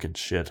talking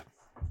shit.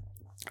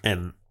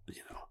 And,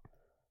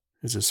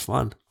 it's just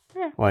fun.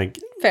 Yeah. Like,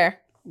 fair.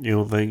 You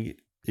don't think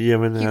you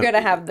got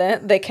to have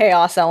the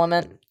chaos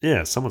element.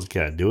 Yeah, someone's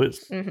got to do it.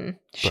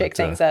 Shake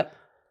things up.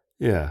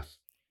 Yeah.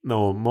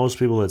 No, most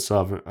people at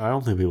I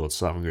don't think people at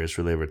Sovereign Grace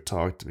really ever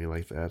talked to me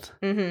like that.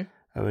 I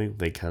think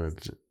they kind of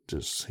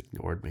just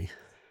ignored me.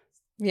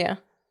 Yeah.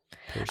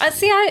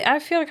 I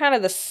feel kind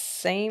of the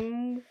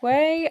same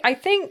way.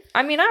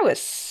 I was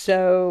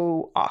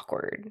so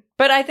awkward,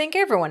 but I think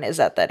everyone is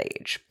at that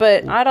age.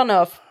 But I don't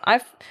know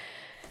if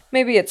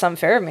maybe it's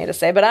unfair of me to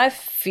say, but I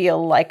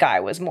feel like I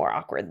was more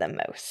awkward than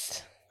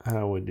most.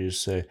 How would you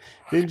say?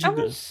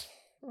 Was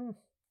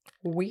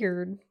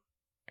weird.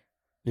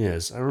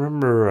 Yes, I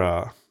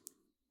remember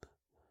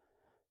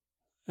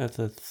at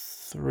the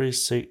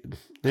 360.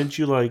 Didn't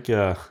you like?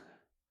 No.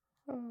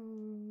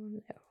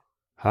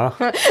 Huh?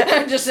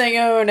 I'm just saying.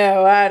 Oh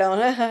no, I don't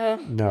know.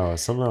 No,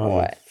 something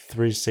on a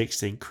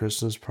 316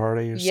 Christmas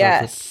party or something.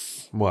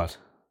 Yes. What?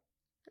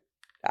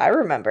 I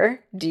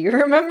remember. Do you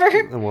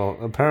remember? Well,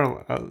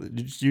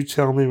 apparently, you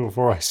tell me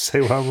before I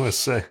say what I'm going to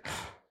say.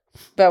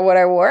 About what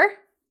I wore?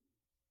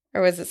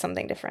 Or was it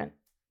something different?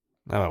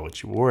 Not about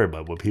what you wore,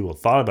 but what people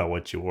thought about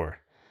what you wore.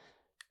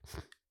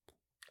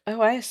 Oh,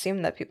 I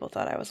assumed that people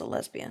thought I was a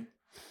lesbian.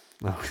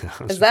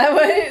 Is that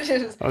what it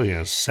is? I was going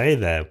to say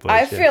that, but...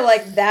 I feel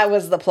like that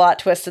was the plot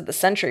twist of the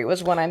century,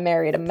 was when I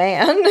married a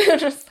man.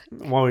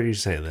 Why would you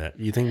say that?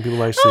 You think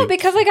people actually... Oh,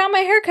 because I got my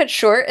hair cut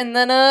short, and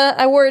then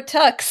I wore a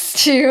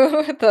tux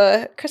to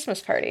the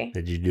Christmas party.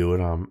 Did you do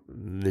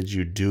it Did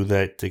you do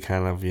that to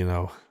kind of,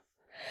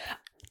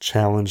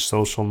 challenge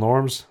social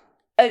norms?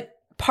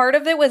 Part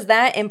of it was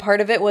that, and part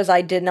of it was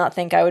I did not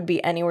think I would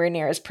be anywhere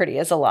near as pretty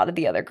as a lot of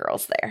the other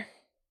girls there.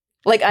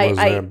 Like,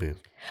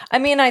 I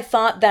mean, I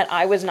thought that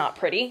I was not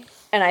pretty,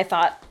 and I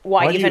thought,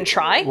 why even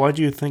try? Why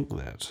do you think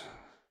that?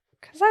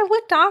 Because I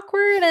looked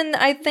awkward, and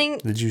I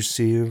think... Did you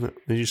see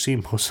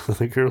most of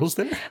the girls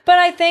there? But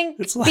I think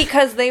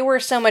because they were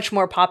so much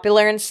more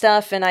popular and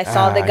stuff, and I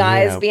saw the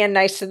guys being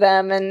nice to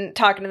them and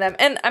talking to them,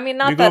 and I mean,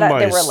 not that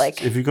they were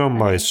like... If you're going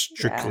by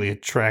strictly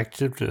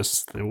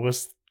attractiveness,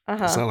 it's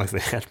not like they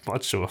had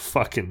much of a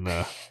fucking...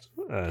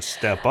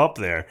 step up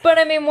there. But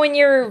I mean, when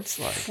you're,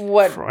 16,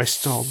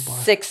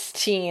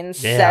 17,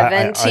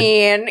 that's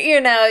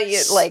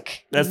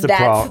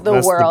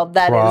the world.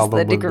 That is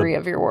the degree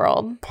of your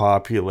world.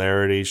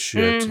 Popularity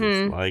shit.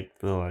 Mm-hmm.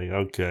 They're like,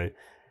 okay.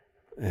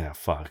 Yeah,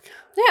 fuck.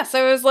 Yeah,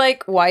 so it was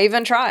like, why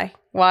even try?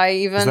 Why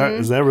even...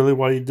 Is that really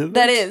why you did that?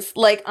 That is.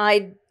 Like,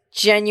 I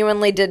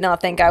genuinely did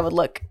not think I would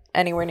look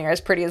anywhere near as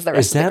pretty as the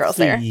rest of the girls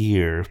there. Is that the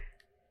year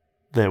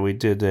that we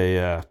did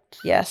a...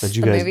 Yes,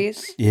 the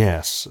movies?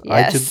 Yes.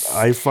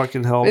 I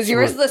fucking helped. Was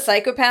yours the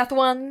psychopath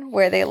one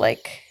where they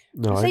like...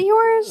 No, was it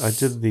yours? I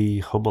did the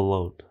Home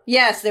Alone.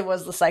 Yes, it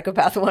was the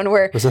psychopath one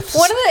where... Who was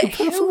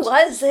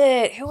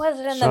it? Who was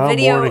it in the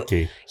video?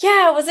 Warnicki.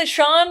 Yeah, was it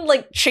Sean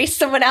chased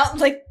someone out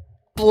and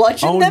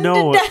bludgeoned them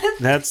to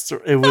death?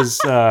 It was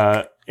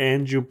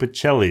Andrew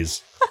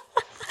Pacelli's.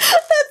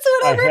 That's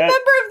what I remember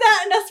of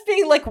that, and us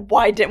being like,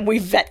 why didn't we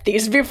vet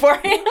these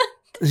beforehand?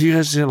 You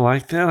guys didn't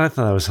like that? I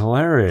thought it was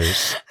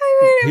hilarious.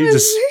 He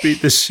just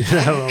beat the shit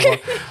out of him.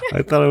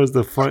 I thought it was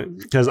the fun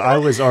because I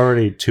was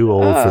already too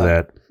old for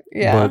that.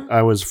 Yeah. But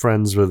I was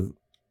friends with.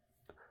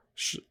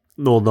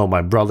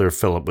 My brother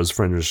Philip was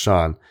friends with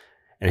Sean,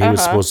 and he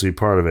was supposed to be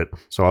part of it.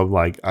 So I'm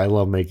like, I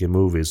love making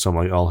movies, so I'm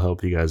like, I'll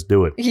help you guys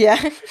do it.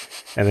 Yeah.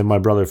 And then my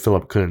brother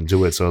Philip couldn't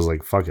do it, so I was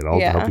like, fuck it, I'll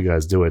help you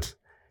guys do it.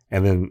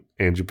 And then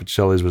Andrew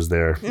Pacelli's was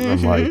there. Mm-hmm.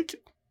 I'm like,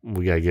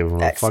 we gotta give him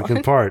a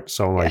fucking part.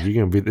 So I'm like, you're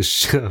gonna beat the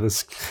shit out of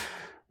this.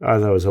 I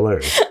thought it was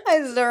hilarious.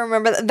 I still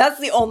remember that. That's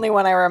the only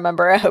one I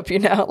remember. I hope you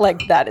know.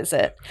 That is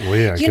it. Well,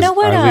 yeah. You know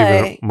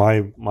what?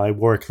 My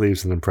work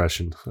leaves an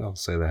impression. I'll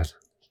say that.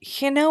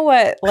 You know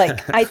what?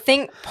 I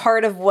think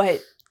part of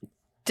what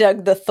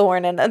dug the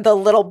thorn and the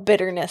little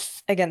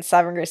bitterness against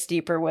Sovereign Grace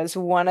deeper was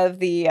one of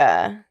the,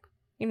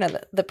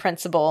 the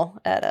principal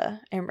at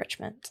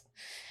enrichment,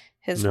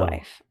 his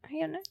wife.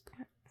 You know.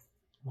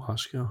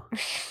 Wasco.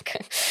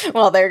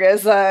 Well, there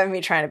goes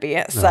me trying to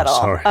be subtle.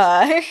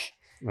 Sorry.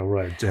 I'll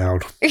write it down.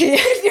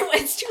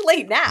 It's too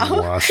late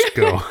now.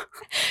 Wasco.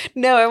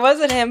 No, it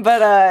wasn't him,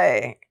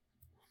 but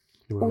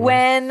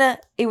when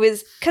it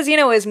was, because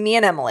it was me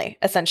and Emily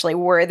essentially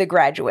were the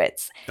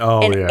graduates.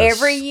 Oh, and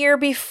every year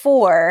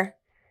before,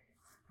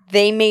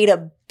 they made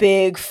a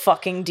big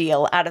fucking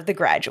deal out of the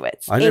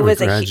graduates. I never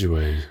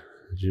graduated.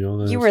 Did you know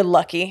that? You were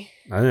lucky.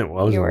 I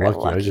wasn't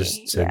lucky. I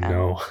just said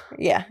no.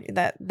 Yeah,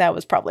 that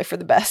was probably for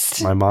the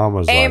best. My mom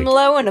was aim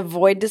low and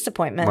avoid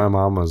disappointment. My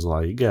mom was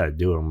like, you gotta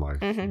do it. I'm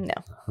like, no. I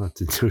don't have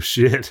to do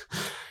shit.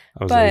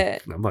 I was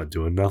like, I'm not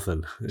doing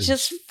nothing.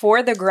 Just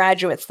for the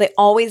graduates, they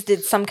always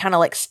did some kind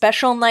of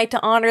special night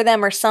to honor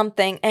them or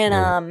something.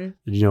 And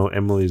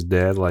Emily's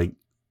dad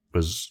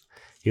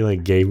he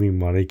gave me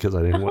money because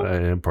I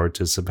didn't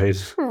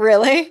participate.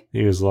 Really?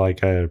 He was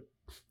like,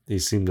 he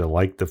seemed to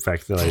like the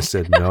fact that I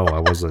said no, I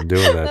wasn't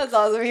doing that. That's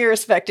awesome. He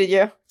respected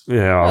you.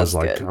 Yeah, I was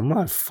like, I'm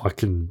not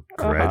fucking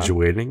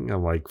graduating.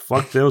 I'm like,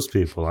 fuck those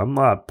people. I'm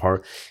not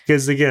part.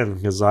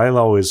 Because I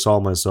always saw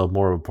myself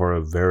more of a part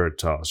of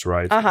Veritas,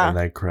 right? And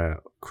that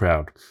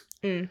crowd.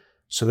 Mm.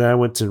 So then I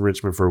went to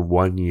Richmond for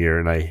 1 year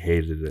and I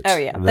hated it. Oh,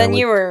 yeah. Then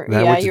you were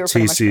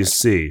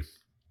TCC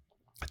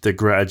to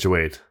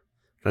graduate.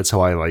 That's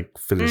how I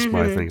finished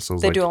my thing. So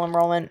the dual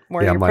enrollment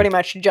where you're pretty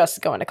much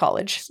just going to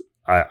college.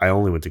 I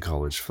only went to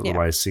college for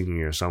my senior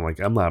year, so I'm like,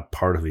 I'm not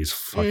part of these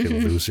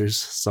fucking losers.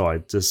 So I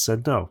just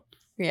said no.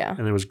 Yeah.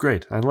 And it was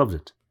great. I loved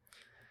it.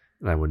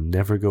 And I would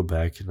never go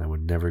back and I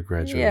would never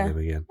graduate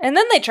again. And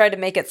then they tried to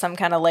make it some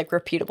kind of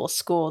reputable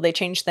school. They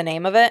changed the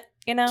name of it,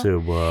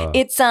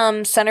 It's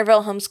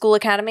Centerville Homeschool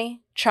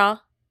Academy,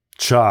 CHA.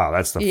 CHA,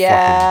 that's the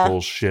fucking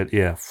bullshit.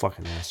 Yeah,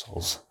 fucking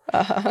assholes.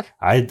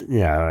 I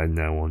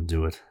won't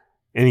do it.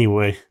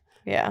 Anyway.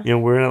 Yeah.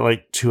 We're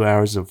at 2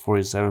 hours and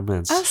 47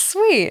 minutes. Oh,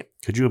 sweet.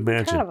 Could you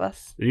imagine? Proud of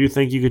us. Do you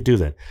think you could do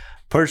that?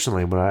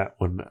 Personally,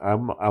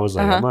 I was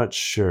like, I'm not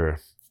sure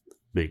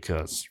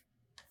because,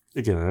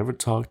 again, I never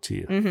talked to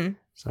you. Mm-hmm.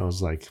 So I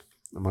was like,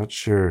 I'm not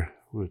sure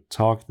we would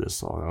talk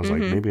this long. I was like,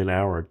 maybe an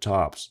hour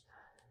tops.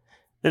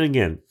 Then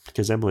again,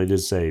 because Emily did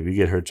say, if you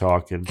get her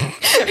talking,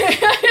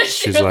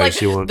 she's like,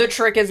 she won't. The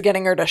trick is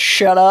getting her to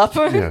shut up.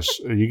 Yes.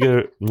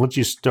 Once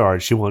you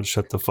start, she won't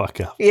shut the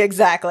fuck up.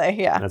 Exactly.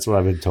 Yeah. That's what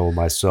I've been told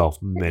myself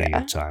many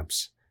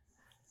times.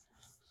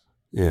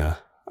 Yeah.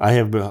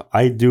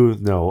 I do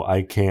know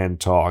I can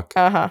talk.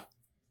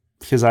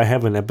 Because I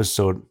have an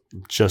episode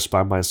just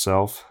by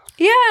myself.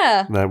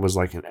 Yeah. That was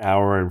like an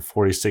hour and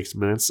 46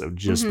 minutes of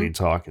just me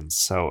talking.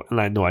 So, and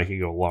I know I can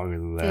go longer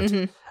than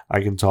that.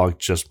 I can talk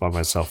just by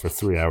myself for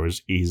 3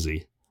 hours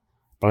easy.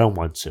 But I don't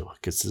want to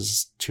because this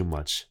is too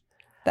much.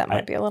 That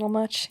might be a little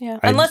much, yeah.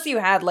 Unless you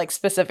had like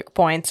specific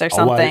points or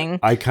something.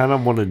 I kind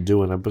of want to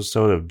do an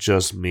episode of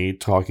just me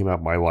talking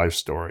about my life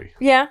story.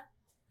 Yeah,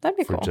 that'd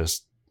be cool. For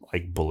just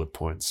like bullet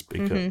points,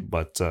 because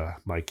but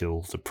might get a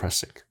little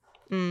depressing.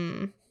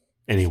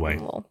 Anyway,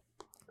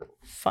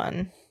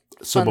 fun.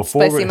 So fun,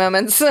 spicy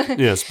moments.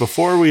 Yes,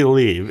 before we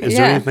leave, is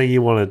there anything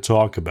you want to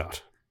talk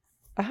about?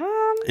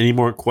 Any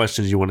more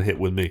questions you want to hit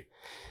with me?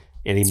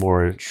 Any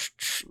more?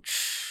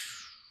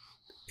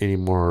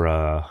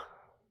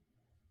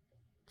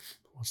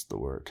 What's the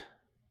word?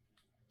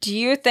 Do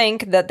you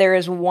think that there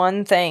is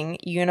one thing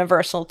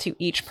universal to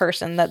each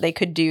person that they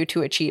could do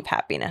to achieve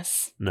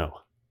happiness?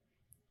 No.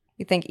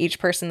 You think each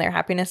person, their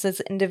happiness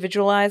is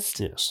individualized?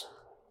 Yes.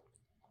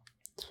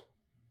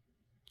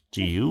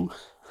 Do you?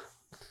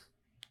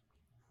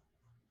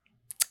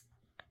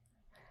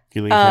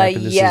 You think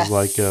happiness is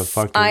like a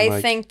fucking...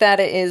 I think that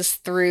it is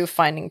through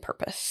finding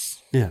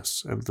purpose.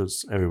 Yes, and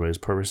everybody's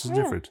purpose is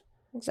different.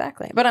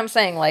 Exactly. But I'm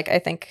saying, like, I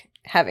think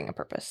having a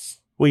purpose.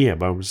 Well, yeah,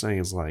 but I'm saying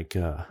it's like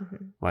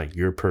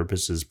your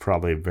purpose is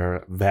probably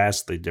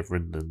vastly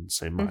different than,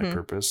 say, my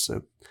purpose.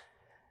 And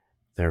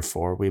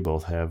therefore, we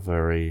both have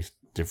very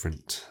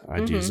different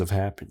ideas of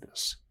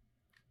happiness.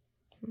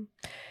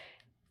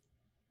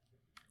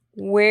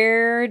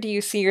 Where do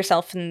you see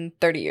yourself in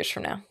 30 years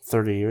from now?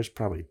 30 years?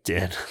 Probably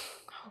dead.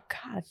 Oh,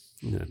 God.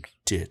 In a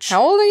ditch.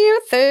 How old are you?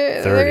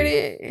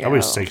 30. I'll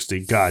be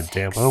 60. God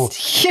damn. I don't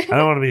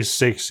want to be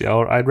 60.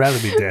 I'd rather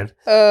be dead.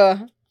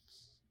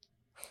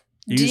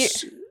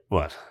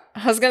 What?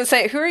 I was going to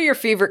say, who are your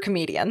favorite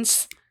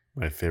comedians?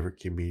 My favorite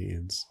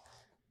comedians.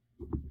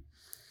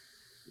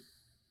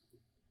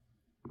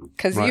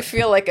 Because you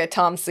feel like a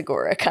Tom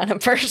Segura kind of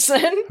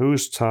person.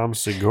 Who's Tom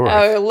Segura?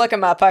 Oh, look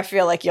him up. I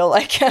feel like you'll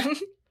like him.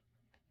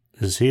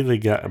 Is he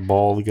the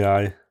bald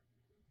guy?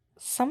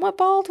 Somewhat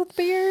bald with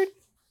beard.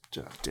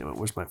 God damn it,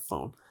 where's my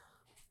phone?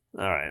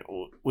 All right,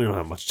 well, we don't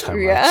have much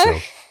time left. So.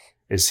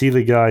 Is he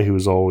the guy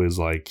who's always,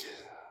 like,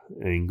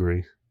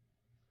 angry?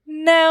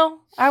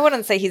 No, I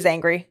wouldn't say he's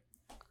angry.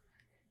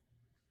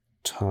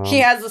 Tom. He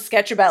has a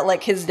sketch about,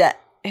 like, his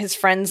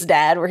friend's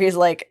dad where he's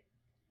like,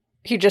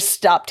 he just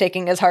stopped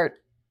taking his heart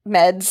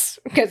meds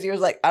because he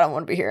was like, I don't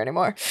want to be here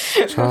anymore.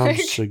 Tom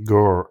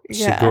Segura.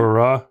 Yeah.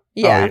 Segura?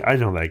 Yeah. Oh, I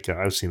know that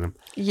guy. I've seen him.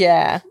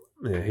 Yeah.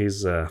 Yeah,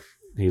 he's a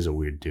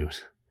weird dude.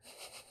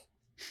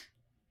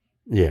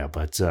 Yeah,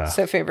 but...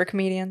 So favorite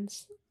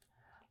comedians?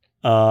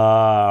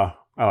 I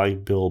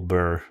like Bill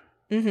Burr.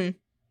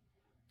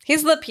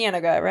 He's the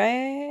piano guy,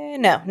 right?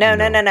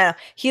 No.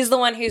 He's the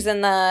one who's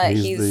in the...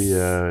 He's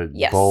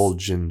the bald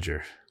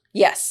ginger.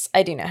 Yes,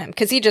 I do know him.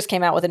 Because he just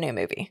came out with a new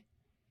movie.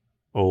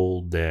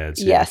 Old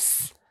Dads.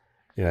 Yes.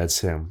 Yeah, that's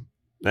him.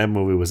 That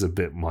movie was a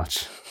bit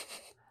much.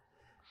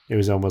 It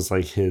was almost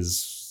like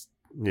his...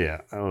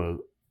 Yeah, I don't know.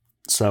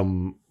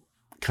 Some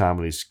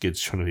comedy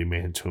skits trying to be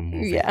made into a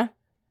movie. Yeah.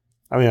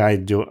 I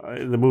mean,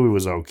 the movie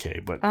was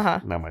okay, but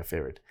not my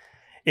favorite.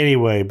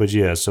 Anyway, but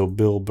yeah, so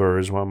Bill Burr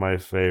is one of my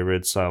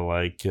favorites. I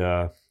like,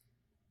 there's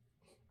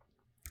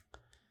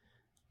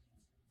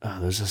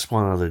this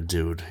one other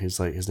dude. His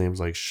name's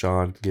like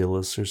Sean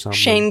Gillis or something.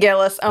 Shane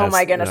Gillis. Oh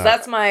my goodness.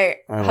 That's my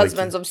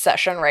husband's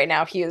obsession right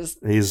now. He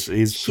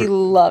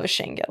loves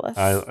Shane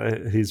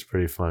Gillis. He's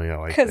pretty funny. I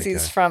like because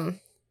he's from,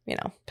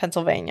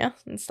 Pennsylvania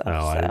and stuff.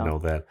 Oh, I didn't know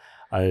that.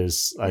 I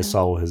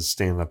saw his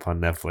stand-up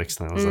on Netflix,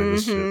 and I was like,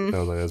 this shit. I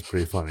was like, that's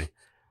pretty funny.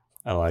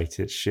 I liked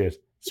it.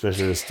 Shit.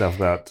 Especially the stuff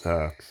about,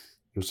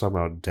 he was talking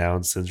about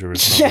Down syndrome or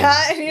something.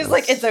 Yeah, and he's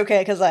like, it's okay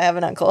because I have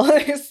an uncle.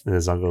 And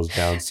his uncle's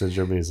Down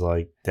syndrome. He's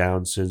like,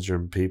 Down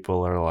syndrome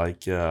people are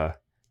like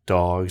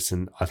dogs,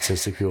 and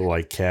autistic people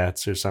like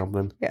cats or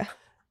something. Yeah.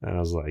 And I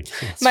was like...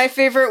 My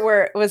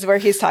favorite was where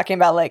he's talking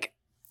about, like,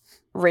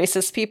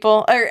 racist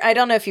people. Or I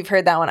don't know if you've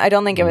heard that one. I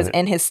don't think it was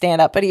in his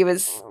stand-up, but he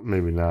was...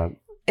 Maybe not.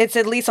 It's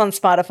at least on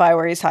Spotify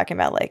where he's talking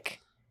about,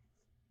 like,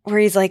 where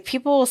he's like,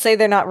 people will say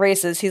they're not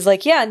racist. He's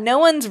like, yeah, no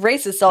one's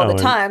racist all the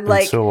time.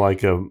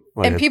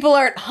 And people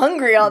aren't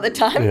hungry all the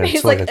time. Yeah,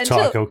 he's like a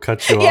taco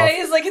cuts you off. Yeah,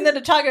 he's like, and then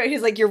a taco,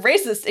 he's like, you're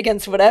racist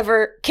against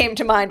whatever came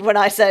to mind when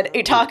I said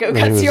a taco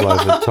cuts you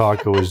off. The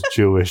taco was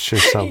Jewish or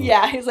something.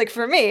 Yeah, he's like,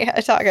 for me,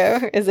 a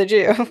taco is a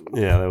Jew.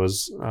 Yeah,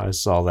 I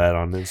saw that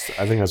on I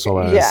think I saw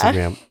that on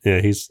Instagram.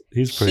 Yeah, he's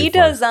pretty He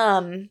does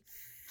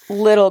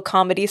little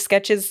comedy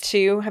sketches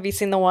too. Have you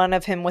seen the one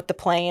of him with the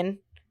plane?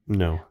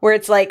 No. Where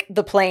it's like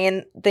the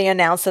plane, they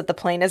announce that the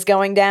plane is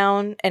going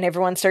down and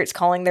everyone starts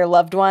calling their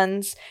loved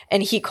ones.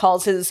 And he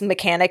calls his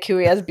mechanic who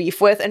he has beef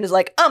with and is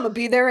like, I'm going to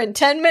be there in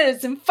 10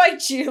 minutes and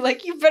fight you.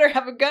 Like, you better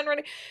have a gun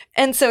ready.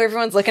 And so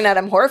everyone's looking at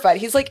him horrified.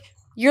 He's like,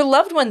 your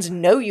loved ones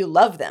know you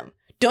love them.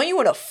 Don't you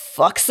want to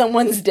fuck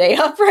someone's day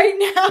up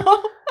right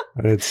now?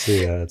 I did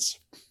see that.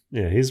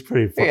 Yeah, he's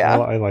pretty fun. Yeah.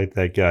 I like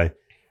that guy.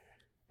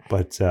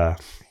 But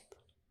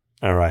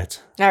all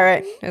right. All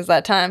right. Is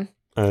that time?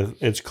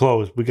 It's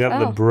close. We got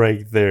the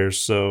break there,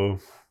 so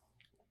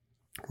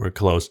we're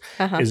close.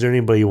 Is there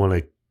anybody you want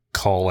to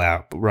call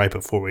out right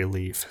before we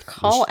leave?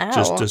 Call out?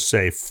 Just to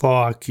say,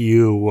 fuck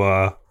you.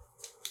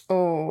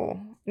 Oh.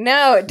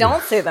 No,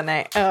 don't say the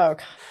name. Oh,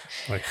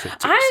 God.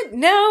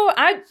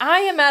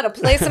 I am at a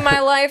place in my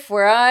life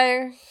where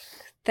I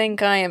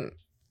think I am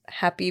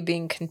happy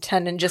being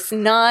content and just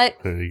not.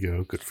 There you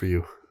go. Good for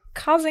you.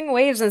 Causing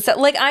waves and stuff.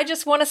 Like, I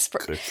just want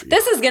to.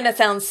 This is gonna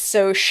sound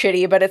so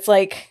shitty, but it's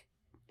like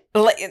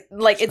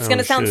it's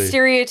gonna sound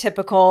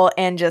stereotypical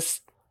and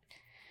just.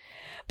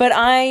 But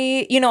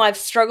I've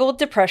struggled with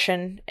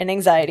depression and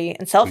anxiety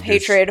and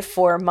self-hatred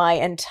for my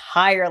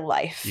entire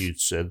life. You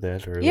said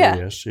that earlier.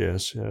 Yeah.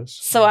 Yes.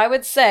 So I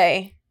would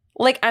say,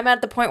 like, I'm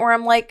at the point where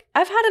I'm like,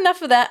 I've had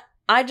enough of that.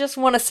 I just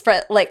want to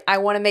spread, like, I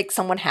want to make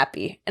someone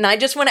happy. And I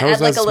just want to add,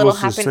 like, a little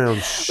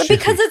happiness. But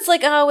because it's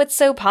like, oh, it's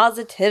so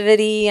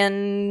positivity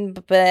and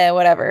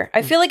whatever.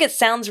 I feel like it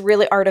sounds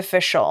really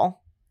artificial.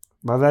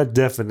 By that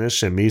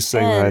definition, me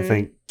saying that I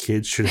think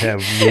kids should have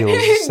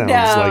meals sounds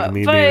like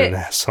me being an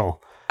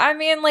asshole. I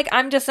mean, like,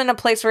 I'm just in a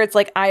place where it's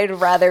like, I'd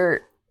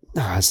rather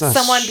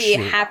someone be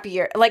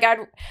happier. Like,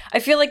 I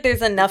feel like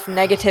there's enough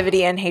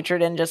negativity and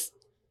hatred and just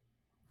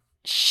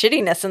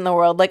shittiness in the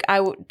world. Like,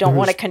 I don't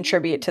want to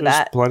contribute to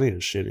that. Plenty of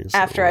shittiness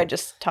after I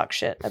just talk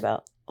shit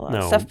about a lot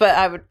of stuff.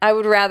 But I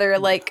would rather,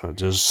 like,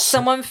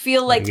 someone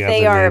feel like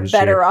they are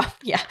better off.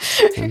 Yeah.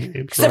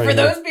 Except for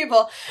those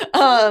people.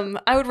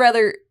 I would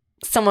rather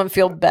someone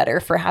feel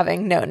better for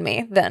having known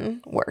me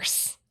than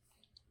worse.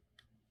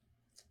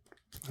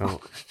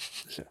 Oh.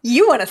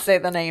 You want to say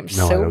the name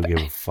no, I don't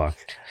give a fuck.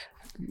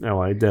 No,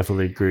 I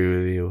definitely agree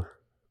with you.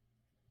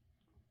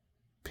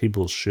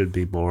 People should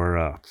be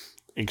more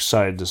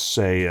excited to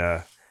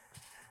say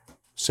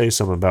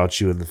something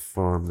about you in the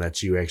form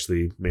that you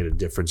actually made a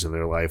difference in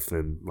their life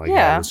than like,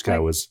 this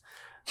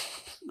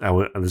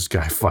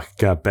guy fucking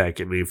got back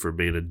at me for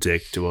being a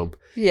dick to him.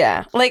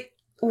 Yeah. Like,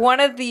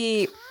 one of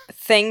the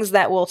things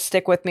that will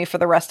stick with me for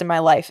the rest of my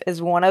life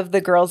is one of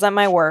the girls at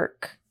my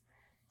work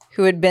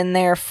who had been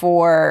there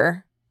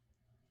for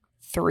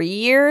 3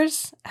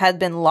 years, had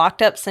been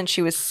locked up since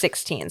she was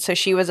 16. So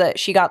she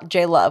got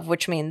J-Love,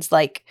 which means,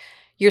 like,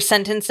 you're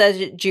sentenced as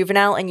a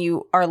juvenile and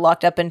you are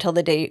locked up until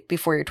the day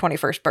before your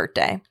 21st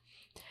birthday.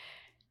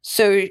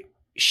 So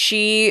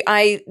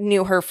I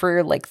knew her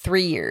for like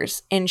 3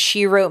 years, and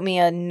she wrote me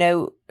a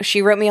note.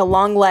 She wrote me a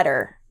long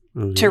letter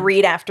to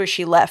read after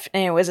she left.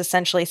 And it was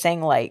essentially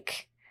saying,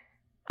 like,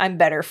 I'm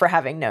better for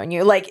having known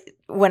you. Like,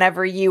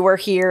 whenever you were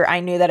here,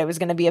 I knew that it was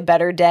going to be a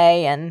better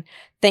day, and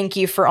thank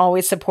you for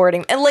always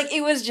supporting. And, like,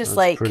 it was just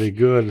like pretty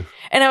good.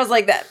 And I was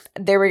like,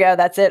 there we go.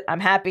 That's it. I'm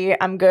happy.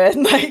 I'm good.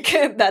 Like,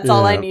 that's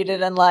all I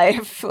needed in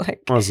life.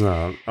 Like, well, it's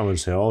not, I wouldn't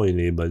say all you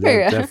need, but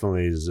that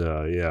definitely is,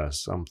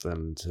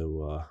 something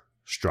to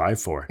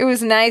strive for. It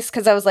was nice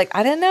because I was like,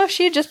 I didn't know if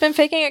she had just been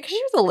faking it, because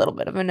she was a little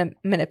bit of a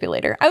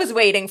manipulator. I was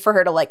waiting for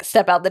her to, like,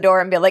 step out the door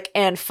and be like,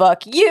 and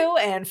fuck you,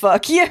 and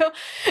fuck you.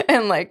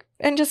 And, like,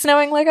 and just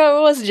knowing, like, oh,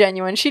 it was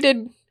genuine. She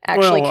did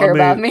actually care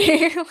about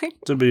me.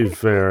 To be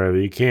fair,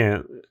 you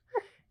can't,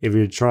 if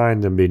you're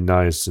trying to be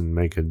nice and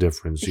make a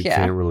difference, you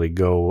can't really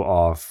go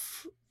off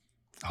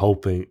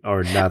hoping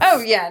or not. Oh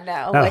yeah,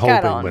 no, not like,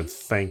 hoping, but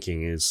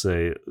thinking. Is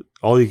say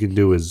all you can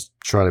do is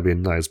try to be a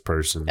nice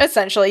person.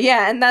 Essentially,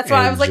 yeah, and that's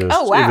why I was like,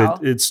 oh wow,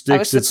 if it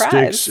sticks, it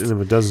sticks, and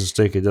if it doesn't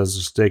stick, it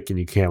doesn't stick, and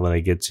you can't let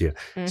it get to you.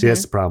 See,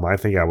 that's the problem. I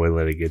think I would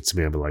let it get to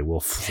me. I'd be like,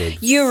 well,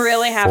 you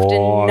really have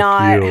to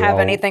not have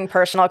anything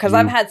personal, because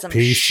I've had some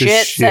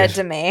shit said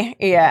to me.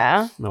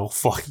 Yeah, no,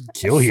 fucking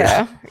kill you.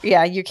 So,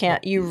 yeah, you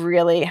can't. You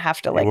really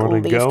have to, like,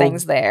 leave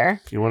things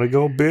there. If you want to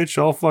go, bitch,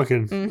 I'll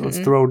fucking let's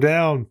throw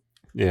down.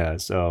 Yeah,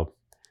 so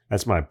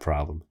that's my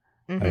problem.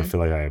 I feel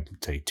like I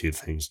take two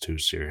things too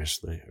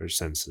seriously or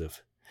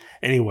sensitive.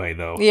 Anyway,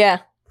 though.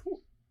 Yeah.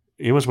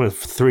 You must went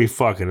 3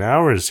 fucking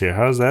hours here.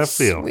 How does that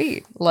feel?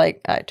 Sweet.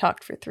 Like, I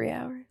talked for 3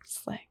 hours.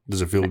 Like,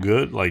 does it feel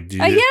good? Like, do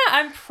you? Yeah,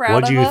 I'm proud of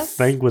us. What do you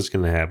think was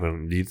going to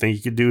happen? Do you think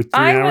you could do 3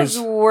 hours? I was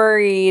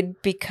worried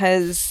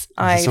because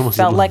I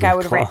felt like I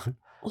would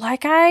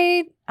like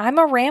I'm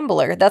a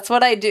rambler. That's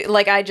what I do.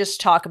 Like, I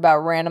just talk about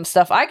random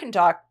stuff. I can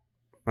talk.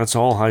 That's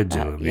all I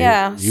do.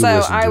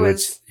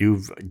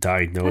 You've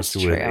diagnosed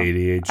with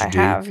ADHD. I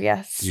have,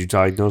 yes. Did you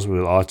diagnose me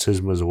with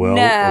autism as well?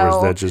 No. Or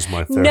is that just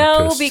my therapist?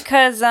 No,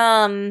 because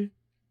I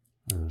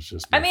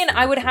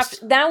would have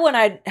to, that one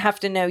I'd have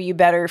to know you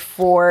better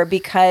for,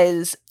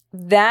 because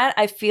that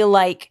I feel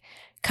like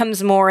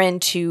comes more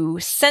into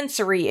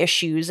sensory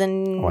issues.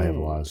 And I have a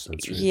lot of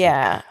sensory issues.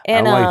 Yeah.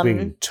 And I like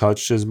being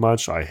touched as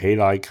much. I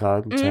hate eye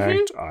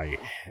contact. I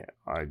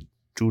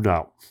do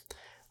not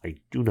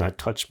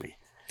touch me.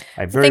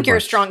 I think you're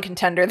a strong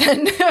contender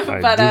then.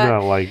 But, I do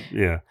not like,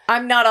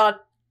 I'm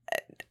not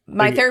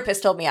my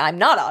therapist told me I'm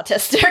not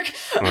autistic,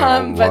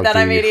 but that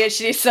I'm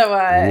ADHD. So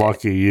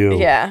lucky you.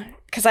 Yeah,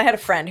 because I had a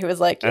friend who was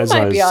like, "You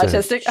might be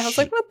autistic." I was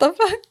like, "What the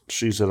fuck?"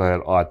 She said I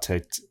had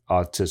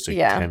autistic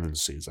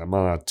tendencies. I'm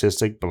not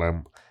autistic, but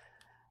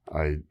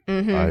I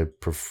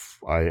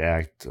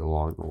act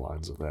along the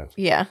lines of that.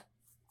 Yeah.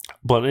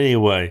 But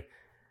anyway,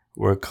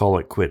 we'll call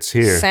it quits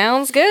here.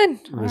 Sounds good.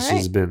 This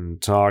has been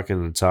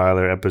Talking to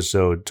Tyler,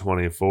 episode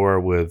 24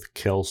 with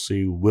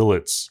Kelsey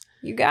Willetts.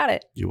 You got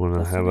it. You want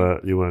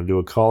to do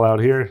a call out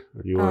here?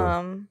 Or do you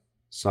want to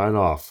sign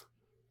off?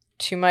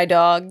 To my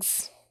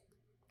dogs,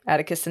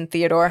 Atticus and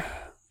Theodore.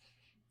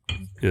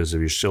 Yes, if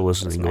you're still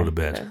listening, go to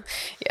bed.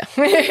 Yeah.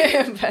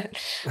 But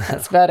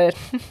that's about it.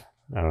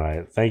 All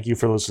right. Thank you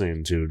for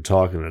listening to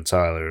Talking to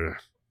Tyler.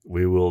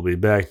 We will be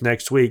back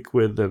next week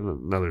with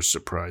another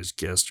surprise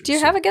guest. Do you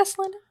have a guest,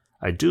 Linda?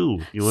 I do.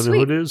 You want to know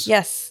who it is?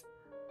 Yes.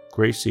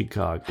 Gracie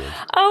Cogden.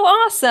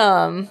 Oh,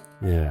 awesome.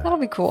 Yeah. That'll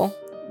be cool.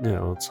 Yeah,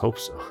 let's hope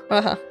so.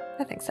 Uh-huh.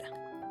 I think so.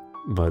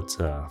 But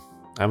I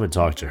haven't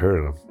talked to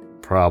her in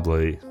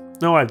probably...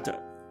 No.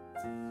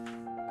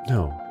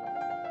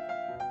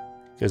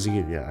 Because,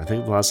 yeah, I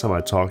think the last time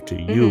I talked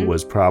to you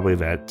was probably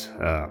that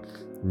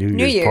New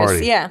Year's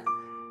party. Yeah.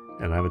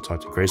 And I haven't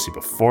talked to Gracie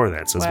before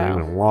that, so it's been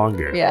even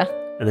longer. Yeah.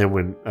 And then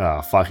when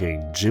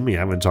fucking Jimmy,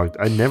 I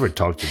never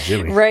talked to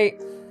Jimmy. Right.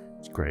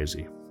 It's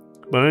crazy.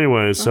 But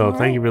anyway, so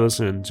thank you for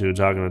listening to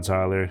Talking to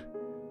Tyler.